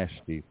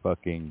nasty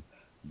fucking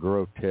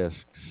grotesque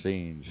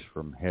scenes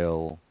from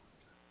hell.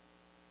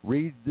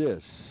 Read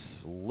this,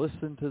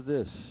 listen to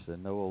this,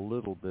 and know a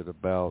little bit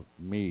about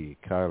me,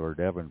 Kyler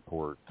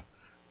Davenport,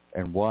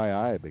 and why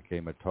I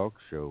became a talk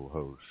show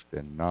host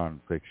and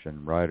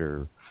nonfiction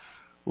writer.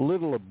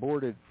 Little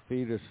aborted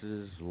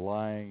fetuses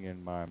lying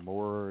in my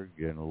morgue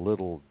and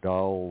little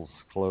dolls'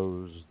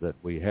 clothes that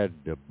we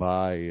had to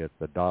buy at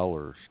the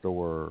dollar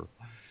store.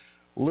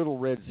 Little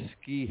red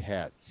ski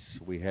hats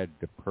we had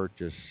to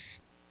purchase,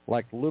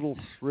 like little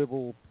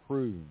shriveled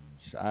prunes,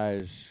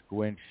 eyes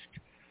squinched.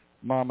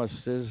 Mama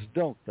says,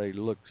 don't they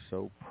look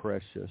so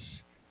precious?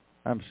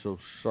 I'm so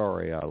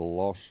sorry I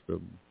lost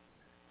them.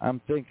 I'm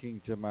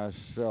thinking to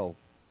myself,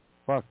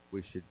 fuck,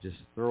 we should just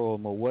throw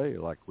them away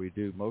like we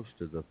do most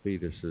of the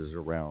fetuses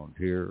around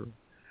here.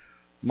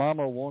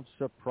 Mama wants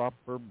a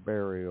proper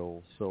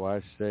burial, so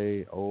I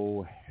say,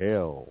 oh,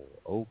 hell,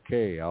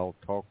 okay, I'll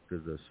talk to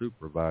the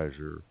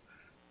supervisor.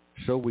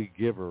 So we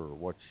give her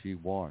what she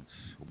wants.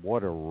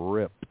 What a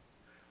rip.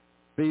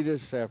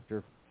 Fetus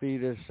after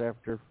fetus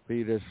after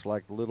fetus,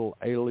 like little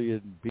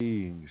alien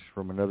beings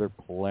from another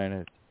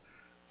planet.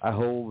 I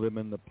hold them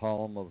in the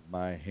palm of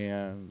my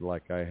hand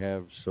like I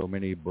have so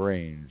many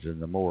brains in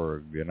the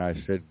morgue, and I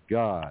said,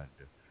 God,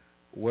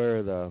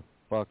 where the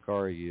fuck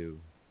are you?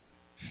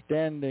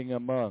 Standing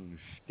among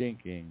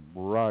stinking,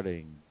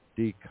 rotting,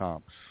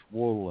 decomp,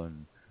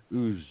 swollen,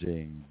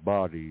 oozing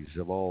bodies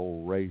of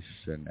all race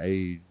and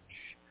age.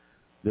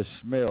 The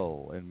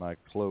smell in my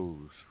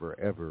clothes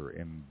forever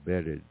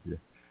embedded.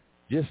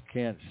 Just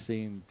can't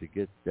seem to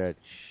get that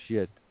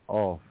shit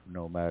off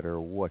no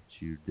matter what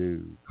you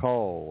do.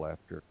 Call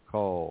after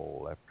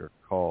call after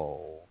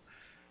call.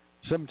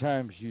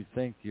 Sometimes you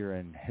think you're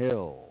in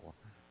hell.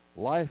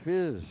 Life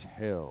is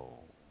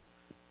hell.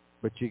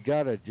 But you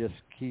gotta just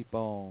keep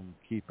on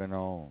keeping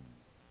on.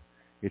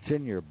 It's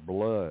in your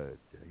blood,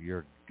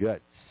 your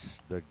guts,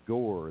 the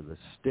gore, the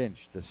stench,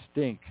 the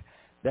stink.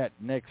 That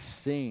next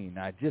scene,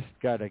 I just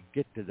gotta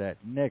get to that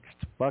next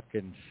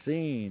fucking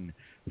scene.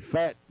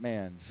 Fat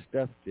man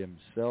stuffed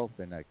himself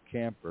in a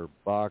camper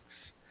box,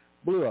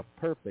 blew a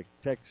perfect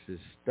Texas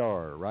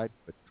star right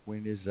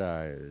between his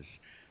eyes.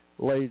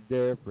 Laid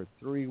there for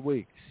 3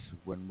 weeks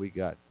when we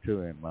got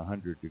to him,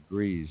 100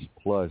 degrees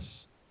plus.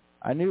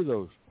 I knew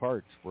those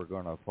parts were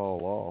gonna fall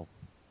off.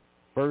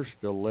 First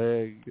a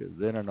leg,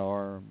 then an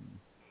arm.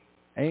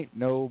 Ain't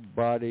no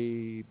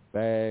body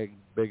bag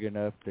big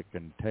enough to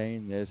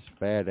contain this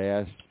fat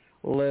ass,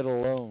 let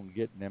alone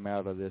getting him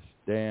out of this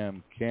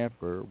damn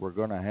camper. We're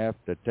going to have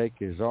to take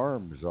his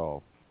arms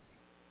off.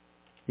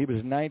 He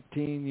was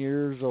 19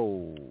 years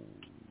old,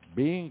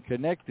 being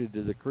connected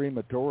to the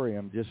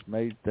crematorium just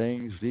made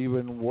things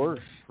even worse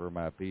for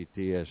my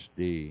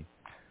PTSD.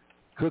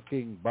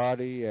 Cooking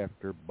body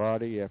after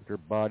body after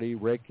body,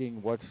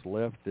 raking what's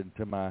left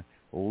into my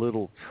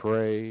little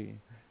tray,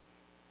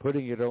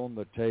 putting it on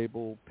the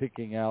table,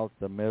 picking out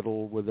the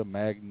metal with a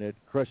magnet,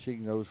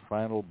 crushing those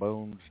final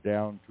bones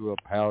down to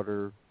a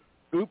powder.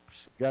 Oops,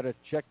 got to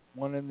check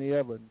one in the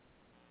oven.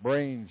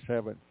 Brains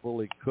haven't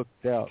fully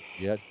cooked out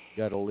yet.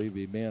 Got to leave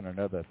him in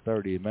another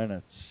 30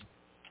 minutes.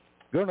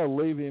 Gonna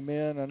leave him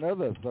in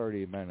another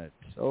 30 minutes.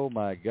 Oh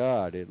my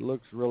God, it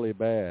looks really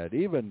bad.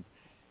 Even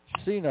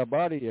seen a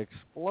body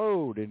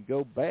explode and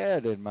go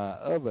bad in my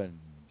oven.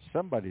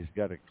 Somebody's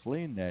got to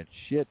clean that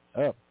shit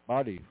up.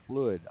 Body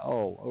fluid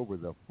all over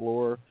the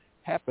floor.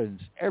 Happens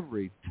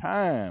every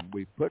time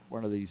we put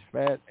one of these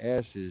fat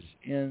asses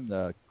in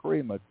the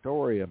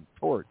crematorium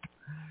torch.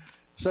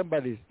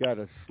 Somebody's got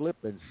to slip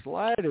and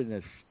slide in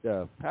this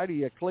stuff. How do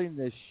you clean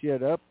this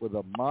shit up with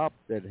a mop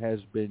that has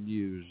been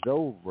used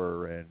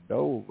over and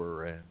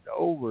over and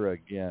over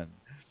again?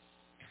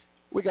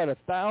 We got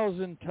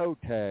 1,000 toe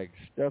tags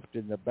stuffed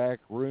in the back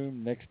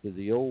room next to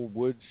the old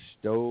wood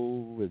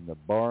stove in the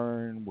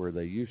barn where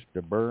they used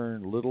to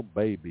burn little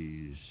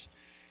babies.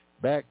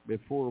 Back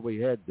before we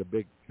had the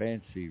big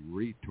fancy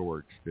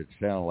retorts that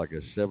sound like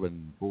a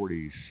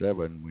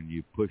 747 when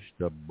you push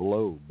the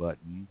blow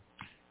button.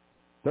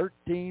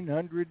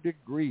 1,300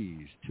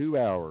 degrees, 2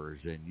 hours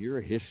in your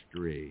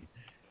history.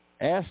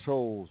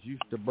 Assholes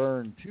used to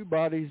burn 2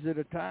 bodies at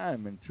a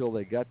time until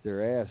they got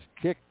their ass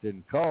kicked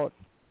and caught.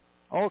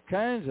 All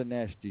kinds of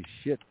nasty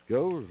shit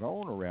goes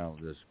on around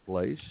this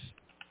place.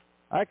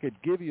 I could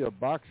give you a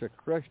box of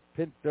crushed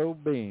pinto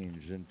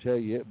beans and tell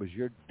you it was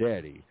your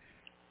daddy.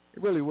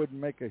 It really wouldn't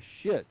make a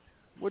shit.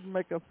 Wouldn't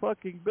make a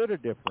fucking bit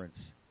of difference.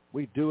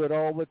 We do it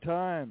all the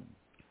time.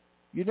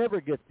 You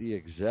never get the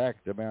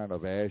exact amount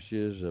of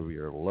ashes of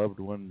your loved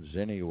ones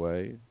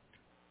anyway.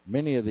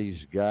 Many of these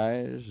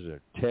guys or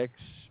techs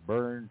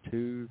burn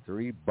 2,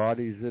 3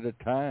 bodies at a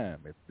time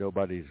if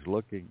nobody's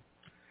looking.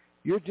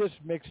 You're just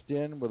mixed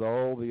in with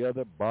all the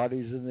other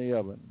bodies in the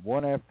oven,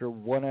 one after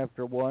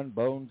one,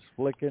 bones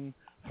flicking,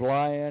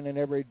 flying in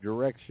every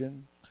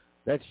direction.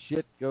 That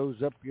shit goes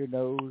up your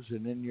nose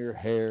and in your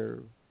hair,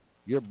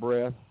 your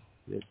breath,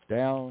 it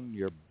down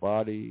your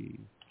body.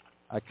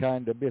 I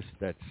kind of miss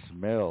that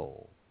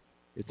smell.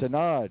 It's an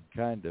odd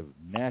kind of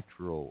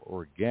natural,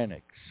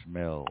 organic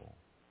smell.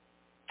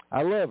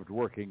 I loved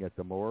working at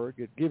the morgue.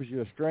 It gives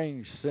you a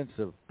strange sense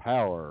of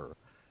power.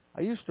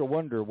 I used to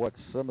wonder what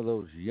some of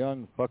those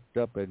young,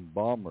 fucked-up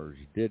embalmers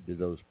did to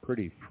those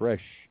pretty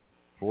fresh,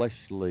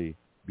 fleshly,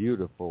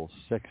 beautiful,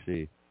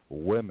 sexy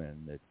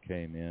women that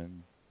came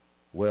in.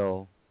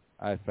 Well,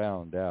 I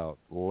found out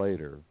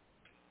later.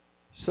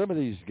 Some of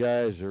these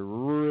guys are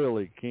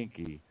really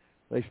kinky.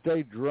 They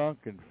stay drunk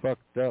and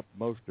fucked up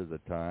most of the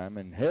time,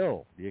 and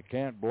hell, you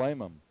can't blame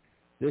them.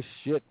 This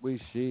shit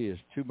we see is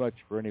too much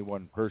for any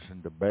one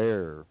person to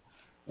bear.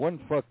 One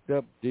fucked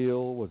up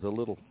deal was a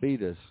little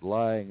fetus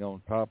lying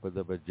on top of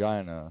the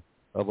vagina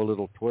of a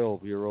little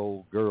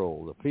 12-year-old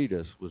girl. The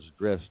fetus was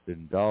dressed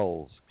in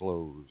doll's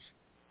clothes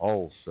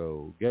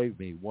also. Gave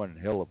me one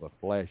hell of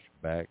a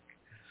flashback.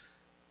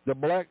 The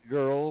black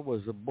girl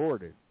was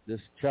aborted.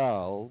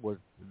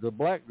 The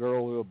black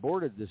girl who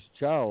aborted this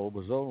child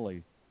was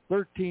only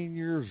 13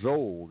 years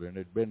old and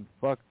had been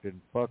fucked and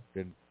fucked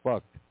and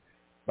fucked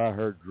by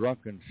her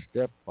drunken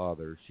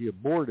stepfather. She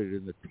aborted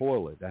in the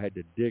toilet. I had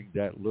to dig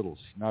that little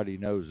snotty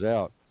nose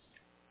out.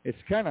 It's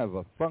kind of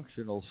a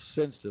functional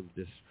sense of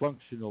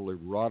dysfunctional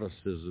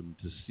eroticism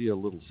to see a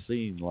little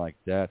scene like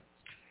that.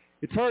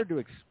 It's hard to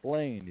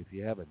explain if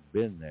you haven't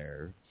been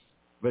there.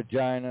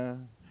 Vagina,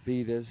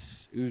 fetus,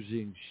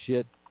 oozing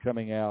shit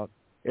coming out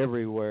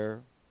everywhere.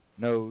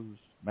 Nose,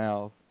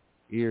 mouth,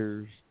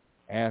 ears,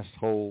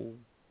 asshole.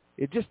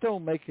 It just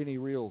don't make any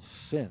real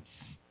sense.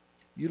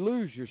 You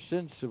lose your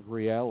sense of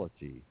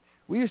reality.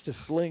 We used to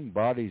sling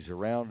bodies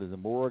around in the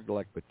morgue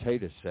like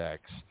potato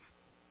sacks.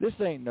 This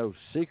ain't no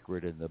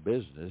secret in the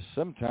business.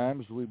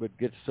 Sometimes we would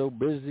get so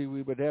busy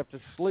we would have to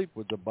sleep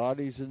with the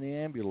bodies in the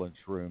ambulance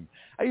room.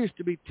 I used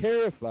to be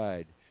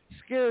terrified,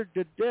 scared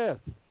to death,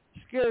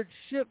 scared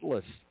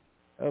shitless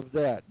of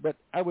that. But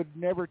I would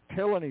never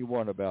tell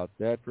anyone about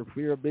that for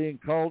fear of being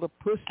called a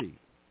pussy.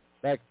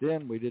 Back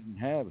then we didn't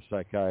have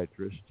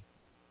psychiatrists.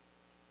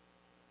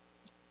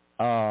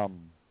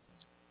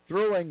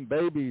 Throwing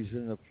babies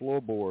in the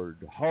floorboard,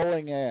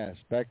 hauling ass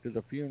back to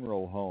the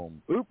funeral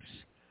home. Oops,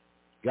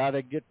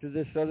 gotta get to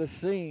this other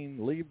scene.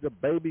 Leave the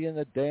baby in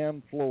the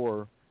damn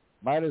floor.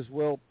 Might as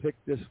well pick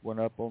this one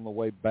up on the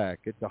way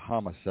back. It's a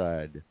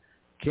homicide.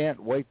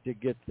 Can't wait to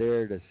get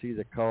there to see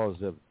the cause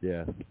of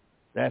death.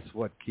 That's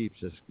what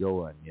keeps us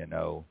going, you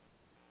know.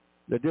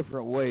 The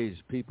different ways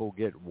people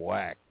get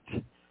whacked.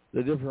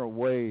 The different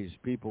ways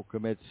people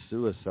commit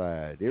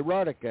suicide.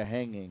 Erotica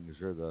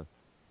hangings are the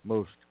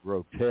most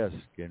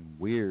grotesque and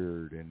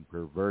weird and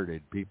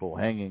perverted. People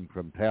hanging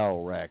from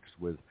towel racks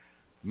with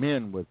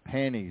men with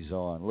panties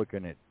on,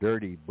 looking at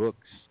dirty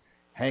books,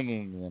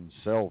 hanging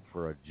themselves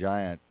for a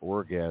giant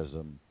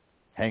orgasm.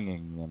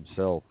 hanging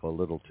himself a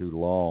little too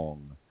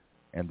long,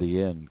 and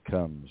the end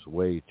comes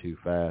way too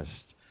fast.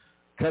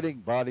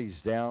 Cutting bodies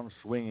down,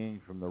 swinging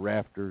from the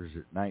rafters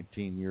at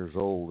 19 years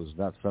old is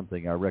not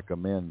something I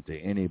recommend to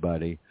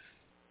anybody,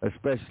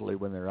 especially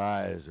when their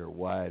eyes are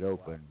wide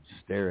open,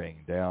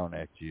 staring down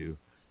at you,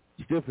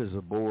 stiff as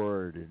a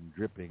board and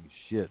dripping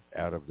shit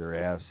out of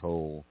their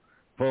asshole,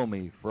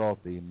 foamy,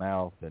 frothy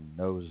mouth and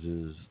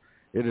noses.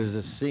 It is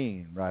a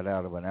scene right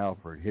out of an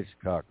Alfred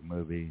Hitchcock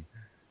movie.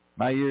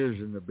 My years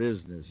in the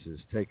business has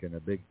taken a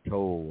big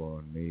toll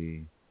on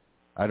me.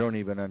 I don't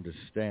even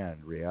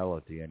understand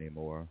reality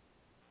anymore.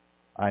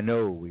 I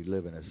know we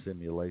live in a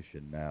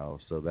simulation now,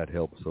 so that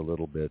helps a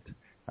little bit.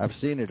 I've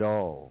seen it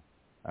all.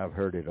 I've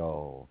heard it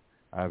all.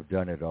 I've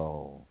done it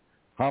all.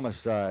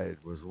 Homicide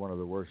was one of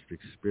the worst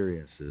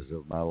experiences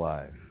of my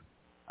life.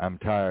 I'm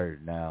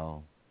tired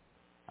now.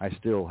 I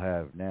still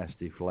have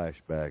nasty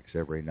flashbacks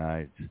every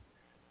night.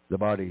 The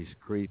bodies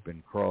creep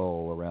and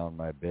crawl around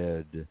my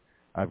bed.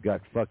 I've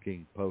got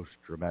fucking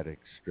post-traumatic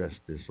stress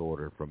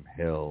disorder from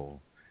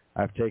hell.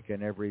 I've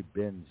taken every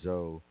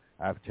benzo.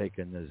 I've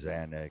taken the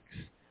Xanax.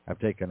 I've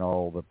taken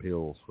all the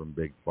pills from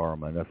Big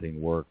Pharma.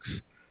 Nothing works.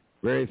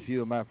 Very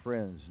few of my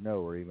friends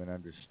know or even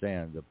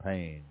understand the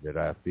pain that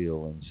I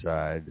feel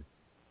inside.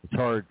 It's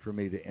hard for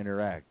me to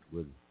interact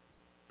with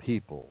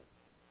people.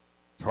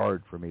 It's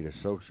hard for me to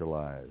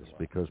socialize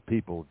because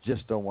people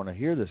just don't want to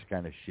hear this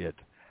kind of shit.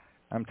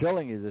 I'm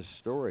telling you this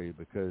story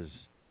because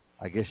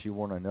I guess you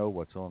want to know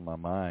what's on my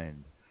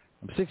mind.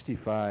 I'm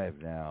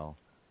 65 now,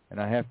 and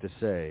I have to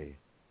say,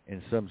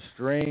 in some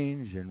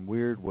strange and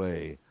weird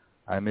way,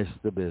 I miss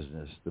the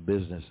business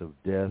of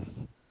death,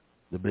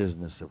 the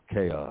business of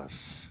chaos.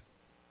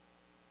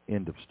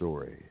 End of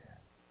story.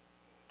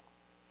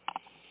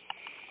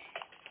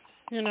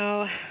 You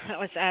know, that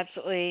was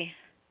absolutely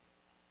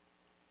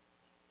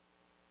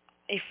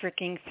a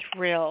freaking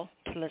thrill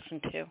to listen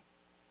to.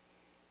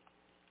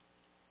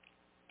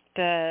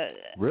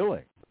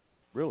 Really?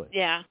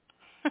 Yeah.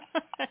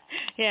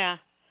 Yeah.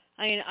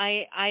 I mean,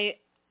 I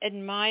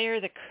admire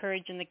the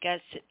courage and the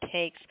guts it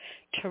takes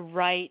to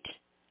write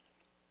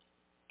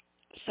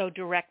so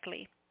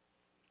directly.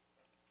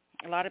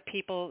 A lot of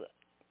people,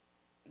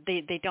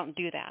 they don't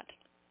do that.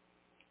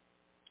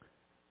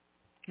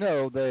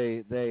 No,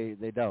 they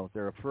don't.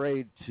 They're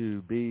afraid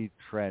to be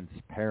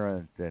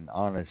transparent and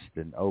honest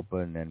and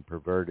open and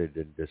perverted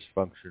and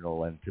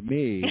dysfunctional. And to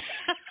me,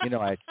 you know,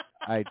 I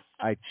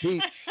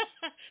teach.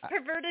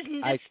 Perverted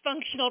and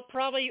dysfunctional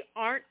probably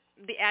aren't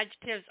the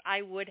adjectives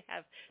I would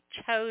have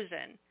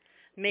chosen.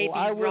 Maybe well,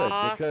 I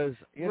raw, would because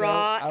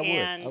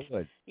I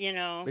would. You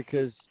know,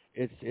 because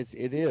it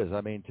is.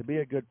 I mean, to be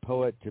a good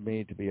poet, to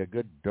me, to be a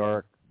good,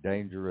 dark,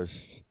 dangerous,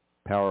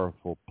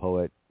 powerful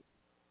poet,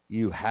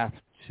 you have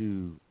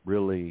to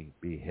really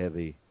be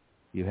heavy.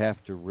 You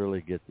have to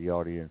really get the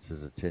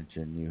audience's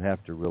attention. You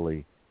have to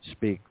really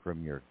speak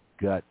from your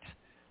gut.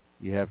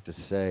 You have to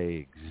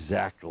say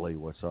exactly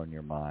what's on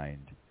your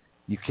mind.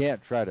 You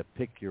can't try to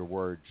pick your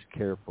words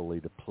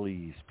carefully to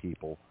please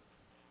people.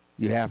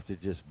 You have to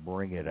just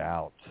bring it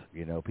out.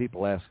 You know,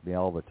 people ask me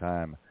all the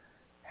time,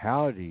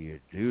 how do you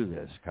do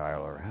this,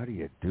 Kyler? How do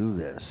you do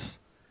this?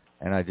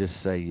 And I just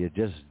say, you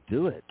just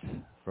do it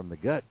from the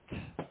gut.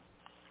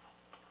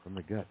 From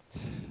the gut.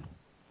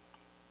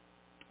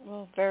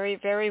 Well, very,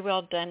 very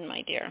well done,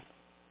 my dear.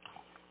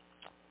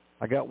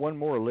 I got one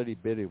more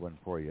litty-bitty one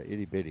for you,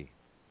 itty-bitty.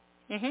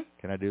 Mm-hmm.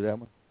 Can I do that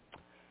one?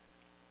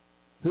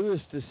 Who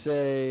is to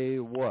say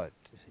what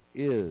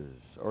is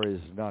or is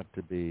not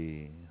to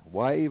be?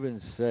 Why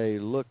even say,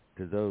 look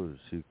to those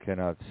who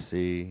cannot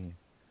see?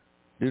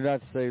 Do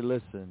not say,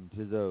 listen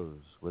to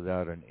those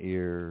without an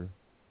ear.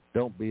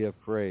 Don't be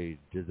afraid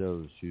to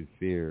those who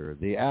fear.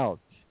 The out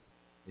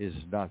is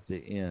not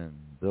the in,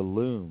 the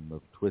loom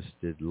of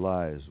twisted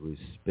lies we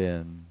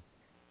spin.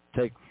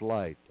 Take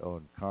flight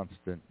on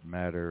constant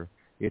matter,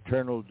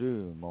 eternal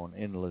doom on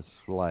endless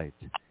flight,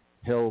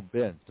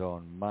 hell-bent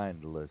on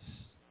mindless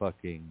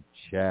fucking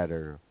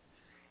chatter.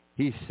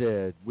 He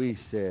said, we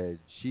said,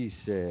 she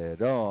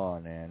said,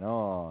 on and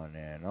on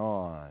and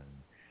on,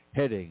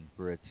 heading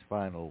for its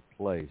final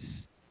place,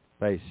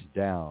 face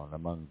down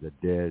among the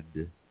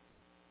dead.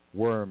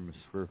 Worms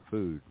for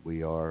food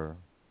we are.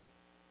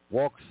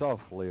 Walk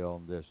softly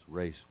on this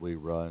race we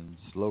run.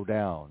 Slow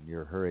down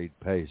your hurried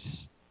pace.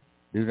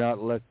 Do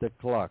not let the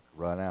clock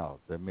run out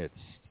amidst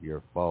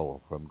your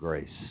fall from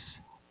grace.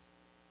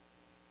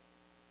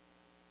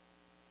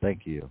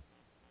 Thank you.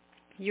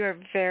 You are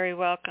very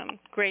welcome.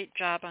 Great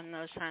job on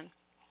those, hon.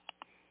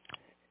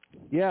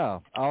 Yeah,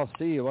 I'll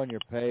see you on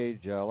your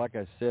page. Like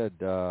I said,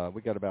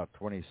 we got about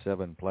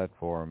 27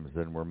 platforms,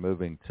 and we're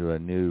moving to a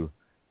new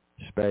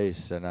space,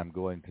 and I'm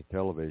going to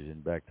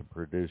television, back to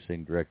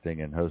producing,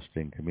 directing, and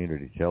hosting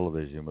community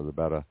television with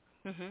about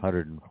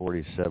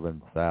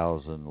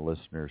 147,000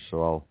 listeners.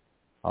 So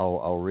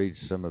I'll read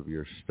some of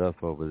your stuff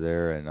over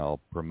there, and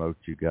I'll promote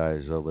you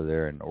guys over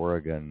there in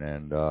Oregon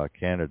and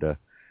Canada.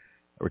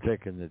 We're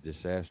taking the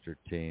disaster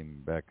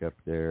team back up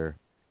there,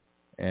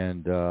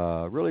 and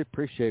really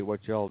appreciate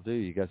what y'all do.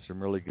 You got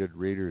some really good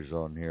readers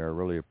on here. I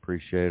really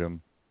appreciate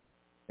them.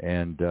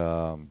 and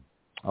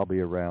I'll be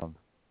around.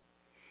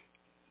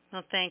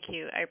 Well, thank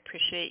you. I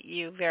appreciate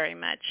you very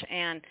much,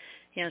 and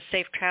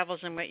safe travels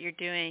in what you're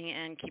doing,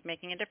 and keep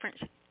making a difference.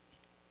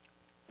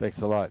 Thanks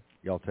a lot.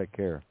 Y'all take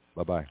care.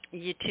 Bye-bye.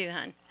 You too,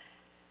 hon.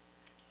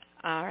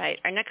 All right.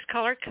 Our next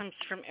caller comes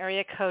from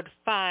area code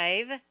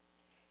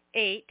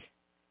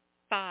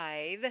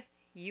 585.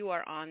 You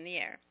are on the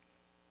air.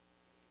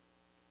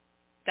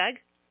 Doug?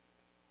 Is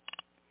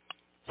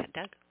that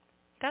Doug?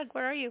 Doug,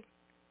 where are you?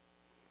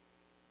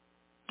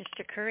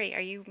 Mr. Curry,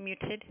 are you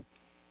muted?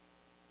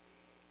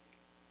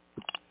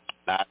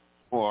 Not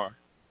for.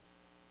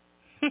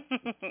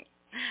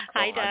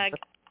 Hi, Doug.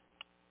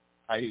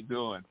 How you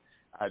doing?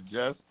 I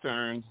just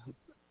turned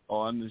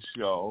on the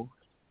show,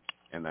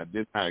 and I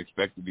did not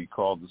expect to be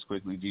called this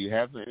quickly. Do you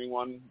have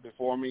anyone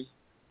before me,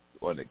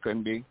 or that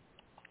couldn't be?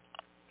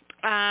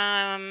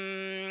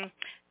 I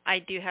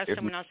do have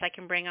someone else I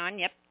can bring on.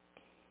 Yep.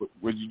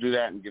 Would you do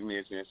that and give me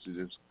a chance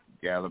to just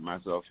gather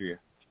myself here?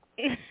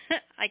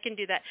 I can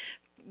do that.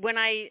 When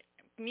I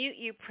mute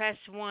you, press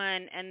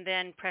 1, and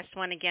then press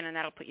 1 again, and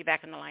that'll put you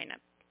back in the lineup.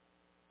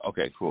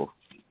 Okay, cool.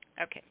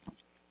 Okay.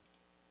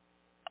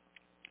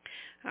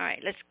 All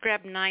right, let's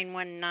grab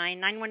 919.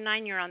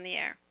 919, you're on the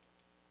air.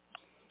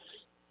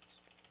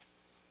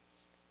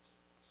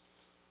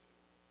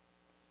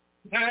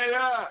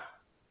 Nyla!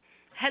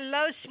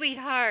 Hello,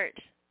 sweetheart.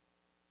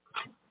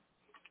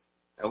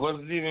 I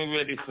wasn't even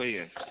ready for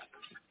you.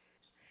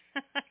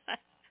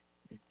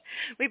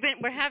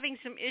 We're having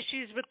some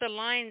issues with the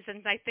lines,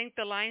 and I think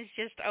the lines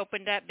just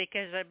opened up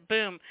because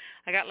boom,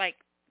 I got like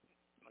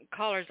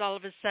callers all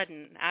of a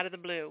sudden out of the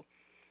blue.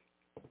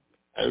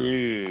 I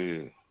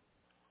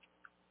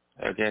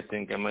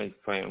think I might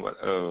find what.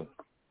 But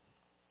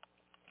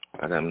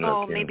I'm not.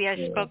 Oh, maybe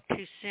I spoke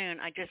too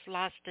soon. I just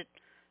lost a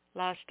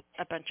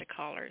bunch of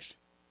callers.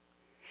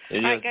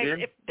 All right, guys,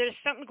 if there's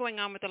something going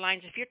on with the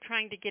lines, if you're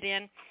trying to get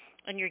in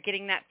and you're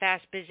getting that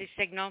fast, busy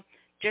signal,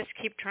 just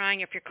keep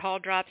trying. If your call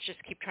drops,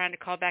 just keep trying to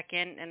call back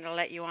in, and it'll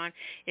let you on.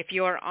 If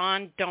you're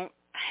on, don't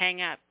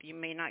hang up. You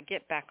may not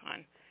get back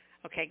on.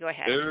 Okay, go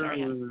ahead.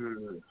 Sorry.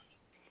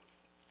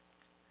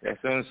 That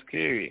sounds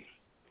scary.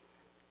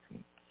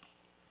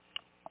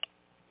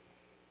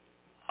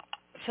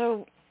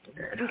 So,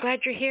 I'm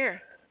glad you're here.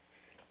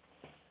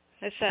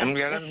 I'm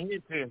glad I'm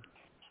here too.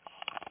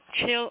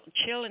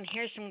 Chill and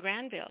hear some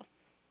Granville.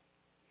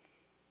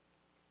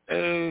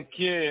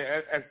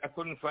 Okay, I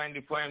couldn't find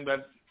the poem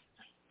that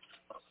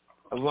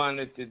I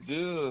wanted to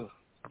do.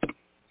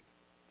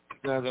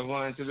 Because I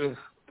wanted to do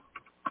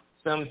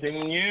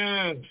something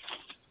new.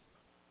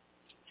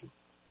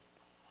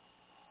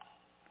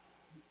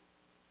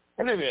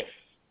 Anyway,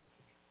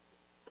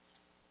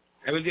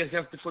 I will just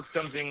have to put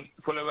something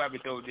full of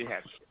rabbit out the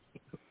hat.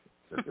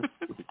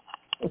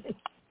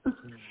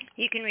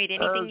 You can read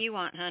anything you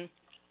want, hon.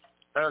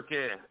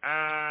 Okay.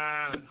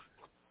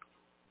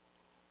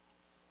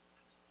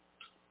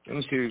 Let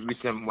me see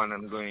which one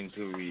I'm going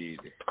to read.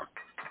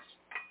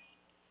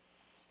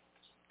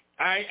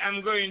 I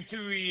am going to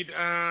read,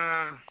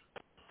 I'll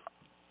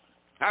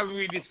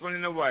read this one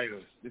in a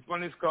while. This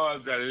one is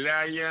called The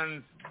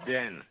Lion's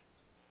Den.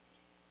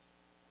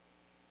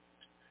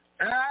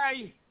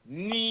 I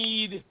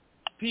need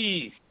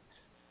peace.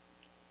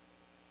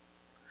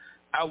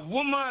 A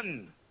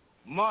woman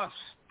must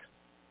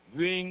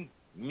bring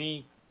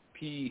me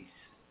peace.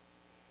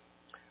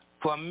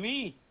 For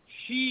me,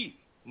 she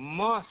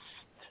must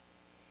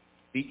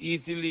be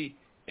easily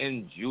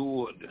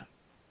endured.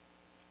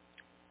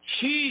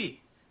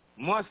 She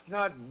must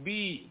not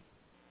be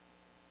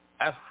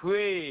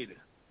afraid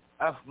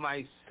of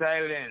my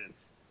silence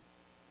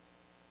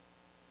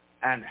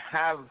and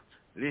have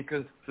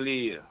little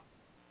flair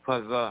for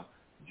the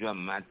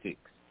dramatics.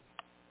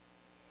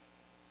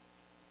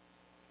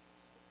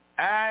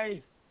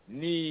 I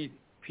need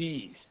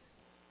peace.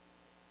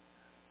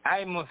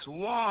 I must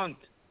want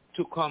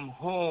to come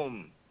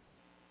home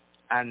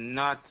and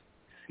not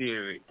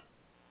fear it.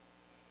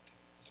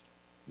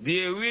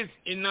 There is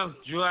enough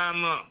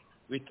drama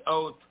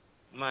without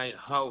my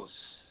house.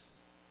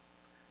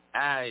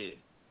 There's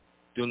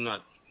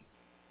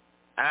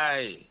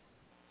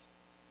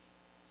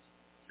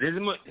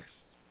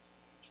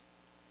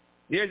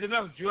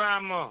enough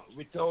drama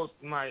without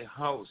my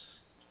house.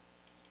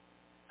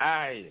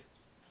 I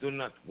do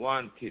not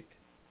want it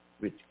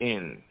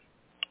within.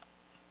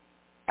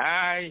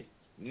 I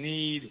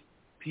need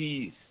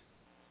peace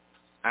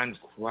and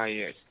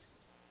quiet.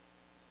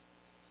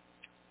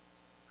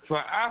 For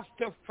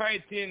after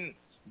fighting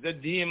the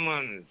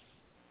demons,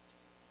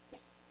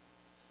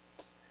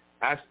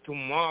 as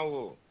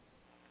tomorrow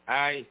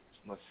I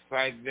must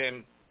fight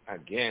them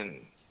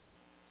again.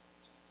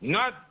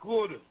 Not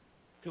good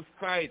to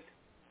fight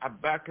a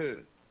battle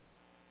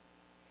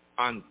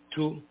on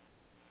two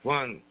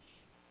fronts.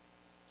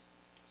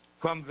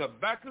 From the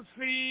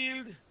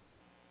battlefield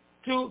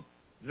to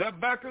the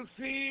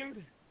battlefield?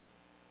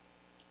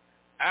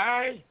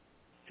 I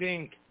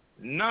think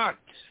not.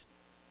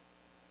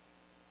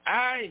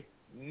 I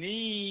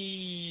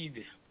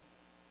need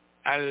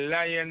a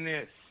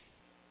lioness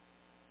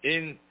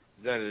in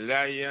the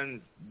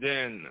lion's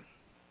den.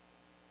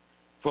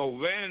 For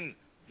when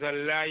the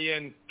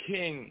Lion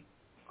King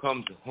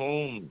comes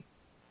home,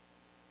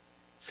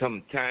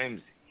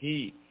 sometimes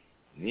he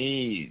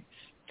needs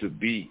to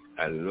be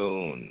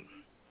alone.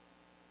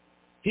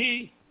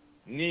 He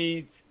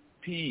needs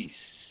peace.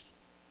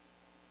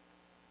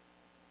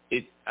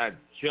 It's a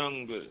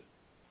jungle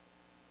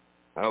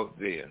out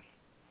there.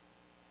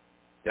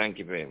 Thank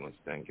you very much.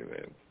 Thank you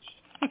very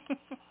much.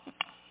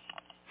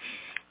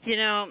 You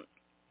know,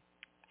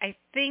 I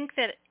think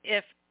that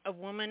if a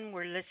woman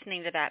were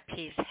listening to that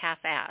piece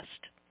half-assed,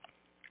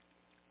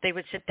 they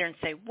would sit there and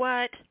say,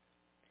 what?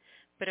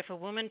 But if a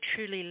woman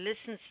truly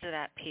listens to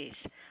that piece,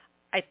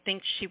 I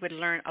think she would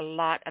learn a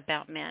lot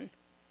about men.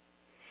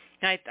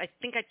 Now, I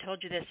think I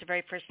told you this the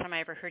very first time I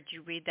ever heard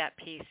you read that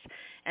piece,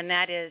 and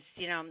that is,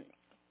 you know,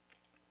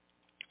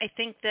 I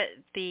think that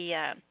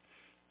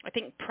I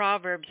think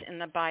Proverbs in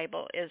the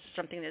Bible is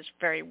something that's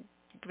very,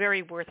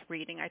 very worth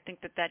reading. I think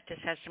that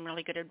just has some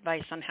really good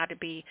advice on how to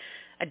be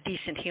a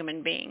decent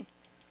human being,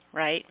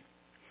 right?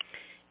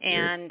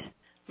 And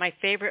my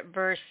favorite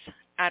verse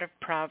out of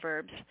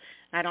Proverbs,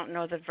 I don't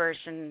know the verse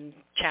and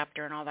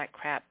chapter and all that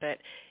crap, but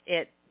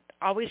it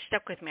always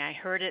stuck with me. I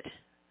heard it.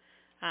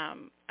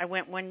 I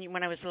went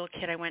when I was a little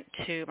kid.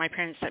 My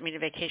parents sent me to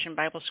vacation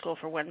Bible school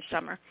for one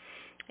summer,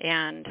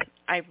 and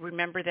I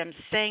remember them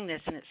saying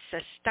this, and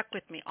it's stuck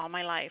with me all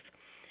my life.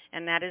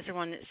 And that is the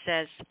one that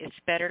says, "It's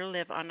better to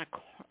live on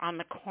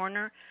the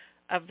corner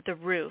of the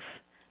roof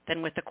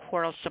than with a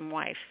quarrelsome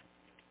wife."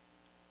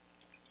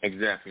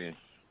 Exactly.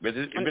 But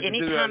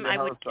anytime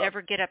I would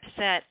ever get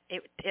upset,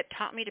 it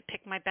taught me to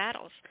pick my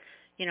battles.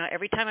 You know,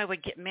 every time I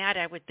would get mad,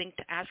 I would think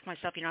to ask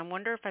myself, you know, I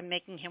wonder if I'm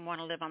making him want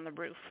to live on the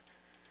roof.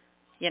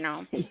 You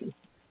know,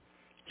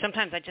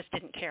 sometimes I just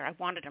didn't care. I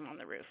wanted him on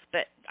the roof.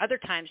 But other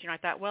times, you know, I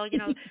thought, well, you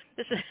know,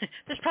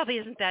 this probably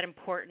isn't that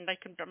important.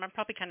 I'm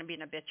probably kind of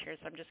being a bitch here,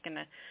 so I'm just going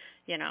to,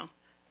 you know,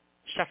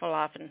 shuffle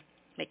off and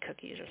make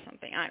cookies or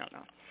something. I don't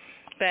know.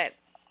 But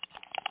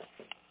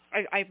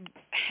I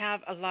have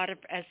a lot of,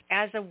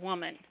 as a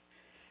woman,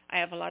 I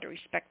have a lot of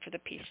respect for the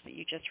piece that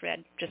you just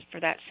read, just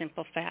for that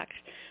simple fact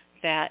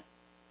that,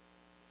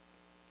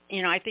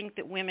 you know, I think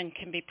that women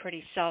can be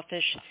pretty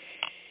selfish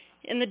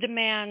in the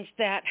demands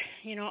that,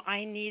 you know,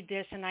 I need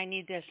this and I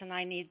need this and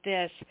I need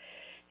this.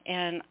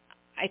 And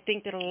I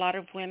think that a lot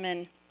of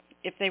women,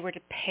 if they were to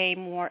pay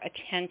more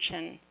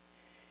attention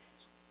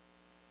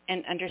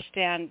and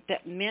understand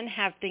that men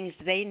have things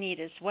they need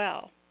as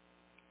well.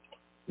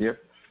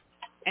 Yep.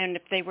 And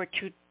if they were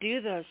to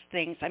do those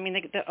things, I mean,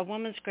 a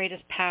woman's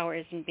greatest power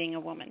is in being a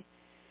woman.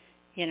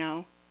 You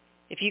know,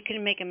 if you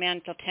can make a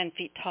man feel 10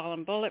 feet tall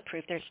and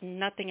bulletproof, there's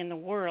nothing in the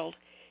world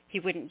he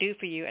wouldn't do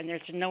for you, and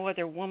there's no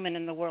other woman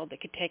in the world that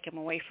could take him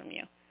away from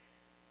you.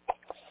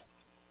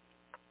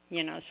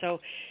 You know, so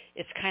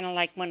it's kind of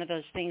like one of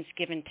those things,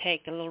 give and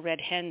take, the little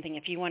red hen thing.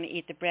 If you want to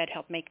eat the bread,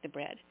 help make the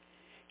bread.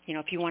 You know,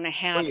 if you want to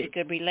have a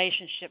good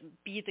relationship,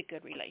 be the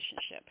good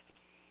relationship.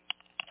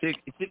 It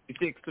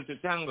takes two to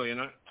tango, you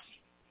know.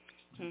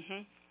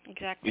 Mhm.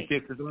 Exactly. It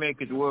takes to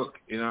make it work,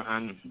 you know.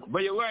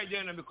 But you're right,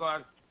 you know,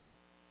 because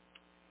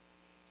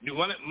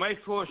my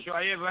first show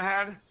I ever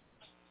had,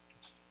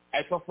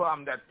 I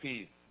performed that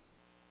piece.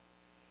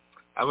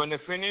 And when I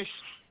finished,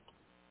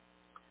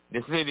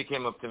 this lady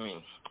came up to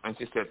me and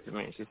she said to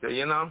me, she said,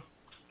 you know,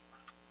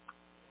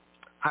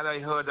 had I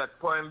heard that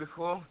poem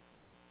before,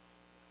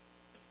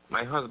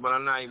 my husband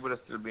and I would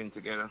have still been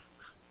together.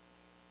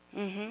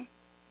 Mhm.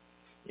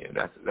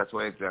 Yeah, that's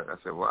why exactly. I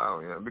said,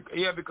 wow, you know,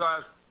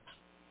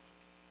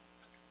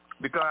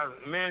 because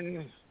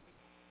men,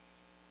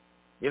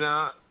 you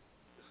know,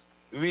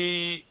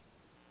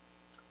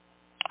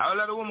 a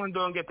lot of women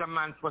don't get a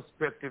man's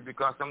perspective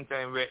because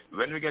sometimes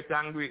when we get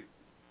angry,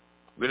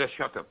 we just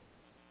shut up.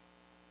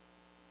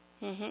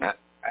 Mm-hmm.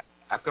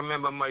 I can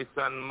remember my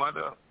son's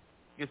mother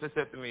used to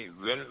say to me,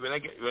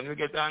 when we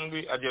get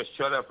angry, I just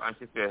shut up. And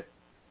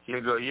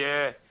she'll go,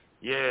 yeah,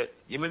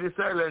 give me the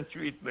silent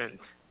treatment.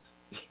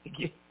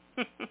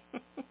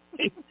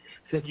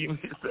 Said, give me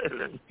the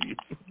silent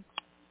treatment.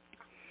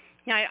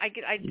 Yeah,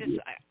 I just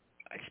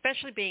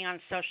especially being on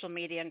social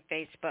media and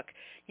Facebook,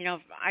 you know,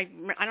 I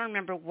don't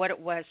remember what it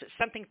was, but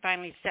something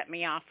finally set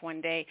me off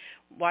one day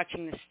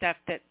watching the stuff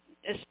that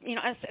is, you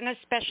know, and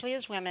especially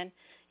as women,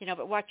 you know,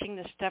 but watching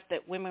the stuff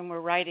that women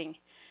were writing,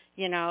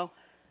 you know,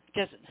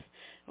 just,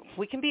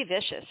 we can be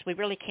vicious. We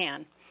really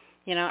can,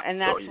 you know,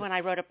 and that's when I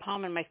wrote a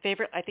poem, and I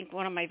think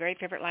one of my very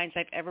favorite lines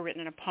I've ever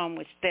written in a poem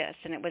was this,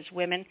 and it was,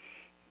 women,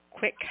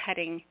 quit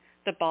cutting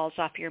the balls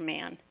off your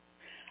man.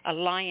 A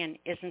lion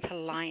isn't a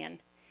lion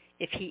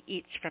if he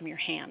eats from your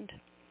hand.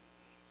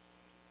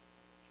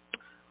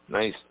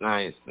 Nice.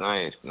 You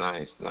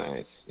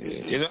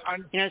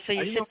know, so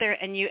you sit there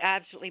and you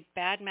absolutely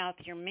badmouth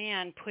your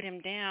man, put him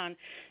down,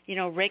 you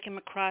know, rake him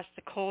across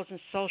the coals in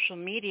social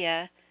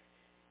media,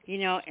 you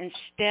know,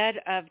 instead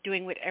of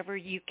doing whatever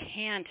you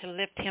can to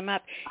lift him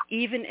up,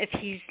 even if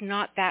he's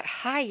not that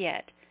high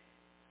yet.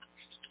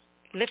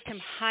 Lift him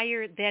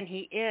higher than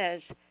he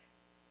is,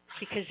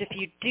 because if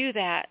you do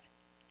that,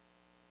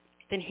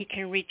 then he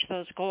can reach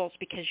those goals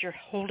because you're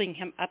holding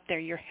him up there.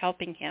 You're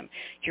helping him.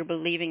 You're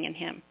believing in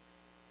him.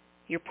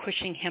 You're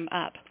pushing him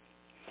up.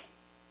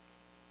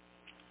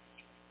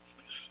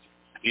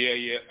 Yeah.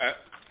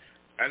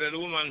 And that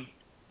woman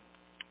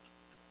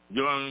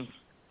don't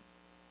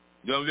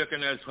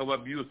recognize how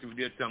abusive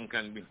their tongue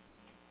can be.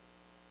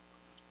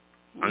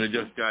 And they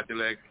just start to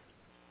like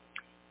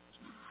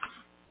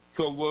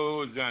throw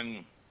words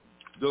and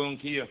don't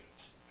care.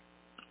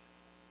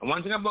 And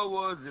one thing about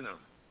words,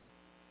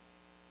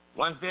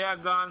 once they are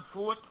gone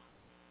forth,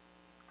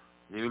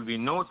 there will be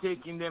no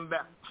taking them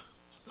back.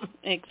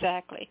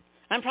 Exactly.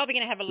 I'm probably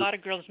going to have a lot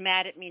of girls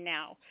mad at me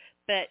now.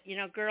 But,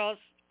 girls,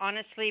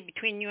 honestly,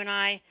 between you and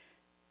I,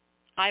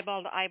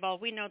 eyeball to eyeball,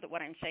 we know that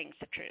what I'm saying is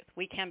the truth.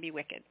 We can be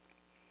wicked.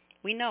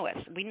 We know us.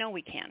 We know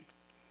we can.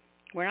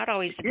 We're not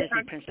always the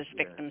Disney princess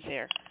victims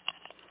here.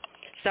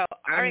 So,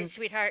 all right,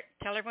 sweetheart,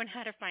 tell everyone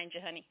how to find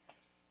you, honey.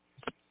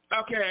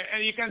 Okay,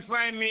 and you can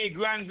find me,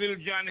 Granville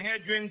John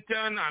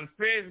Hedrington, on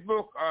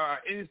Facebook or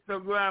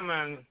Instagram,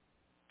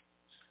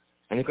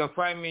 and you can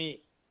find me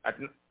at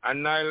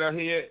Nyla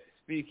here,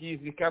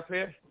 SpeakEasy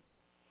Cafe,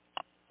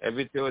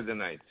 every Thursday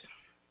night.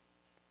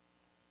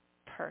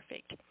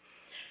 Perfect.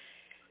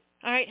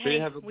 All right,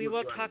 honey, we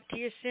will talk to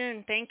you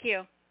soon. Thank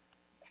you.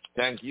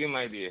 Thank you,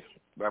 my dear.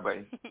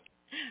 Bye-bye.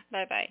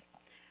 Bye-bye.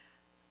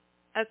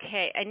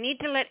 Okay, I need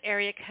to let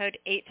area code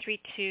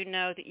 832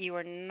 know that you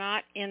are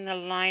not in the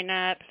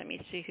lineup. Let me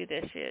see who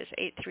this is.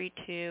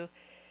 832-2,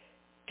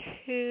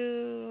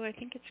 I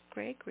think it's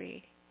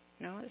Gregory.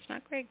 No, it's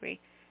not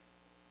Gregory.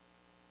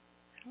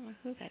 I don't know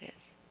who that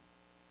is.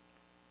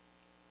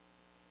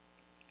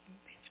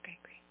 Maybe it's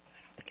Gregory.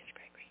 I don't think it's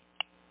Gregory.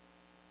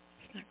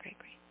 It's not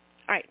Gregory.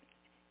 All right,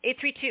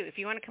 832, if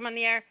you want to come on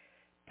the air,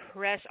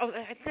 press... Oh,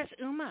 it says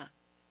Uma.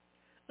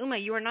 Uma,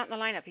 you are not in the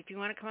lineup. If you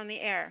want to come on the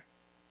air...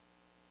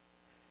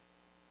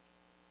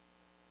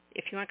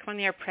 If you want to come on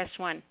the air, press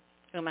 1,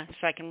 Uma,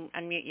 so I can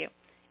unmute you.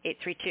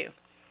 832.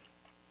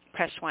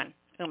 Press 1.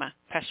 Uma,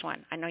 press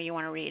 1. I know you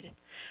want to read.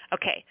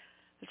 Okay,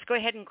 let's go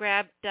ahead and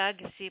grab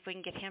Doug and see if we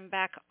can get him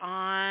back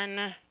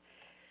on.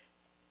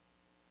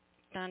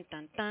 Dun,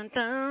 dun, dun,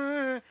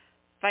 dun.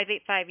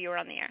 585, you were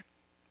on the air.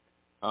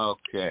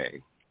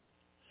 Okay.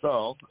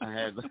 So I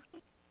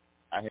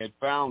had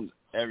found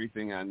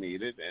everything I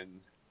needed, and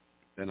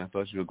then I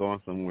thought you were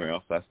going somewhere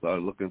else. I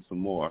started looking some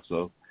more.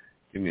 So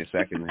give me a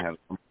second to have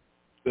some.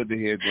 Good to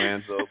hear,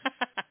 Granzo.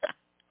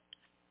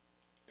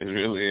 It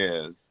really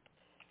is.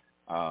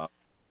 I'm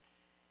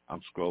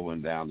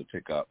scrolling down to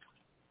pick up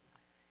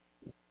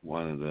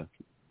one of the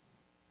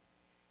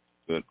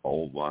good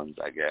old ones,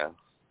 I guess.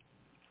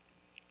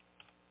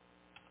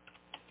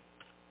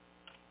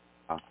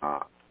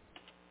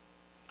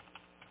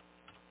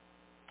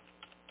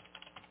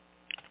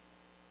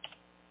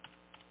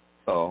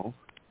 So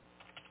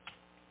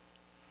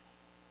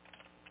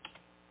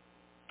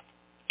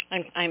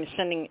I'm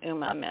sending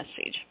Uma a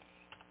message.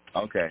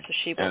 Okay. So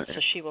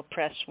she will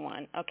press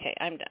 1. Okay,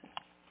 I'm done.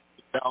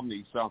 Tell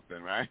me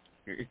something, right?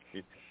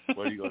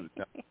 What are you going to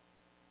tell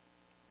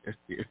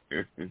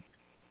me?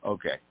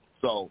 Okay.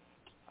 So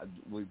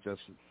we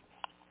just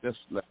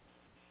let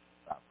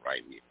stop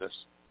right here.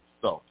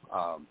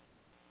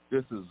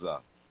 This is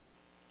a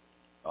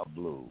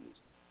blues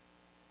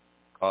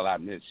called "I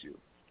Miss You."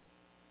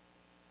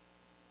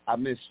 I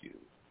miss you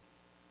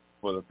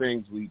for the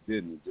things we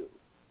didn't do.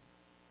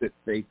 Sit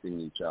facing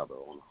each other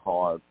on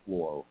hard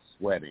floor,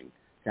 sweating,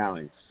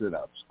 counting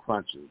sit-ups,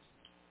 crunches,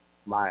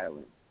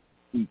 smiling,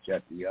 each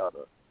at the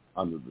other,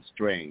 under the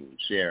strain,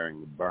 sharing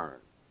the burn.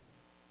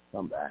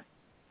 Come back.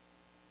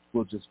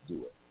 We'll just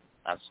do it.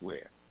 I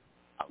swear.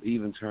 I'll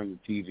even turn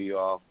the TV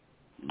off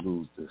and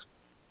lose this.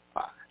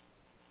 Bye.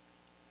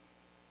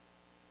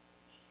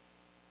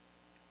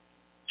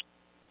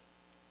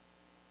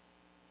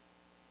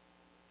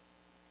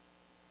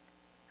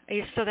 Are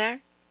you still there?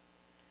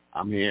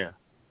 I'm here.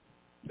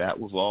 That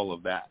was all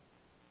of that.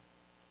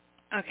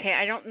 Okay,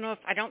 I don't know if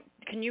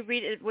can you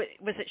read it? Was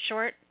it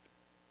short?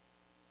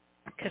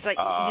 Because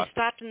you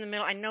stopped in the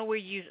middle. I know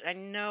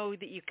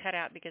that you cut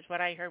out because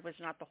what I heard was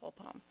not the whole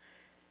poem.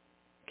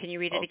 Can you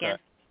read it again?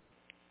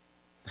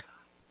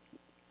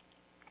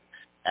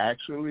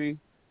 Actually,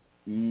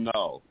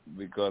 no,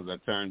 because I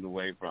turned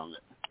away from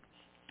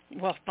it.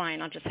 Well,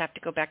 fine. I'll just have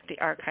to go back to the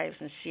archives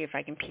and see if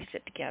I can piece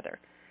it together.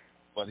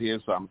 But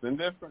here's something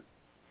different.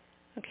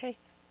 Okay.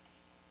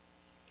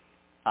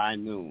 High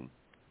noon.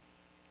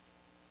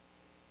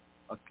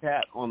 A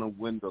cat on a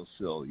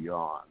windowsill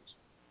yawns.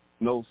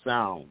 No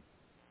sound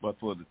but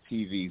for the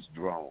TV's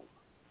drone.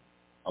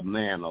 A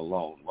man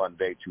alone, one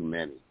day too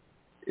many,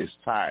 is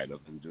tired of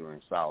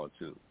enduring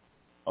solitude.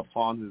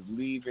 Upon his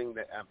leaving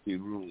the empty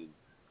room,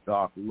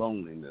 dark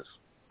loneliness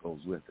goes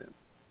with him.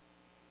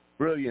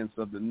 Brilliance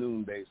of the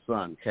noonday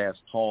sun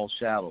casts tall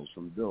shadows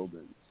from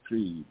buildings,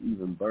 trees,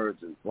 even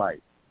birds in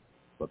flight,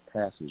 but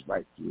passes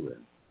right through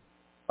him,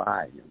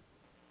 by him,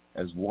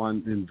 as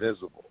one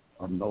invisible,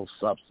 of no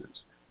substance,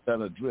 set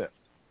adrift,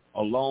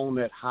 alone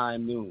at high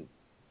noon,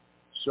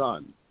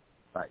 shunned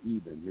by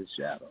even his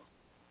shadow.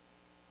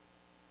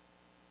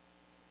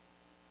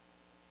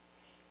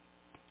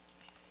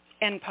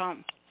 And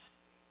poem.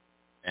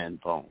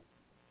 And poem.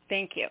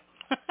 Thank you.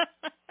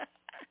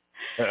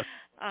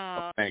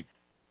 Thank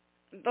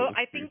you. Though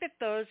I think that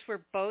those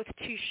were both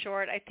too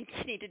short. I think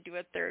you need to do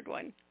a third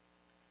one.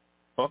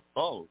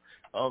 Oh,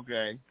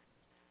 okay.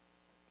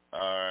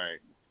 All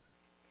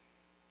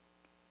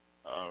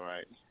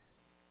right.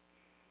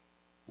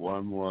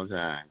 One more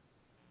time.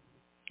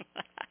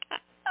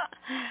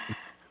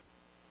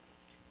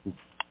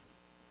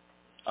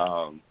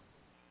 I'm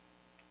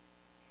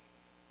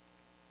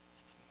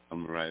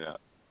right up.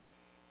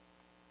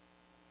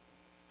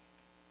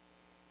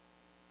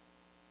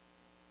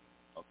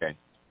 Okay.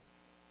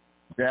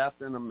 Death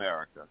in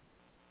America.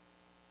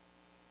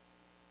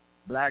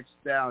 Black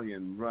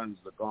stallion runs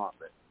the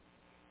gauntlet,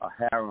 a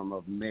harem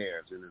of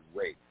mares in his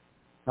wake.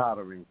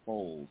 Tottering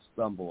foals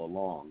stumble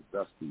along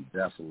dusty,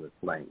 desolate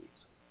plains.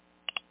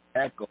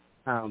 Echo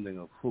pounding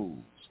of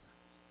hooves,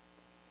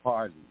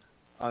 hardened,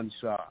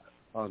 unshod,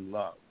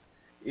 unloved.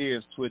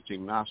 Ears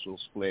twitching,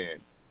 nostrils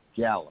flared.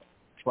 Gallop,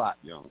 trot,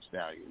 young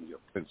stallion, your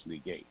princely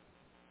gait.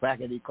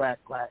 Clackety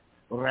clack clack,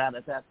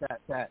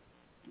 rat-a-tat-tat-tat.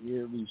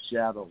 Eerie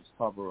shadows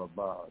hover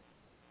above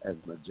as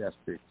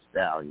majestic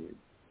stallion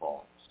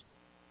falls.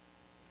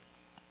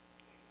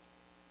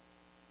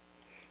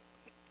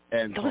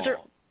 And those are.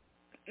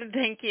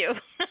 Thank you.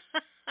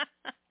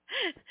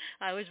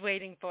 I was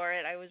waiting for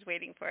it.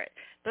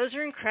 Those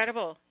are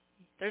incredible.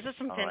 Those are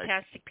some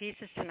fantastic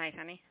pieces tonight,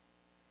 honey.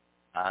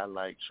 I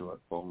like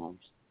short poems.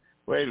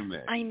 Wait a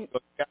minute.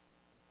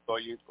 Or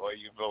you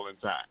rolling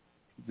time.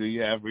 Do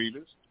you have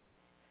readers?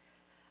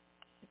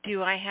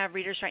 Do I have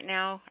readers right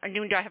now? Or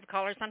do I have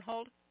callers on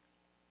hold?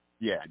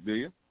 Yeah, do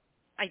you?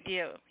 I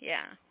do,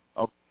 yeah.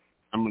 Okay.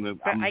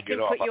 I can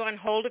put you on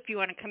hold if you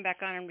want to come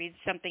back on and read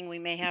something. We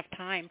may have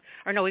time.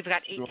 Or no, we've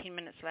got 18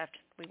 minutes left.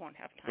 We won't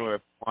have time. Sure,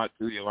 if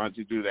you want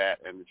to do that,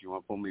 and if you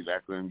want to pull me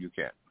back in, you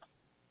can.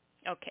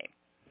 Okay.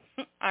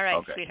 All right,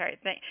 okay. Sweetheart.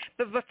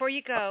 But before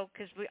you go,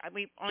 because we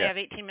only have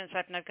 18 minutes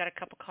left, and I've got a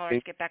couple callers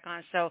to get back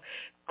on, so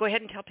go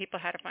ahead and tell people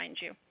how to find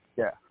you.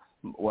 Yeah.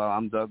 Well,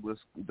 I'm Doug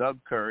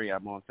Curry.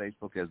 I'm on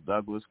Facebook as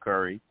Douglas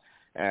Curry,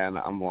 and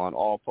I'm on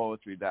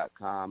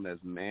allpoetry.com as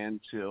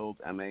Manchilled,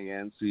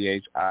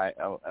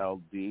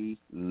 MANCHILLD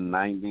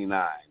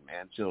 99,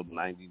 Manchilled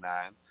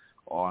 99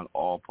 on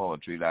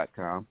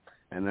allpoetry.com,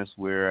 and that's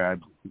where I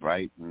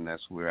write, and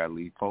that's where I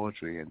lead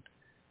poetry, and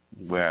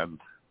where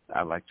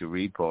I like to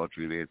read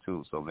poetry there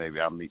too. So maybe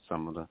I'll meet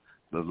some of the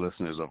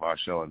listeners of our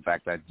show. In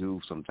fact, I do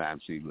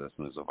sometimes see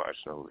listeners of our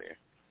show there.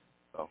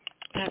 So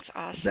that's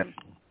awesome.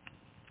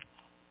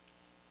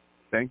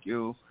 Thank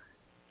you.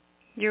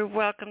 You're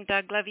welcome,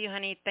 Doug. Love you,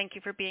 honey. Thank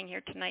you for being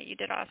here tonight. You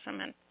did awesome.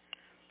 And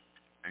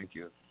thank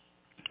you.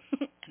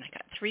 And I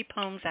got 3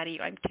 poems out of you.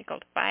 I'm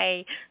tickled.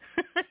 Bye.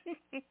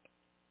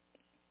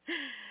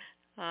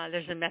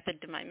 There's a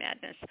method to my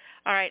madness.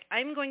 All right,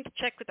 I'm going to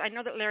check with, I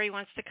know that Larry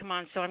wants to come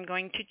on, so I'm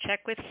going to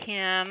check with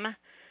him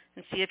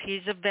and see if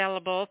he's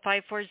available.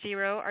 540,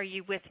 are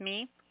you with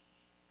me?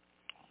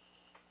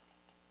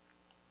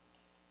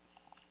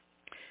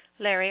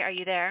 Larry, are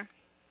you there?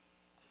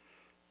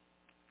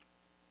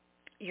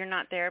 You're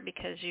not there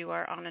because you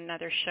are on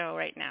another show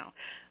right now.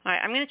 All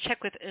right, I'm going to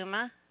check with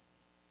Uma.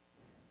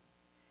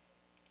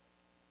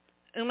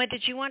 Uma,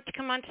 did you want to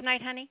come on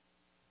tonight, honey?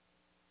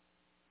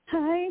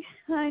 Hi,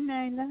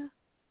 Nyla.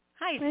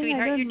 Hi,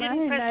 sweetheart. You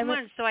didn't press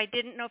 1, so I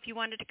didn't know if you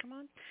wanted to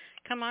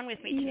come on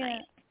with me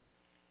tonight.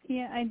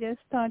 Yeah, I just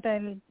thought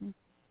I'll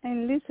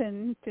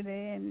listen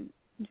today and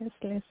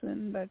just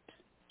listen, but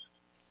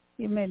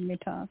you made me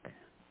talk.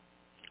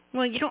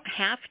 Well, you don't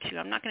have to.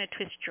 I'm not going to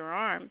twist your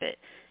arm, but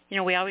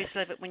we always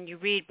love it when you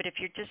read. But if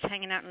you're just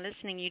hanging out and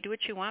listening, you do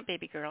what you want,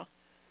 baby girl.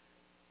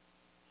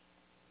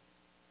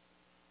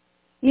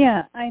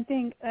 Yeah, I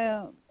think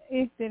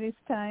if there is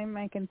time,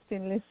 I can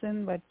still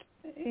listen, but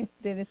if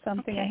there is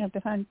something I have to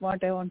hunt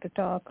what I want to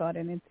talk or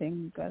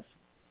anything, because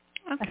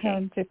I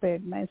haven't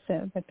prepared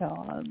myself at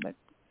all. But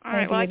all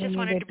right, well, I just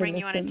wanted to bring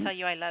you on and tell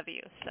you I love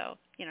you, so,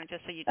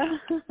 just so you know.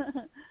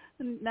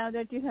 Now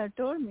that you have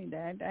told me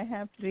that, I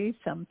have to read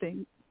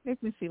something.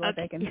 Let me see what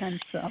I can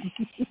hunt from.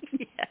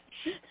 Yes.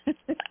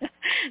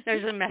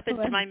 There's a method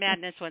to my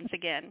madness once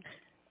again.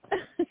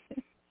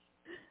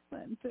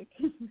 1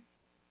 second.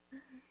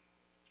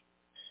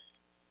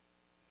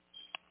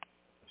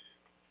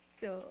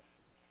 So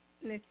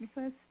let me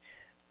first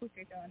put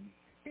it on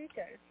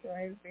speaker so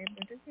I'll be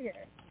able to hear.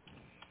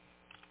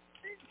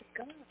 Where's the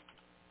car?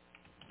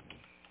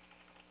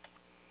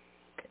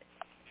 Okay.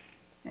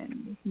 And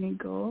let me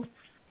go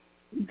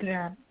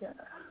grab the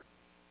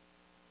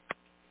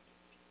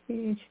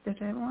page that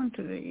I want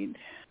to read.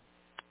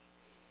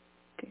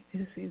 Okay,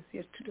 this is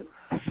easier to do.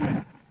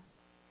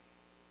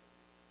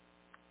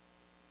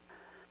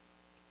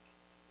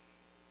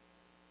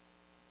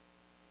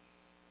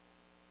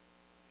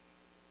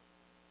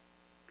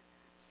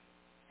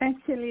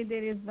 Actually,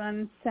 there is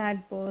one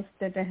sad post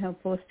that I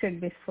have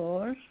posted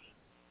before,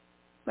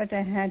 but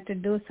I had to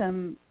do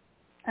some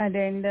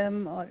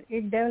addendum, or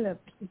it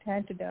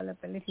had to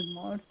develop a little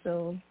more,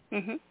 so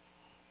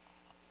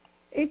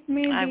it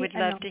may I would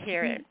love to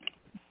hear it.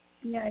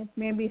 it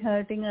may be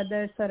hurting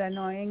others or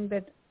annoying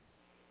that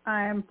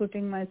I am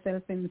putting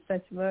myself in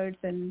such words,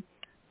 and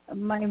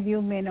my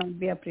view may not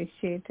be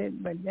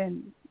appreciated, but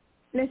then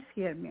let's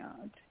hear me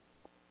out.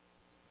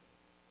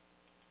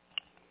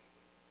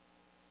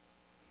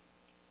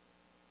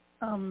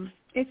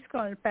 It's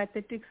called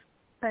Pathetic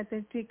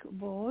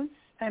Woes.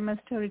 I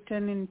must have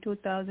written in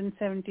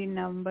 2017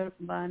 November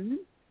 1,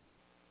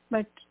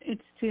 but it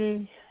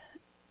still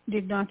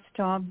did not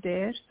stop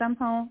there.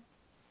 Somehow,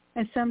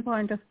 at some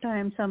point of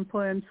time, some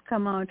poems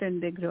come out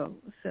and they grow.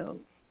 So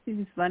this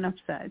is one of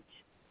such.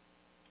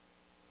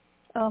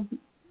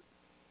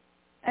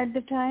 At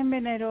the time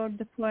when I wrote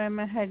the poem,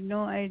 I had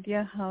no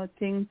idea how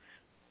things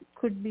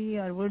could be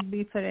or would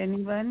be for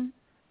anyone.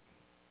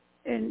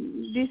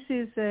 And this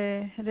is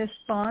a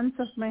response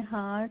of my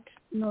heart,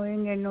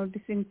 knowing and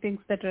noticing things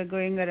that are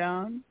going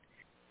around.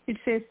 It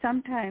says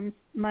sometimes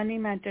money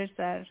matters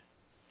are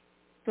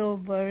so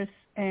worse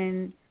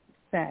and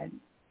sad.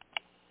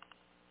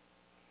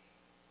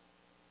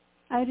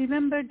 I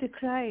remembered the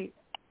cry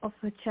of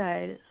a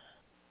child.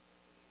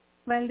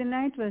 While the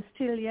night was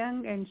still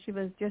young and she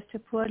was just a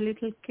poor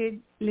little kid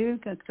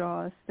living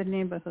across the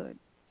neighborhood.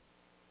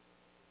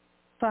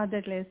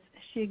 Fatherless,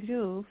 she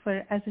grew,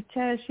 for as a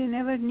child she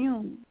never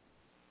knew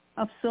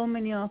of so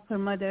many of her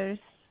mother's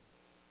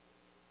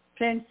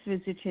friends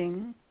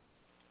visiting.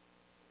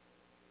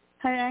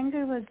 Her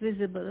anger was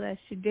visible as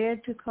she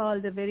dared to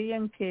call the very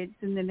young kids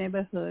in the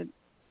neighborhood,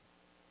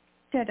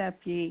 "Shut up,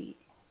 ye,"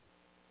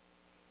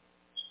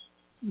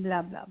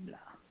 blah, blah, blah.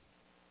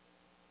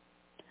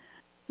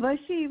 Was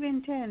she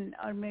even 10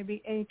 or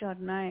maybe 8 or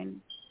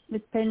 9,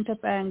 with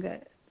pent-up anger,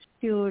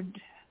 she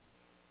would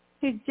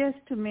hit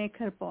just to make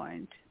her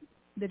point,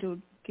 the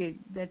rude kid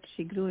that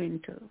she grew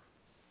into.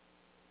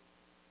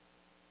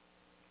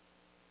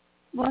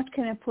 What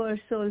can a poor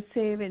soul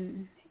say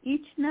when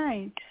each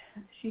night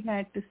she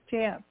had to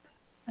stay up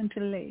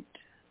until late,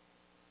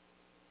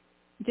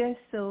 just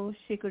so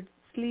she could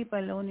sleep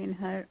alone in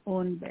her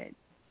own bed?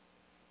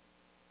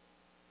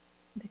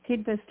 The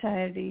kid was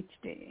tired each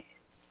day.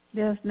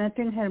 There was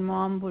nothing her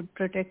mom would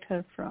protect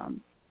her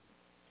from.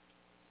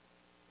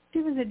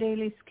 She was a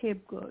daily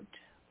scapegoat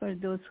for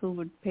those who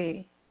would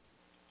pay.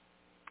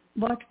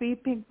 What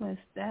weeping was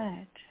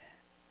that?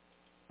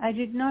 I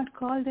did not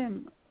call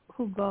them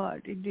who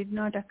God. It did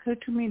not occur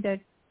to me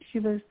that she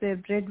was their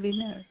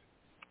breadwinner,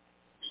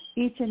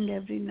 each and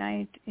every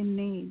night in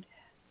need.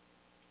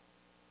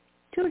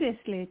 2 days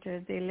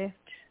later, they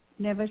left,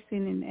 never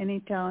seen in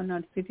any town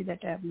or city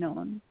that I have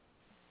known.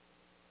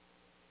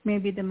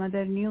 Maybe the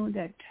mother knew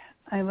that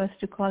I was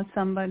to call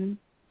someone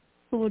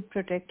who would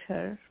protect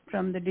her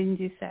from the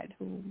dingy, sad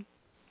home.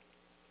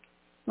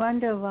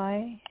 Wonder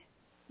why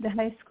the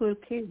high school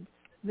kids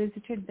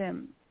visited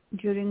them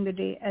during the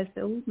day as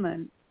the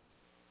woman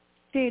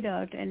stayed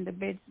out and the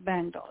beds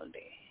banged all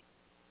day.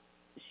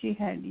 She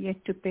had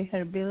yet to pay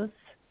her bills.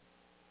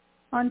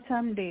 On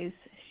some days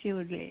she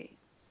would lay.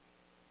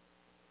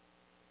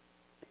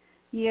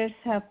 Years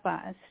have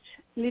passed.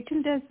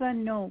 Little does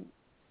one know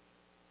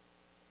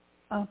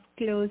of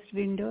closed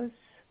windows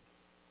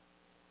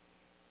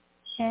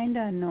and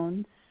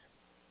unknowns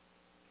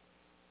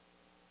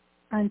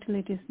until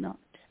it is not.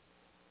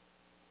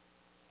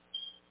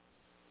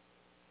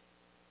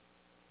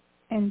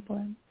 End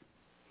poem.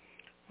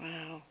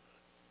 Wow.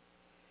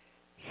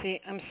 See,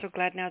 I'm so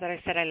glad now that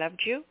I said I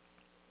loved you.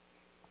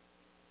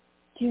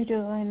 You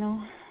do, I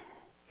know.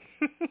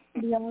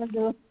 We all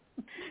do.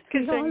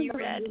 Because then you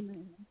read.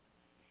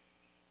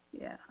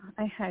 Yeah,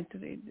 I had to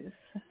read this.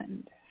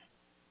 And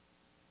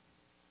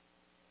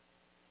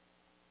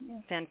yeah.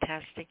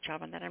 Fantastic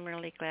job on that. I'm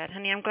really glad.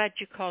 Honey, I'm glad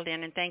you called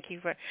in, and thank you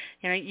for,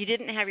 you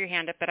didn't have your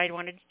hand up, but I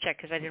wanted to check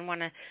because I didn't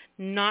want to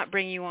not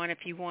bring you on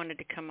if you wanted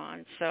to come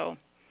on. So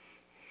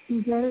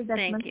well, that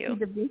thank must you.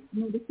 be the best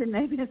medicine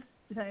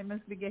I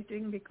must be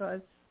getting,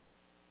 because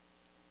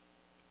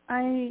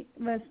I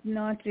was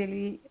not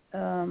really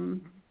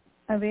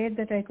aware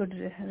that I could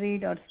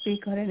read or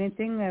speak or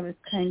anything. I was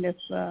kind of,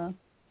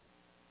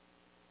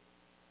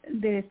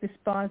 there is this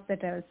pause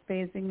that I was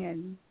facing,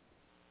 and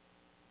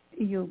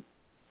you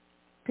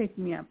picked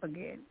me up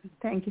again.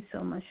 Thank you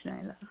so much,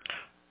 Nyla.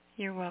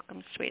 You're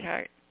welcome,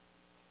 sweetheart.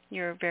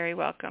 You're very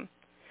welcome.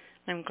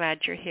 I'm glad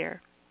you're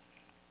here.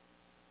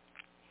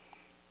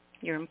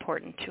 You're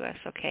important to us,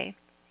 okay?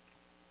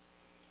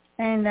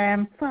 And I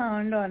am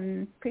found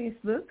on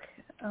Facebook,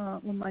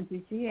 Uma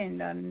Gigi,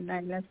 and on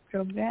Nyla's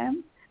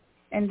program.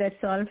 And that's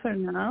all for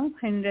now.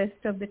 And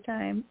rest of the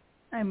time,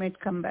 I might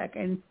come back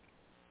and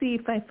see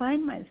if I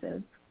find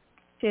myself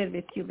share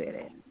with you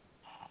wherein.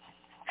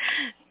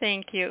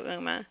 Thank you,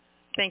 Uma.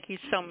 Thank you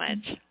so much.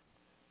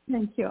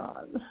 Thank you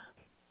all.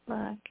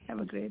 Bye. Have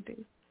a great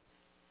day.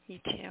 You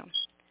too. All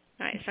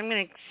right, so I'm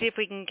going to see if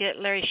we can get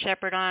Larry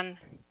Shepard on.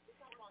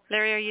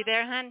 Larry, are you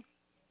there, hon?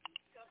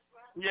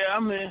 Yeah,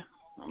 I'm here.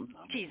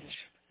 Jesus.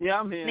 Yeah,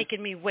 I'm here.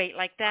 Making me wait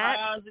like that.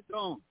 How's it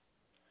going?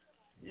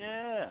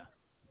 Yeah.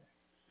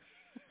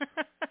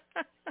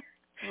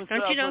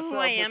 Don't you know who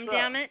I am,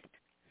 damn it?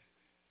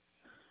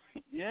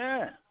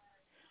 Yeah.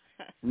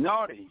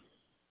 Naughty.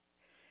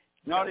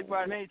 Naughty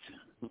by Nature.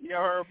 You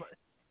ever heard?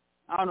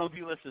 I don't know if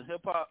you listen to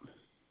hip hop.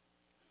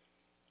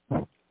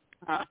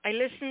 I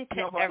listen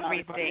to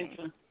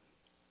everything.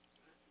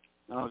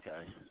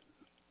 Okay.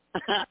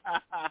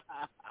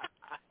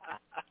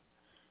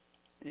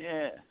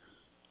 Yeah.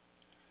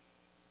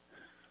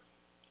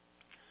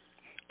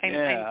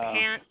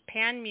 I'm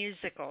pan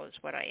musical is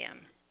what I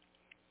am.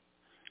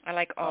 I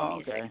like all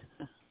music. Okay.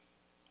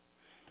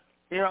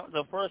 You know,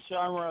 the first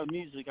genre of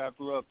music I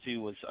grew up to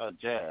was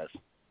jazz.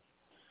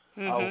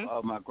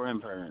 Of my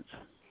grandparents.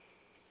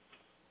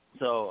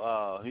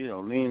 So,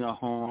 Lena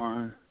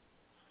Horne,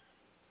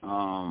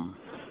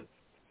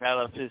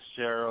 Ella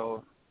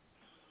Fitzgerald,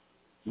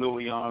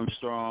 Louis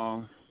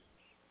Armstrong.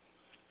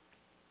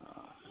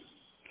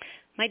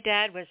 My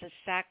dad was a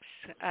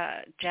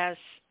jazz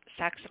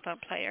saxophone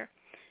player,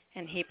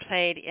 and he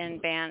played in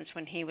bands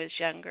when he was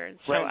younger.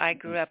 So I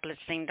grew up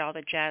listening to all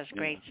the jazz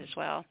greats as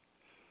well.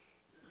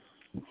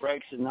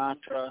 Frank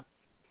Sinatra,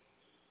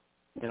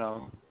 You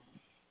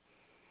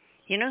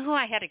know who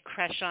I had a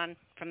crush on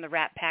from the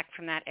Rat Pack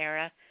from that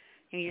era?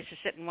 We used to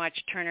sit and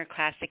watch Turner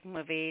Classic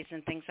Movies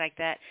and things like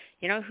that.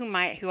 You know who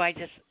I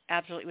just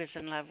absolutely was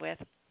in love with?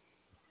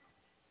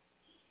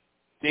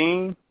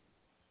 Dean?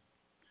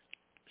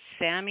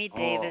 Sammy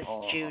Davis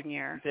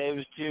Jr.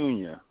 Davis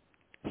Jr.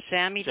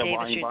 Sammy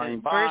Davis Jr.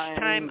 The first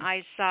time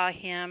I saw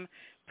him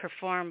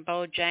perform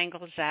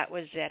Bojangles, that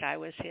was it. I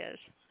was his.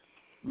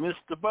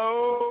 Mr.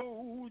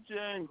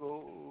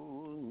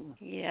 Bojangles.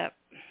 Yep.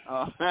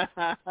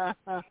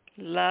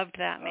 Loved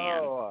that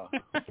man.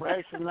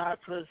 Frank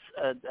Sinatra's,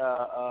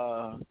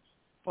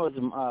 what was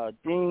him,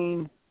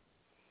 Dean,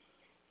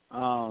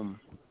 what's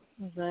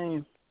his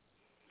name?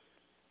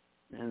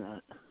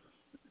 And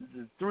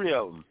the three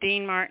of them.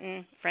 Dean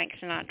Martin, Frank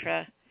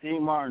Sinatra.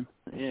 Dean Martin,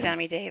 yeah.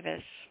 Sammy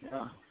Davis.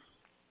 Yeah.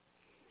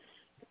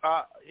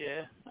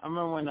 Yeah. I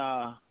remember when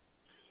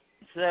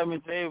Sammy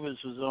Davis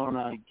was on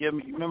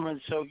remember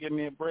the show Give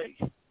Me a Break?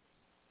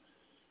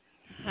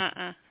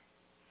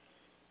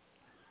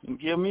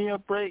 Give Me a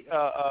Break,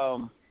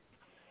 Nell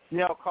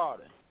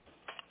Carter.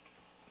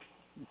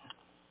 I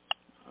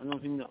don't know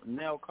if you know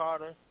Nell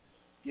Carter.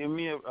 Give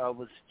Me a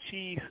was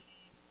chief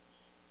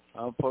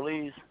of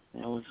police,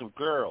 and it was some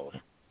girls.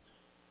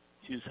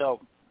 She was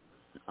helping.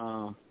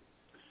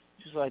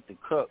 She was like the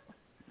cook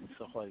and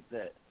stuff like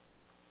that.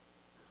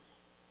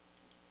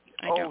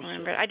 I don't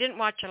remember. I didn't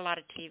watch a lot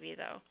of TV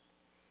though.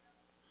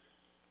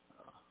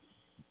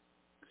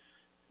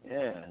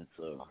 Yeah,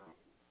 so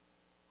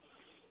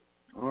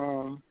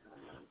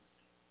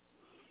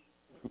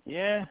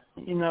yeah,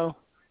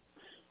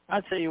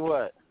 I tell you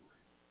what.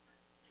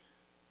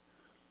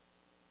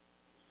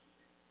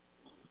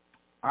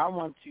 I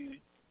want to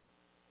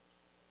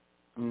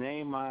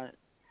name my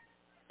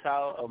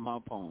title of my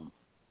poem.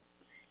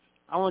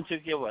 I want you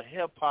to give a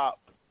hip hop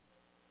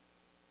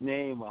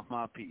name of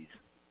my piece.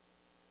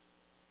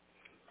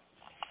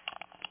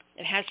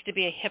 It has to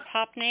be a hip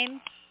hop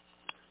name?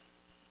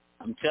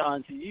 I'm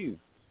telling to you.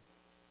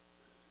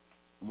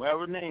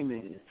 Whatever the name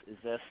is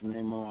that's the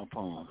name of my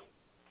poem.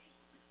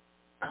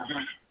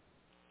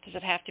 Does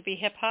it have to be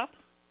hip hop?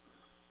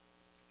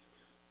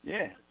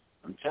 Yeah,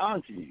 I'm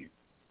telling to you.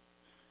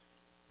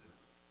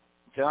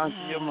 Challenge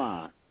your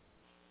mind.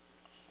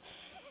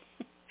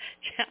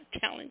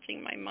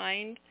 Challenging my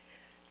mind.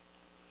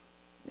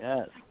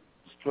 Yes,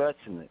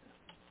 stretching it.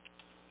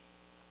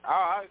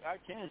 I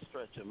can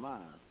stretch your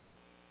mind.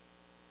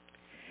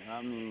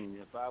 I mean,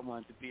 if I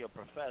wanted to be a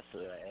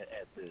professor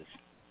at this.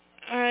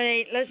 All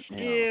right, let's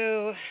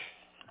do...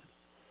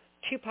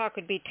 Tupac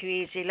would be too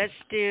easy. Let's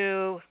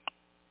do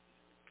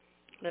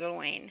Lil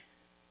Wayne.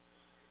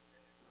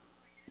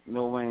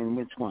 Lil Wayne,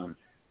 which one?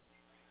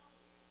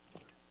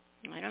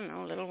 I don't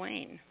know, Lil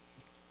Wayne.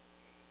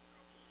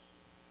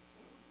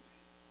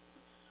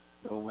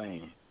 Lil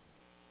Wayne.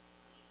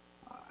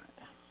 All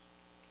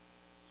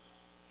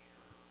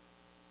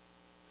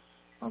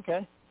right.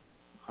 Okay.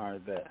 All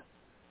right, bet.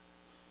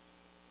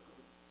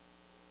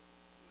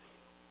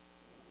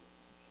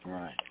 All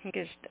right. I think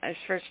his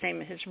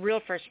real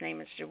first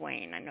name is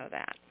Dwayne. I know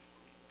that.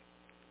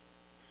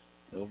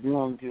 So if you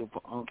want to do,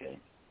 okay.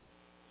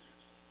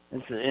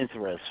 It's an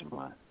interesting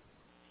one.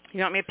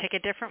 You want me to pick a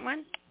different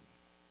one?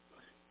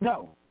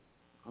 No,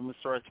 I'm gonna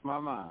stretch my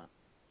mind.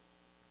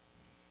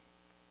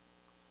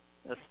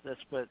 That's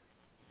but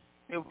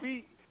if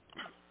we.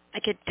 I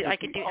could do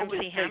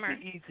MC Hammer.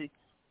 Easy,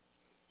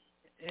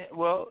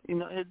 well,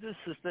 this is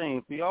the thing.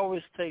 If we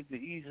always take the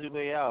easy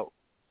way out,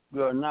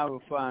 we'll never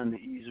find the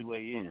easy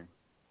way in.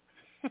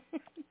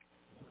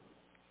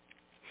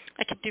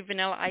 I could do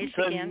Vanilla Ice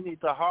again. You need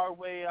the hard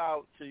way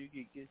out so you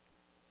can get.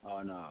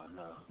 Oh no,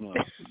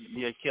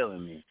 you're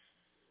killing me.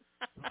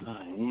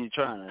 You're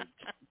trying to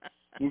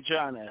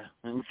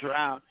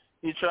drown.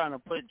 You're trying to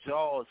put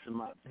jaws in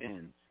my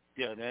pen.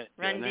 Yeah, that.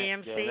 Run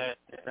DMC.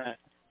 That.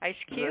 Ice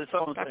Cube.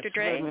 Dr.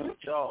 Dre.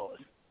 Jaws.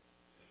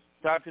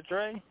 Dr.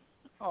 Dre.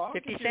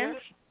 50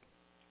 Cent.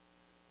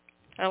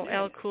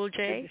 LL Cool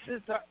J.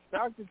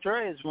 Dr.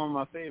 Dre is one of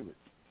my favorites.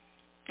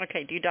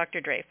 Okay, do Dr.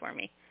 Dre for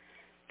me.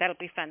 That'll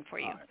be fun for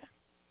you.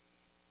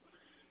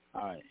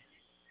 All right.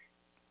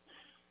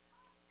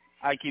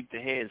 I keep the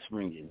heads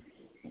ringing,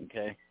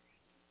 okay?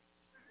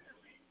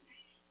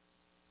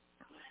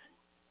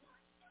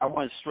 I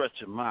want to stretch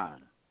your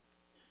mind,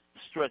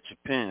 stretch your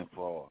pen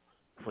for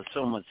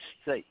so much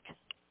stake.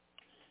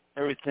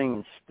 Everything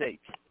is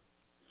stake.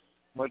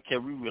 What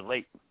can we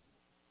relate?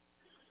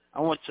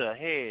 I want your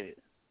head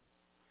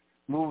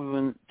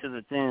moving to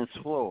the dance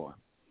floor.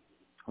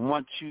 I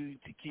want you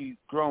to keep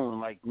growing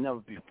like never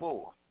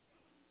before.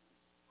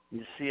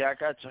 You see, I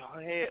got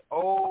your head,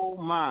 oh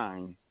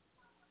mine,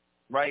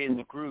 right in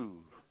the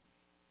groove.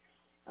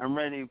 I'm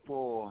ready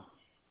for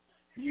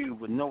you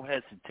with no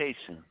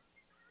hesitation.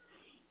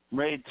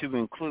 Ready to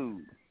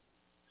include.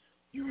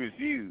 You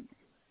reviewed.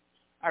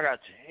 I got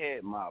your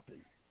head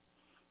mopping.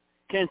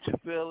 Can't you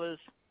feel this?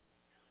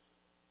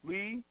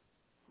 We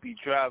be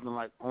driving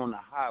like on the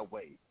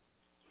highway.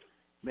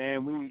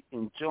 Man, we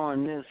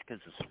enjoying this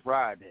because it's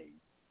Friday.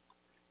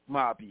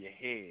 Mop your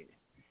head.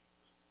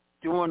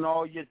 Doing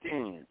all your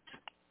dance.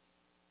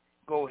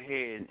 Go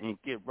ahead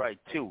and get right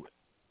to it.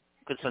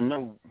 Because I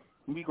know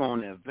we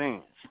going to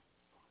advance.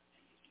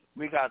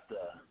 We got the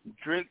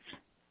drinks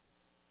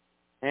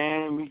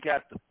and we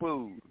got the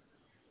food.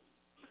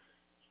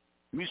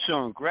 We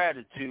showing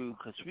gratitude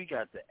because we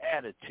got the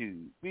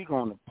attitude. We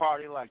going to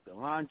party like the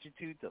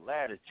longitude, the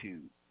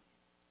latitude.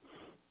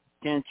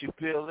 Can't you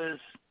feel this?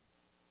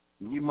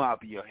 You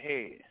mop your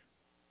head.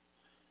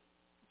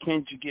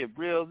 Can't you get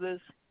real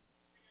this?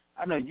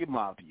 I know you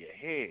mop your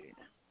head.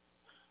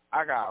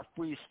 I got a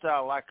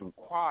freestyle like in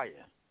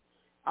choir.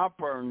 I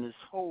burn this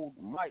whole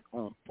mic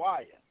on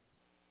fire.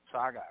 So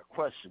I got a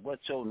question.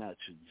 What's your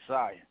natural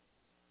desire?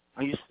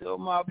 Are you still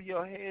mopping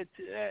your head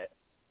to that?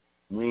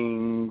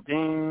 Ring,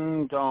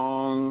 ding,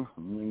 dong.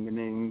 Ring,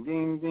 ding,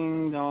 ding,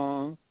 ding,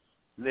 dong.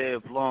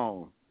 Live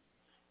long.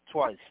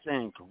 Twice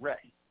stand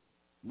correct.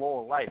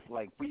 More life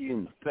like we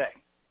in effect.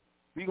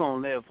 We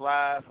gonna live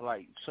life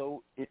like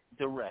so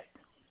direct.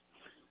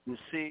 You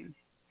see,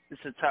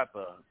 it's the type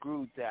of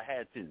groove that I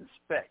had to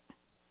inspect.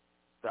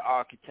 The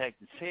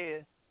architect is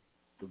here.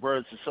 The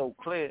words are so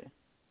clear.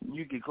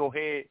 You can go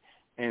ahead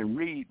and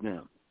read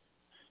them.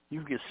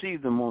 You can see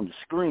them on the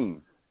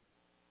screen.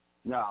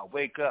 Now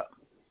wake up.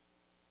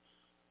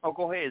 Oh,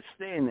 go ahead and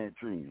stay in that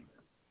dream.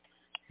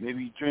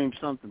 Maybe you dream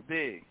something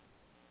big.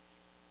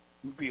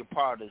 You be a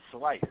part of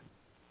this life.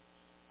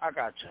 I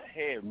got your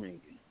head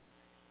ringing.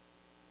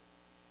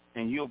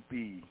 And you'll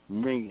be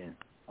ringing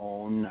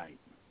all night.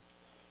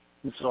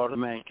 It's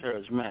automatic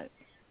charismatic.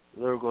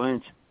 Lyrical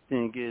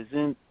instinct is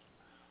in.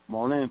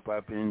 Morning,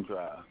 pipe and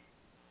drive.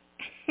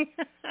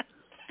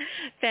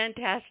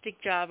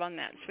 Fantastic job on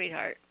that,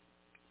 sweetheart.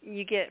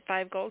 You get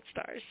 5 gold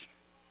stars.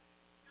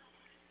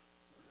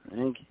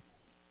 Thank you.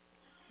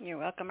 You're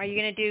welcome. Are you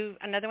going to do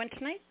another one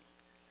tonight?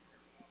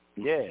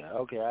 Yeah,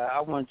 okay. I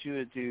want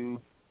you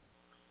to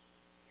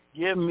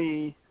give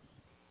me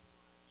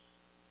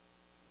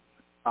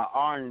an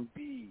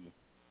R&B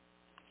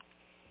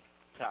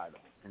title,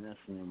 and that's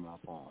the name of my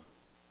poem.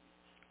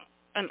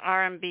 An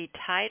R&B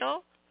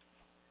title?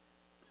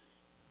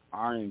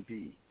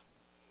 R&B.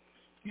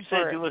 You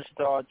said you listen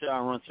to all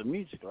genres of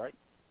music, right?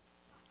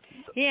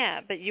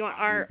 Yeah, but you want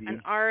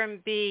an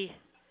R&B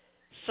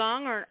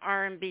song or an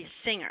R&B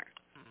singer?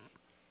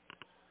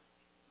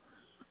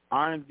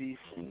 R&B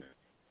singer.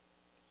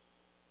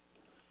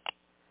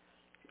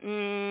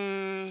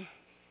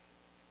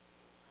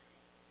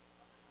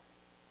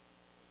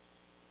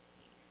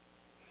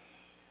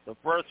 The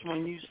first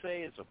one you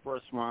say is the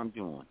first one I'm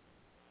doing.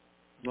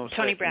 No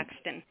Tony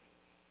Braxton.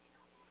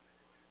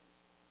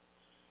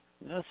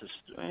 That's a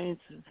strange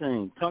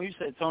thing. You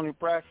said Tony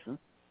Braxton?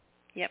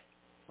 Yep.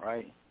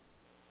 Right.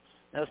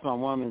 That's my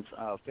woman's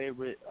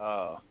favorite.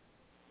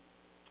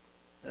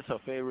 That's her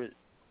favorite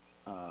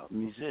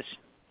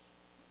musician.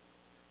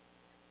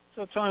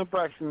 So Tony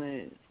Braxton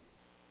is.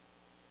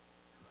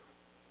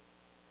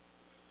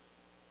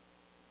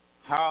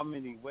 How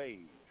many ways?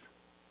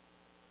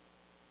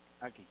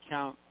 I could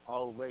count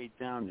all the way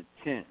down to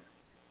 10.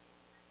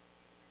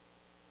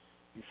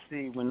 You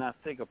see, when I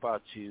think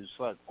about you, it's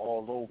like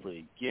all over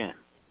again.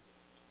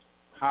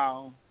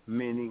 How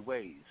many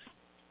ways?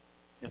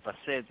 If I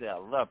said that I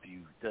love you,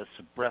 does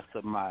the breath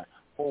of my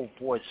whole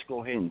voice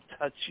go ahead and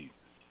touch you?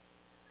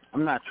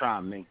 I'm not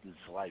trying to make this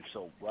life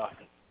so rough.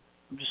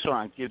 I'm just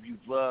trying to give you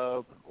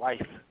love,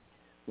 life,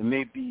 that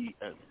may be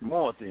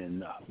more than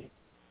enough.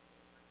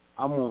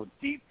 I'm going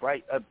deep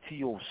right up to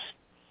your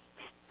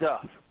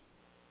stuff.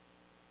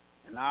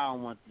 And I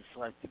don't want this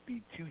life to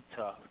be too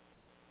tough.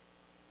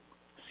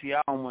 See,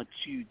 I don't want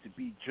you to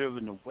be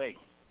driven away.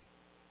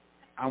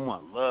 I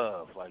want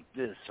love like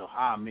this, so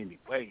how many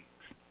ways?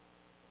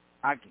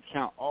 I can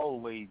count all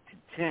the way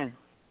to 10,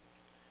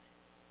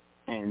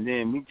 and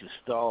then we just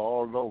start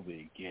all over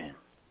again.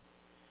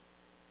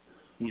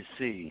 You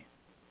see,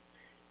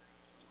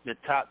 the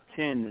top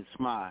 10 is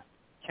my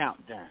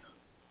countdown.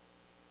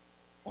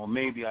 Or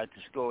maybe I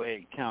just go ahead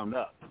and count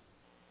up.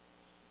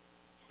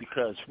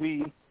 Because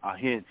we are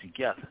here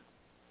together.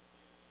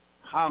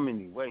 How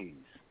many ways?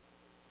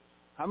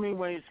 How many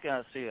ways can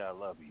I say I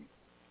love you?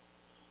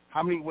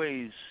 How many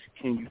ways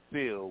can you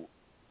feel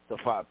the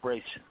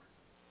vibration?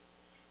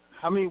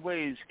 How many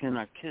ways can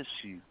I kiss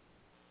you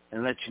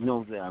and let you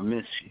know that I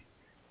miss you?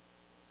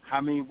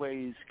 How many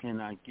ways can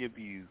I give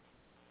you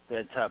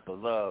that type of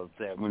love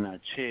that when I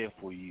cheer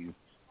for you,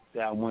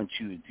 that I want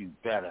you to do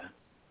better?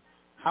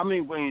 How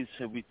many ways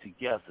are we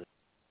together